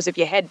businessman because of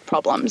your head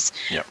problems.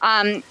 Yep.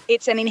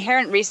 It's an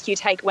inherent risk you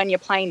take when you're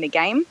playing the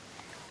game.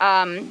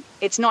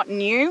 It's not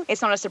new.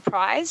 It's not a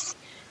surprise.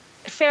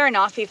 Fair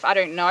enough if, I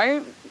don't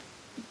know,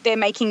 they're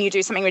making you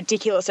do something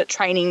ridiculous at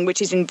training,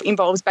 which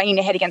involves banging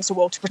your head against a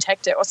wall to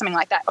protect it or something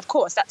like that. Of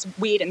course, that's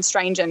weird and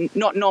strange and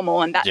not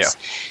normal, and that's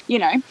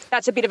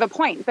that's a bit of a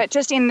point. But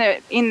just in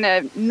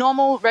the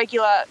normal,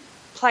 regular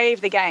play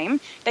of the game,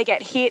 they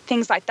get hit,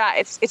 things like that.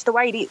 It's the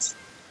way it is.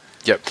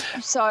 Yep.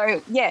 So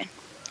yeah.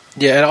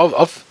 Yeah,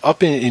 and I've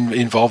been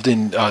involved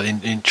in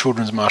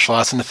children's martial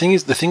arts, and the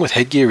thing with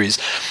headgear is,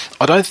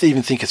 I don't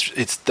even think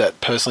it's that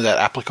personally that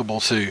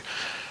applicable to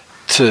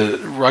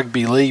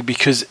rugby league,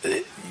 because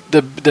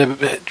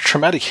the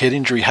traumatic head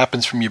injury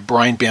happens from your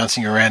brain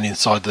bouncing around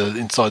inside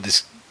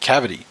this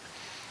cavity.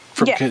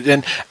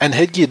 And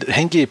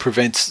headgear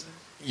prevents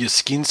your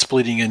skin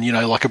splitting and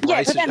like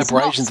abrasions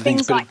and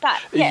things. But like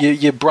that.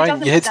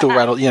 Your head still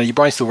rattles. Your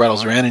brain still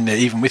rattles around in there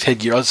even with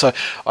headgear. So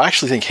I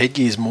actually think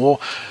headgear is more.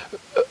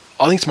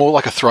 I think it's more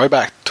like a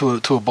throwback to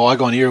a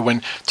bygone era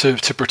when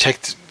to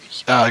protect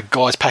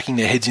guys packing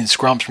their heads in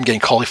scrums from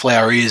getting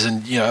cauliflower ears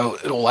and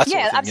all that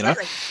sort of thing.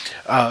 Absolutely.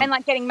 And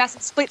like getting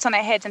massive splits on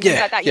their heads and things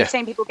like that. You've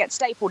seen people get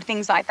stapled,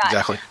 things like that.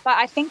 Exactly. But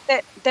I think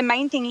that the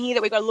main thing here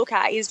that we've got to look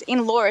at is,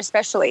 in law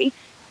especially,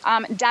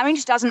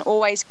 damage doesn't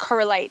always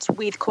correlate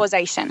with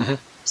causation. Mm-hmm.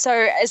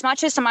 So as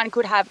much as someone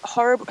could have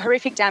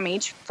horrific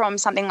damage from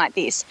something like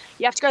this,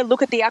 you have to go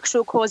look at the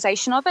actual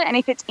causation of it. And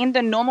if it's in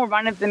the normal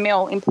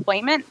run-of-the-mill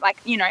employment, like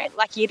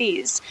it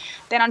is,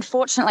 then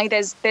unfortunately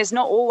there's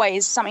not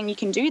always something you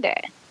can do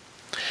there.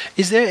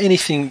 Is there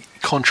anything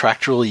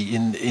contractually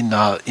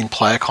in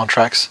player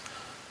contracts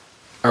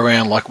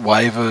around like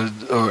waiver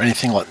or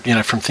anything like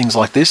from things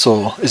like this,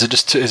 or is it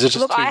just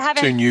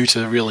too new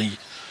to really?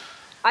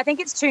 I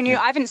think it's too new.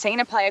 I haven't seen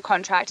a player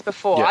contract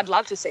before. Yeah. I'd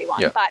love to see one,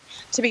 Yeah. but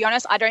to be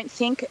honest, I don't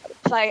think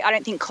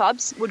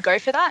clubs would go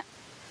for that.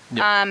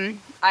 Yeah.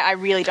 I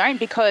really don't,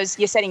 because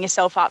you're setting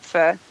yourself up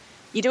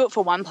you do it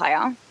for one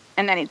player,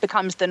 and then it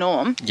becomes the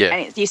norm. Yeah.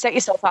 And you set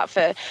yourself up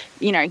for,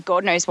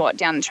 God knows what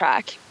down the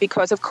track,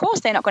 because of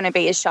course they're not going to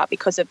be as sharp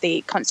because of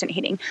the constant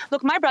hitting.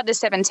 Look, my brother's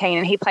 17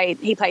 and he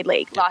played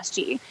league last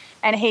year,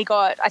 and he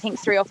got, I think,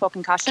 3 or 4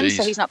 concussions. Jeez.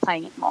 So he's not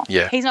playing anymore.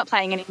 Yeah. He's not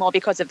playing anymore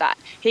because of that.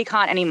 He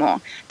can't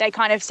anymore. They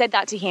kind of said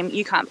that to him,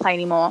 you can't play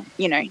anymore,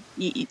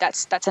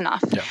 that's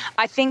enough. Yeah.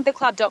 I think the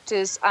club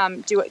doctors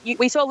do it.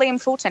 We saw Liam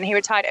Fulton, he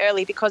retired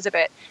early because of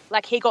it.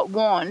 Like, he got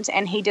warned,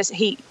 and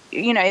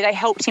they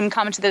helped him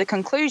come to the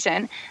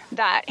conclusion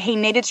that he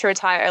needed to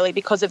retire early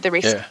because of the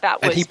risk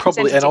that was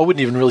and I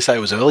wouldn't even really say it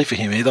was early for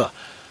him either.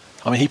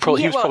 I mean, he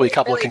was probably a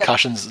couple of really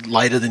concussions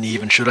later than he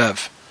even should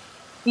have.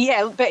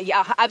 Yeah, but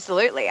yeah,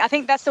 absolutely. I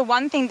think that's the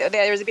one thing that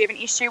there is a bit of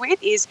an issue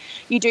with is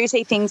you do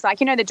see things like,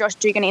 the Josh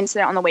Dugan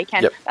incident on the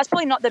weekend. Yep. That's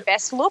probably not the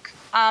best look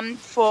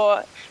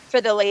for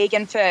the league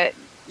and for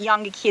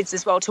younger kids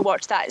as well to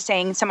watch that,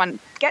 seeing someone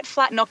get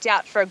flat knocked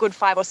out for a good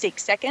 5 or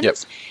 6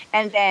 seconds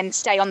and then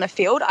stay on the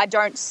field. I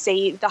don't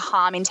see the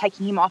harm in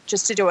taking him off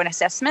just to do an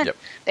assessment. Yep.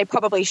 They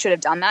probably should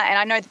have done that, and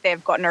I know that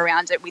they've gotten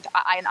around it with.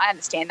 I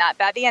understand that,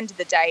 but at the end of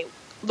the day,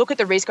 look at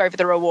the risk over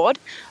the reward.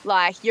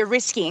 Like, you're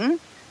risking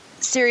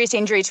serious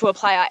injury to a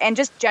player and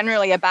just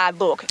generally a bad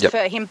look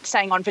for him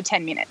staying on for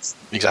 10 minutes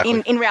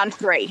in round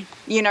 3.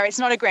 It's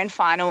not a grand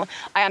final.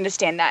 I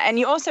understand that. And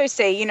you also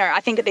see,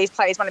 I think that these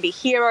players want to be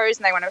heroes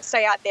and they want to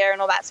stay out there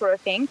and all that sort of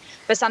thing.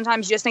 But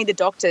sometimes you just need the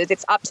doctors.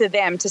 It's up to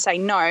them to say,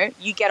 no,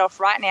 you get off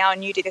right now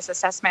and you do this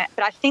assessment.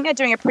 But I think they're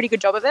doing a pretty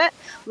good job of it.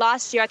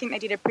 Last year, I think they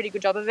did a pretty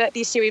good job of it.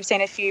 This year, we've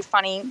seen a few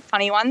funny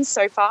ones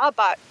so far,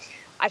 but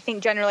I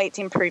think generally it's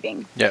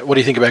improving. Yeah. What do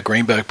you think about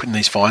Greenberg putting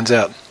these fines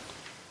out?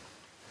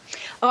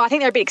 Oh, I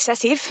think they're a bit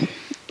excessive,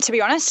 to be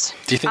honest.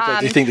 Do you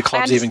think the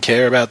clubs even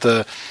care about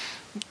that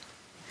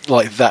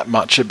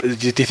much? Do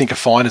you think a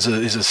fine is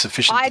a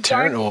sufficient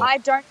deterrent? I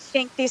don't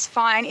think this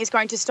fine is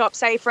going to stop,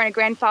 say, for in a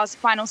grand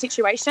final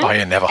situation. Oh,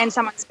 yeah, never. And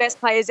someone's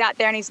best player's out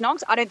there and he's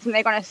knocked. I don't think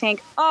they're going to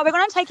think, we're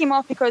going to take him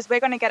off because we're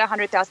going to get a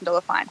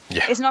 $100,000 fine.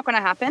 Yeah. It's not going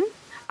to happen.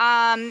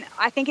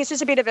 I think it's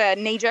just a bit of a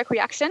knee-jerk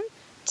reaction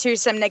to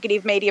some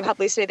negative media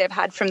publicity they've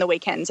had from the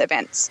weekend's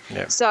events.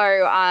 Yeah. So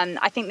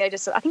I think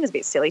it's a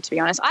bit silly, to be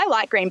honest. I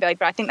like Greenberg,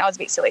 but I think that was a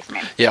bit silly from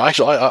him. Yeah,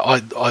 actually,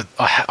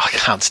 I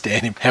can't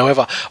stand him.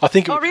 However, I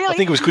think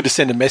it was good to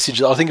send a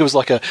message. I think it was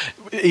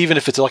even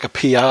if it's like a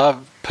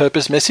PR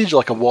purpose message,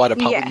 like a wider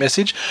public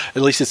message,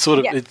 at least it's sort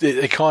of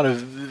it kind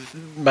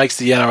of makes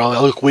the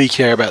NRL, look, we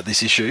care about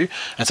this issue,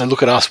 and so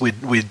look at us,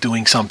 we're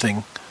doing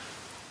something.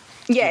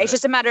 Yeah, it's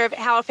just a matter of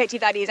how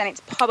effective that is, and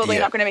it's probably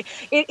not going to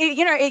be.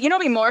 It'll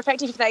be more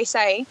effective if they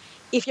say,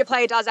 if your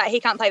player does that, he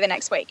can't play the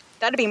next week.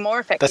 That'd be more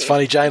effective. That's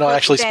funny. Jane and I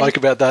actually spoke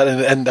about that,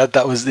 and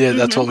that was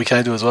that's what we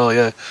came to as well.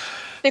 Yeah.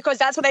 Because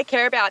that's what they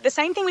care about. The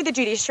same thing with the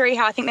judiciary,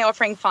 how I think they're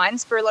offering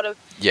fines for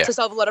to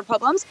solve a lot of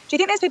problems. Do you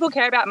think those people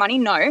care about money?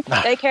 No.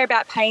 They care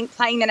about playing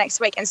the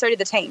next week, and so do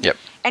the team. Yep.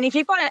 And if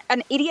you've got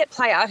an idiot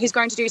player who's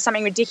going to do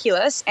something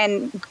ridiculous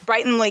and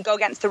blatantly go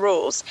against the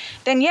rules,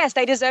 then yes,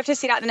 they deserve to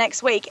sit out the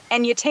next week,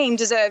 and your team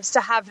deserves to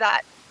have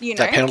that,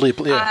 that penalty,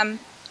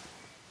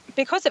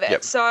 because of it.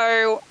 Yep.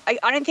 So I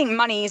don't think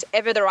money is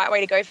ever the right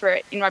way to go for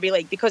it in rugby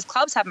league, because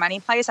clubs have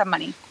money, players have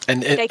money.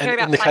 And they care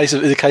about in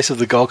the case of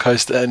the Gold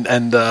Coast and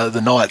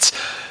the Knights,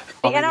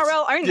 the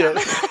NRL own them.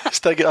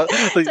 Just take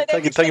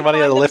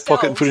money out of the left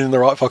pocket and put it in the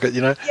right pocket,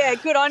 Yeah,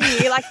 good on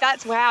you.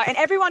 That's wow. And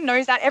everyone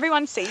knows that.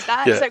 Everyone sees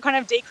that. Yeah. So it kind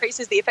of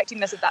decreases the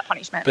effectiveness of that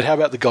punishment. But how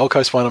about the Gold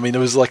Coast one? I mean,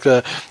 there was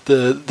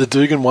the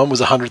Dugan one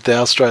was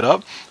 100,000 straight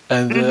up.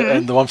 And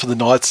the one for the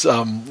Knights,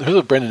 who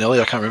was Brendan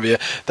Elliott? I can't remember. Yeah,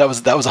 that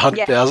was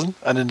 100,000,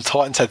 and then the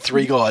Titans had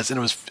 3 guys, and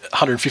it was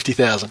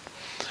 150,000.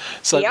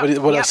 So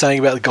what I was saying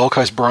about the Gold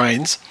Coast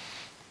brains.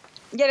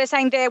 Yeah, they're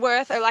saying they're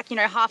worth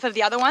half of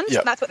the other ones.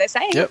 Yep. That's what they're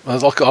saying. Yep. I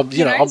was like,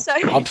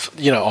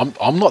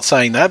 I'm not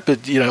saying that,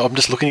 but I'm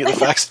just looking at the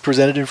facts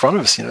presented in front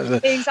of us.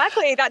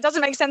 Exactly. That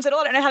doesn't make sense at all.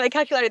 I don't know how they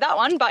calculated that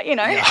one, but Yeah.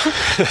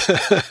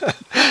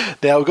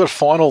 Now we've got a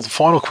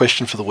final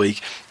question for the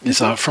week. It's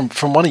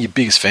from one of your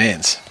biggest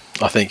fans,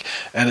 I think,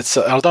 and it's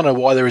I don't know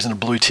why there isn't a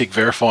blue tick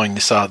verifying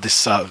this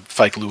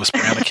fake Lewis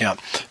Brown account,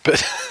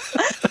 but.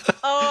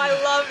 Oh, I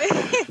love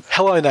it.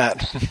 Hello,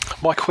 Nat.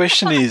 My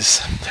question is,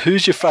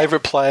 who's your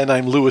favourite player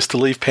named Lewis to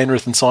leave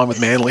Penrith and sign with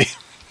Manly?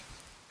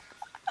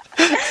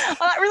 Well,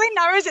 that really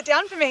narrows it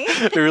down for me.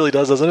 It really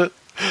does, doesn't it?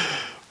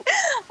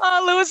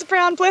 Oh, Lewis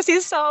Brown, bless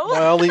his soul.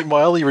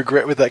 My only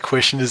regret with that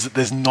question is that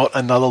there's not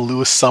another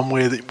Lewis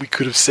somewhere that we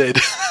could have said.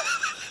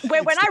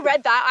 When I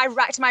read that, I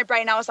racked my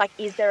brain. I was like,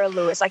 is there a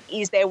Lewis? Like,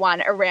 is there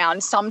one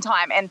around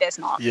sometime? And there's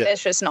not. Yeah,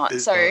 there's just not.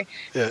 So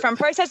from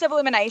process of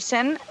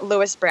elimination,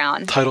 Lewis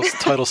Brown.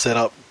 Total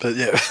setup, but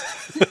yeah.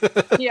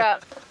 Yeah.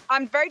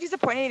 I'm very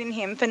disappointed in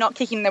him for not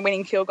kicking the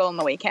winning field goal on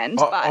the weekend.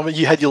 I mean,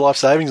 you had your life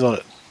savings on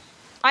it.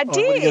 I did. What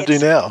are you going to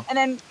do now? And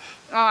then,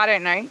 I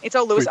don't know. It's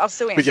all Lewis. I'll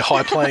sue him. With your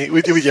high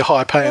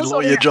paying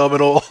lawyer job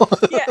and all.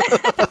 Yeah.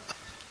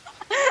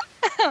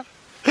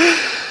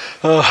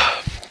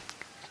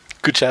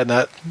 Good chat,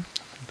 Nat.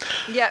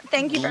 Yeah,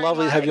 thank you very much.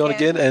 Lovely to have you on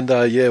again. And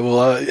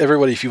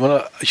everybody, if you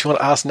want to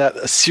ask Nat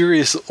a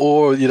serious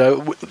or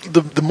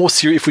the more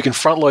serious, if we can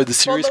front load the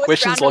serious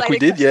questions like we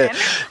did, yeah.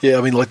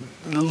 I mean, like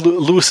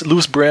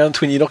Lewis Brown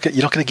twin, you're not going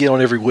to get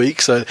on every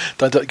week, so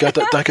don't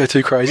go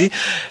too crazy.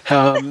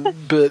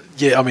 But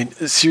yeah, I mean,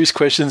 serious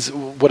questions,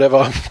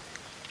 whatever.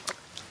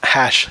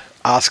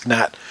 Ask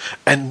Nat,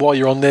 and while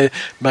you're on there,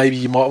 maybe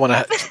you might want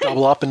to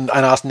double up and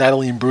ask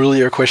Natalie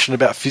Imbruglia a question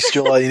about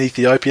fistula in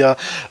Ethiopia.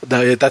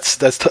 No, that's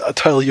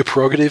totally your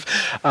prerogative.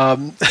 I'll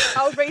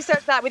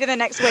research that within the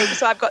next week,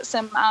 so I've got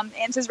some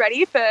answers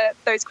ready for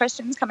those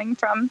questions coming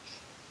from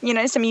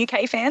some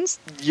UK fans.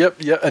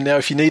 Yep. And now,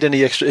 if you need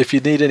any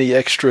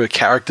extra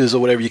characters or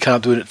whatever, you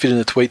can't do it fit in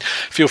a tweet,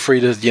 feel free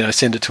to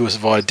send it to us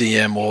via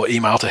DM or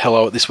email to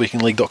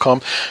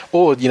hello@thisweekinleague.com,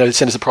 or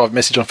send us a private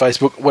message on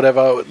Facebook.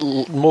 Whatever.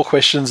 More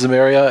questions, the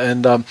merrier.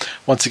 And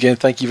once again,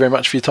 thank you very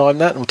much for your time,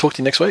 Nat, and we'll talk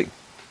to you next week.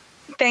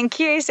 Thank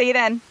you. See you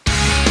then.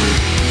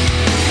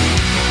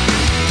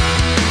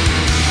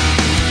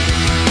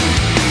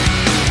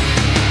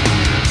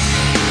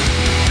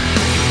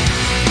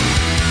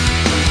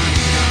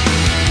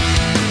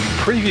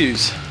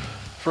 Previews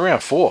for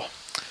round 4,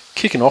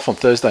 kicking off on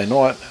Thursday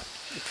night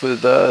for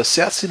the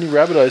South Sydney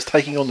Rabbitohs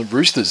taking on the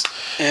Roosters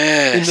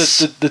in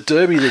the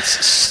derby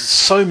that's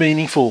so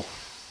meaningful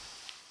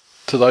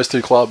to those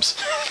two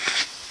clubs.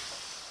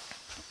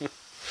 I'm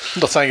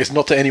not saying it's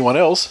not to anyone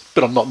else,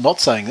 but I'm not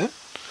saying it.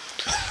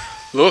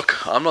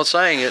 Look, I'm not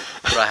saying it,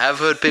 but I have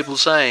heard people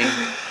saying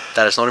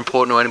that it's not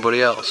important to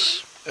anybody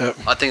else.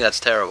 I think that's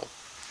terrible.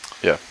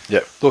 Yeah.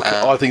 Look,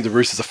 I think the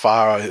Roosters are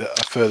far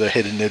further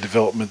ahead in their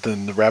development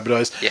than the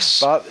Rabbitohs. Yes.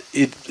 But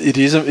it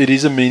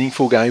is a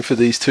meaningful game for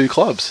these two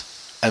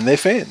clubs and their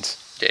fans.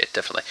 Yeah,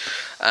 definitely.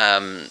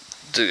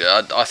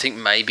 I think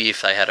maybe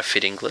if they had a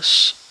fit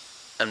Inglis,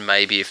 and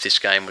maybe if this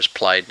game was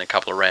played in a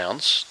couple of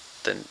rounds,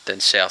 then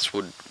Souths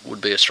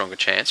would be a stronger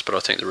chance. But I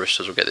think the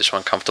Roosters will get this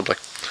one comfortably.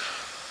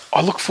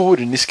 I look forward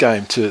in this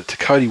game to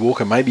Cody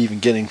Walker maybe even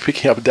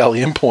picking up a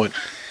Dally M point.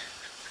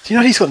 Do you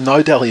know he's got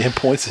no Dally M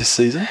points this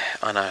season?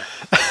 I know.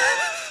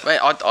 Mate,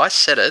 I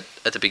said it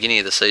at the beginning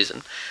of the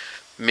season.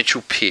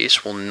 Mitchell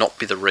Pearce will not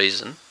be the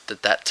reason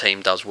that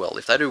team does well.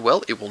 If they do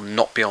well, it will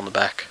not be on the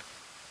back.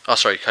 Oh,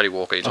 sorry, Cody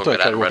Walker. You're talking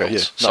about Adam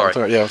Reynolds. Yeah.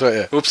 No,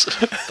 sorry. Oops.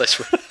 That's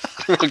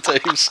wrong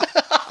teams.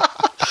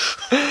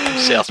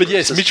 But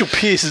yes, Mitchell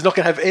Pearce is not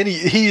going to have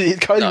any...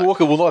 Cody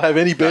Walker will not have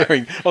any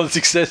bearing on the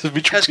success of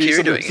Mitchell Pearce. How's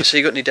Kiri doing? Has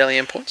he got any Dally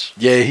M points?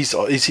 Yeah,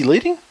 is he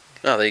leading?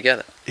 Oh, there you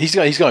go. He's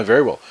going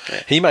very well.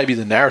 Yeah. He may be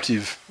the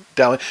narrative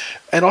Dally,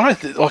 and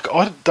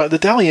the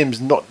Dally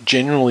M's not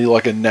generally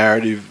like a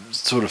narrative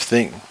sort of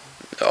thing.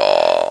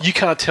 Oh, you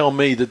can't tell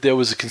me that there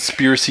was a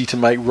conspiracy to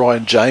make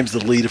Ryan James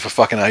the leader for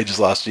fucking ages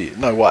last year.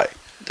 No way.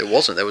 There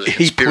wasn't. There was a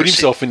conspiracy. He put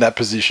himself in that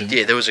position.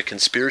 Yeah, there was a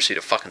conspiracy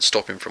to fucking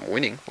stop him from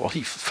winning. Well,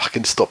 he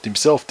fucking stopped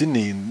himself, didn't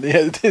he? And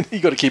he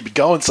got to keep it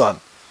going,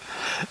 son.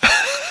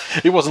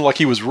 It wasn't like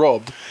he was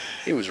robbed.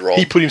 He was robbed.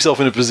 He put himself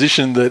in a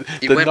position that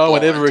no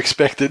one ever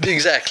expected.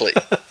 Exactly.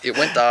 It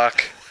went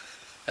dark,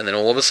 and then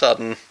all of a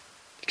sudden,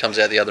 he comes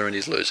out the other end,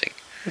 he's losing.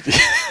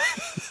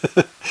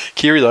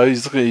 Kiri, though,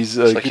 he's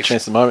a good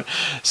chance at the moment.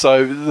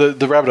 So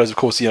the Rabbitohs, of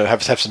course,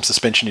 have some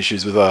suspension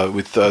issues with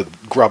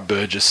Grubb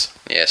Burgess.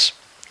 Yes.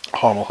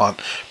 Heimel Hunt,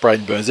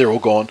 Braden Burns, they're all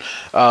gone.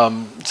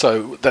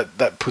 So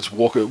that puts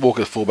Walker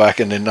the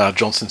fullback, and then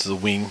Johnson to the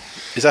wing.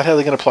 Is that how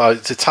they're going to play?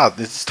 It's hard.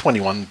 It's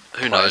 21.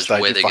 Who knows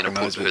where they're going to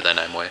put who they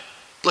name where?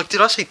 Like,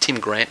 did I see Tim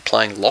Grant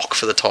playing lock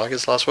for the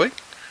Tigers last week?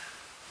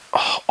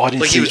 Oh, I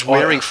didn't see. He was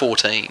wearing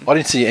 14. I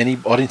didn't see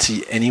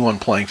anyone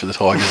playing for the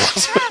Tigers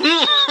last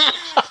week.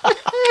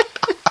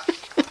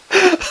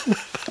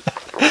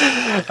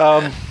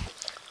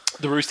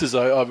 The Roosters,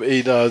 though,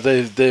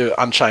 they're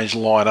unchanged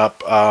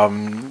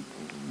lineup.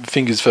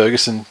 Fingers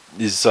Ferguson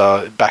is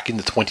back in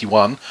the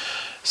 21,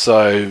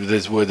 so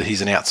there's word that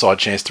he's an outside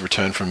chance to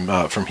return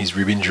from his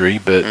rib injury,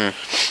 but.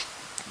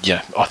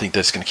 Yeah, I think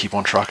that's going to keep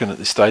on trucking at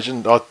this stage,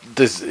 and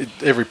there's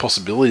every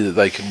possibility that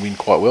they can win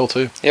quite well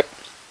too. Yep.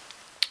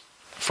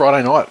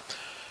 Friday night,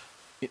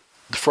 the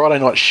Friday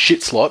night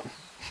shit slot,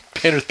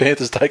 Penrith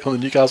Panthers take on the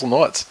Newcastle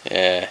Knights.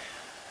 Yeah.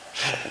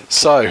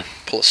 So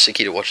pull a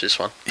sickie to watch this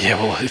one. Yeah,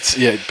 well, it's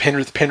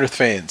Penrith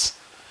fans.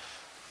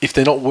 If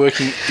they're not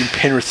working in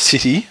Penrith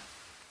City,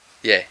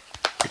 yeah.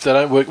 If they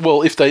don't work,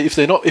 well, if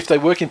they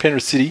work in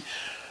Penrith City,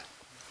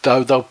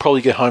 they'll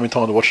probably get home in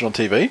time to watch it on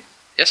TV.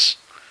 Yes.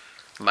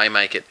 May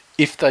make it.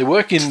 If they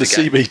work in the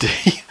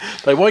CBD,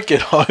 they won't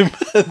get home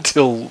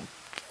until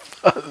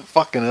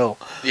fucking hell.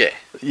 Yeah.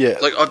 Yeah.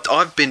 Like,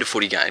 I've been to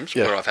footy games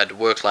where I've had to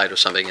work late or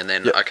something, and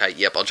then,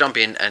 I'll jump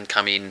in and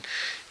come in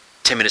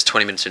 10 minutes,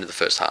 20 minutes into the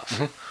first half.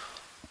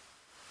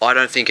 Mm-hmm. I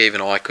don't think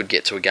even I could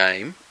get to a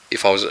game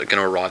if I was going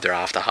to arrive there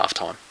after half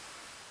time.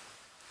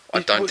 I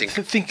don't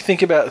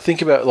think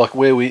about like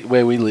where we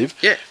live.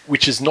 Yeah.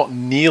 Which is not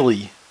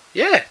nearly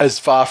as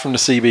far from the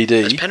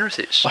CBD as Penrith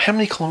is. How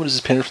many kilometres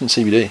is Penrith from the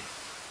CBD?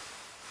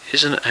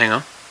 Isn't it? Hang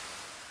on.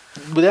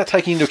 Without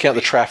taking into account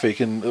the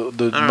traffic and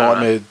the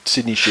nightmare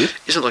Sydney shit.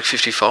 Isn't it like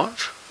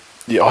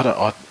 55? Yeah, I don't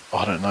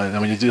know. I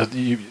mean,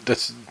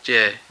 that's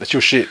your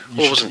shit.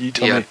 You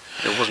tell me.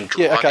 It wasn't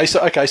driving.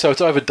 Yeah. Okay. So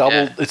it's over double.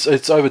 Yeah.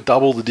 It's over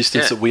double the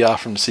distance that we are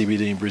from the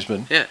CBD in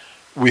Brisbane. Yeah.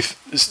 With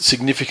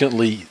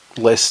significantly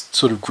less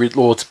sort of grid.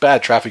 Well, it's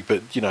bad traffic,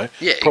 but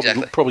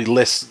probably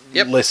less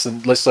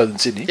so than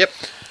Sydney. Yep.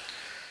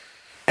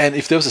 And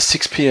if there was a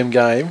 6 p.m.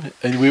 game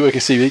and we work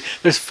in CBD,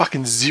 there's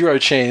fucking zero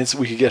chance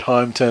we could get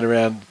home, turn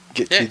around,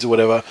 get kids or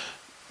whatever,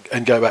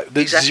 and go back.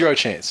 There's zero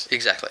chance.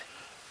 Exactly.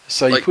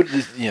 So you put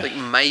this, like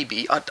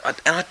maybe, and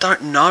I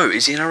don't know,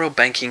 is the NRL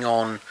banking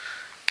on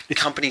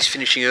companies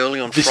finishing early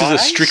on This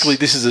Fridays.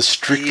 This is a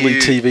strictly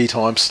TV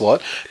time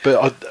slot,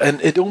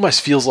 and it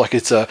almost feels like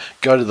it's a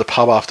go to the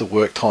pub after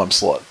work time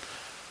slot.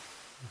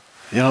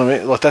 You know what I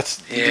mean? Like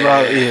that's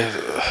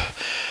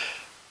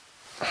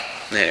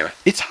Anyway,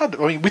 it's hard.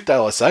 I mean, with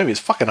daylight saving,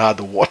 it's fucking hard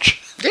to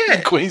watch. Yeah,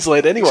 in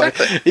Queensland anyway.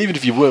 Exactly. Even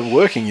if you weren't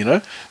working, you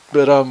know.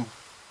 But on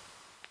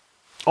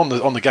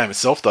the game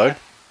itself, though,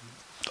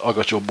 I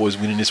got your boys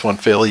winning this one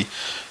fairly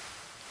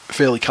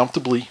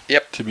comfortably.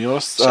 Yep. To be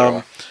honest,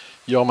 So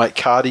your old mate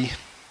Cardi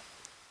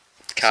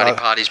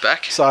Party's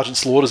back. Sergeant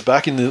Slaughter's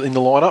back in the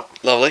lineup,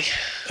 Lovely.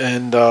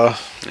 and Yeah.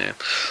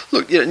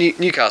 Look,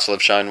 Newcastle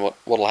have shown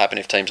what'll happen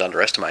if teams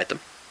underestimate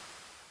them.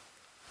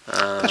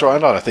 that's right. I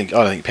don't think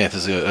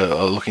Panthers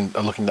are looking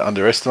to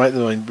underestimate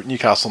them. I mean,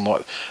 Newcastle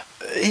not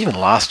even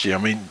last year. I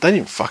mean, they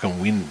didn't fucking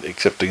win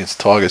except against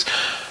the Tigers,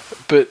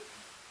 but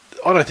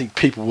I don't think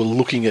people were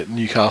looking at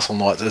Newcastle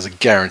Knights as a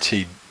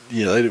guaranteed.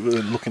 You know, they were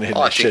looking ahead.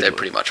 I of think schedule. they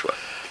pretty much were.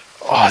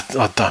 I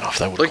don't know if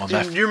they would have Like, gone do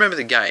that. you remember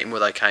the game where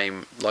they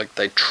came, like,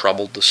 they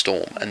troubled the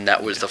Storm, and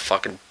that was the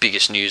fucking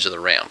biggest news of the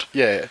round?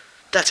 Yeah.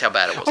 That's how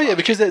bad it was. Oh yeah,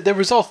 because their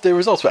results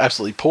were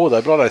absolutely poor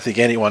though. But I don't think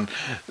anyone.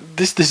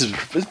 This is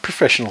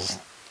professionals.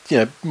 You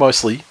know,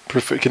 mostly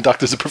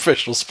conduct as a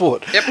professional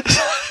sport. Yep.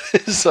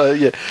 So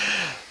yeah,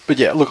 but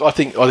yeah, look, I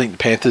think the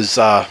Panthers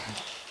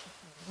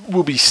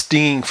will be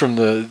stinging from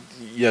the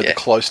the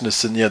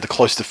closeness and the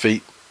close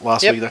defeat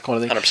last week, that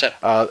kind of thing.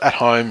 100%. At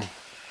home,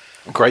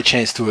 great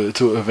chance to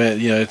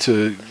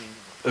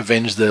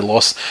avenge their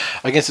loss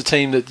against a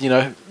team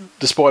that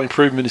despite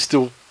improvement is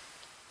still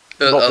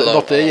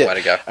not there yet. Way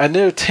to go. And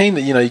they're a team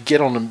that you get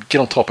on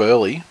top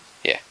early.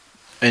 Yeah.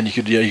 And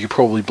you could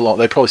probably blow.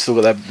 They probably still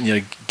got that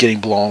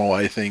getting blown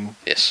away thing.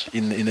 Yes.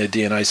 In their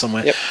DNA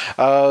somewhere. Yep.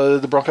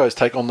 The Broncos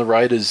take on the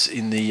Raiders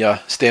in the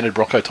standard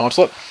Bronco time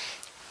slot.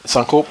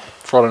 Suncorp,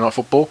 Friday Night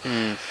Football.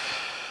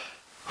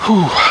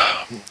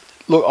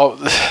 Look,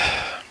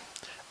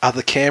 are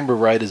the Canberra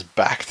Raiders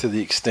back to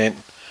the extent,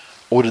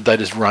 or did they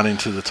just run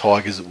into the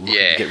Tigers looking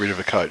to get rid of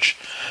a coach?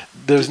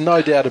 There's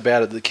no doubt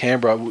about it that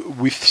Canberra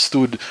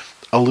withstood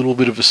a little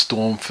bit of a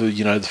storm for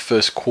the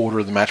first quarter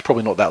of the match,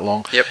 probably not that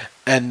long. Yep.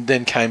 And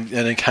then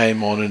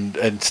came on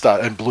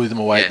and blew them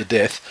away at the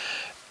death.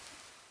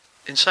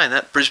 In saying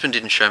that, Brisbane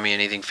didn't show me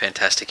anything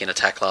fantastic in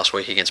attack last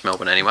week against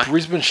Melbourne anyway.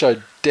 Brisbane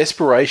showed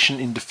desperation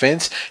in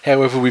defence.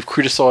 However, we've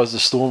criticised the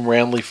Storm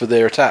roundly for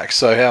their attacks.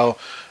 So how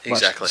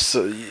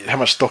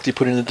much stock do you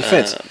put in the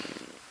defence?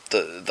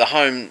 The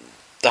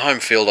home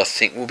field, I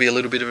think, will be a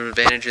little bit of an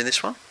advantage in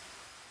this one.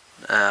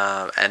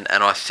 And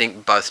I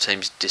think both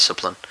teams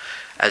discipline.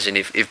 As in,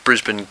 if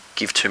Brisbane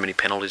give too many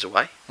penalties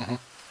away,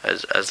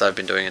 as they've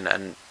been doing,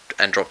 and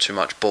drop too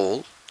much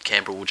ball,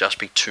 Canberra will just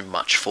be too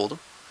much for them.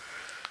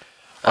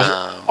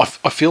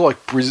 I feel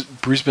like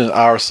Brisbane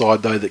are a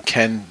side, though, that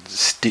can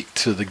stick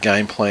to the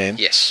game plan.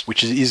 Yes.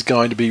 Which is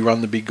going to be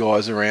run the big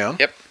guys around.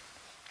 Yep.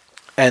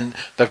 And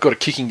they've got a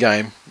kicking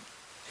game.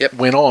 Yep.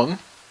 Went on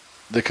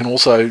that can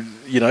also,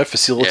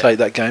 facilitate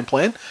that game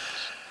plan.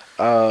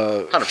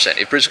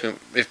 100%.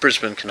 If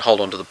Brisbane can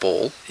hold on to the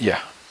ball,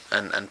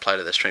 and play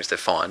to their strengths, they're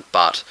fine.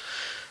 But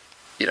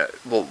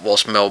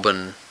whilst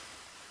Melbourne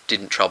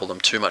didn't trouble them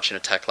too much in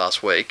attack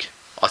last week,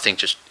 I think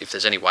just if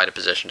there's any weight of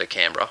possession to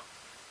Canberra,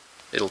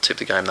 it'll tip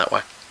the game that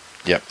way.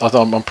 Yeah,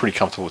 I'm pretty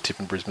comfortable with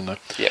tipping Brisbane though.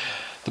 Yeah.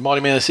 The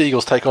Mighty Manly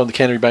Seagulls take on the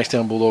Canterbury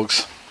Bankstown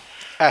Bulldogs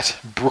at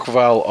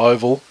Brookvale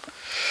Oval,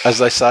 as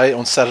they say,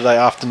 on Saturday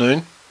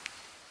afternoon.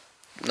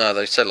 No,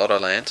 they say Lotto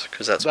Land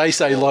because that's they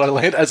say Lotto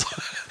Land.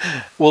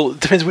 Well, it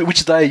depends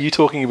which day are you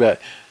talking about.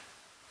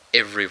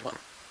 Everyone.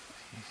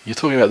 You're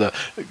talking about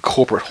the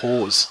corporate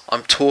whores.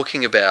 I'm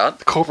talking about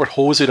the corporate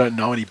whores who don't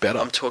know any better.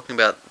 I'm talking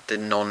about the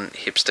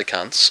non-hipster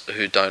cunts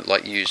who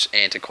don't use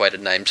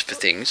antiquated names for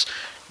things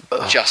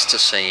just to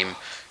seem,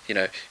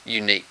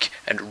 unique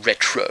and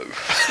retro.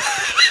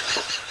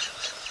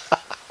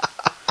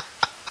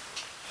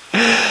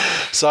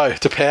 So,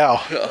 to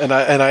Pow and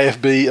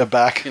AFB are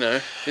back.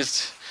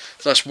 It's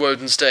a nice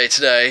Woden's Day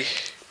today.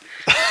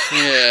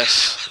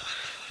 Yes.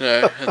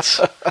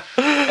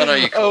 I know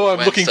you call it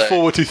I'm looking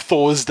forward to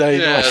Thor's Day.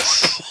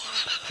 Yes.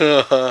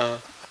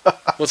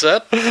 What's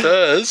that?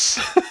 Thurs?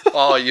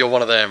 Oh, you're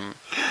one of them.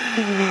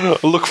 I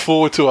look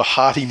forward to a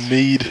hearty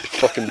mead.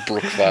 Fucking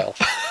Brookvale.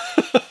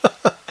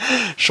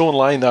 Sean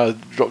Lane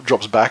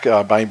drops back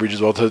Bainbridge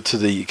as well to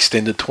the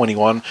extended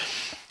 21.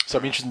 So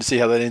I'm interested to see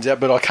how that ends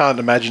out. But I can't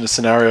imagine a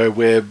scenario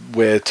where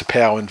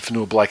Tapau and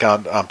Fanua Blake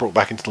aren't brought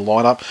back into the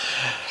lineup.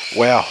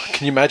 Wow.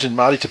 Can you imagine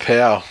Marty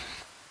Tapau?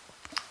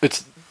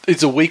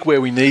 It's a week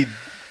where we need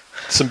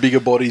some bigger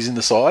bodies in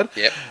the side.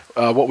 Yep.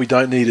 What we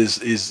don't need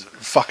is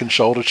fucking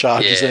shoulder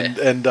charges and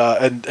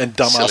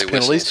dumbass silly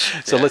penalties.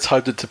 Whistles. So let's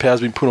hope that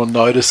Tapau's been put on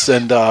notice.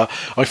 And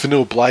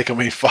Fanua Blake,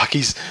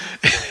 he's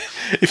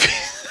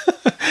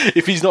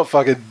if he's not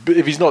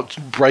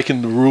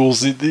breaking the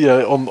rules,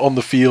 on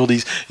the field,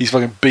 he's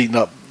fucking beating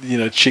up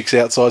chicks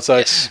outside.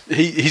 So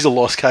he's a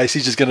lost case.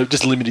 He's just going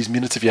to limit his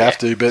minutes if you have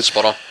to. But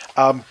spot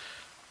on.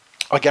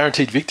 I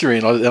guaranteed victory,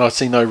 and I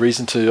see no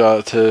reason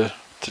to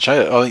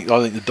change it. I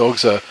think the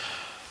Dogs are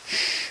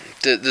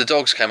The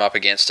Dogs came up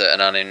against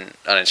an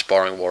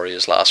uninspiring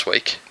Warriors last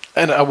week.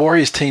 And a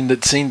Warriors team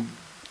that seemed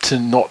to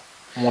not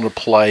want to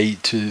play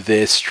to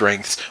their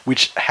strengths,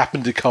 which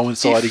happened to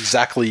coincide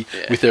exactly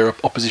with their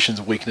opposition's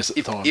weakness at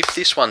the time. If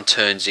this one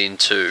turns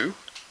into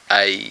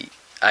a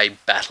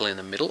battle in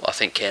the middle, I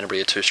think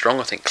Canterbury are too strong.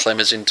 I think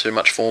Clemmer's in too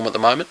much form at the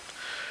moment.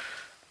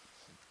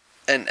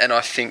 And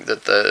I think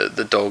that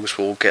the Dogs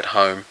will get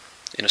home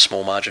in a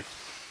small margin.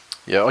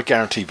 Yeah, I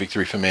guarantee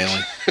victory for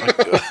Manly.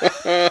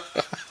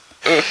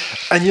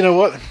 And you know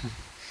what?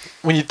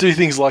 When you do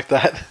things like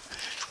that,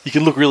 you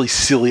can look really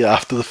silly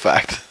after the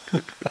fact.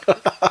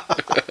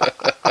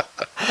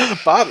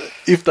 But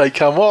if they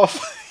come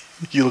off,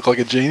 you look like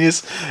a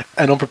genius,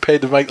 and I'm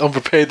pushing the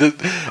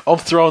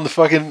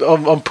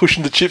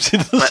chips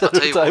into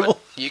the table. What,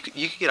 you could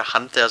get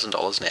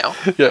 $100,000 now,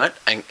 right,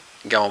 and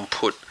go and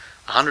put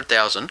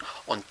 $100,000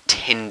 on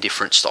 10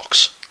 different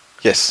stocks.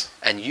 Yes.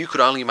 And you could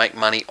only make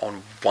money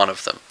on one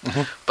of them.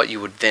 Mm-hmm. But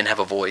you would then have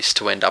a voice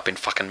to end up in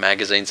fucking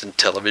magazines and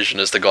television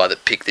as the guy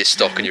that picked this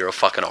stock, and you're a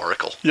fucking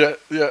oracle. Yeah,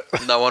 yeah.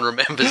 No one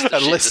remembers the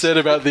and less said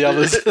about the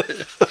others.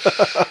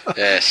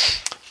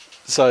 Yes.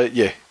 So,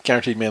 yeah,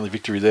 guaranteed Manly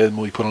victory there. The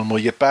more you put on, the more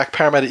you get back.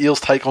 Parramatta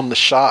Eels take on the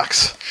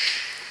Sharks.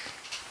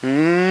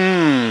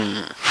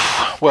 Well,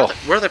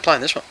 where are they playing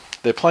this one?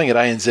 They're playing at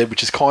ANZ,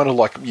 which is kind of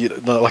like,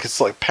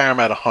 it's like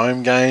Parramatta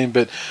home game,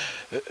 but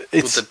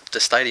it's the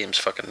stadium's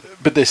fucking.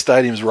 But their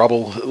stadium's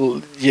rubble.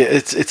 Yeah,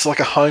 it's like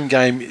a home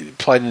game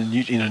played in a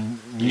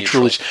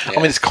neutralish. Yeah. I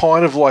mean, it's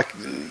kind of like,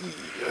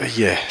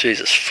 yeah.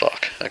 Jesus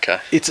fuck. Okay.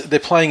 They're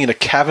playing in a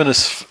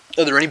cavernous.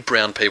 Are there any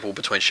brown people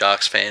between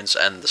Sharks fans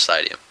and the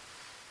stadium?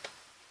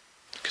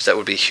 Because that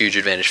would be a huge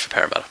advantage for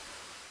Parramatta.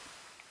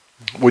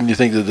 Wouldn't you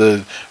think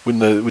that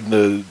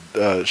the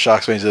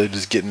Sharks fans are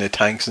just getting their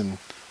tanks and?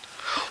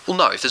 Well,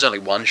 no. If there's only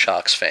one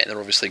Sharks fan, they're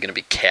obviously going to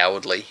be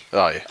cowardly.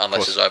 Oh, yeah,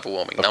 unless there's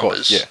overwhelming numbers.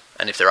 Course, yeah.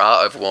 And if there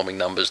are overwhelming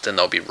numbers, then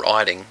they'll be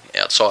rioting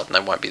outside, and they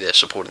won't be there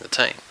supporting the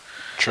team.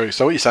 True.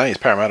 So what you're saying is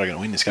Parramatta are going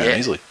to win this game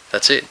easily.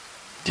 That's it.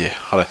 Yeah,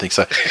 I don't think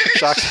so.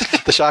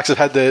 The Sharks have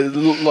had they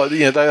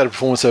had a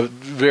performance they're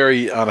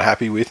very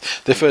unhappy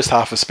with. Their first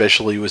half,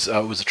 especially, was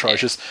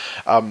atrocious.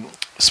 Yeah.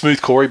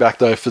 Smooth Corey back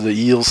though for the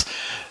Eels.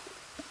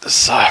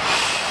 So.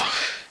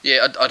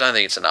 Yeah, I don't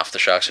think it's enough. The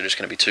Sharks are just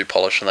going to be too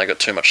polished, and they got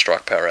too much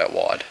strike power out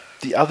wide.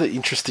 The other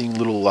interesting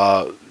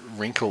little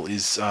wrinkle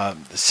is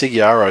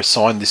Seguiaro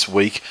signed this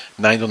week,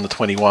 named on the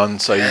 21,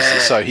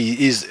 so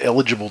he is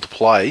eligible to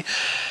play.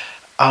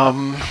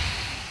 Does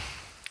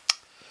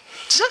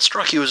that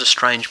strike you as a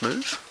strange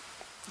move?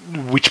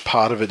 Which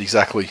part of it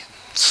exactly?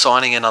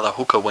 Signing another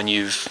hooker when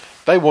you've...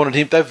 They wanted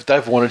him.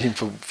 They've wanted him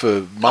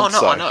for months.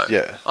 Oh no, I know.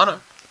 Yeah, I know.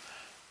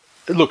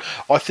 Look,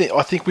 I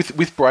think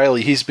with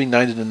Brayley, he's been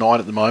named in the 9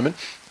 at the moment,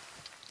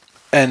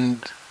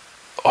 and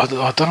I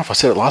don't know if I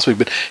said it last week,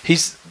 but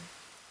he's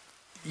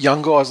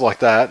young guys like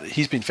that.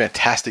 He's been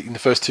fantastic in the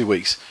first 2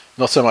 weeks.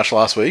 Not so much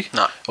last week.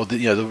 No. Or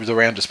the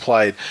round just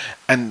played,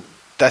 and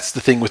that's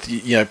the thing with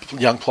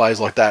young players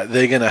like that.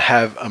 They're going to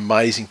have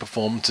amazing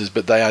performances,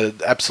 but they are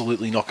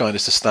absolutely not going to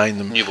sustain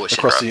them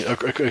across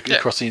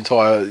the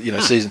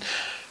entire season.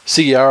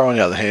 Seguiaro, on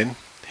the other hand,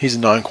 he's a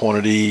known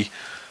quantity,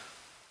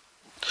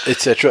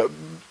 etc.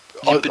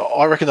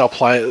 I reckon they'll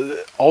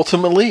play.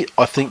 Ultimately,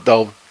 I think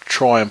they'll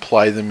try and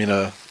play them in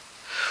a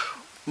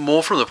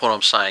more from the point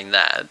I'm saying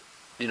that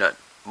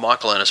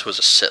Michael Ernest was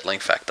a settling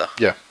factor.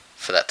 Yeah.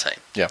 For that team.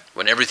 Yeah.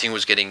 When everything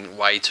was getting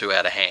way too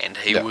out of hand,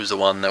 he was the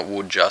one that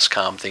would just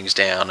calm things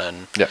down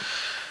and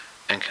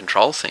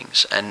control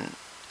things. And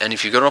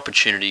if you've got an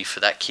opportunity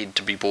for that kid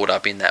to be brought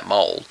up in that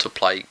mould to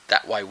play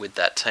that way with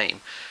that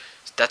team,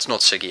 that's not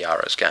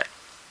Seguiaro's game.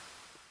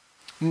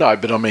 No,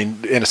 but I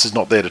mean, Ennis is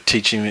not there to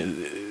teach him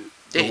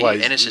the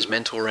way. Ennis is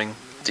mentoring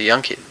the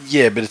young kid.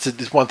 Yeah, but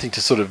it's one thing to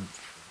sort of,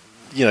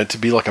 to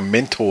be like a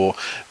mentor,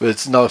 but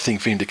it's another thing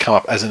for him to come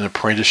up as an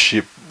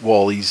apprenticeship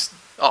while he's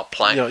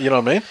playing. You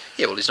know what I mean?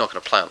 Yeah, well, he's not going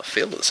to play on the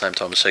field at the same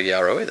time as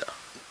Seguiaro either.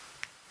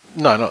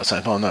 No, not at the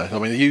same time, no. I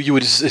mean, you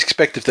would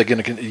expect if they're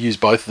going to use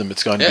both of them,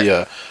 it's going to be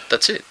a...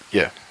 That's it.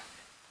 Yeah.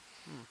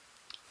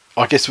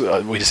 I guess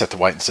we just have to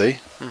wait and see.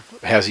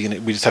 How's he going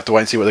to... We just have to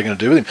wait and see what they're going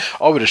to do with him.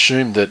 I would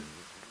assume that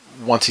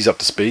once he's up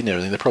to speed and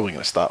everything, they're probably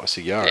going to start with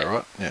Seguiaro,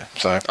 right? Yeah,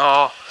 so...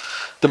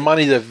 The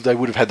money they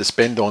would have had to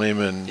spend on him,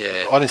 and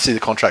I didn't see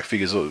the contract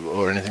figures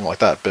or anything like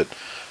that, but...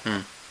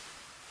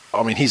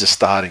 I mean, he's a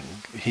starting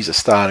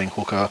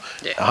hooker,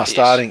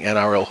 starting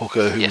NRL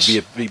hooker who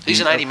would be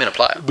he's an 80-minute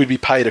player. Would be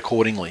paid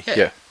accordingly.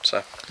 Yeah.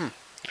 So,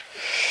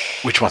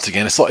 which once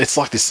again, it's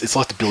like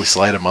the Billy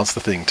Slater Munster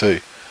thing too.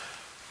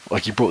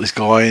 Like you brought this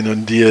guy in,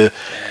 and you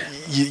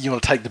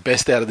want to take the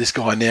best out of this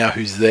guy now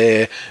who's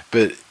there,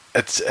 but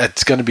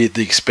it's going to be at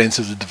the expense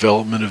of the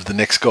development of the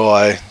next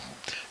guy.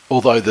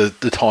 Although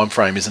the time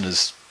frame isn't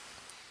as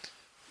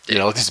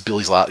like this is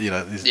Billy's last.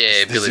 This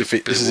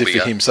is it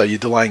for him. So you're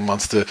delaying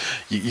Munster,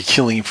 you're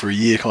killing him for a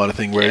year, kind of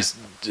thing. Whereas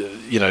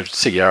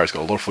Seguiaro's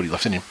got a lot of footy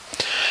left in him.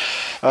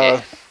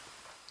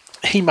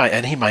 He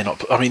may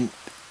not. I mean,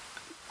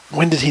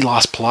 when did he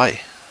last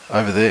play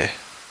over there?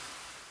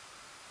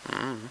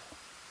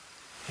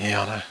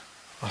 Yeah, I know.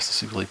 That's the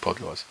Super League pod,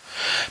 guys.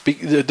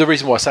 The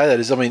reason why I say that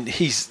is, I mean,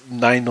 he's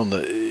named on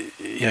the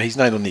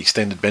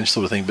extended bench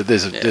sort of thing, but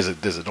there's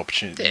an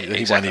opportunity that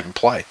he won't even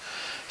play,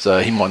 so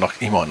he might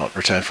not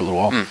return for a little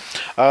while.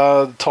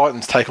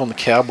 Titans take on the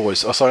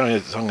Cowboys. Oh, sorry,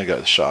 I'm going to go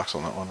to the Sharks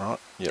on that one, right?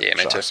 Yep, yeah,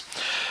 me too.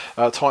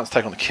 Titans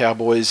take on the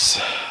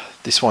Cowboys.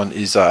 This one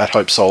is at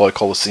Hope Solo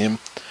Coliseum.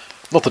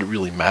 Not that it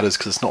really matters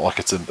because it's not like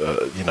it's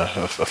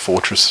a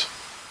fortress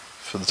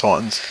for the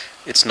Titans.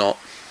 It's not.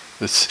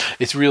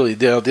 It's really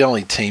the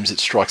only teams that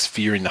strikes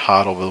fear in the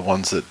heart of are the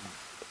ones that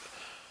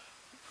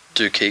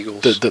do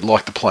Kegels. That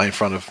like to play in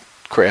front of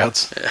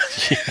crowds.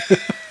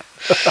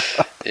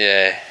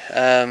 Yeah.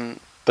 Yeah.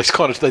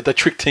 They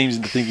trick teams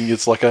into thinking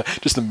it's like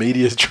just a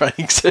media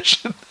training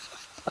session.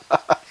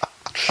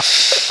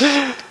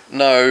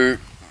 No,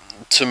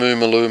 Tamu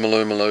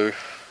Malou,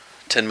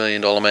 $10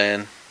 million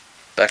man,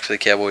 back to the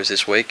Cowboys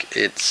this week.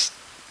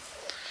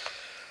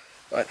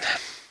 I'm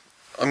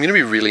going to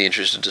be really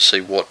interested to see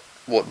what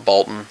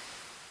Bolton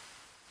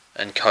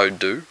and Code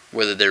do,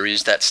 whether there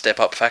is that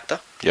step-up factor.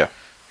 Yeah.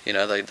 You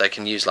know, they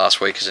can use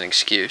last week as an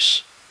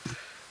excuse.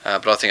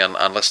 But I think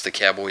unless the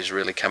Cowboys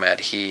really come out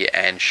here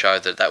and show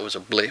that was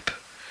a blip,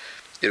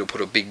 it'll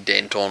put a big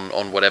dent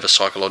on whatever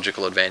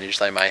psychological advantage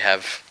they may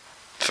have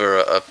for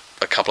a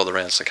couple of the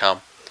rounds to come.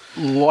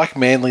 Like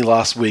Manly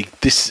last week,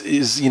 this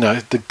is,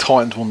 the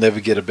Titans will never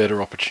get a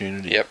better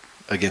opportunity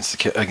against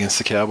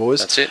the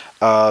Cowboys. That's it.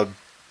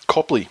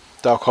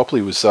 Dale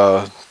Copley was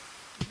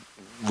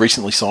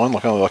recently signed,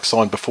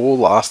 signed before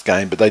last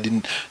game, but they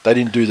didn't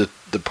do the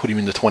put him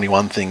in the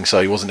 21 thing,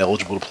 so he wasn't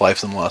eligible to play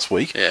for them last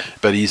week. Yeah.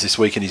 But he is this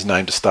week, and he's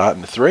named to start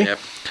in the 3. Yep.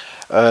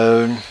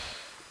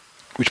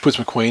 Which puts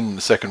McQueen in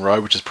the second row,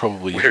 which is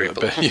probably a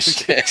better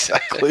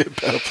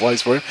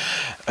place for him.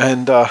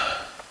 And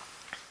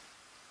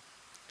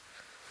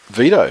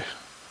Vito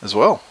as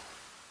well.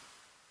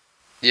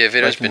 Yeah,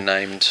 Vito's been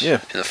named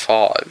in the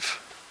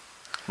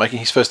 5. Making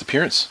his first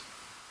appearance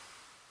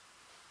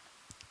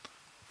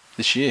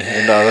this year.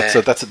 And that's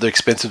at the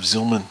expense of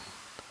Zillman.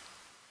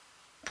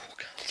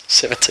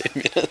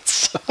 17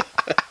 minutes.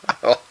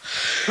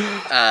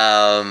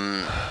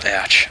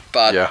 Ouch.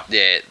 But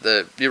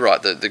you're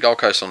right. The Gold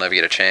Coast will never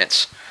get a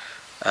chance.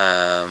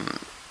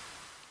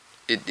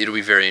 It'll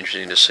be very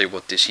interesting to see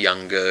what this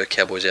younger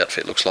Cowboys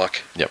outfit looks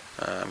like. Yep.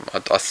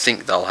 I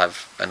think they'll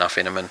have enough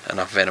in them and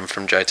enough venom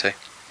from JT.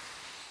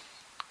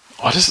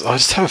 I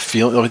just have a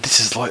feeling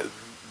this is like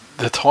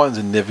the Titans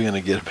are never going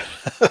to get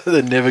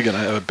they're never going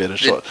to have a better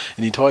shot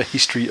in the entire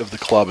history of the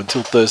club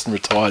until Thurston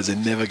retires. They're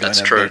never going to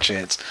have a better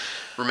chance.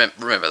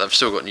 Remember, they've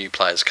still got new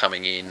players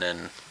coming in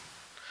and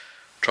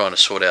trying to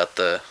sort out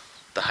the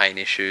Hayne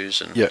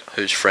issues and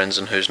who's friends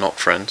and who's not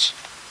friends.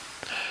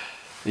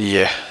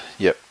 Yeah,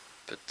 yep.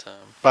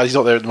 But he's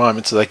not there at the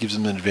moment, so that gives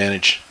them an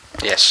advantage.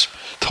 Yes.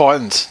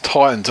 Titans.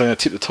 I'm going to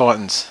tip the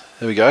Titans.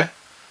 There we go.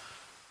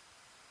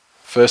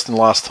 First and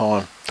last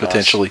time,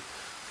 potentially. Nice.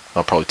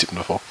 I'll probably tip them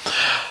before.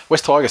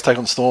 West Tigers take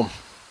on the Storm.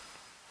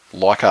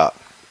 Leichhardt.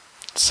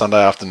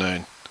 Sunday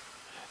afternoon.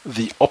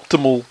 The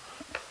optimal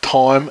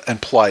time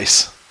and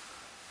place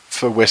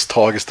for West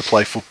Tigers to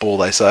play football,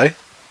 they say.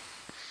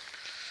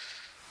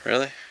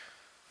 Really?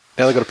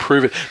 Now they've got to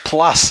prove it.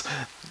 Plus,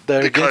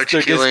 they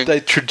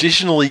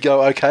traditionally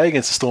go okay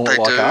against the Storm at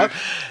Leichhardt.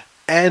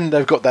 And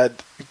they've got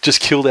that just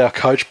killed our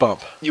coach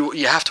bump. You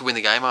have to win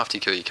the game after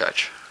you kill your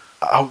coach.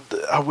 Are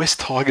West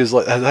Tigers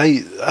are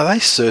they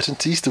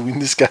certainties to win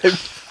this game?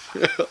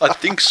 I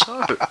think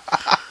so.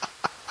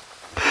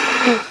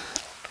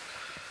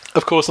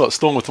 Of course not.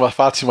 Storm with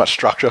far too much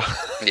structure.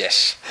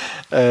 Yes.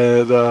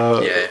 And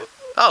yeah.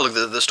 Oh, look,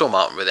 the Storm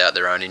aren't without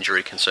their own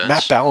injury concerns.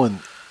 Matt Ballin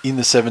in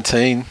the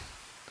 17.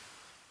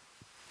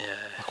 Yeah.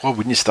 Why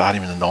wouldn't you start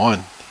him in the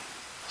 9?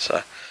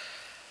 So,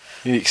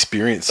 you need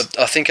experience.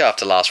 I think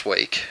after last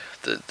week,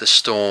 the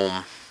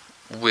Storm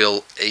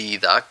will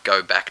either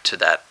go back to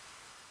that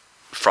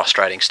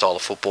frustrating style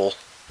of football,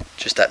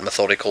 just that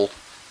methodical,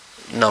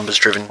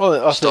 numbers-driven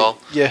style.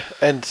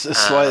 And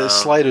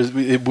Slater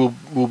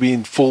will be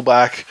in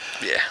fullback.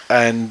 Yeah.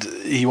 And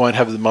he won't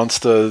have the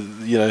Munster,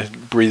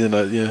 breathing,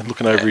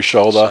 looking over his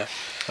shoulder.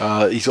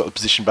 So. He's got the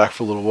position back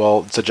for a little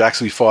while. So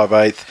Jack's will be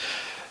 5'8".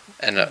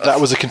 And that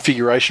was a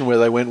configuration where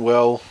they went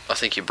well. I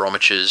think your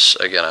Bromwiches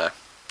are gonna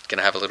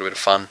have a little bit of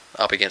fun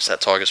up against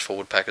that Tigers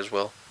forward pack as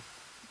well.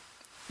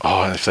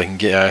 Oh, if they can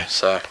get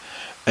so,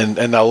 and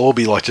they'll all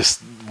be like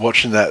just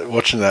watching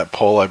that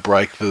polo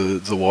break for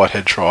the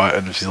Whitehead try,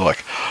 and just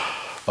like,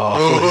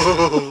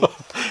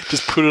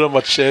 just put it on my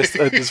chest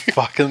and just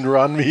fucking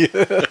run me.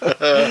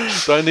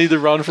 Don't need to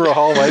run for a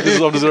hole, mate.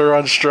 I'm just gonna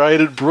run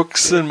straight at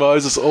Brooks and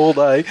Moses all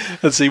day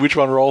and see which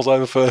one rolls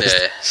over first.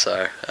 Yeah.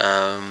 So.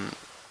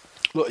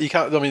 Look, you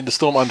can't. I mean, the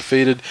Storm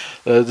undefeated.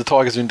 The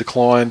Tigers are in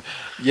decline.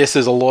 Yes,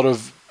 there's a lot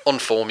of on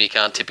form. You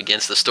can't tip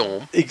against the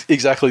Storm.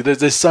 Exactly.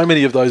 There's so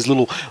many of those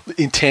little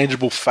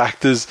intangible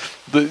factors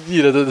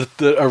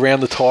that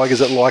around the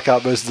Tigers at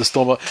Leichhardt versus the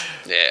Storm.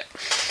 Yeah.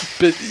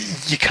 But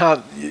you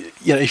can't,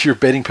 if you're a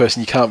betting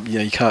person, you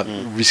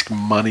can't risk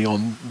money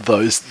on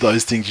those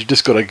things. You've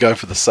just got to go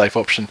for the safe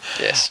option.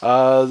 Yes.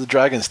 The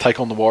Dragons take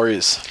on the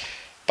Warriors.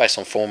 Based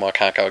on form, I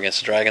can't go against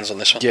the Dragons on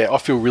this one. Yeah, I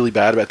feel really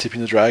bad about tipping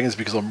the Dragons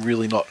because I'm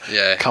really not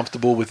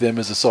comfortable with them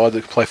as a side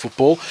that can play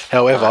football.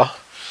 However,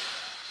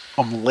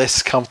 I'm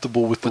less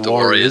comfortable with the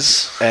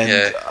Warriors.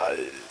 And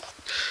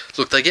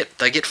look, they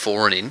get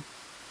Foreign in,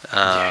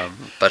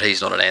 but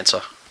he's not an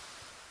answer.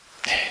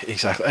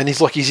 Exactly, and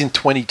he's in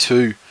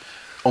 22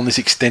 on this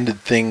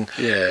extended thing.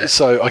 Yeah.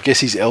 So I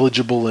guess he's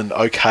eligible and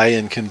okay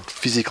and can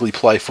physically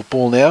play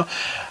football now.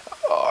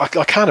 I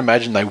can't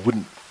imagine they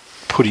wouldn't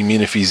put him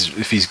in if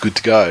he's good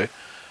to go,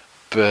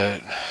 but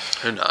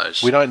who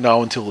knows? We don't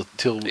know until we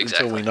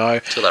know.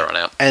 Until they run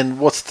out. And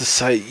what's to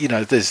say?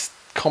 There's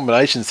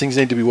combinations. Things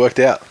need to be worked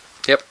out.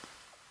 Yep.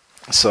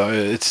 So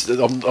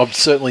I'm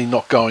certainly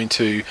not going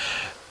to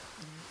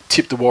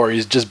tip the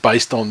Warriors just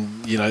based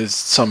on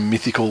some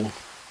mythical.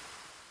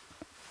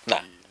 No.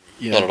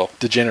 Not at all.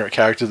 Degenerate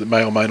character that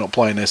may or may not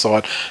play in their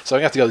side. So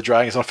I'm going to have to go to the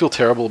Dragons. I feel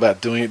terrible about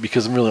doing it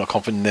because I'm really not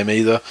confident in them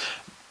either.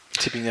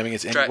 Tipping them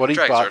against anybody.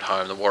 Dragons are at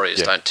home. The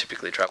Warriors don't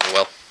typically travel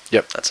well.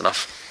 Yep. That's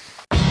enough.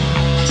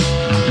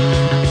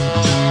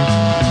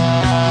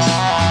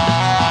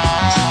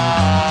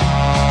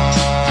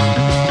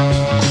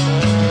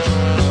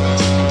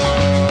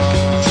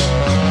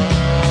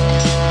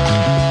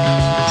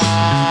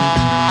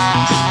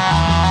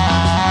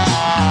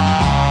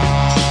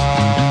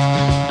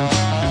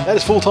 That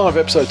is full time of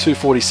episode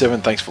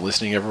 247. Thanks for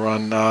listening,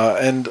 everyone.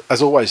 And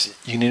as always,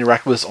 you can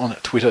interact with us on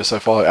Twitter, so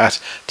follow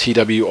at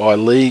TWI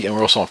League, and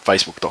we're also on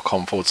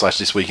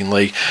Facebook.com/This Week in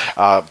League.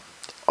 I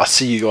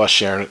see you guys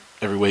sharing it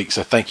every week,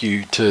 so thank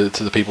you to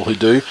the people who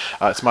do.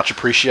 It's much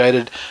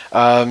appreciated.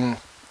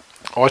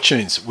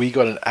 iTunes, we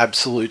got an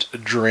absolute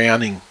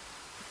drowning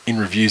in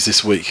reviews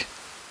this week.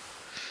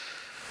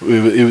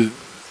 It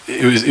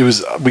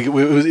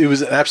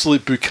was an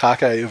absolute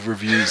bukkake of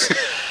reviews.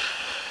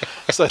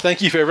 So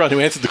thank you for everyone who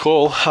answered the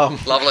call.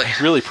 Lovely.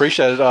 Really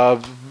appreciate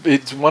it.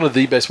 It's one of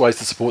the best ways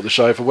to support the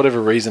show. For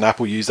whatever reason,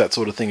 Apple use that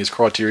sort of thing as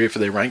criteria for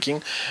their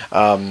ranking.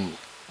 And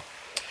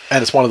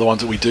it's one of the ones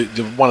that we do,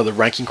 one of the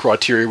ranking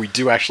criteria we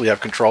do actually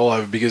have control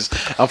over because,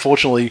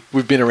 unfortunately,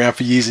 we've been around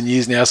for years and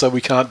years now, so we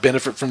can't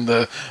benefit from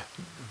the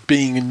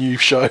being a new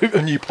show,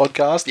 a new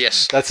podcast.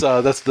 Yes. That's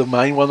the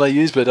main one they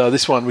use, but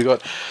this one we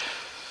got...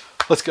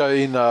 Let's go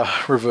in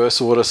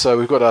reverse order. So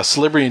we've got a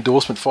celebrity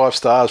endorsement, 5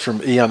 stars from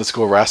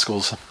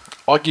E_Rascals.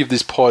 I give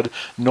this pod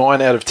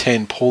 9 out of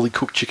 10 poorly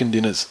cooked chicken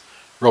dinners.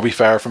 Robbie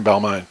Farah from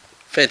Balmain.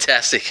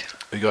 Fantastic.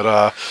 We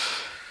got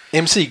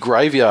MC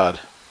Graveyard.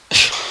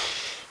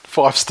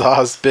 5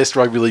 stars, best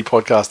rugby league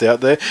podcast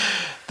out there.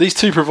 These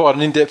two provide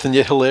an in-depth and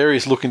yet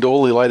hilarious look into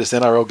all the latest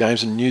NRL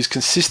games and news,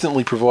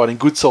 consistently providing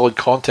good, solid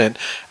content.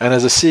 And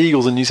as a Sea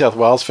Eagles and New South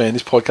Wales fan,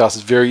 this podcast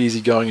is very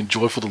easygoing and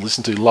joyful to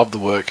listen to. Love the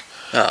work.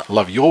 Oh.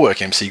 Love your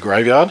work, MC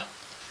Graveyard.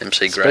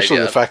 MC Graveyard. Especially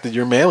the fact that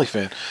you're a Manly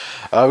fan.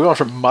 We're on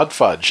from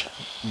Mudfudge.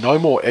 No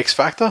More X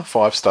Factor,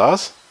 5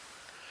 stars.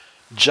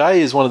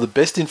 Jay is one of the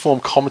best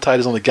informed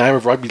commentators on the game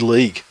of rugby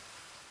league.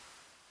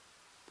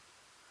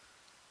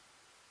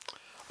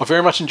 I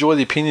very much enjoy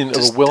the opinion of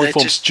a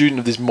well-informed student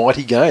of this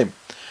mighty game.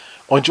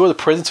 I enjoy the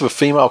presence of a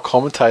female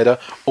commentator,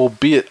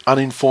 albeit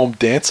uninformed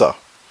dancer.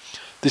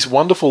 This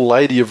wonderful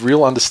lady of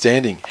real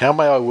understanding. How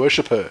may I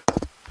worship her?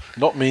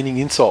 Not meaning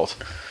insult.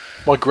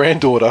 My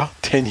granddaughter,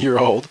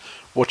 10-year-old,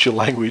 watch your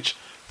language,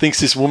 thinks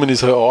this woman is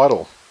her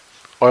idol.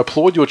 I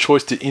applaud your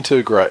choice to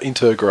integrate,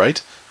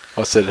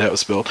 I said it how it was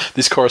spelled,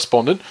 this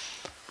correspondent,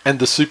 and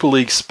the Super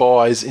League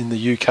spies in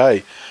the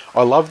UK.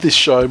 I love this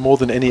show more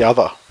than any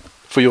other,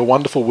 for your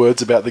wonderful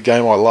words about the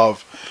game I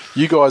love.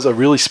 You guys are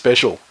really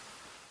special.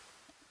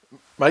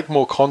 Make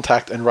more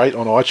contact and rate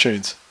on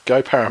iTunes.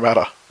 Go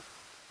Parramatta.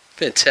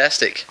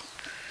 Fantastic.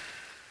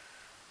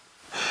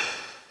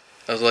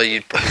 Although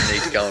you'd probably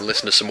need to go and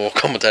listen to some more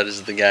commentators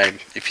of the game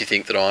if you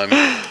think that I'm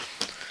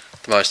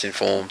the most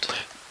informed.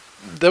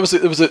 There was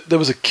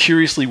a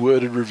curiously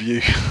worded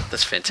review.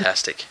 That's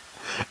fantastic.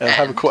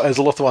 And there's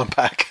a lot to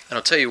unpack. And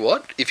I'll tell you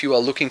what, if you are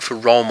looking for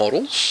role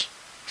models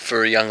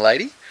for a young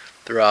lady,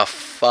 there are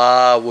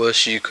far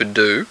worse you could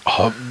do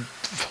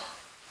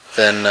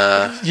than...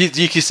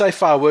 You could say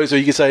far worse, or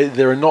you could say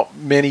there are not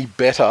many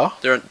better.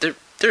 There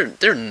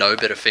are no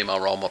better female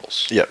role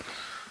models. Yep,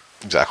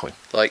 exactly.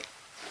 Like,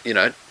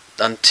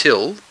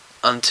 until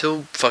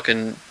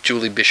fucking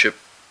Julie Bishop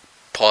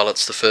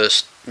pilots the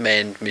first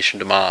manned mission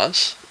to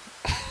Mars,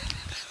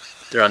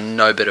 there are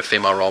no better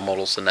female role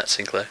models than Nat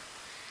Sinclair.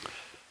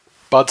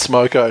 Bud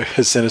Smoko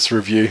has sent us a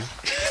review.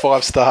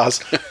 5 stars.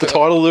 The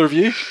title of the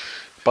review?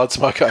 Bud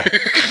Smoko.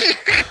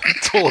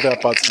 It's all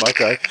about Bud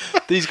Smoko.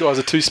 These guys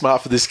are too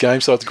smart for this game,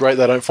 so it's great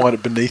they don't find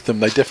it beneath them.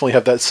 They definitely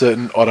have that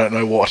certain I don't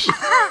know what.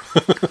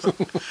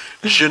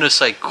 Je ne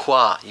sais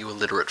quoi, you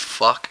illiterate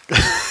fuck.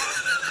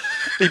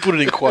 He put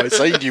it in quotes,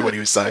 so he knew what he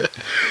was saying.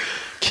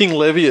 King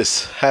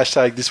Levius,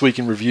 hashtag This Week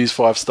in Reviews,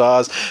 5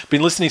 stars.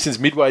 Been listening since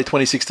midway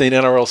 2016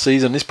 NRL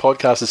season. This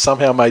podcast has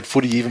somehow made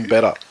footy even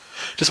better.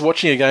 just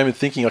watching a game and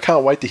thinking, I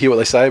can't wait to hear what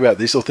they say about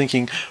this, or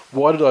thinking,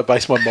 why did I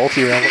base my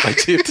multi around what they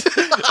tipped?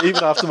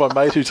 Even after my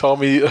mate who told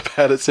me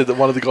about it said that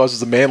one of the guys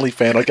was a Manly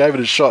fan, I gave it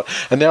a shot,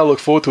 and now I look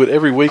forward to it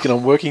every week, and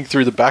I'm working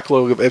through the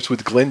backlog of eps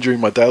with Glenn during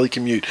my daily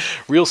commute.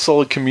 Real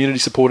solid community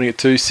supporting it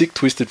too. Sick,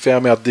 twisted,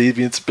 foul-mouthed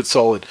deviants, but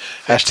solid.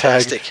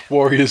 Fantastic. Hashtag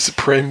Warriors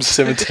Prems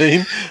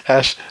 17.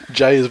 Hash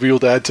Jay is real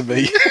dad to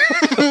me.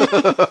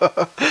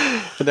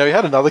 And now we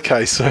had another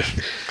case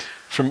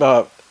from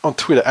on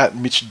Twitter at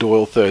Mitch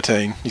Doyle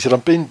 13. He said,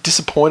 I've been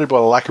disappointed by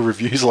the lack of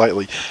reviews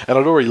lately, and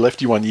I'd already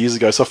left you one years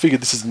ago, so I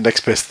figured this is the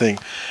next best thing.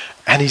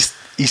 And he's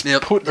now,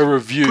 put a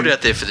review. Put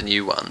out there for the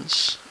new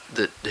ones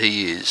that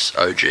he is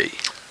OG.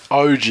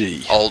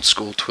 Old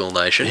school TWiL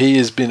Nation. He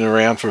has been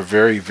around for a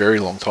very, very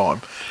long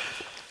time.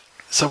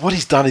 So what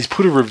he's done is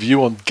put a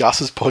review on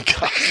Gus's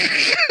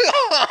podcast.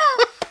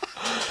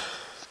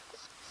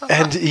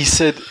 And he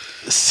said,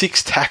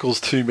 6 tackles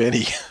too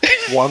many.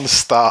 1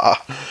 star.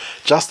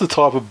 Just the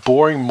type of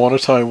boring,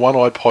 monotone,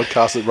 one-eyed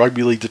podcast that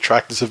rugby league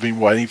detractors have been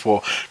waiting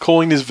for.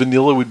 Calling this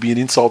vanilla would be an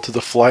insult to the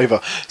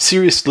flavour.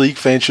 Serious league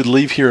fans should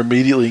leave here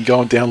immediately and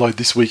go and download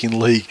This Week in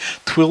League.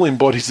 TWiL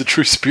embodies the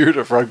true spirit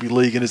of rugby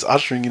league and is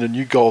ushering in a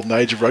new golden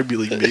age of rugby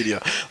league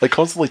media. They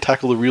constantly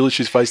tackle the real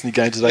issues facing the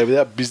game today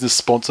without business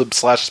sponsor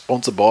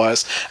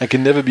bias, and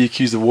can never be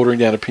accused of watering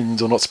down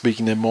opinions or not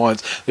speaking their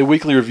minds. Their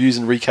weekly reviews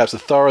and recaps are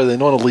thorough. Their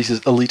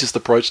non-elitist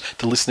approach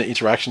to listener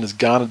interaction has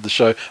garnered the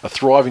show a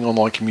thriving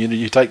online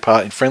community who take part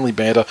in friendly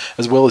banter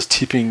as well as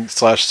tipping /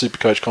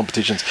 Supercoach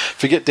competitions.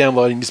 Forget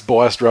downloading this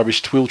biased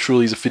rubbish. TWiL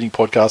truly is a fitting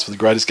podcast for the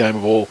greatest game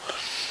of all.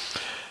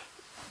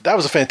 That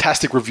was a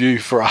fantastic review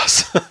for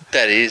us.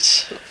 That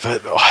is.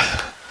 But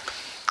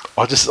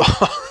I just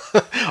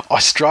I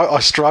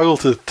struggle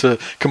to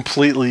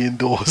completely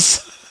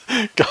endorse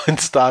going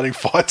starting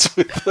fights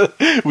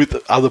with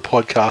other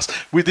podcasts.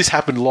 This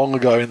happened long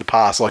ago in the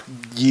past, like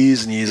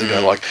years and years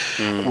ago,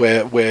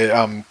 where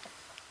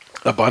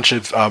a bunch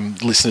of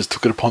listeners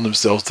took it upon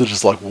themselves to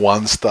just like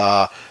 1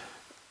 star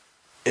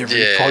every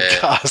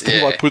podcast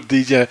and like put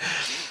these,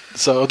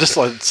 So just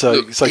like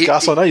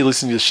Gus, I know you're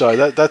listening to the show.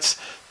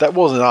 That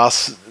wasn't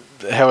us.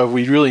 However,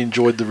 we really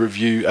enjoyed the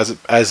review as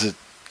it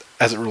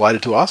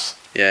related to us.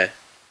 Yeah.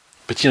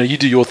 But you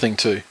do your thing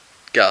too.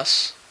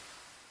 Gus,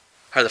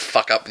 hurry the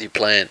fuck up with your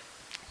plan.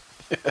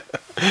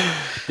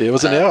 Yeah,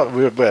 was it now?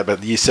 We're about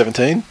the year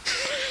 17.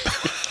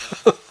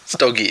 It's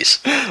dog years.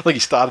 I think he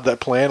started that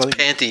plan.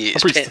 Panther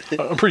years.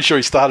 I'm pretty sure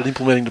he started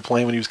implementing the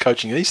plan when he was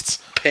coaching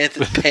Easts.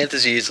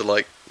 Panthers years are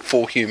like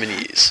 4 human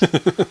years.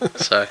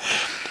 So,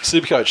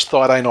 Supercoach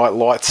Friday Night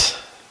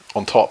Lights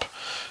on top.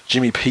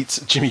 Jimmy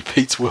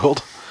Pete's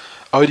World.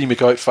 Odie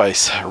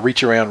McOatface.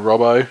 Reach Around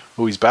Robbo.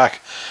 Oh, he's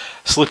back.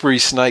 Slippery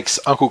Snakes.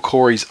 Uncle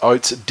Corey's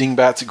Oats.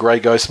 Dingbats. Grey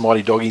Ghost.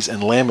 Mighty Doggies.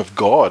 And Lamb of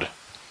God.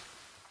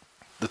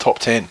 The top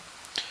 10.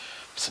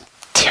 Some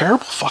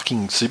terrible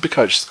fucking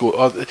Supercoach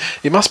score.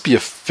 It must be a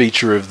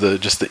feature of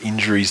the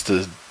injuries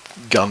to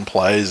gun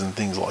players and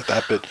things like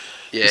that, but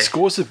the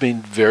scores have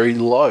been very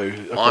low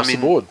across the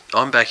board.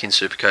 I'm back in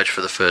Supercoach for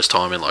the first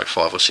time in like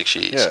 5 or 6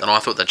 years, and I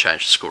thought they'd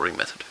changed the scoring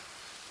method.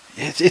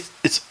 Yeah,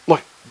 it's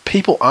like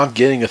people aren't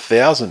getting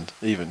 1,000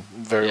 even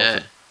very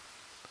often.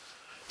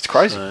 It's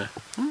crazy.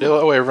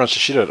 Everyone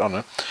should shit at it. I don't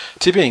know.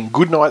 Tipping.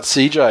 Goodnight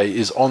CJ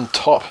is on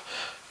top.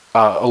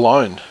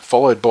 Alone,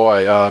 followed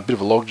by a bit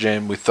of a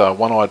logjam with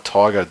One-Eyed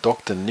Tiger,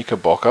 Dr.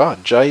 Knickerbocker,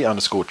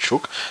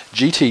 J_Chook,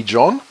 GT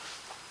John,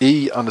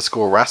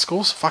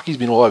 E_Rascals. Fuck, he's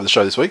been all over the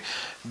show this week.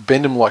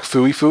 Bend him like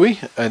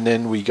Fooey, and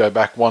then we go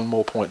back one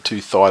more point to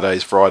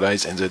Fridays,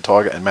 NZ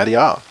Tiger, and Matty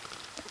R.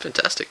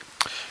 Fantastic.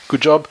 Good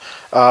job.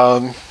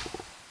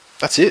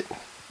 That's it.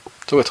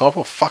 That's all we got time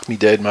for. Fuck me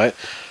dead, mate.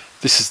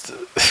 This is...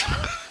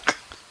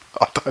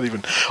 I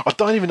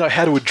don't even know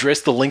how to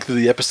address the length of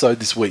the episode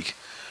this week.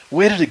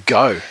 Where did it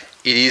go?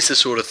 It is the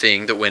sort of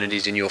thing that when it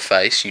is in your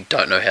face, you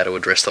don't know how to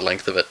address the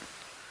length of it.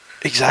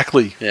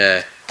 Exactly.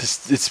 Yeah.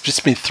 It's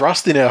just been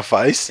thrust in our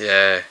face.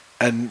 Yeah.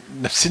 And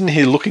I'm sitting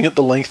here looking at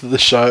the length of the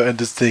show and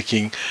just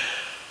thinking,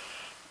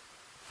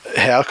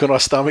 how can I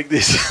stomach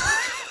this?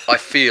 I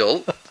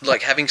feel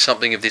like having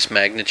something of this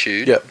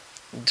magnitude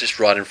just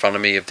right in front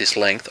of me of this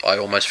length, I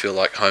almost feel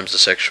like Holmes the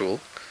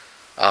Sexual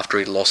after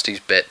he lost his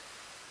bet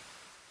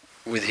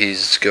with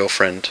his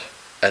girlfriend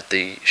at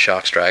the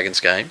Sharks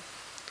Dragons game,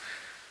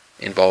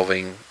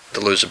 involving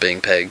the loser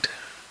being pegged.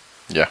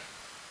 Yeah.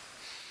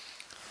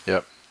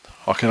 Yep.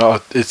 I can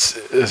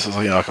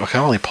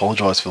only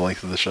apologise for the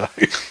length of the show.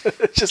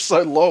 It's just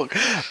so long.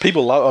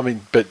 People love.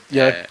 But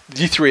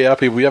you 3 hour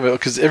people, we have it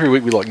because every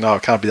week we're like, no,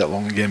 it can't be that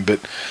long again. But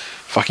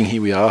fucking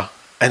here we are,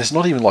 and it's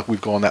not even like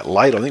we've gone that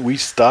late. I think we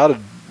started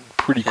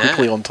pretty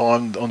quickly on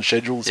time on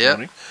schedule this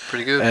morning.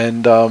 Pretty good.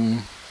 And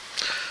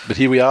but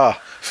here we are,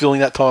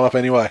 filling that time up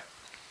anyway.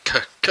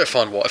 Go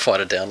find Wi-Fi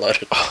to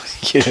download it. Oh,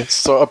 yeah,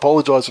 so I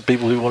apologise for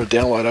people who want to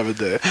download over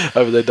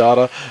their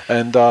data,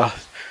 and I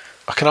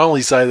can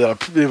only say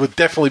that it would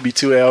definitely be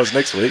 2 hours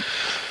next week.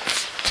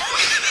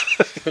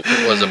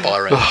 It was a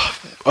buy round.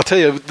 I'll tell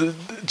you,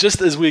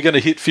 just as we're going to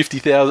hit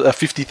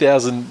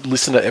 50,000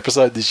 listener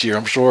episode this year,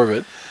 I'm sure of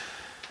it.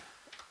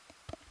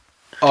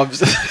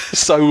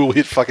 So we'll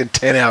hit fucking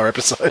 10-hour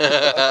episode.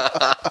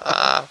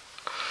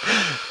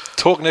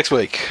 Talk next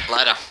week.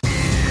 Later.